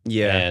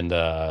 Yeah.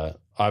 And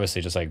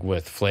obviously, just like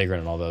with Flagrant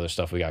and all the other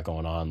stuff we got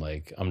going on,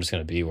 like I'm just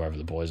gonna be wherever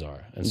the boys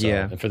are. And so,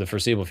 and for the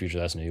foreseeable future,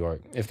 that's New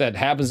York. If that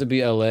happens to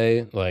be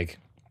LA, like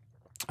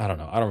I don't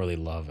know. I don't really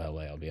love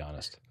LA, I'll be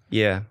honest.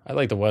 Yeah. I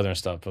like the weather and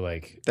stuff, but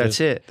like That's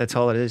it. That's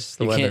all it is.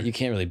 The weather. You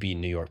can't really beat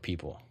New York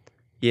people.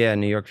 Yeah,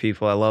 New York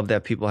people. I love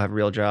that people have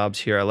real jobs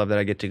here. I love that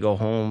I get to go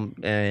home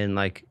and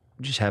like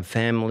just have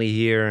family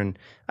here, and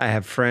I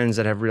have friends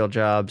that have real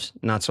jobs,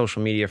 not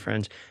social media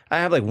friends. I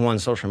have like one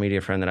social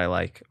media friend that I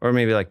like, or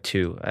maybe like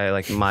two. I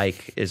like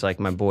Mike is like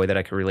my boy that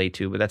I can relate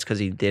to, but that's because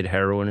he did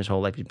heroin his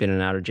whole life. He's been in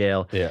and out of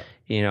jail. Yeah.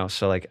 You know,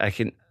 so like I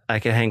can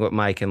hang with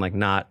Mike and like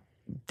not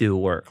do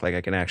work. Like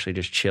I can actually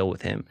just chill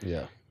with him.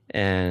 Yeah.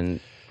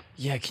 And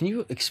yeah, can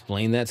you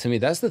explain that to me?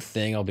 That's the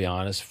thing, I'll be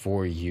honest,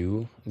 for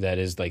you, that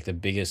is like the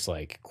biggest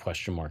like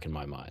question mark in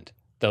my mind.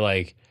 That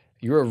like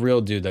you're a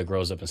real dude that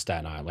grows up in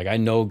Staten Island. Like I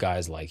know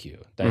guys like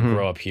you that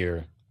grow up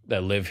here,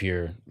 that live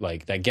here,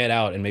 like that get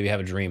out and maybe have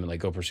a dream and like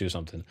go pursue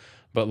something.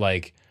 But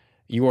like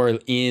you are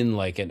in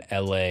like an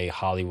LA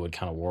Hollywood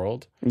kind of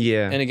world.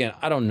 yeah. And again,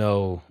 I don't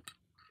know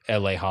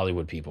LA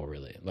Hollywood people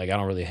really. Like I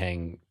don't really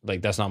hang,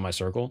 like that's not my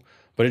circle.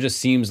 But it just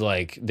seems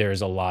like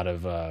there's a lot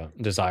of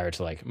desire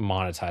to like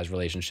monetize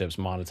relationships,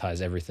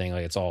 monetize everything.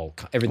 Like it's all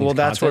everything. Well,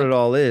 that's what it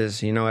all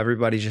is. You know,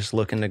 everybody's just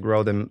looking to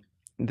grow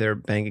their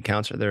bank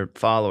accounts or their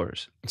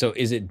followers. So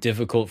is it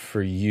difficult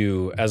for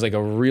you as like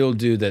a real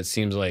dude that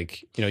seems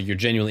like, you know, you're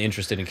genuinely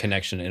interested in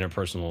connection,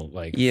 interpersonal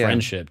like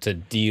friendship, to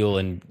deal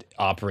and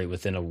operate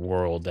within a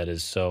world that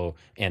is so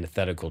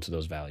antithetical to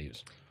those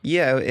values?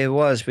 Yeah, it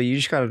was, but you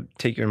just got to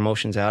take your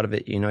emotions out of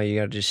it. You know, you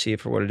got to just see it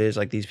for what it is.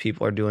 Like these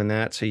people are doing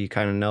that. So you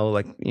kind of know,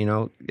 like, you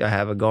know, I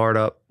have a guard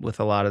up with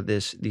a lot of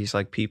these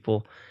like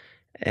people.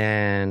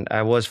 And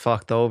I was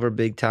fucked over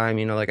big time.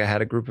 You know, like I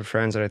had a group of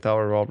friends that I thought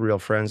were all real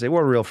friends. They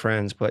were real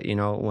friends, but you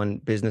know, when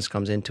business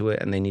comes into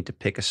it and they need to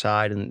pick a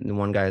side and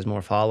one guy has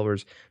more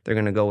followers, they're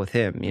going to go with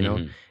him, you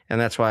know? And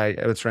that's what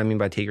I mean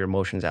by take your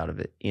emotions out of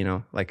it. You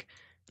know, like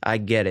I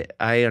get it.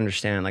 I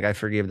understand. Like I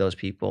forgive those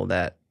people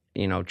that,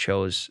 you know,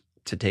 chose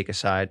to take a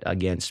side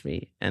against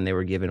me and they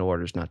were given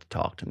orders not to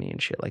talk to me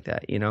and shit like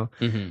that, you know?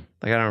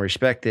 Like I don't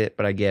respect it,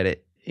 but I get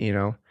it, you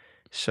know?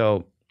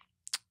 So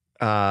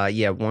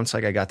yeah, once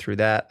like I got through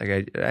that,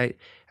 like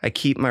I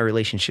keep my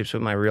relationships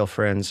with my real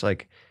friends,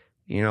 like,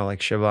 you know,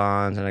 like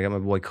Siobhan's, and I got my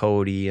boy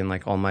Cody and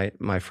like all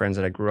my friends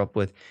that I grew up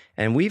with.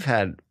 And we've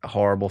had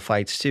horrible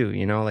fights too,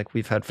 you know, like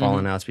we've had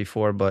falling outs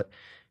before, but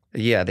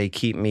yeah, they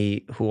keep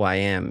me who I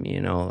am,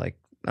 you know, like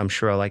I'm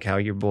sure like how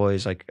your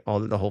boys, like all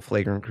the whole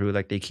Flagrant crew,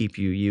 like they keep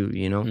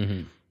you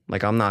know?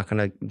 Like I'm not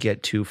gonna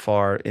get too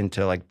far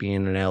into like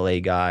being an LA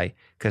guy,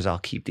 because I'll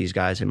keep these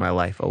guys in my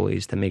life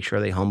always to make sure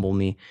they humble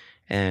me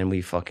and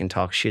we fucking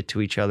talk shit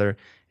to each other.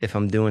 If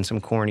I'm doing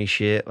some corny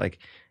shit, like,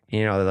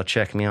 you know, they'll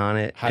check me on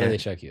it. How do they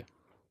check you?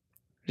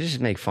 Just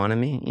make fun of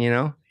me, you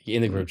know?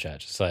 In the group chat,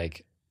 just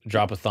like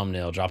drop a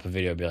thumbnail, drop a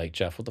video, be like,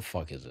 Jeff, what the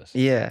fuck is this?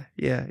 Yeah.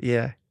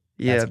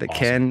 Yeah, the awesome.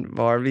 Ken,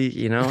 Barbie,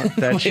 you know,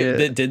 that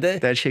shit. Did they?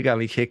 That shit got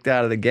me kicked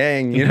out of the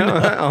gang, you know,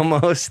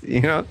 almost,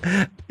 you know.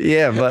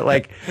 Yeah, but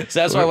like. So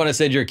that's why when I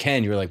said you're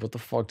Ken, you were like, what the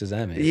fuck does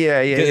that mean? Yeah.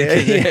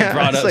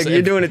 It's like,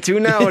 you're doing it too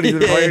now? What are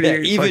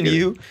you, even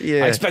you?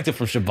 Yeah. I expect it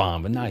from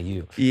Shaban, but not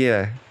you.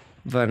 Yeah,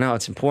 but no,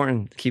 it's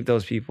important to keep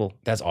those people.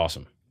 That's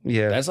awesome.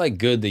 Yeah. That's like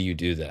good that you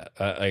do that.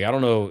 Like, I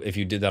don't know if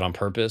you did that on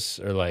purpose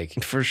or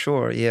like. For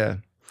sure, yeah.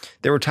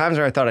 There were times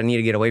where I thought I need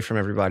to get away from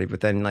everybody,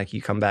 but then like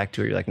you come back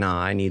to it, you're like, nah,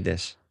 I need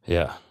this.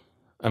 Yeah.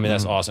 I mean,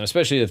 that's awesome,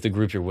 especially if the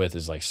group you're with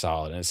is like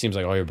solid. And it seems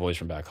like all your boys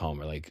from back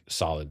home are like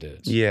solid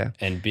dudes. Yeah.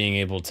 And being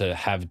able to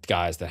have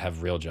guys that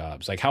have real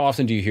jobs. Like, how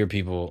often do you hear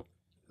people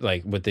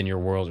like within your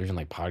world or even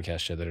like podcast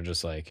shit that are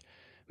just like,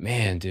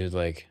 man, dude,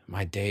 like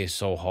my day is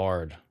so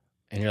hard.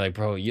 And you're like,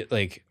 bro,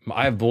 like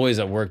I have boys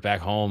that work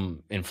back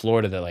home in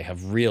Florida that like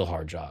have real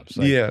hard jobs.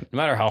 Like, yeah. No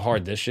matter how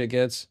hard this shit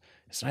gets,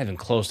 it's not even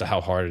close to how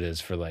hard it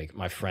is for like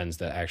my friends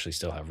that actually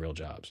still have real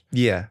jobs.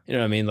 Yeah. You know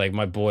what I mean? Like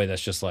my boy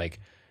that's just like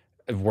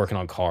working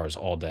on cars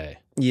all day.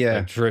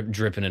 Yeah. Like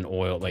dripping in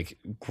oil, like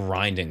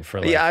grinding for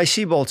like. Yeah, I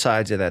see both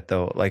sides of that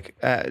though. Like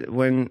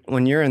when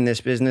you're in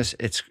this business,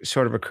 it's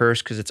sort of a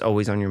curse because it's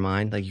always on your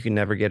mind. Like you can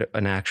never get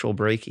an actual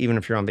break, even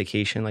if you're on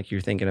vacation. Like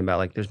you're thinking about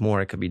like, there's more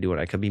I could be doing.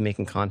 I could be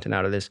making content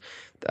out of this.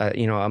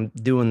 You know, I'm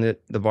doing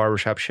the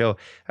barbershop show.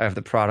 I have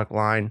the product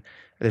line.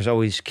 There's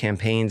always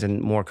campaigns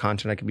and more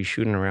content I could be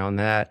shooting around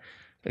that.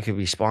 I could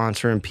be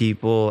sponsoring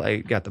people. I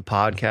got the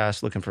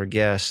podcast, looking for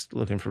guests,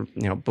 looking for,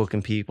 you know,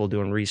 booking people,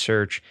 doing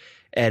research,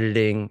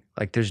 editing.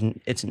 Like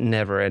it's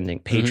never ending.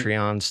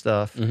 Patreon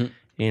stuff.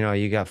 You know,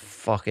 you got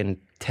fucking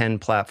 10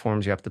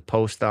 platforms you have to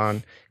post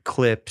on,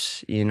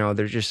 clips, you know,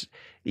 there's just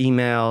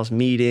emails,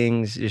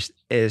 meetings, just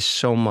is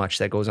so much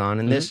that goes on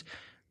in this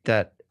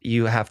that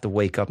you have to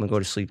wake up and go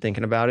to sleep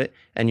thinking about it.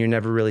 And you're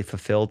never really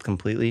fulfilled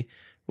completely,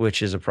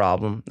 which is a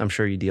problem. I'm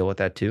sure you deal with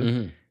that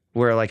too.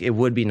 Where like it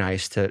would be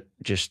nice to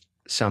just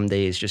some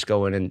days just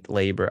go in and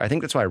labor. I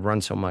think that's why I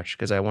run so much,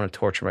 because I want to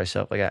torture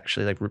myself, like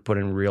actually like put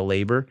in real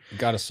labor. You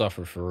gotta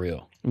suffer for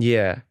real.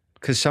 Yeah,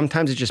 because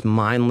sometimes it's just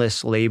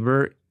mindless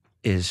labor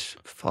is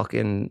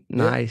fucking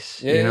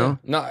nice, you know?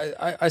 No,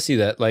 I see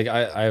that. Like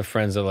I have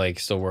friends that like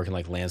still work in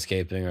like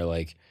landscaping or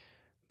like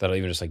that'll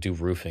even just like do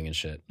roofing and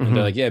shit. And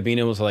they're like, yeah, being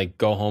able to like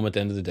go home at the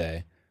end of the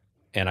day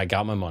and I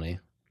got my money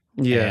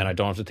Yeah. And I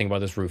don't have to think about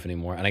this roof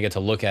anymore. And I get to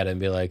look at it and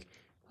be like,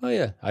 oh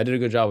yeah, I did a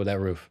good job with that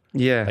roof.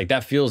 Yeah. Like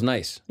that feels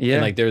nice. Yeah.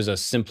 And like there's a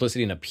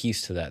simplicity and a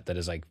peace to that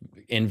is like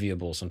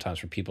enviable sometimes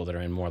for people that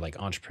are in more like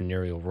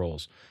entrepreneurial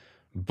roles.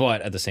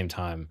 But at the same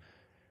time,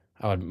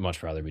 I would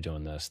much rather be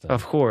doing this.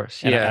 Of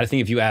course. And Yeah. I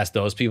think if you ask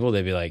those people,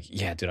 they'd be like,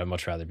 yeah, dude, I'd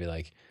much rather be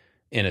like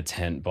in a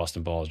tent,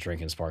 busting balls,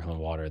 drinking sparkling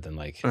water than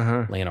like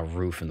laying a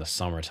roof in the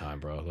summertime,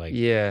 bro. Like,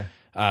 yeah.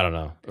 I don't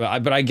know.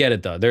 But I get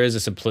it though. There is a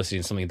simplicity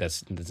and something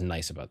that's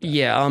nice about that.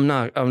 Yeah, I'm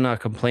not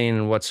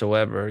complaining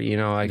whatsoever. You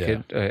know,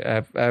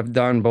 I've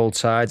done both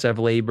sides. I've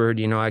labored.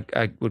 You know,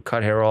 I would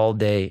cut hair all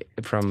day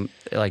from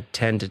like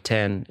 10 to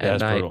 10 at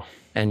that's night, brutal.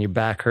 and your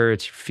back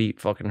hurts, your feet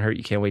fucking hurt.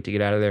 You can't wait to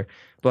get out of there.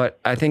 But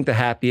I think the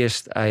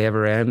happiest I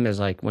ever am is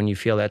like when you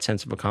feel that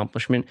sense of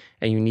accomplishment,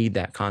 and you need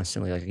that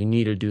constantly. Like you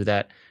need to do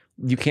that.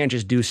 You can't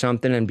just do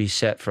something and be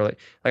set for like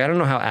I don't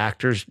know how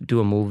actors do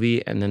a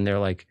movie and then they're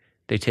like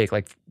they take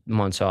like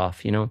months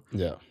off, you know?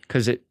 Yeah.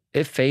 Because it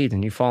fades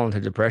and you fall into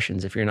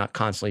depressions if you're not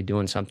constantly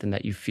doing something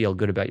that you feel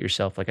good about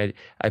yourself. Like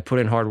I put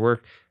in hard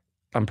work.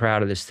 I'm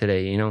proud of this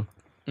today, you know?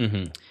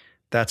 Mm-hmm.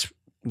 That's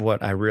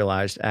what I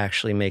realized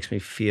actually makes me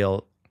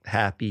feel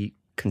happy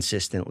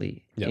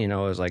consistently. Yep. You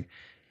know, it was like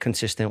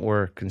consistent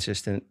work,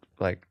 consistent,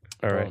 like,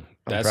 all right,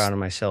 I'm proud of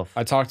myself.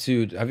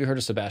 Have you heard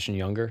of Sebastian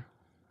Junger?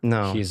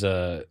 No. He's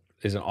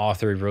an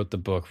author. He wrote the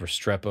book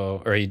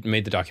Restrepo, or he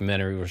made the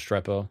documentary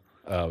Restrepo,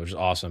 which is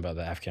awesome, about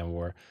the Afghan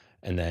war.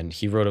 And then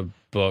he wrote a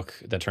book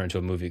that turned into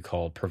a movie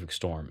called Perfect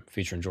Storm,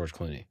 featuring George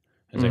Clooney.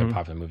 It's like a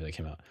popular movie that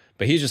came out.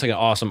 But he's just like an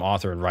awesome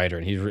author and writer,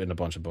 and he's written a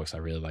bunch of books I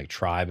really like.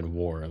 Tribe and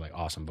War are like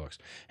awesome books.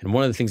 And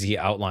one of the things he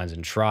outlines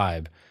in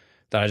Tribe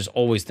that I just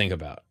always think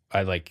about,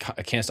 I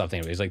can't stop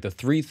thinking about it, is like the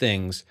 3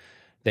 things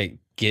that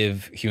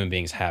give human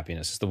beings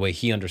happiness, is the way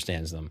he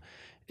understands them,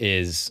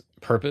 is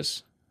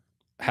purpose,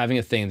 having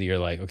a thing that you're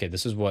like, okay,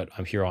 this is what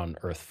I'm here on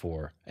earth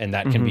for. And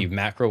that can be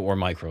macro or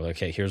micro. Like,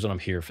 okay, here's what I'm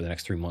here for the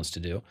next 3 months to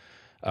do.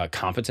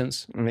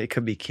 Competence. I mean, it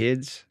could be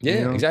kids. Yeah,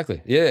 you know?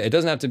 Exactly. Yeah, it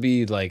doesn't have to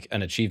be like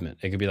an achievement.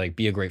 It could be like,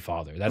 be a great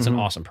father. That's an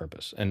awesome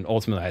purpose. And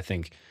ultimately, I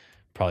think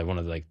probably one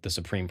of the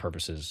supreme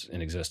purposes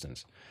in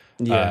existence.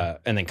 Yeah.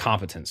 And then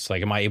competence.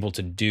 Like, am I able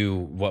to do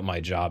what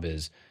my job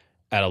is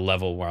at a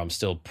level where I'm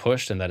still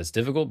pushed and that it's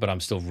difficult, but I'm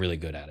still really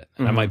good at it.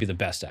 And I might be the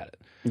best at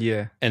it.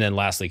 Yeah. And then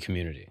lastly,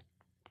 community.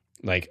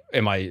 Like,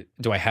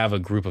 do I have a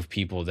group of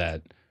people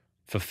that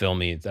fulfill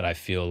me, that I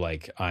feel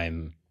like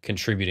I'm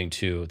contributing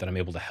to, that I'm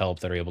able to help,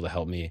 that are able to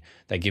help me,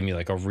 that give me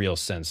like a real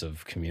sense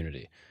of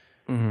community.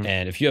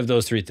 And if you have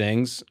those 3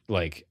 things,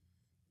 like,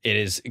 it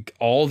is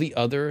all the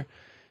other,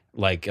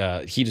 like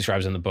he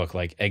describes in the book,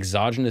 like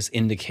exogenous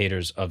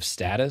indicators of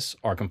status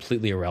are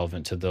completely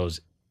irrelevant to those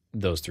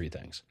 3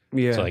 things.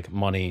 Yeah. So like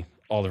money,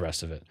 all the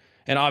rest of it.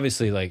 And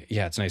obviously, like,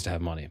 yeah, it's nice to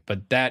have money,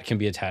 but that can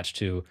be attached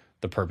to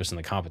the purpose and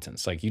the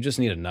competence. Like, you just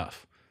need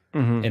enough.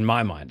 In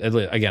my mind.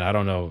 Again, I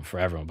don't know for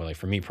everyone, but like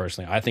for me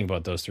personally, I think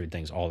about those 3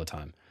 things all the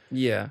time.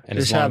 Yeah. And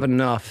just have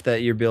enough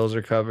that your bills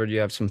are covered, you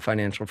have some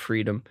financial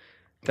freedom.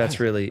 That's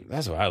what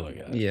I look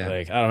at. Yeah.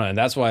 Like, I don't know. And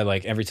that's why,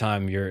 like, every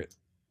time you're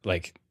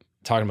like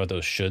talking about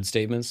those should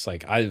statements,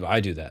 like I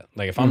do that.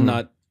 Like, if I'm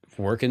not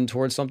working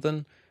towards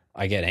something,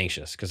 I get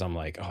anxious because I'm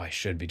like, oh, I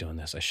should be doing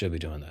this. I should be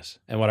doing this.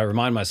 And what I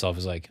remind myself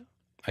is like,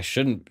 I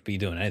shouldn't be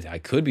doing anything. I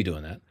could be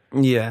doing that.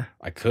 Yeah.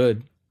 I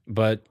could,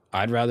 but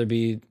I'd rather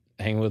be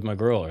hanging with my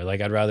girl, or like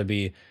I'd rather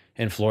be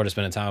in Florida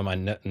spending time with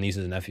my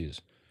nieces and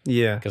nephews.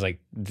 Yeah. Because like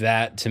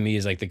that to me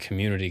is like the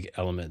community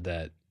element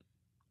that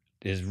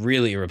is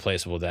really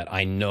irreplaceable, that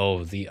I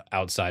know the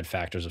outside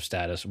factors of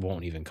status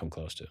won't even come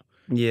close to.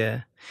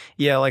 Yeah.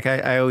 Yeah. Like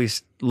I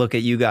always look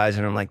at you guys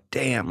and I'm like,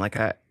 damn, like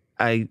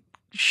I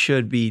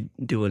should be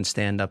doing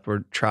stand-up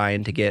or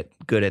trying to get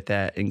good at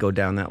that and go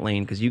down that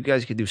lane, because you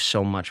guys could do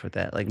so much with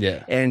that. Like,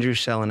 yeah. Andrew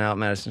selling out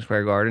Madison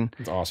Square Garden.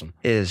 It's awesome.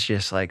 Is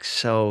just like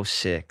so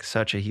sick.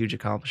 Such a huge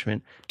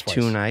accomplishment. Twice.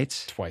 2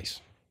 nights?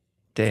 Twice.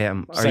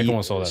 Damn. Second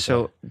one sold out.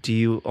 So do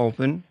you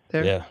open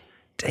there? Yeah.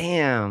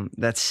 Damn,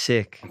 that's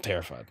sick. I'm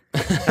terrified.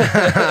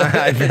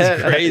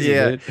 It's crazy,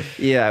 yeah. Dude.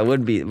 Yeah, I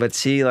would be. But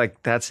see,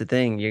 like, that's the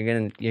thing.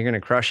 You're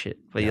gonna crush it.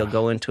 But you'll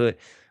go into it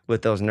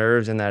with those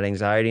nerves and that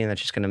anxiety, and that's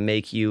just gonna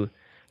make you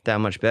that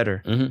much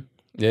better.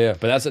 Yeah,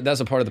 but that's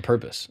a part of the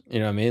purpose. You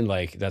know what I mean?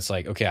 Like, that's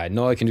like, okay, I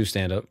know I can do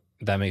stand-up.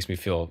 That makes me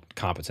feel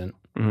competent.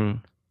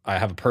 I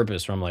have a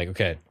purpose where I'm like,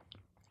 okay,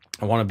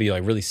 I want to be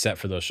like really set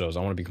for those shows.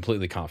 I want to be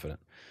completely confident.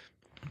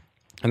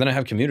 And then I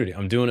have community.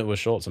 I'm doing it with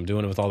Schultz. I'm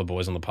doing it with all the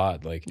boys on the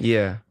pod. Like,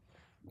 yeah.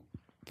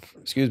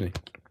 Excuse me.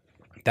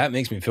 That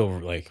makes me feel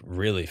like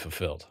really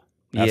fulfilled.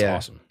 That's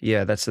awesome.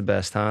 Yeah, that's the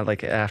best, huh?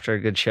 Like, after a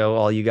good show,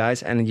 all you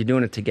guys, and you're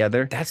doing it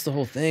together. That's the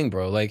whole thing,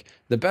 bro. Like,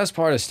 the best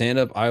part of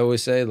stand-up, I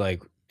always say,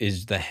 like,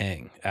 is the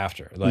hang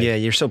after. Like, yeah,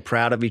 you're so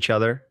proud of each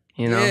other,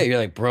 you know? Yeah, you're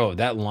like, bro,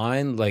 that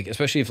line, like,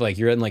 especially if, like,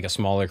 you're in, like, a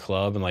smaller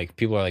club and, like,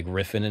 people are, like,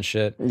 riffing and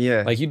shit.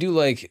 Yeah. Like, you do,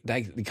 like,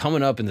 that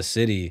coming up in the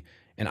city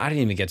and I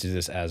didn't even get to do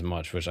this as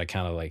much, which I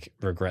kind of like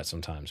regret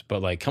sometimes.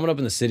 But like coming up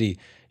in the city,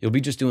 you'll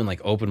be just doing like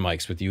open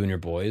mics with you and your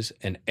boys,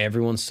 and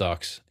everyone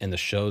sucks, and the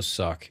shows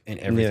suck, and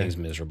everything's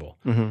miserable.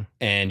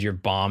 And you're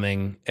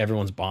bombing,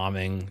 everyone's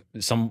bombing.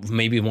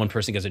 Maybe one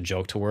person gets a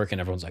joke to work, and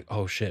everyone's like,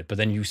 oh shit. But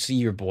then you see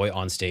your boy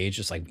on stage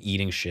just like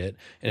eating shit,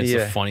 and it's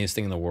the funniest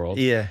thing in the world.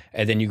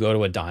 And then you go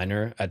to a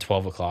diner at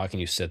 12 o'clock,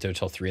 and you sit there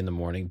till 3 in the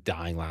morning,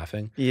 dying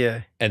laughing.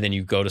 And then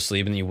you go to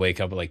sleep, and then you wake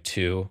up at like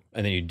 2,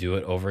 and then you do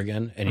it over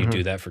again, and you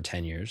do that for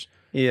 10 years.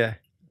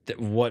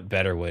 What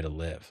better way to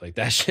live? Like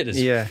that shit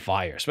is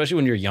fire, especially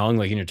when you're young,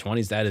 like in your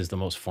 20s. That is the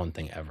most fun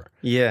thing ever.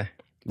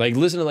 Like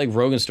listen to like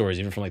Rogan stories,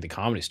 even from like the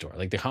Comedy Store.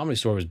 Like the Comedy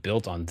Store was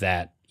built on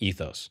that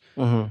ethos.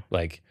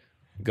 Like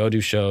go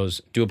do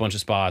shows, do a bunch of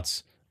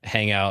spots,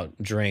 hang out,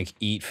 drink,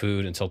 eat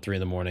food until 3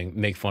 in the morning,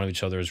 make fun of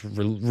each other as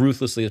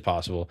ruthlessly as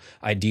possible.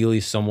 Ideally,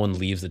 someone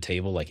leaves the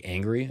table like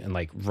angry and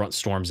like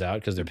storms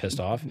out because they're pissed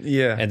off.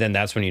 And then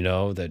that's when you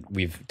know that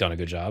we've done a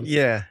good job.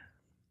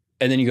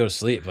 And then you go to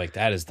sleep. Like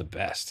that is the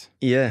best.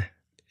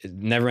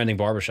 Never ending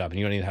barbershop, and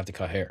you don't even have to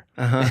cut hair.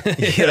 That's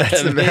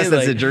the best.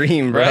 That's a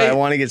dream, bro. Right? I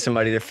want to get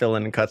somebody to fill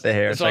in and cut the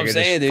hair. That's so what I I'm can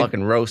saying, just dude.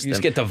 fucking roast You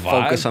them. just get the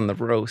vibe. Focus on the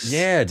roast.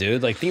 Yeah,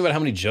 dude. Like think about how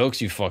many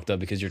jokes you fucked up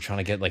because you're trying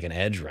to get like an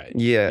edge right.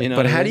 You know,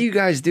 but how do you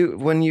guys do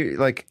when you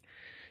like?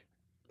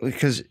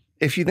 Because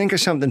if you think of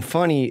something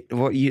funny,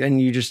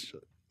 you just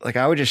like,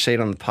 I would just say it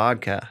on the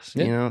podcast.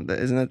 You know,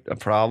 isn't it a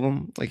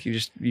problem? Like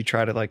you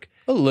try to like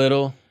a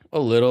little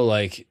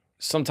like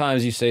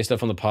sometimes you say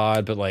stuff on the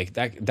pod, but like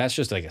that's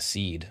just like a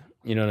seed.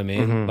 You know what I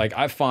mean? Like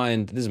I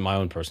find, this is my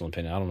own personal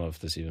opinion, I don't know if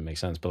this even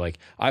makes sense, but like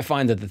I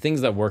find that the things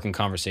that work in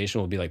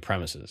conversation will be like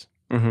premises.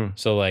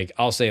 So like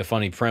I'll say a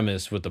funny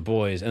premise with the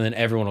boys, and then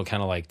everyone will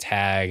kind of like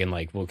tag and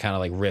like we'll kind of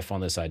like riff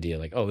on this idea,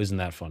 like, oh, isn't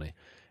that funny?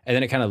 And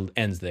then it kind of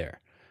ends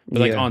there.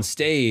 But like on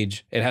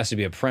stage, it has to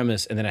be a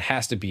premise, and then it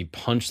has to be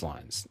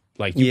punchlines.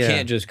 Like you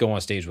can't just go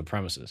on stage with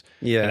premises.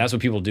 And that's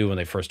what people do when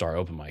they first start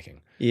open micing.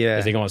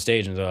 Is they go on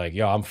stage and they're like,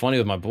 yo, I'm funny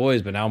with my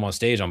boys, but now I'm on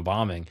stage, I'm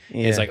bombing.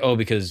 And it's like, oh,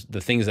 because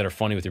the things that are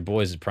funny with your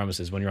boys is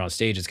premises. When you're on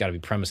stage, it's got to be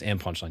premise and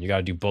punchline. You got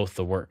to do both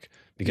the work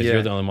because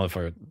you're the only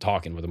motherfucker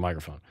talking with a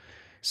microphone.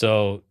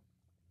 So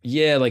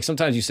yeah, like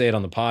sometimes you say it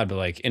on the pod, but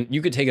like, and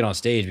you could take it on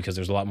stage because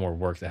there's a lot more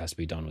work that has to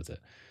be done with it.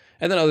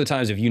 And then other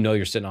times, if you know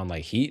you're sitting on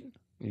like heat,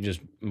 you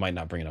just might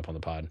not bring it up on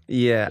the pod.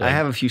 I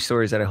have a few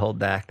stories that I hold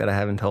back that I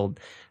haven't told.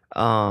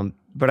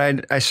 But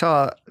I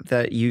saw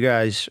that you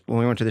guys, when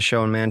we went to the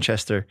show in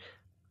Manchester,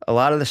 a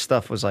lot of the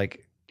stuff was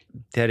like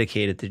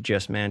dedicated to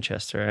just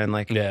Manchester. And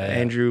like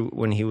Andrew,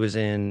 when he was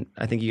in,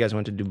 I think you guys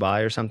went to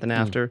Dubai or something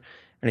after,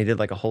 and he did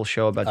like a whole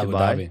show about Abu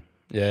Dubai.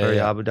 Dhabi.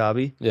 Abu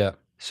Dhabi.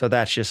 So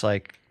that's just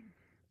like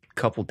a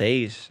couple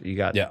days you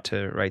got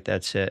to write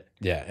that set.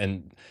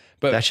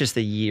 But that's just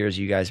the years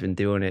you guys been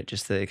doing it,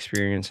 just the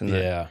experience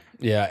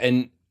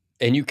and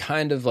And you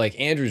kind of like,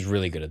 Andrew's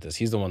really good at this.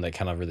 He's the one that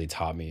kind of really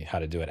taught me how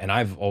to do it. And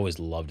I've always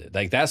loved it.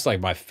 Like, that's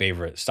like my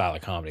favorite style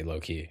of comedy, low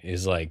key,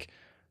 is like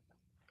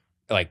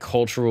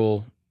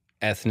cultural,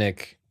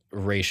 ethnic,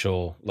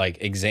 racial, like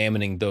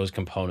examining those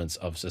components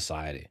of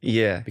society.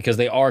 Because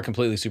they are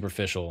completely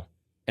superficial.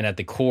 And at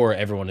the core,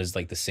 everyone is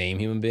like the same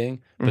human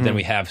being. But then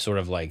we have sort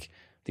of like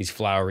these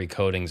flowery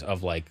coatings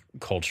of like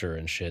culture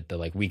and shit that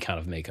like we kind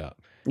of make up.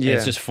 And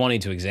it's just funny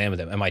to examine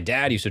them. And my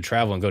dad used to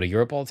travel and go to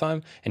Europe all the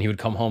time, and he would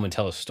come home and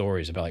tell us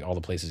stories about like all the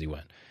places he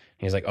went. And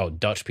he's like, oh,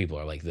 Dutch people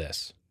are like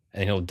this.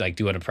 And he'll like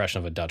do an impression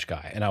of a Dutch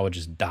guy. And I would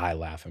just die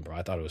laughing, bro.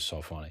 I thought it was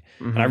so funny.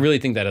 And I really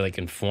think that it like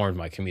informed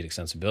my comedic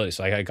sensibility.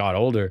 So like, I got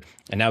older,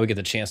 and now we get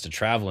the chance to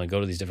travel and go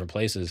to these different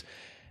places.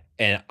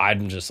 And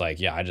I'm just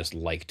like, I just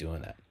like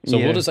doing that. So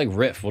we'll just like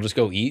riff. We'll just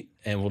go eat,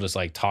 and we'll just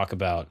like talk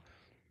about,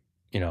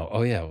 you know,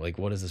 oh yeah, like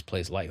what is this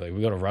place like? Like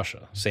we go to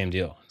Russia, same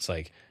deal. It's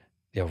like,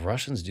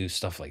 Russians do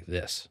stuff like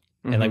this.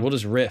 And like, we'll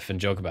just riff and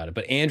joke about it.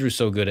 But Andrew's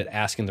so good at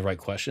asking the right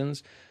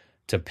questions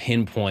to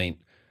pinpoint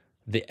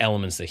the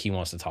elements that he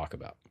wants to talk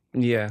about.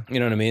 You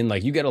know what I mean?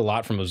 Like you get a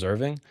lot from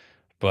observing,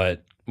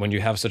 but when you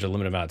have such a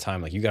limited amount of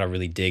time, like you got to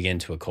really dig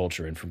into a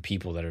culture and from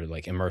people that are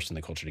like immersed in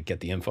the culture to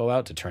get the info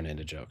out to turn it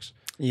into jokes.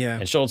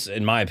 And Schultz,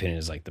 in my opinion,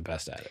 is like the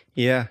best at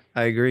it.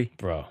 I agree.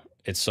 Bro,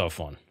 it's so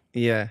fun.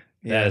 That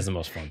is the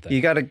most fun thing.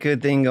 You got a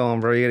good thing going,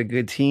 bro. You got a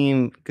good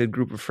team, good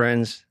group of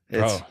friends.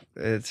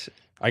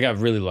 I got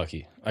really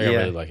lucky. I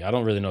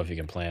don't really know if you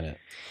can plan it,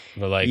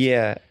 but like,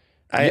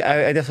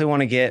 I definitely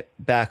want to get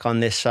back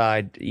on this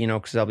side, you know,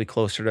 because I'll be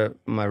closer to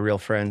my real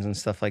friends and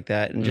stuff like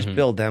that, and just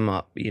build them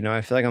up. You know,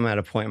 I feel like I'm at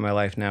a point in my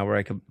life now where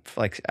I could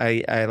like,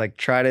 I like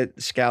try to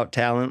scout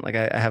talent. Like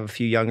I have a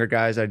few younger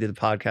guys I do the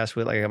podcast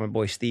with. Like I got my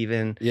boy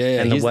Steven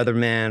and the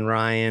weatherman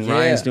Ryan.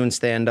 Ryan's doing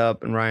stand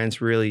up, and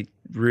Ryan's really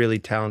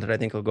talented. I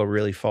think he'll go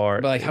really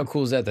far. But like, how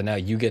cool is that now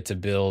you get to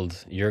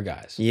build your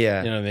guys? You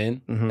know what I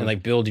mean? And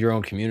like build your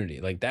own community.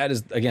 Like that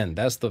is, again,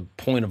 that's the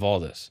point of all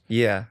this.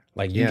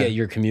 Like you get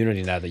your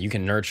community now that you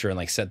can nurture and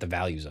like set the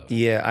values of.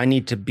 I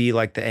need to be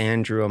like the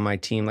Andrew on my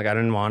team. Like I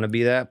didn't want to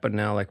be that, but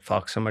now like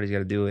fuck, somebody's got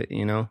to do it,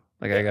 you know?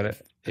 Like I got to.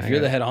 If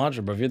you're the head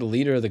honcho, bro, if you're the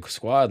leader of the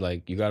squad,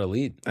 like, you got to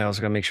lead. I also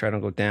got to make sure I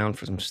don't go down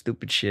for some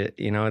stupid shit,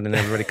 you know, and then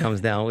everybody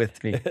comes down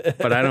with me.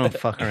 But I don't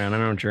fuck around. I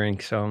don't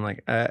drink. So I'm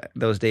like,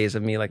 those days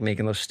of me like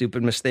making those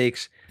stupid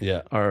mistakes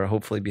are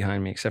hopefully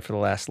behind me, except for the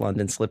last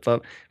London slip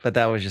up. But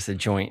that was just a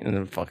joint and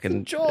a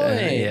fucking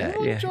joint.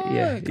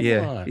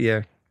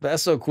 Yeah.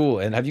 That's so cool.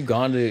 And have you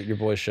gone to your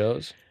boys'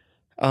 shows?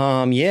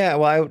 Yeah.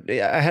 Well,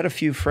 I had a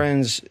few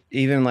friends,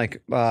 even like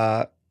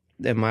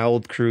in my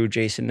old crew,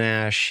 Jason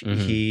Nash.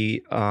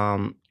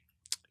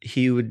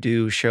 He would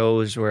do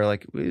shows where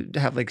like we'd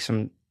have like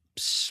some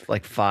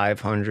like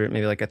 500,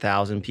 maybe like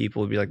 1,000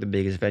 people would be like the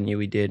biggest venue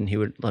we did, and he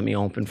would let me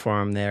open for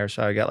him there.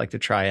 So I got like to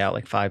try out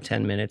like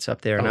 5-10 minutes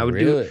up there, and I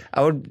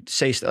would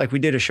say like we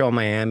did a show in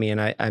Miami, and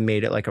I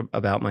made it like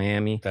about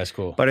Miami. That's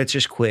cool. But it's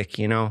just quick,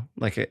 you know.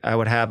 Like I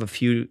would have a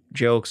few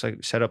jokes,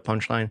 like set up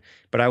punchline,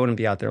 but I wouldn't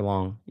be out there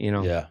long, you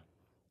know.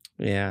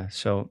 Yeah.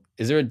 So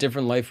is there a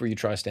different life where you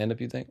try stand up,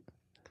 you think?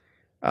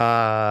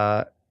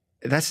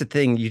 That's the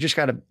thing. You just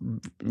got to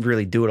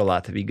really do it a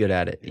lot to be good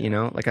at it, you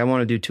know? Like I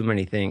want to do too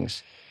many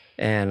things,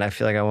 and I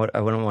feel like I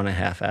wouldn't want to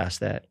half-ass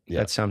that.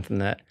 That's something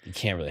that... You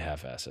can't really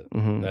half-ass it.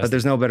 But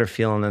there's no better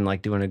feeling than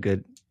like doing a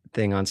good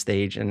thing on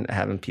stage and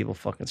having people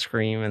fucking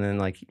scream, and then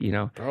like, you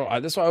know... Bro,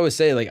 that's why I always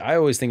say, like, I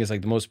always think it's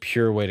like the most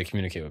pure way to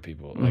communicate with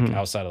people. Like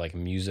outside of like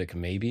music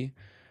maybe.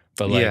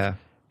 But like,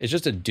 it's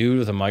just a dude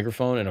with a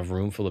microphone in a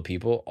room full of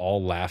people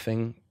all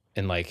laughing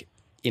and like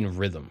in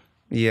rhythm.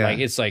 Yeah, like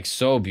it's like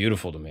so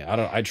beautiful to me.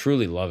 I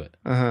truly love it.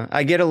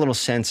 I get a little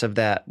sense of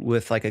that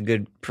with like a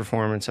good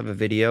performance of a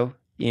video.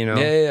 You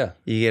know,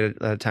 you get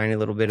a tiny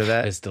little bit of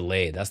that. It's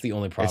delayed. That's the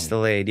only problem. It's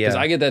delayed, because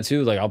I get that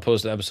too. Like I'll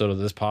post an episode of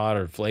this pod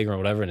or Flagrant or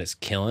whatever, and it's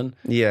killing.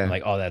 I'm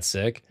like, oh, that's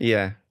sick.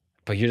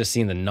 But you're just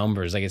seeing the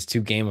numbers. Like it's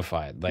too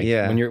gamified. Like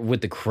when you're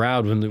with the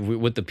crowd,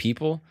 with the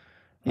people.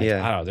 Like,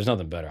 I don't know. There's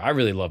nothing better. I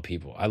really love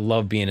people. I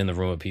love being in the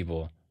room with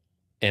people.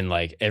 And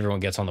like everyone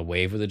gets on the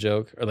wave with a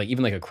joke, or like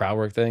even like a crowd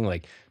work thing,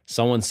 like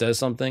someone says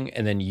something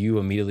and then you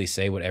immediately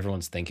say what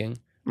everyone's thinking,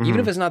 even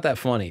if it's not that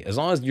funny, as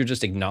long as you're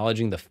just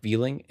acknowledging the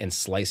feeling and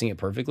slicing it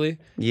perfectly.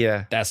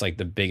 That's like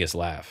the biggest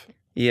laugh.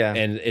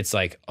 And it's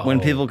like, when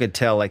people could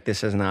tell like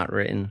this is not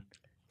written,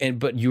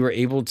 but you were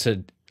able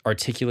to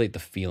articulate the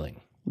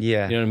feeling. You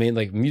know what I mean?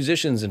 Like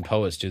musicians and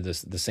poets do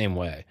this the same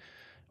way,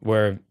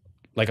 where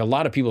like a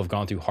lot of people have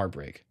gone through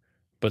heartbreak,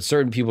 but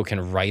certain people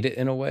can write it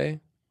in a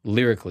way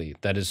lyrically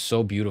that is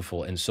so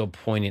beautiful and so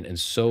poignant and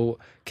so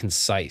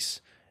concise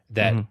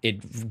that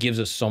it gives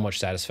us so much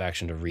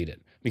satisfaction to read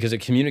it, because it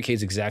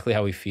communicates exactly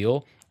how we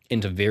feel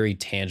into very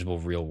tangible,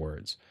 real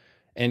words.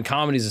 And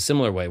comedy is a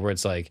similar way, where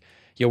it's like,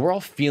 yeah, we're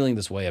all feeling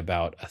this way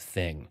about a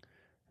thing,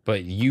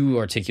 but you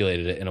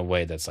articulated it in a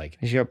way that's like,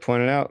 as you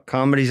pointed out,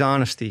 comedy's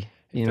honesty.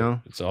 You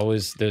know, it's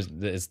always there's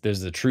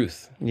the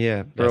truth.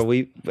 Yeah, bro.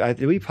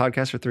 Did we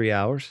podcast for 3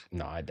 hours?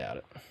 No, I doubt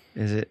it.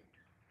 Is it?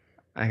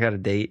 I got a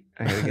date.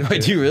 I gotta get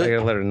Wait, do you really? I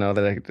gotta let her know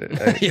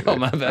that Yo,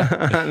 my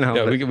bad. No,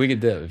 yeah, we could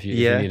dip if you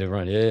need to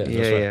run.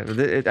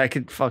 Yeah. I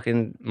could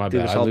fucking do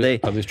this all day.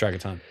 I lose track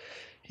of time.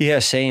 Yeah,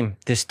 same.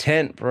 This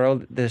tent,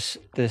 bro. This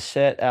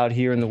set out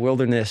here in the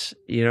wilderness.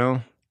 You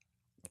know,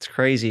 it's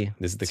crazy.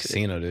 This is the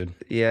casino, dude.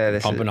 Yeah,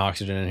 pumping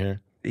oxygen in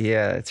here.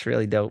 Yeah, it's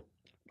really dope.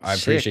 I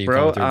appreciate you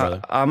coming through,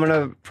 brother.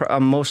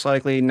 I'm most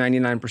likely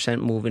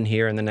 99% moving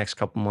here in the next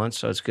couple months,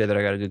 so it's good that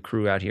I got a good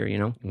crew out here. You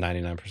know,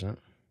 99%.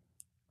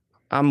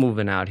 I'm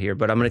moving out here,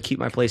 but I'm going to keep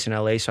my place in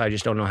LA, so I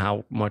just don't know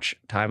how much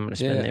time I'm going to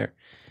spend there.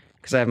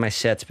 Because I have my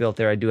sets built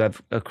there. I do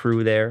have a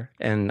crew there,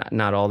 and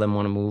not all of them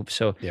want to move.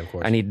 So of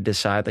course. I need to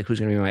decide like who's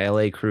going to be my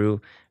LA crew,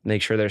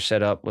 make sure they're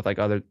set up with like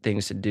other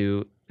things to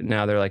do.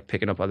 Now they're like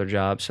picking up other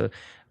jobs. So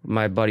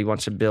my buddy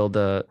wants to build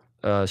a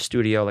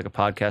studio, like a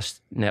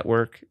podcast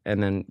network,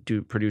 and then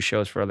produce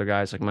shows for other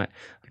guys. Like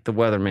the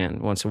Weatherman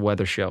wants a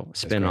weather show,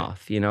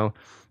 spinoff, you know,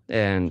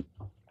 and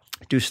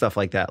do stuff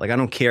like that. Like I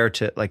don't care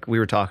to, like we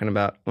were talking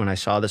about when I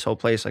saw this whole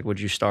place, like would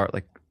you start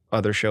like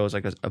other shows,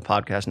 like a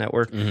podcast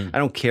network? I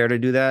don't care to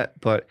do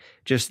that, but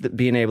just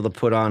being able to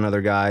put on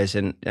other guys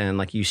and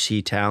like you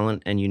see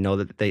talent and you know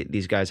that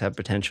these guys have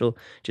potential,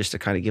 just to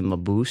kind of give them a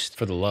boost.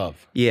 For the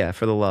love. Yeah,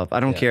 for the love. I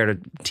don't care to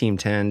Team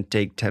 10,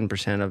 take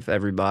 10% of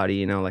everybody,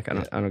 you know, like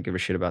I don't give a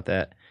shit about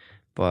that.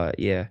 But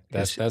yeah.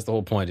 That's the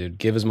whole point, dude.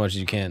 Give as much as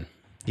you can.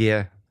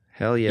 Yeah.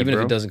 Hell yeah, even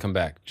bro. if it doesn't come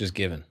back, just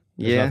giving.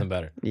 There's nothing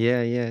better.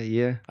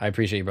 Yeah. I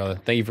appreciate you, brother.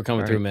 Thank you for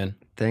coming through, man.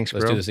 Thanks, bro.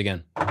 Let's do this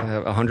again.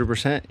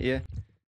 100%, yeah.